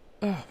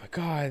 Oh my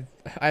god.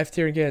 I have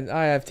tear again.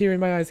 I have tear in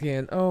my eyes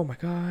again. Oh my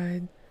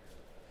god.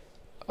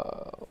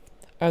 I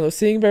don't know,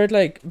 seeing Barrett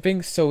like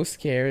being so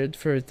scared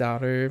for his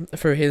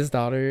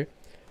daughter.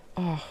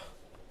 Oh.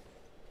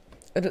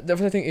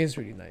 The thing is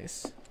really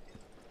nice.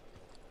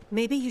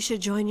 Maybe you should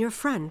join your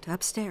friend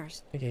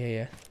upstairs.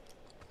 Yeah.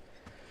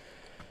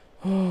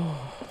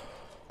 Oh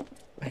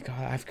my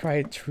god, I've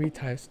cried 3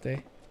 times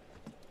today.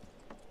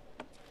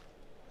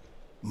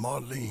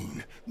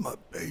 Marlene, my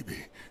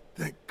baby.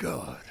 Thank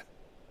God.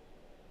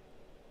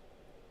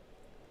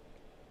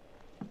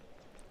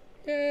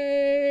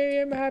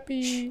 Yay, I'm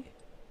happy.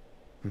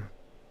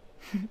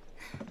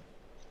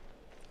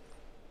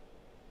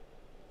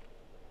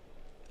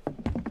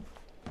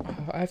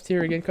 I have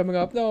tear again coming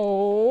up.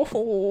 No.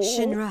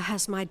 Shinra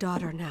has my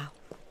daughter now.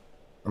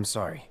 I'm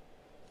sorry.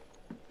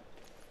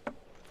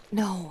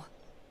 No,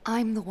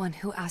 I'm the one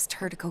who asked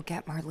her to go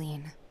get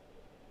Marlene.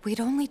 We'd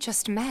only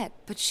just met,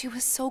 but she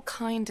was so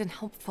kind and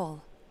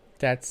helpful.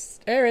 That's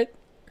Aerith.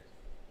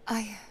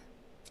 I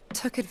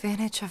took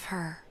advantage of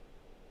her.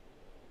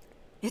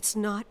 It's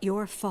not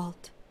your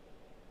fault.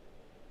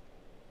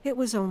 It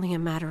was only a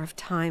matter of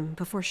time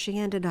before she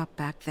ended up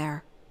back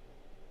there.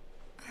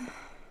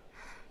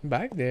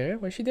 Back there?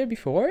 Was she there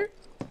before?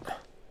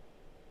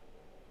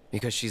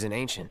 Because she's an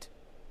ancient.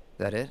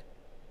 That it?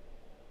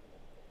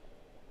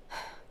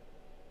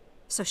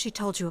 So she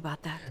told you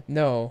about that?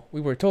 No,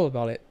 we were told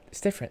about it. It's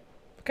different.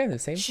 Kind of the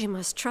same. She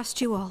must trust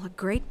you all a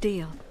great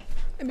deal.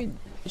 I mean,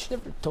 she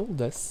never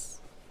told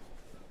us.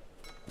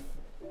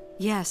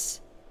 Yes,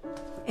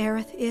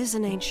 Aerith is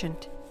an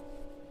ancient.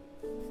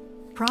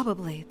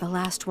 Probably the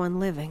last one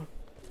living.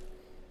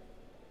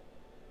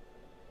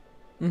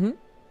 Mm-hmm.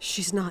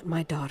 She's not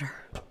my daughter.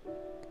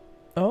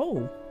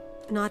 Oh.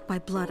 Not by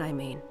blood, I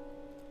mean.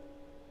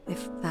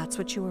 If that's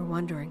what you were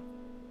wondering.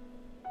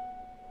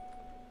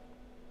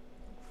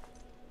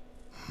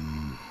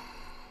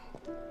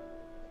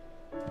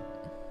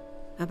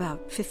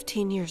 About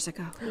 15 years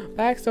ago.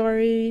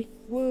 Backstory.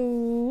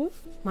 Woo.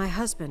 My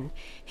husband,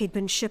 he'd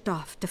been shipped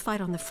off to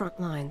fight on the front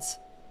lines.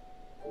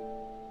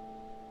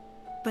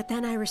 But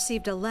then I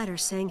received a letter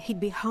saying he'd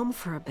be home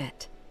for a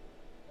bit.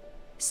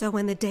 So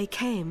when the day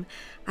came,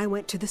 I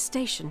went to the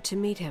station to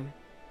meet him.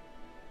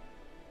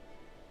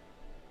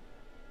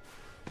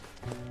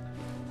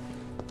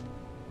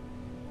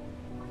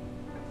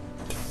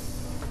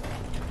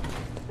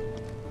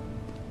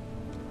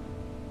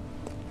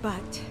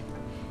 But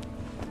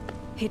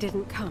he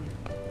didn't come.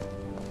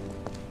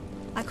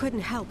 I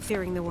couldn't help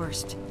fearing the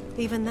worst,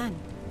 even then.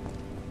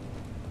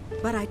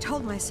 But I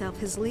told myself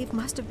his leave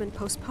must have been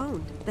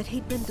postponed, that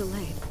he'd been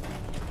delayed.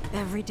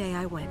 Every day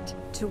I went,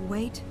 to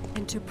wait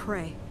and to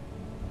pray.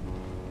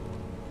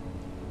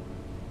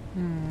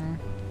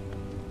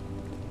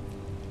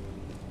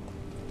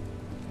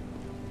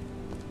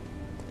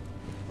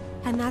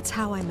 And that's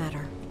how I met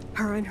her.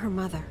 Her and her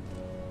mother.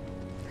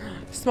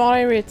 Small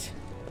Irit.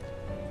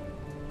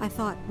 I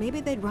thought maybe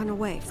they'd run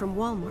away from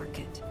Wall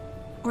Market.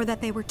 Or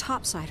that they were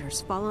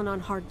topsiders fallen on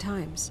hard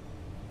times.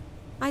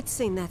 I'd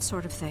seen that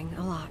sort of thing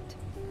a lot.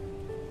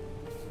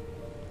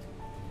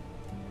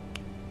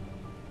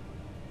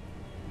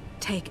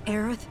 Take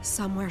Aerith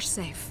somewhere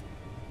safe.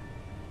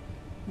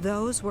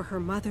 Those were her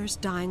mother's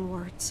dying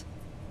words.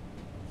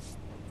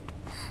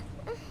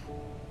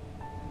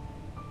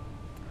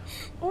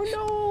 Oh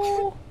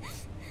no!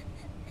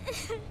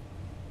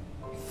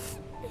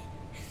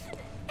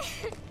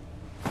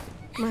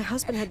 My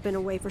husband had been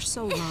away for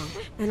so long,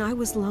 and I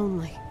was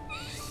lonely.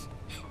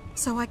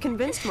 So I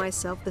convinced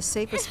myself the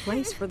safest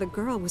place for the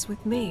girl was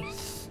with me.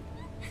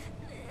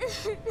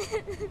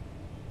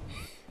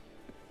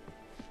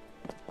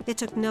 It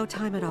took no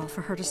time at all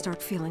for her to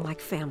start feeling like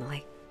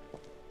family.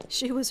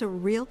 She was a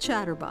real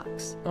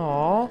chatterbox.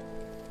 Aww.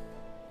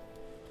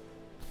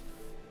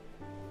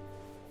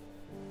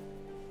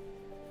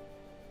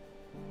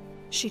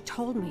 She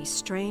told me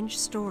strange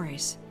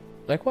stories.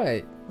 Like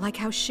what? Like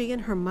how she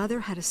and her mother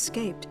had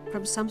escaped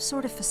from some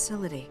sort of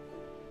facility.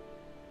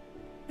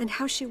 And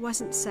how she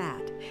wasn't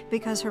sad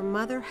because her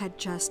mother had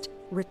just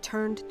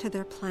returned to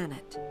their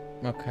planet.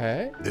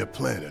 Okay. Their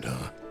planet,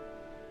 huh?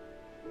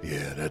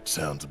 Yeah, that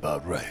sounds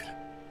about right.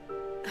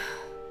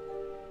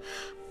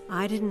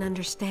 I didn't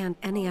understand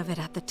any of it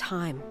at the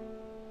time.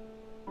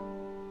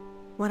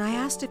 When I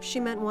asked if she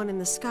meant one in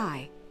the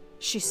sky,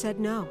 she said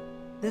no.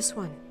 This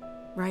one,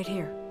 right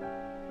here.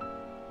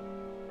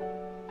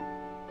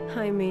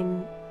 I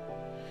mean,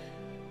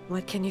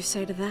 what can you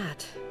say to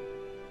that?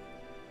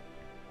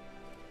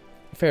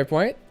 Fair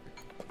point.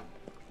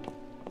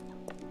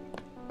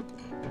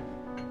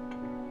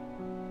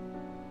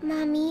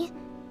 Mommy,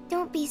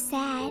 don't be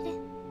sad.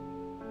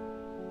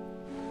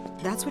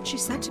 That's what she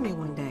said to me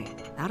one day,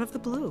 out of the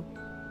blue.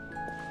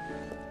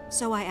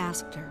 So I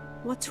asked her,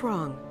 what's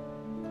wrong?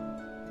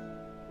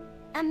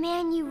 A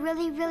man you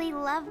really, really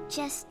loved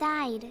just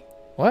died.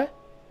 What?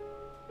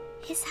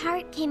 His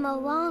heart came a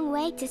long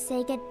way to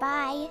say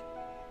goodbye.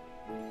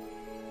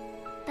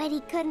 But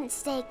he couldn't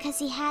stay because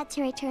he had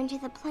to return to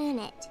the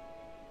planet.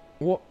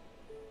 What?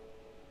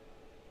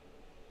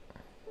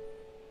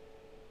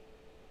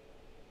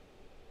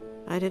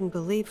 I didn't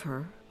believe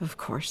her, of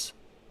course.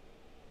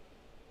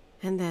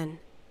 And then,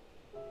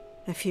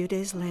 a few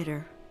days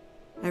later,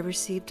 I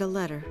received a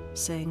letter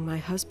saying my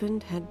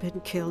husband had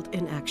been killed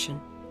in action.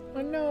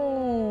 Oh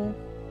no.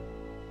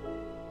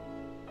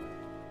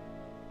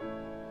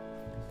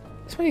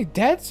 That's why he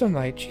dead so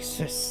night,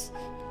 Jesus.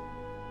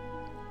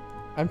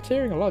 I'm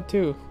tearing a lot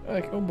too.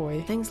 Like, oh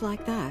boy. Things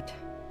like that.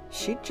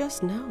 She'd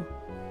just know.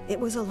 It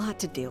was a lot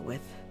to deal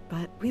with,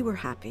 but we were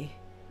happy.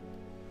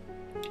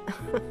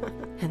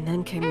 And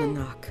then came the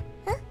knock.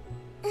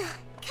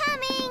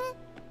 Coming!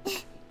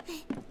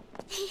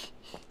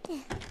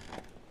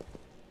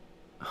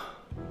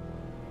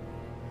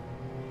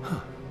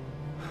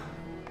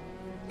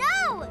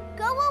 No!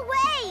 Go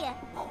away!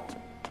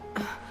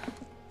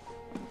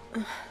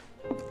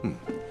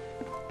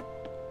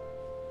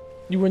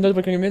 You were not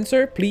going to convince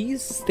her?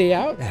 Please stay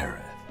out?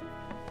 Aerith,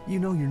 you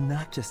know you're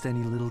not just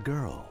any little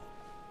girl.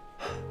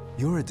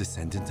 You're a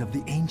descendant of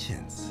the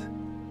ancients.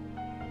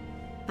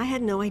 I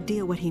had no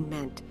idea what he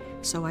meant,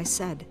 so I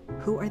said,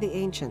 "Who are the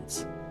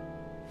ancients?"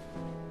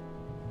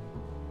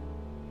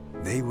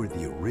 They were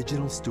the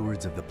original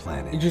stewards of the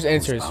planet. He just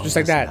answers, whose just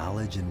like that.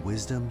 Knowledge and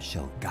wisdom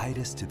shall guide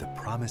us to the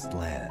promised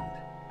land.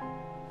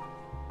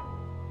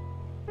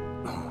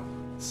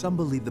 Some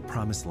believe the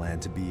promised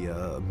land to be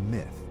a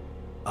myth,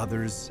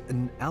 others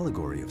an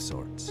allegory of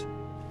sorts.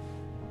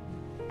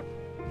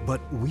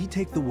 But we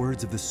take the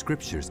words of the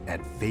scriptures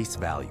at face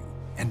value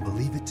and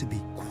believe it to be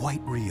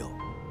quite real.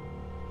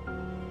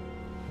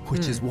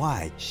 Which is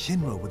why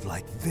Shinra would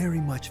like very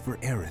much for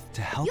Aerith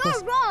to help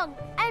us. You're wrong!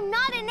 I'm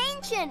not an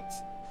ancient!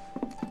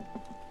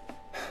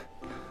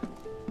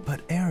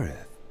 But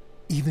Aerith,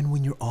 even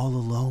when you're all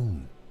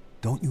alone,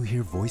 don't you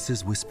hear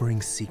voices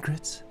whispering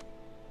secrets?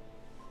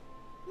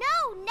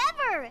 No,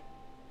 never!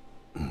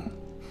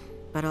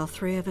 But all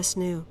three of us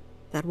knew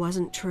that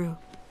wasn't true.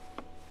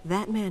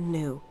 That man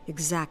knew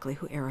exactly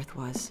who Aerith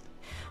was,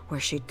 where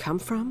she'd come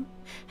from,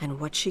 and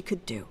what she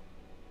could do.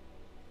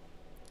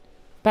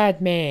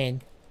 Bad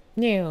man.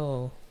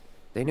 No.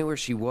 They knew where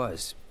she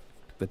was,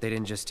 but they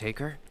didn't just take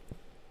her?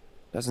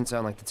 Doesn't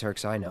sound like the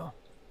Turks I know.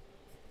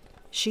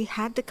 She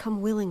had to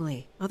come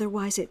willingly,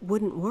 otherwise it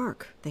wouldn't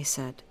work, they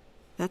said.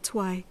 That's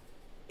why,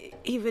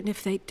 even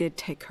if they did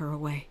take her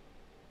away,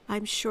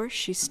 I'm sure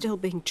she's still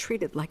being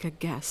treated like a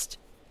guest.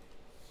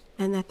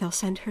 And that they'll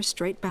send her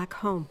straight back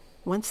home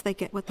once they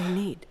get what they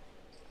need.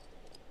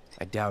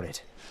 I doubt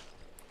it.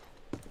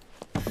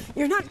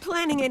 You're not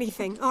planning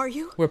anything, are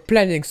you? We're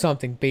planning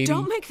something, baby.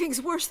 Don't make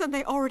things worse than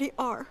they already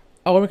are.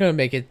 Oh, we're gonna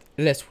make it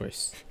less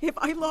worse. If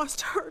I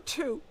lost her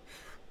too,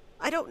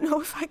 I don't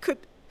know if I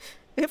could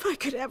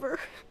ever.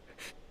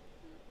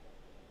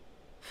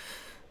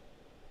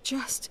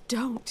 Just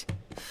don't.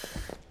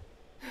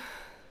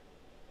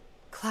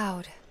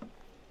 Cloud,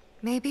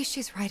 maybe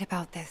she's right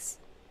about this.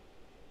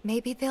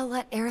 Maybe they'll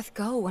let Aerith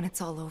go when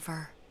it's all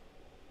over.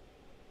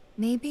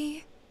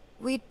 Maybe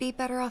we'd be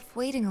better off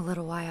waiting a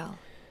little while.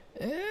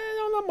 I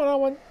don't know about that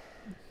one.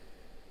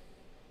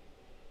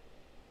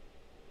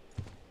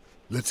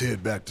 Let's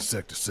head back to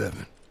Sector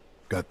 7.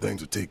 Got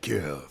things to take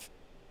care of.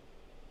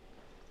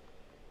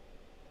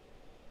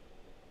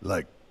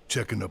 Like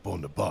checking up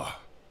on the bar.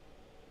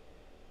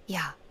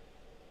 Yeah.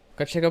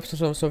 Gotta check up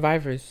some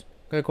survivors.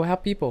 Gotta go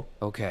help people.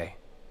 Okay.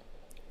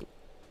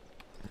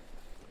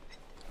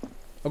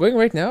 We're going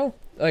right now?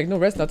 Like, no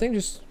rest, nothing?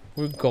 Just,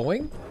 we're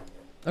going?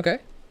 Okay.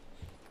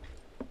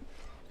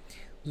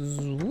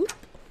 Zoop.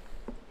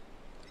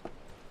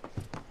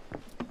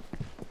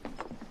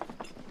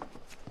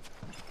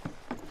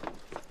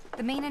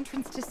 The main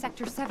entrance to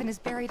Sector 7 is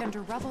buried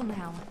under rubble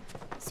now.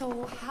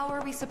 So how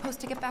are we supposed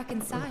to get back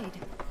inside?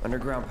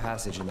 Underground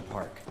passage in the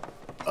park.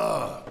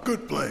 Ah,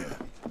 good plan.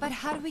 But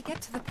how do we get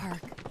to the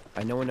park?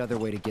 I know another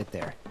way to get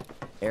there.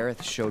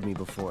 Aerith showed me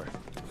before.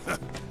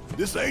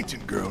 This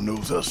ancient girl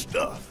knows her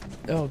stuff.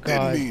 Oh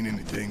god. Didn't mean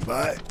anything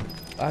by it.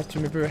 I have to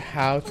remember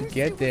how to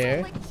get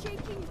there.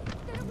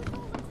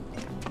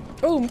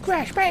 Boom,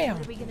 crash, bam!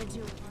 What are we gonna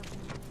do?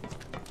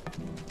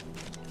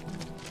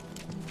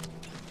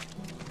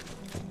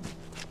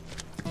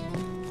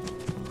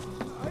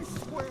 I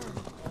swear.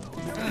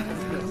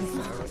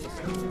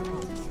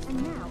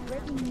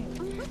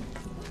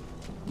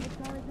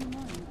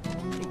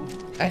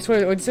 I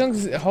swear, it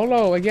sounds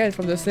hollow again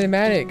from the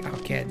cinematic. Oh,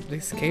 can't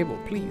this cable,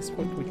 please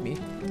work with me.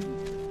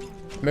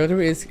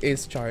 Murder is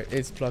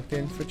plugged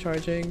in for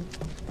charging.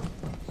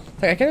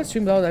 Like I cannot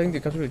stream without having to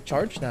come to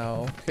charge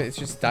now. It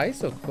just dies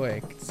so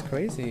quick. It's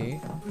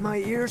crazy. My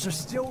ears are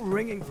still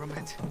ringing from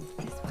it.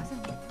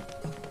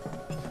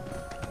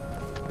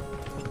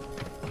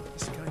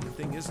 This kind of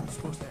thing isn't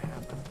supposed to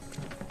happen.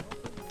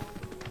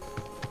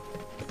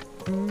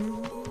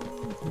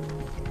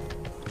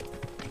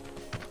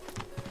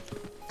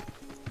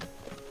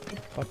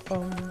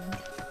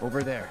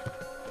 Over there.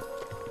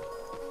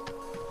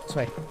 This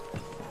way.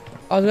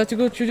 Oh, do I have to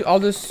go through all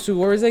the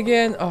sewers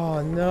again?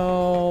 Oh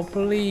no,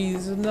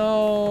 please,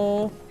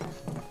 no.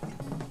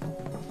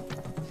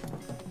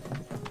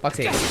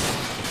 Okay.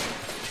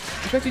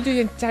 You have to do the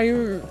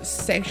entire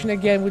section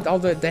again with all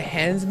the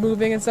hands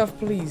moving and stuff?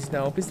 Please,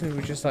 no. Please,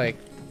 we're just like,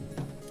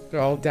 they're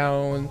all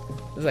down.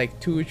 There's like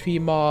 2 or 3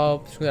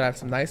 mobs. We're gonna have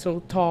some nice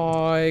little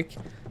talk.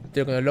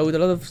 They're gonna load a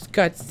lot of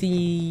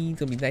cutscenes. It's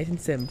gonna be nice and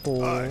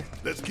simple. Alright,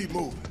 let's keep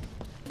moving.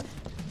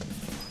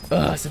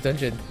 Ugh, it's a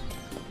dungeon.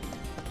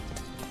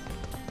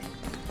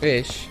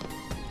 Fish.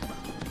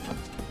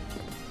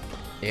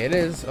 It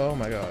is. Oh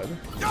my god.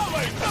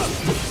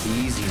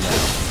 Easy now.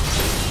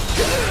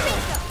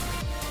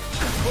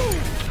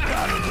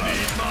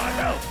 Need my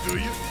help, do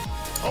you?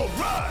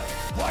 Alright,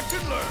 watch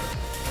and learn.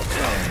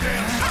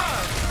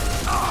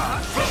 I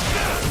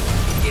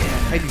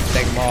hate these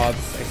big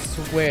mobs, I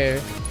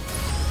swear.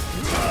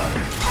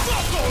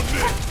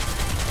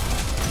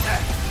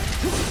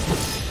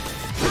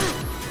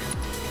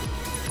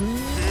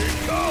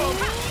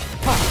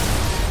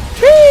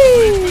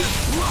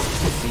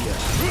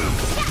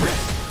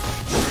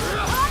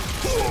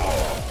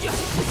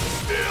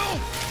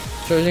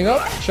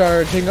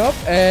 Charging up,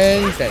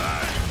 and he's dead.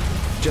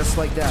 Just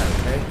like that,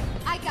 okay?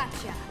 I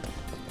gotcha.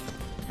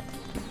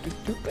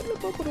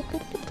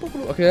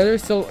 Okay, that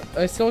is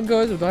still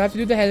good. We don't have to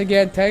do the head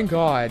again, thank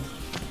god.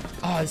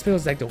 Oh, this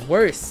feels like the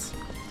worst.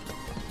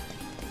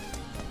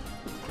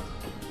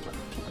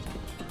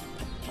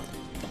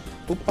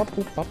 It's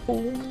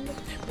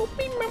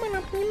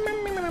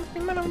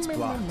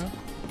blocked.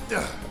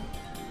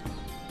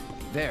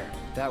 There,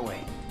 that way.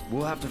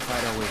 We'll have to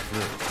fight our way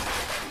through.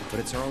 But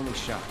it's our only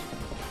shot.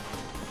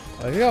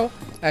 There we go.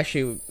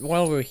 Actually,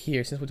 while we're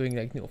here, since we're doing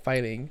like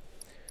fighting,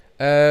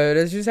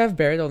 let's just have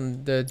Barret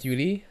on the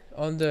duty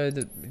on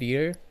the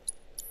leader.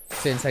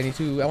 Since I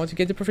want to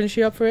get the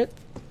proficiency up for it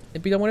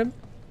and be done with him.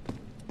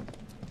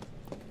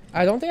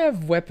 I don't think I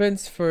have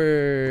weapons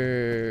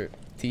for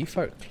Thief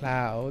or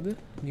Cloud.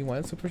 New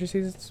ones, so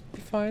proficiency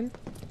be fine.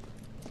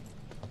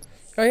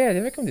 Oh yeah,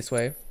 they might come this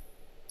way.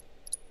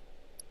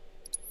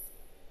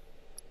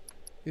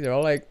 These are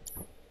all like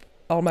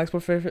all max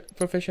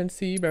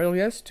proficiency. Barrel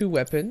has 2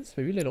 weapons,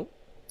 very little.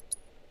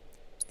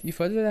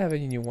 Tifa doesn't have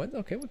any new ones.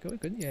 Okay, we're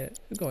good. Yeah,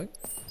 we're going.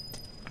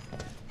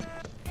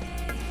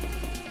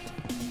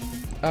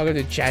 I'll go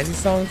to jazzy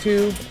song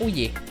too. Oh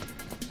yeah.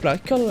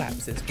 Blood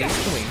collapses. Get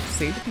going.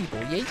 Save the people.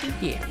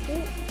 Yeah.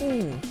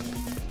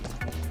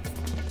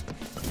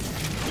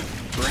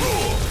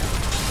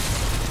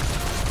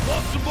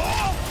 Lost the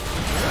ball?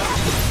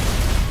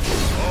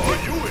 Oh,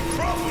 you in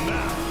trouble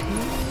now.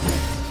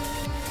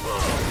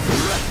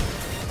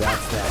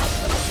 That's that.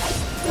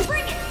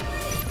 Bring it!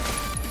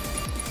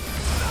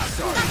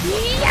 Sorry.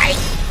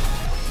 Yikes!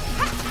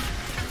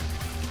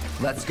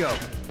 Let's go.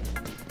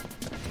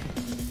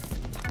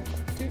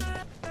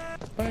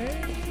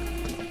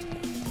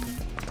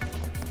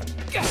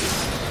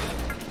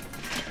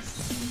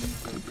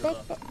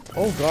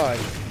 Oh god.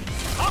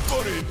 I'm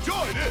gonna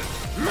enjoy this.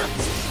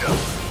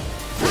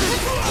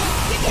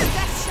 Give your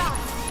best shot.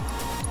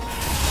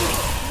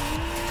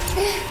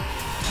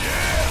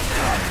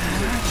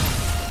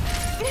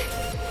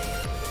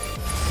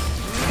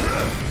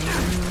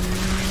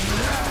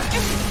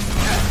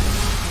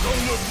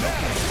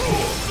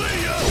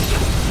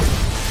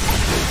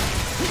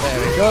 There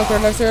we go for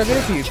lesser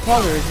abilities.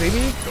 Poggers,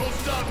 baby. Don't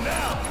stop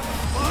now.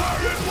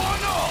 Fire it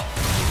one off.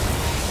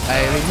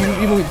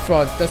 You moved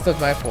front. That's not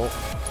my fault.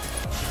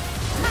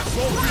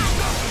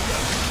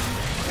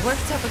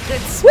 Worked up a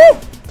good Woo!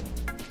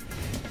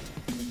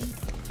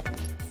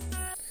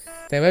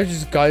 Damn, I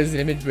just got his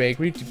limit break.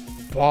 Ready to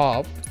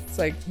pop. It's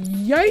like,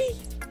 yay!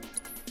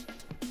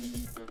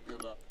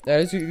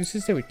 Let's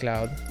just stay with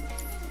Cloud.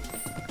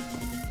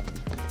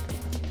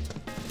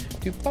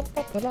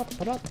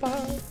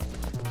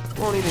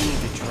 Won't even need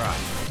to try.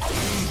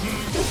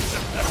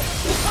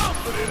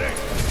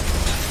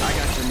 I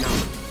got your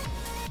number.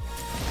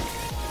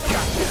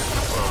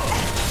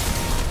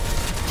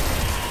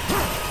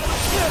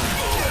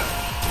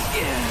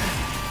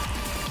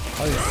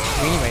 Oh, this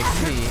scream I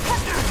see.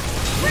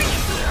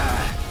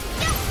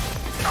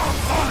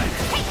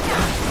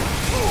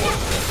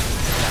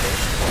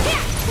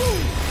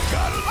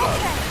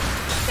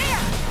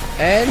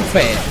 And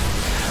fail.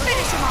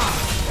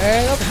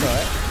 And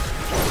uppercut.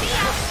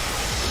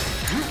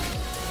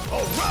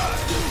 Alright,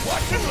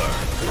 watch and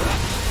learn.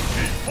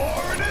 Keep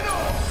pouring it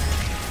on.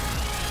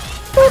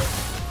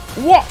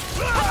 What?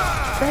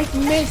 Right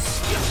miss.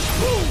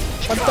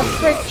 What the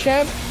frick,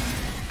 champ?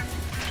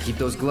 Keep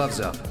those gloves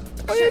up.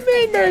 What do you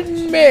mean,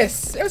 nerd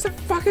miss? It was a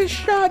fucking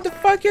shot. The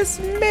focus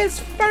miss.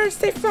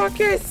 First, they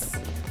focus.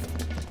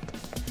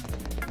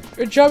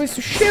 Your job is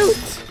to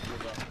shoot,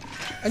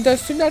 and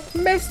thus do not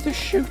miss the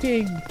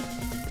shooting.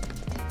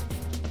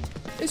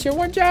 It's your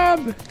one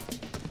job.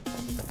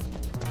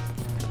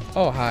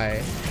 Oh, hi.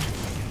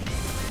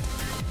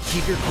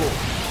 Keep your cool.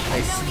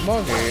 Nice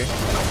smugger.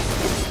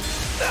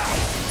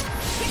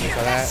 Look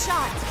at that.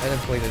 I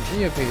didn't play the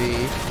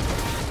GPD.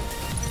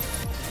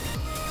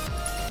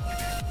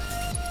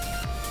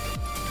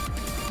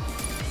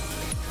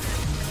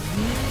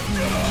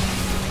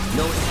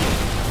 No escape.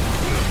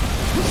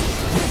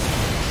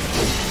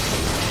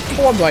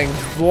 Oh, I'm going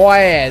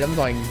bread. I'm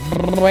going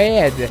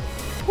bread.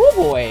 Oh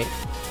boy.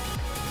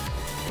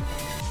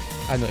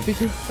 I know if you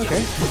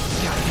okay.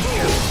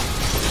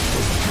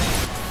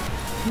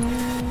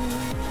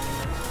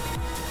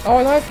 Oh,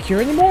 I don't have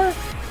cure anymore?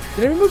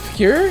 Did I remove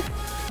cure?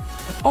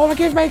 Oh, I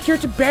gave my cure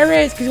to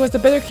Barris because he was the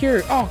better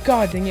cure. Oh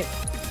god, dang it.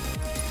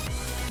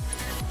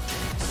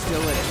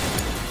 Still in it.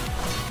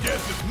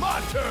 Guess it's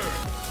my turn.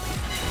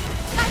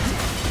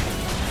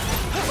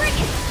 Bring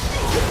it.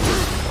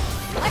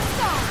 Let's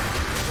go.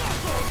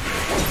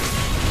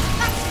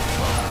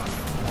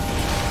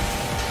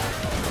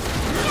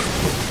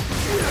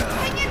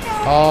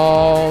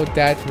 Oh,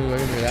 that move. I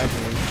remember that move.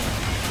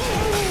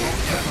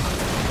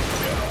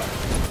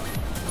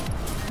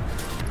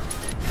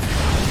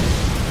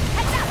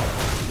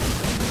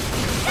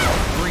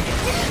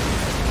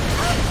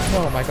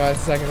 Oh my god,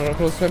 this is like a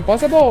close to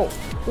impossible.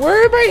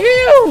 Where are my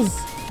heals?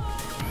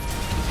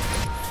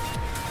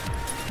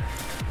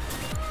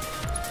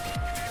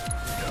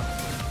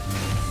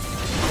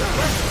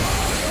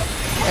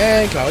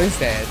 And Cloud is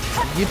dead.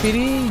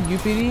 Yippity,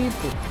 yippity.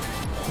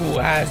 Who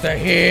has the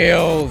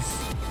heals?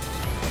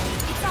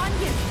 It's on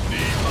you.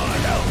 Need my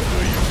help, do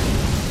you?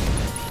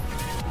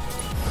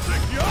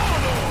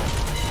 Secchiano!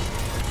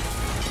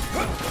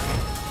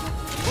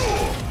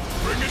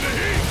 Bring it to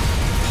heat!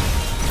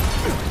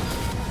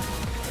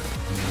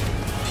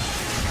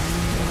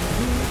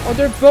 Oh,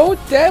 they're both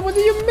dead? What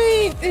do you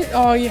mean?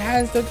 Oh, he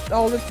has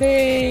all the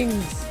things. We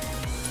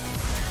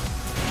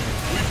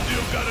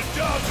still got a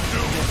job to do.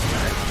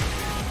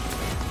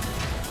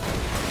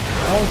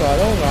 Oh god,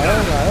 oh god,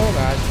 oh god, oh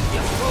god.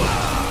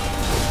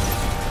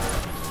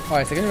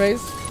 Alright, second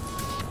raise.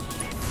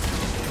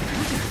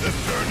 Let's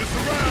turn this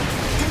around.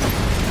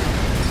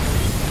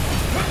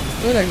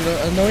 Look like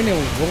annoying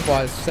little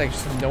robots, just like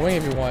just annoying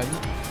everyone.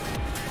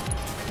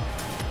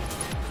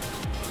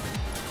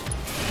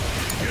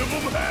 Give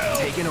them hell.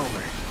 Taking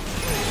over.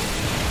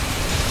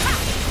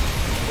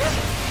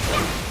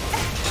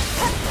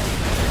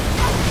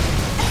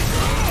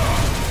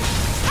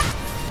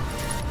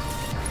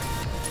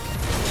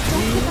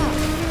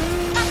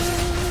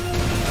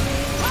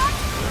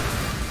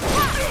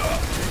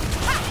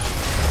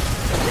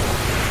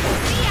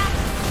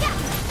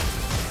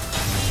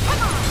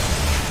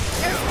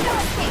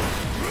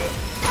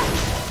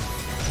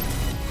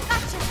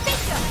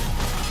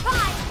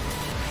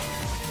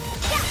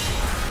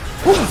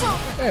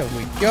 There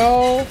we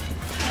go.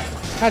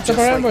 Had to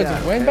remember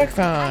to win back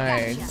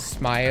fine.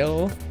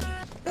 Smile.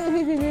 I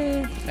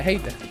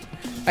hate that.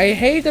 I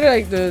hate that,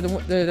 like the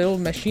little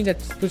machine that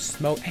puts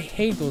smoke. I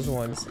hate those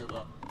ones.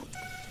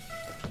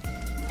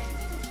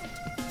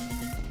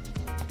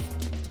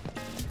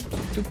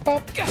 To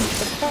pop, to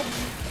pop.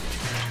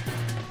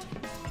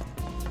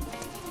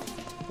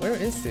 Where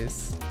is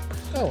this?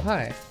 Oh,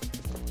 hi.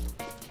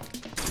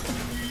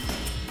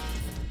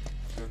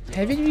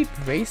 Heavy duty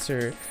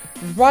bracer.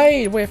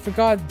 Right, wait, I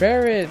forgot.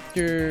 Barrett,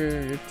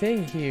 your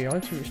thing here. I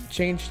want to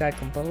change that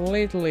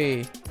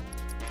completely.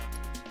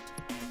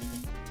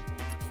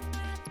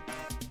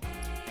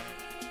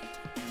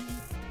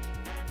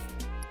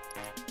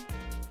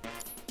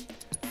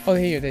 Oh,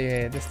 here,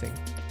 yeah, this thing.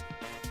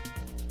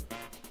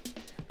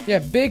 Yeah,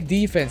 big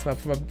defense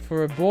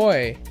for a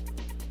boy.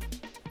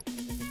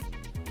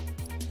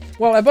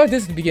 Well, I bought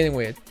this to begin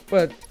with,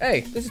 but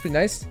hey, this is pretty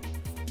nice.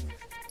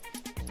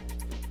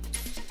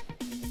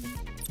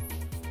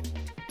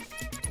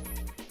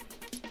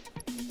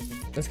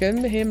 Let's get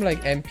him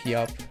like MP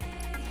up.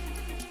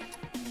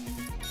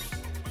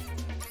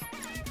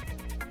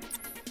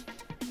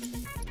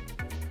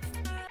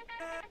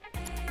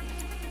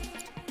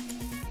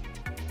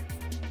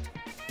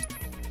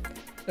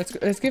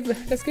 Let's give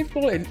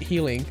people a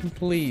healing,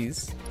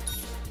 please.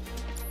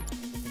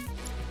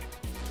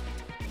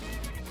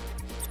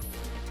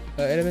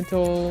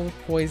 Elemental,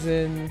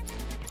 poison.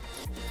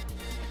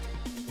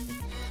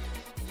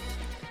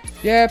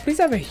 Yeah, please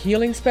have a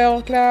healing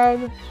spell,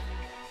 Cloud.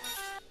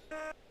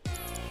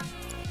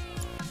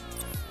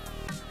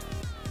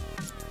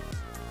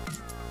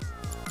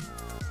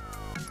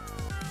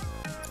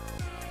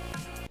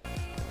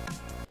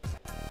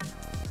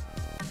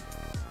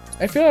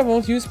 I feel I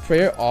won't use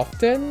prayer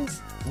often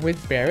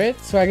with Barrett,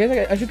 so I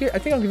guess I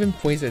think I'll give him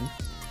poison,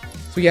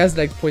 so he has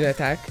like poison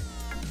attack.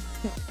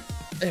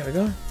 There we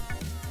go.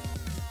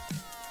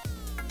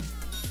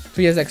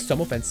 So he has like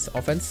some offense.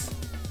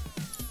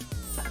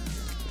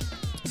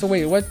 So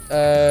wait, what?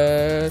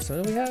 So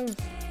what do we have?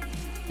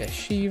 Yeah,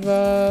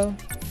 Shiva.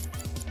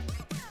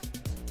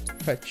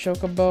 Fetch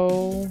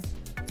Chocobo.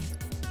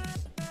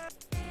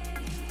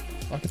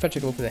 I'll have to fetch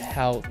Chocobo for the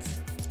health.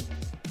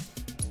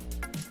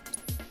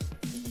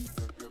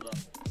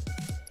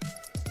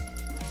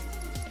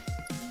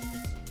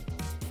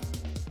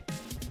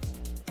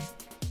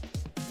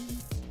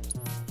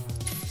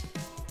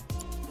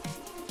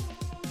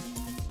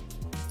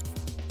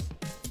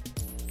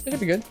 It should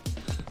be good.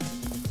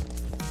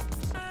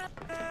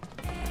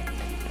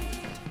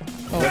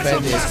 Oh,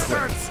 bandits.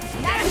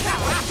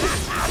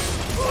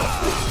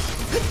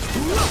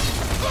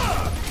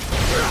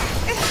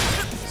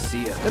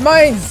 See ya. The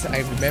mines! I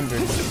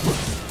remembered.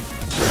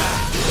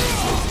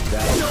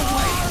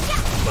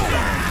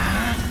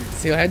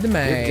 Still had the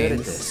mines. You're good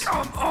at this.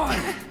 Come on!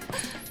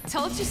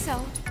 Told you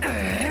so.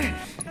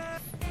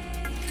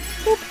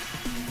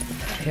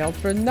 Help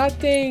for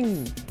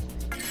nothing!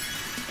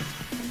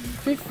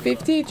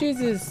 50,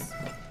 Jesus.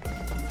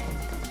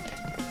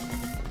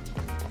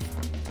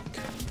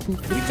 We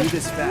do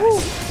this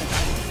fast.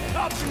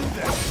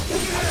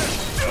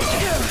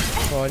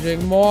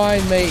 Project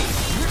mine, mate.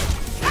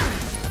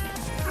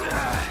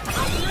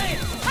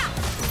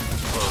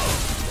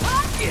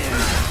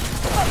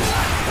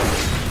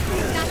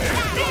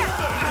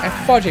 I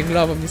fucking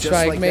love him,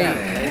 strike, like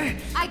mate.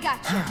 I got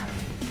you.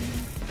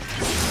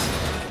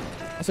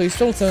 So he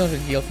stole some of the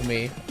deal for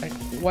me. Like,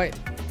 what?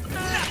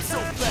 Not so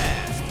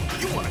fast.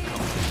 You wanna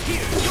come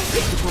here? You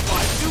get to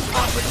provide new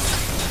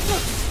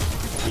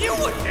opportunities. You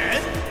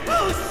again?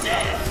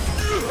 Bullshit!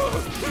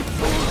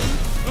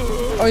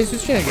 Oh, he's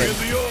just trying again.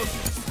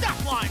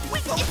 Stop lying.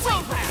 It's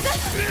over.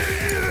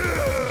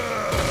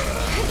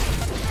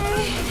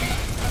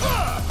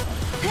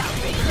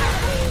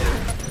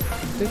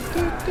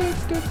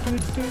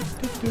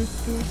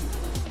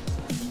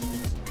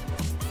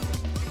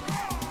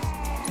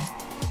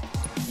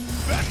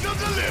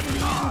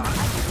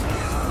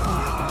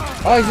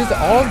 Oh, he's just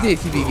all of the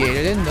ATV gate.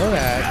 I didn't know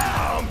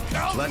that.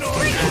 Let's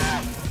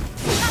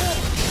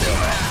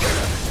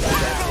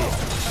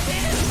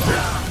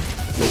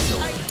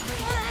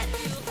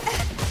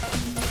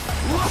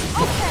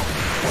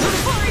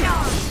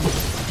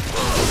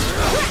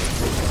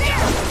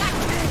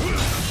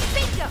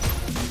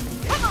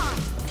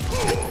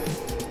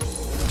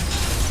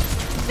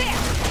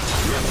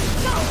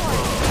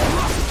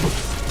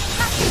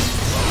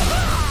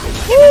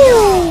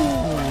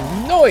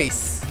Woo!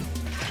 Nice.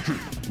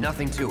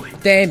 Nothing to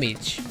it.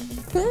 Damage. I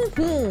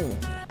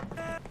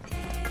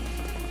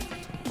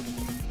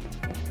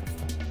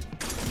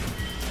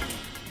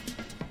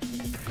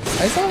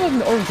saw what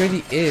an orb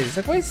really is.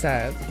 Like, what is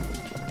that?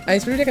 And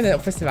it's really like an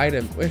offensive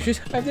item.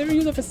 I've never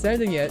used offensive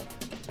item yet.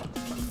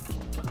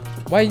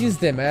 Why use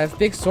them? I have a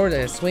big sword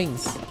that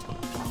swings.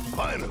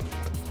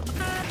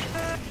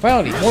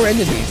 Finally, more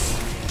enemies.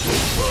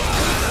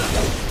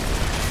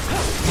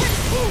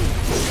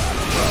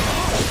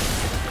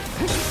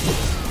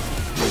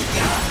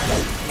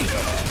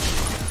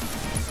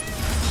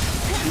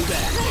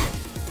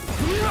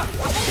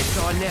 It's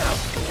on now.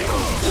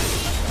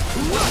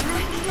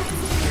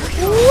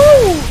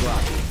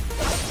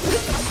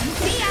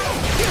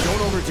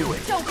 Don't overdo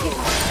it.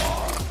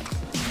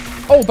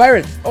 Oh,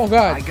 Byron! Oh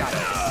god! I got it.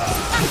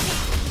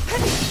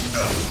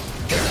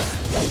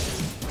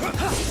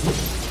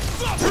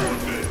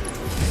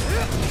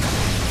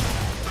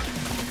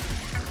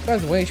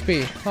 That's 1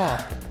 HP. Huh.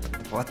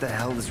 What the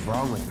hell is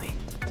wrong with me?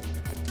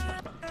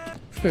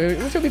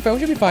 We should be fine. We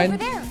should be fine.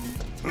 Over there.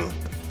 Huh?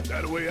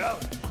 That a way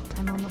out?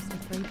 I'm almost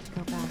afraid to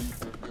go back.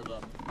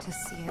 To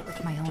see it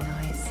with my own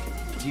eyes.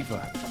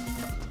 Tifa.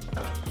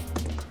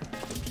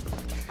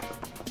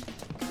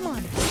 Come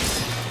on.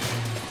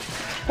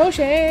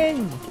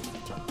 Potion!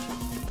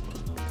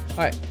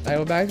 Alright, I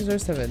go back to Zone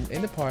 7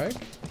 in the park.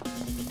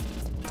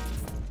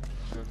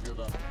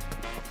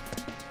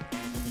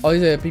 Oh,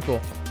 these are people,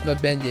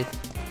 not bandit.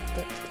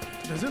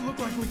 Does it look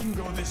like we can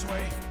go this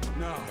way?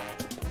 No.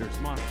 There's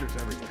monsters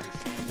everywhere.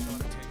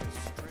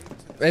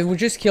 And we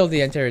just killed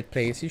the entire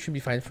place. You should be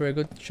fine for a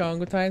good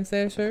chunk of times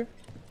there, sir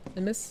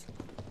and miss.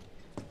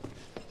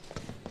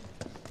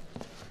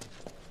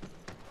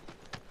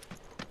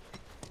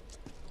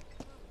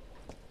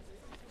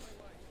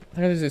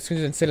 I know as soon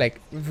as I say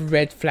like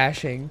red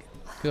flashing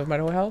because of my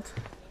whole health.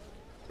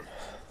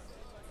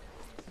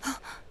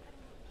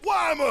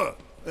 Weimer!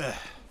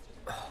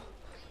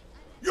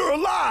 You're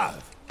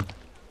alive!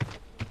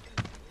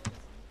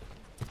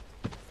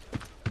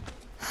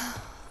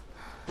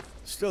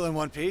 Still in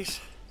one piece?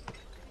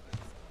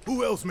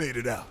 Who else made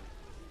it out?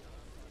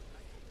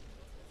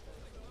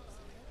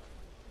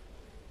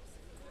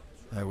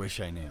 I wish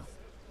I knew.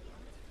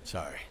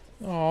 Sorry.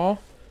 Aww.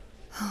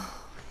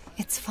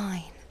 It's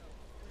fine.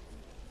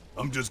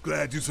 I'm just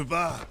glad you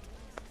survived.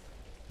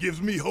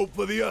 Gives me hope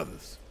for the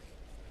others.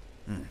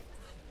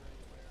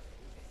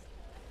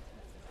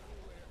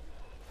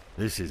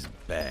 This is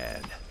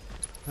bad.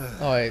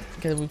 Alright,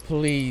 can we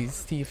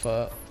please,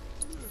 Tifa?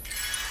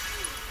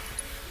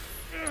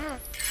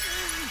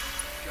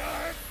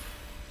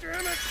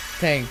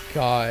 Thank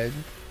God.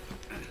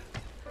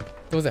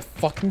 There was a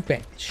fucking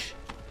bench.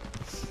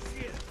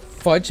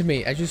 Fudge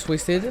me, I just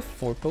wasted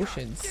 4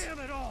 potions. Damn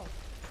it all!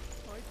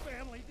 My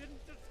family didn't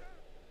deserve.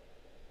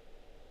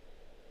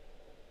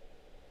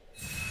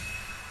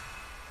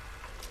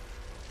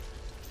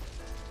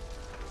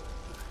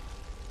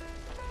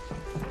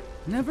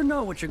 Never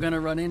know what you're gonna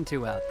run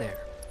into out there.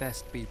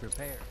 Best be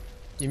prepared.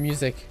 Your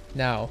music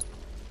now.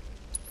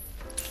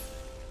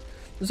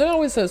 It's not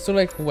always so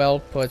like well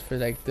put for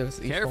like those.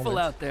 Careful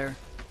out there.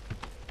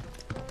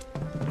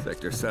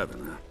 Sector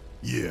 7, huh?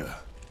 Yeah.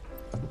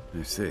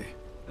 I see.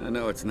 I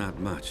know it's not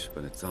much,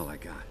 but it's all I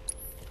got.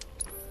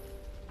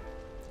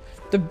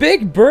 The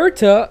Big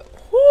Bertha.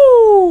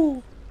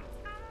 Woo!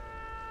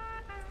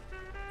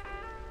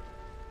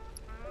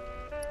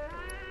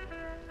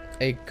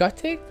 A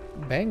gothic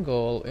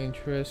bangle,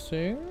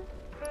 interesting.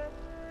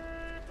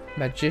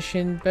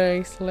 Magician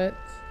bracelet.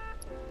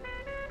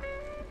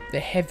 The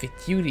heavy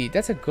duty,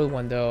 that's a good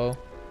one though.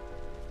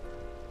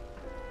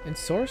 And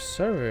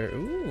sorcerer,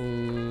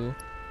 ooh.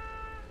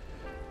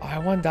 Oh, I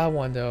want that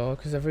one though,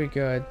 because they're very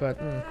good, but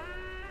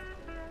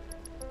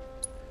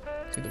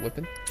see the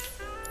weapon.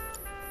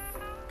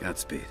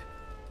 Godspeed.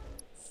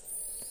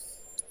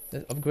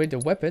 Let's upgrade the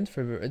weapon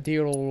for a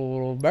dear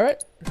old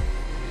Barrett.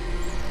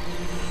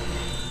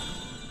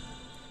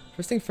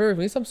 First thing first,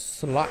 we need some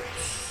slots.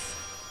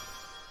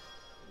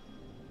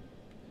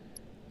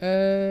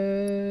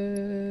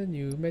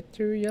 New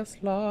material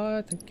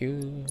slot, thank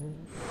you.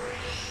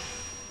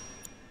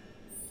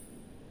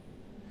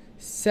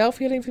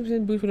 Self-healing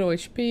 50% boost for no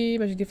HP,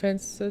 magic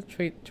defense,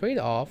 trade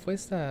off, what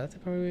is that?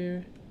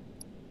 Probably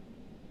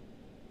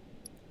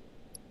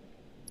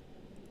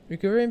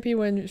recover MP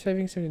when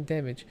saving certain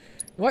damage.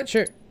 What?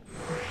 Sure.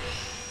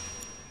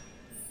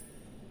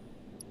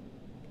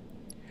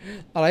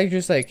 I like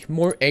just like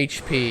more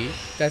HP.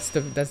 That's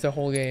the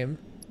whole game.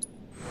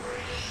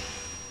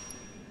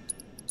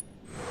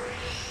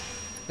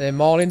 I'm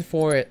all in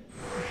for it.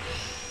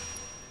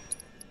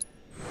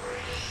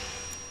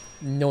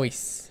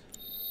 Nice.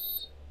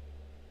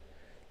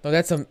 No,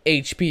 that's some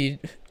HP.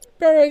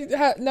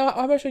 Barrett, now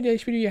how much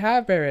HP do you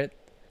have, Barrett?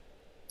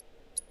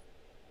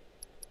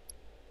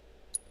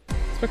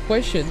 That's my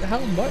question. How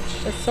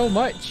much? That's so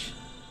much.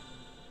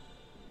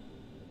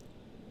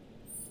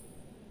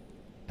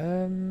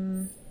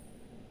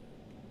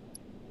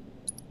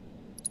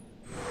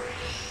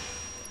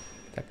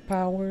 Attack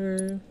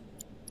power.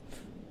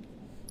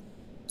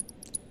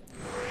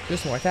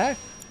 Just more attack.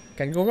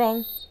 Can't go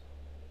wrong.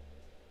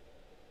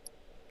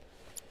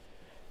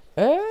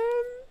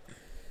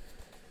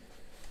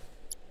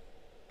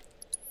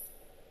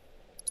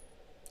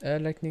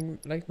 Lightning,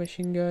 light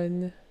machine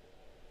gun.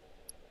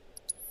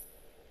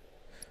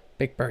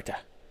 Big Bertha.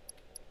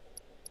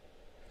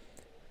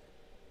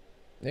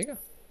 There you go.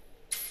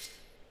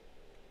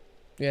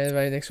 Yeah, have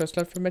an extra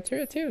slot for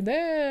material too.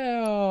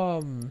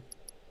 Damn.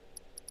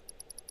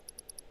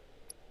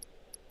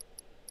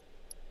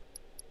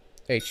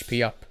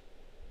 HP up.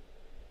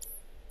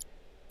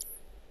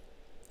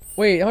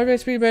 Wait, how much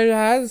HP Barrett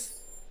has?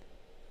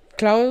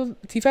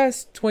 Cloud Tifa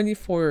has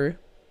 24.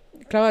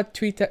 Cloud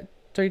at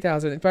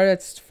 30,000.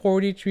 Barrett's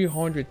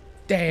 4,300.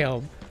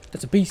 Damn,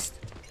 that's a beast.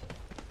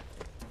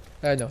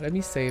 No, let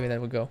me save and then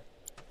we'll go.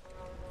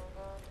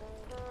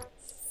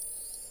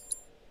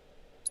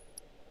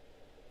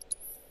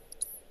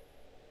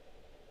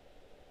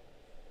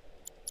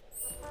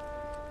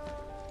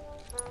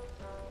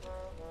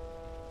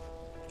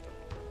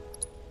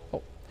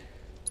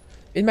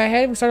 In my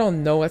head, because I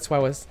don't know, that's why I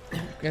was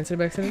against it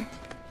by accident.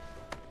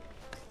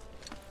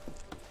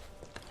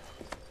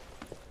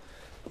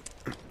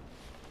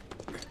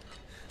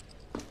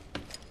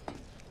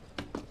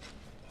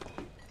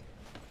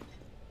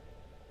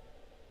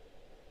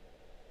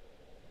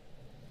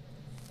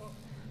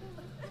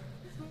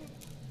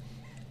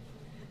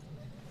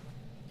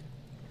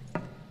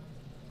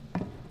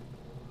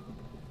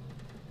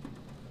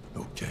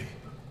 Okay.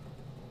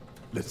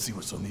 Let's see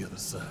what's on the other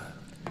side.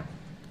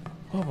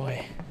 Oh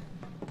boy.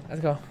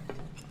 Let's go.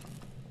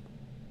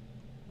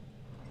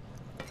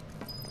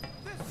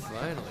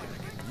 Finally, I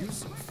could use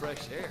some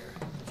fresh air.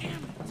 Damn it.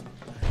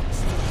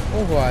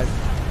 Oh god.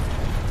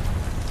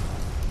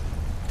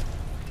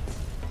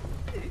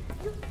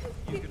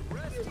 You can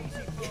rest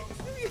easy,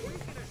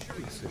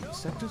 folks.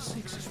 Sector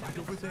 6 is right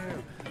over there.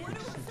 We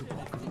just need to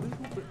walk a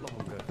little bit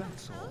longer,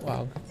 that's all.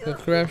 Wow. Good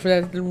grab for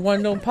that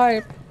one little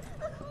pipe.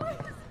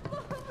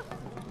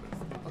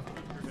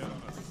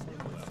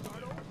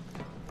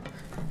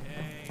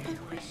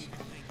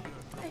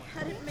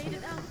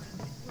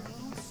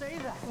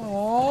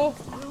 Oh.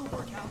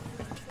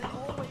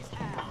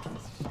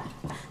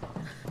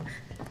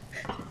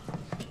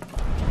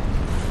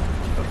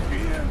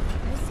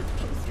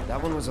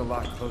 That one was a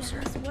lot closer.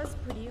 This was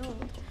pretty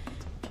old.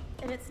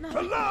 And it's not.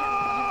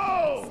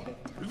 Hello!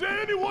 Is there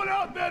anyone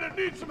out there that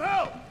needs some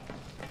help?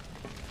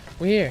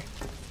 We're here.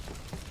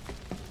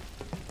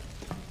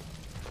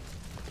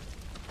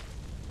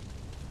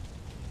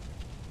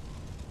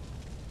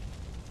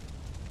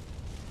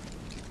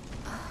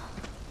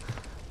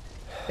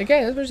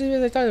 Again, that's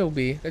what I thought it would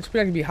be. It's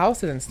pretty like be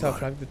houses and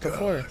stuff like the top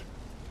floor.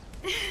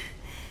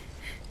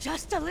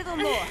 Just a little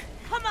more.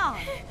 Come on.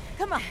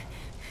 Come on.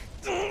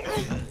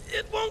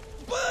 It won't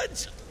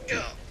budge.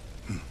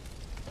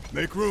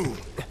 Make room.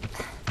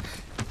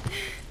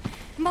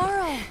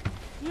 Morrow,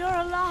 you're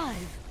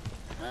alive.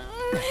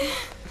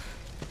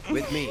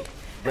 With me.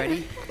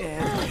 Ready?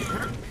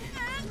 And...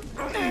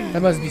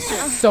 That must be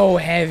so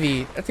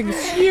heavy. That thing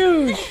is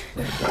huge.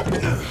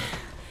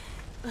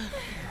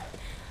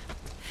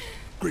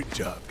 Great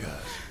job,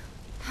 guys.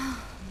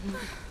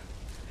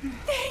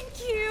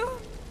 Thank you.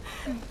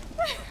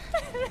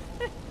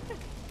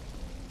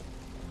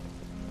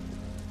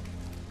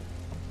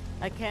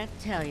 I can't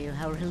tell you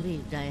how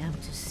relieved I am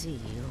to see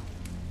you.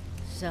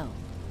 So,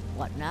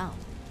 what now?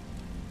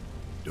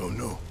 Don't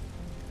know.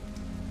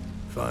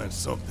 Find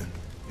something,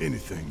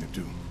 anything to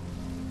do.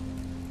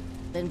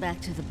 Been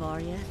back to the bar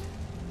yet?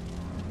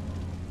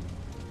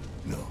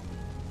 No.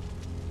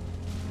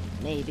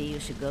 Maybe you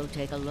should go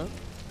take a look?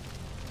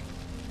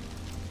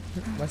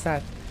 What's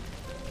that?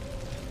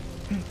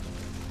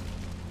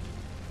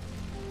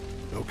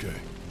 Okay.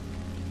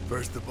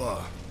 First the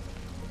bar,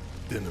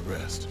 then the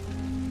rest.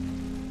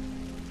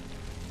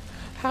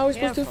 How are we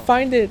supposed to Careful.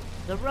 find it?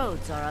 The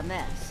roads are a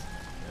mess.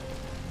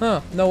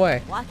 Huh, no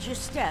way. Watch your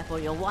step or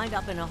you'll wind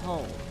up in a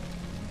hole.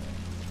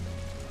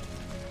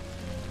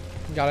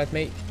 Got it,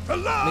 mate.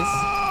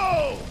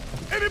 Hello!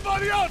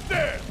 Anybody out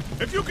there?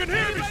 If you can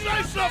hear me,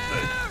 say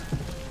something!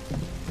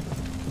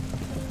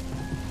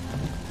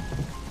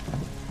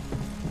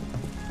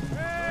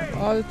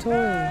 Oh, the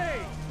toy.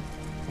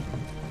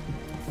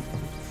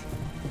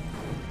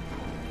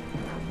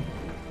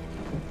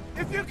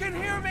 If you can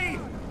hear me,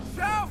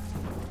 shout!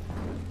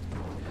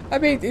 I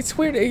mean, it's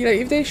weird like,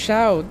 if they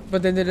shout,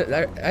 but then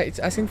it's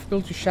asking for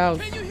people to shout.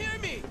 Can you hear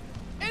me?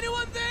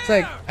 Anyone there? It's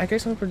like, I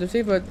guess I'm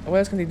productive, but what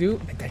else can they do?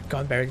 And that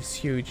gun barrel is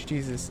huge,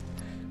 Jesus.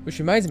 Which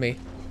reminds me.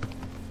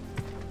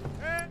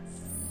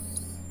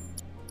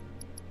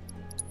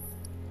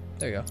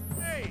 There you go.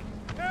 Hey!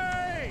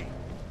 Hey!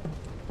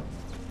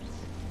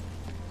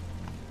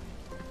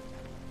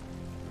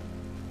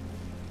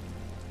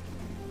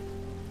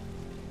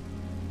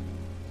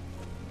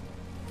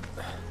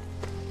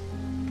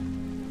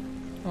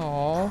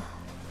 Aww.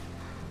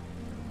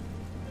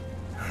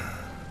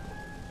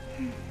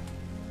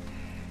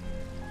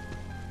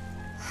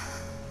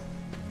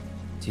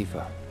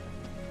 Tifa.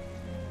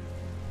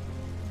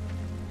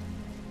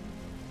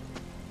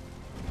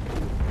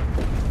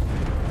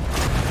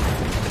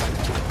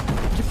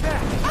 Get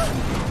back!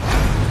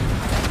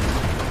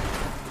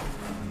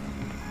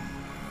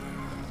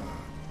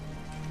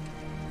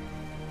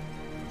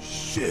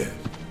 Shit.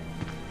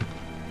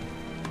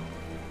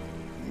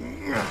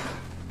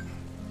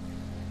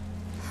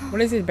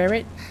 What is it,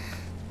 Barrett?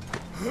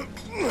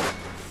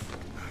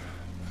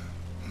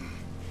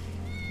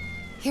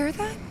 Hear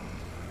that?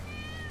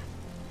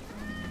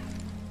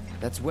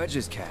 That's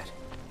Wedge's cat.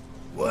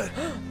 What?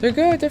 They're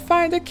good, they're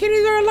fine, the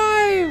kitties are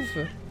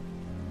alive!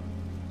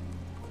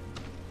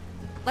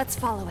 Let's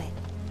follow it.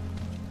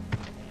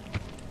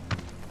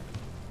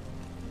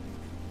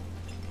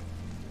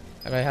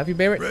 Am I help you,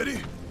 Barrett?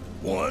 Ready?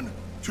 1,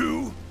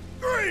 2,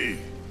 3!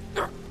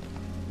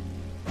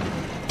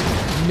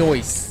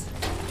 Noise.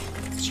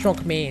 Strong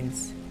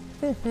commands.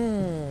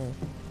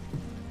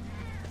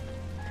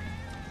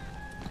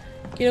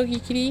 Kitty,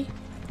 kitty.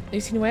 Have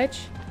you seen Wedge?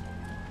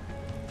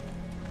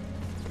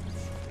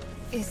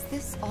 Is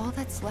this all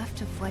that's left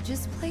of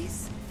Wedge's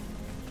place?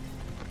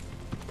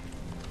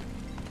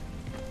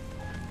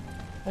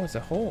 Oh, it's a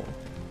hole.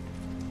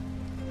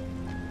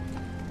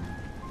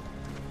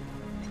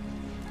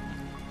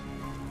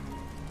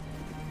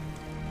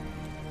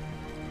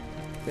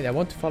 Wait, I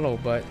want to follow,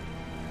 but...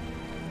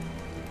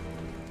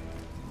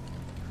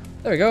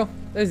 There we go.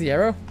 There's the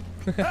arrow.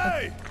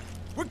 Hey!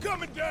 We're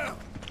coming down!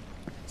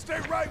 Stay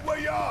right where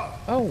you are!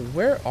 Oh,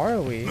 where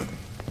are we?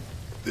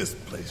 This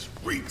place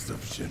reeks of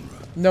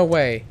Shinra. No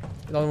way.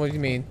 I don't know what you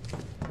mean.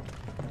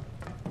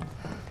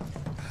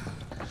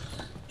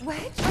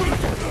 What?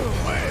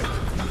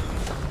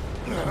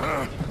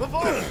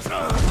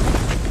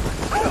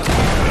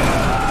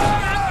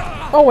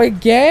 Oh,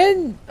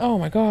 again? Oh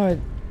my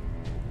god.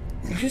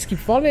 You just keep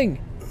falling.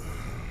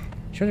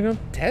 Trying to go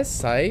test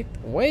site?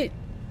 Wait.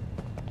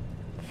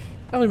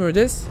 I don't remember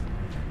this.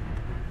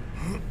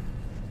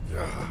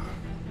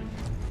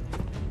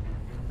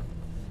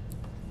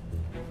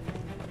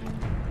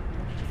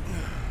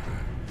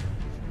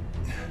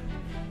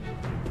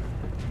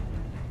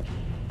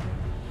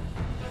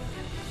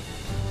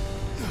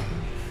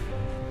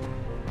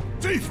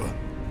 Tifa!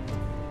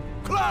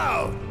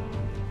 Cloud!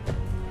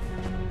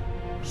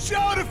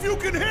 Shout if you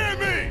can hear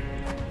me!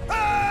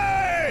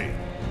 Hey!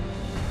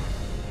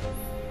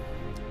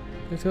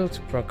 Little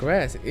to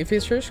progress. If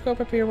your search scope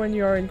appear when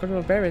you are in control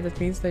of Barret, that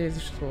means that you're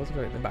supposed to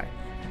go by.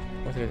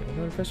 What's it?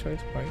 The first way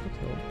to park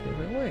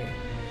the away.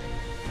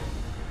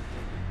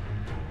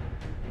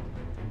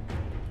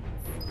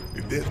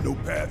 If there's no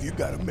path, you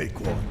gotta make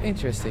one.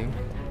 Interesting.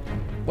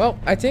 Well,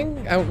 I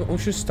think we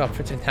should stop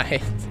for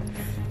tonight.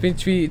 It's been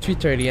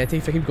 3:30. I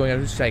think if I keep going, I'll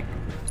just like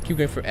keep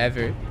going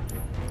forever.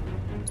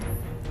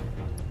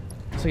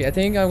 So yeah, I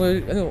think I'm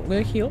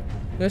gonna heal.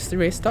 Let's the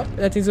race stop.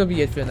 I think it's gonna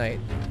be it for the night.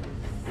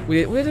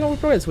 We did a lot of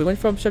progress. We went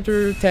from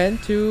chapter 10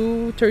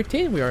 to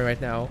 13. We are right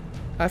now.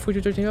 Halfway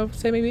to 13, I would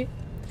say maybe.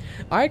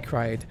 I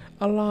cried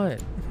a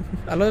lot.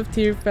 A lot of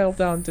tears fell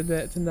down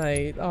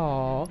tonight.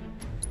 Aww.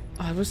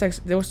 Oh, it was like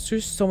there was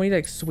just so many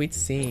like sweet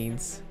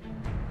scenes.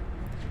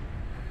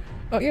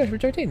 Oh yeah, we're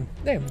 13.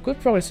 Damn, good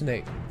progress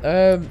tonight.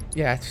 Yeah, I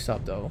have to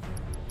stop though.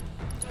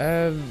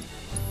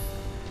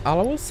 All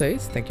I will say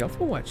is thank y'all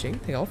for watching.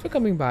 Thank y'all for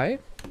coming by.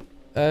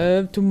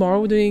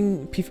 Tomorrow we're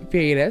doing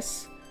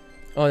P8S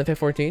on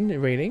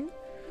FF14 rating.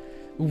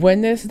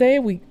 Wednesday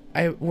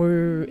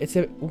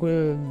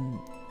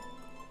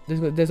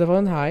there's a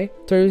one high.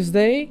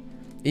 Thursday,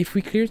 if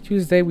we clear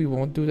Tuesday, we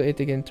won't do it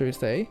again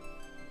Thursday.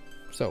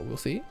 So we'll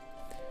see.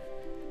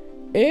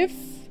 If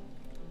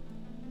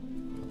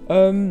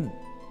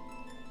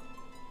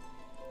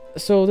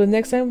so the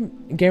next time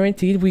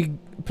guaranteed we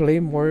play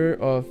more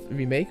of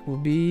remake will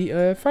be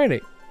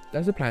Friday.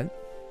 That's the plan.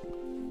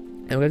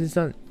 And we'll get this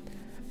done.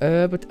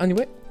 But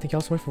anyway, thank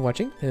y'all so much for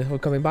watching and for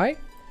coming by.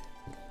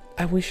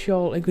 I wish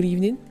y'all a good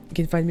evening. You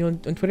can find me on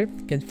Twitter.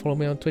 You can follow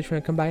me on Twitch when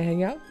I come by and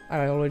hang out.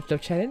 I always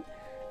love chatting.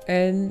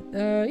 And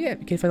yeah,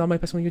 you can find all my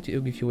posts on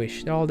YouTube if you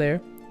wish. They're all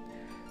there.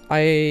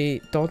 I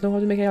don't know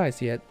how to make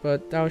AIs yet,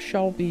 but I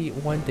shall be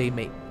one day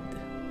made.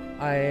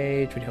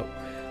 I truly hope.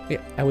 Yeah,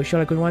 I wish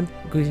y'all a good one,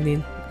 good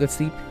evening, good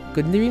sleep,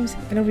 good dreams,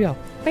 and I love y'all.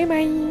 Bye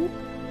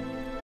bye!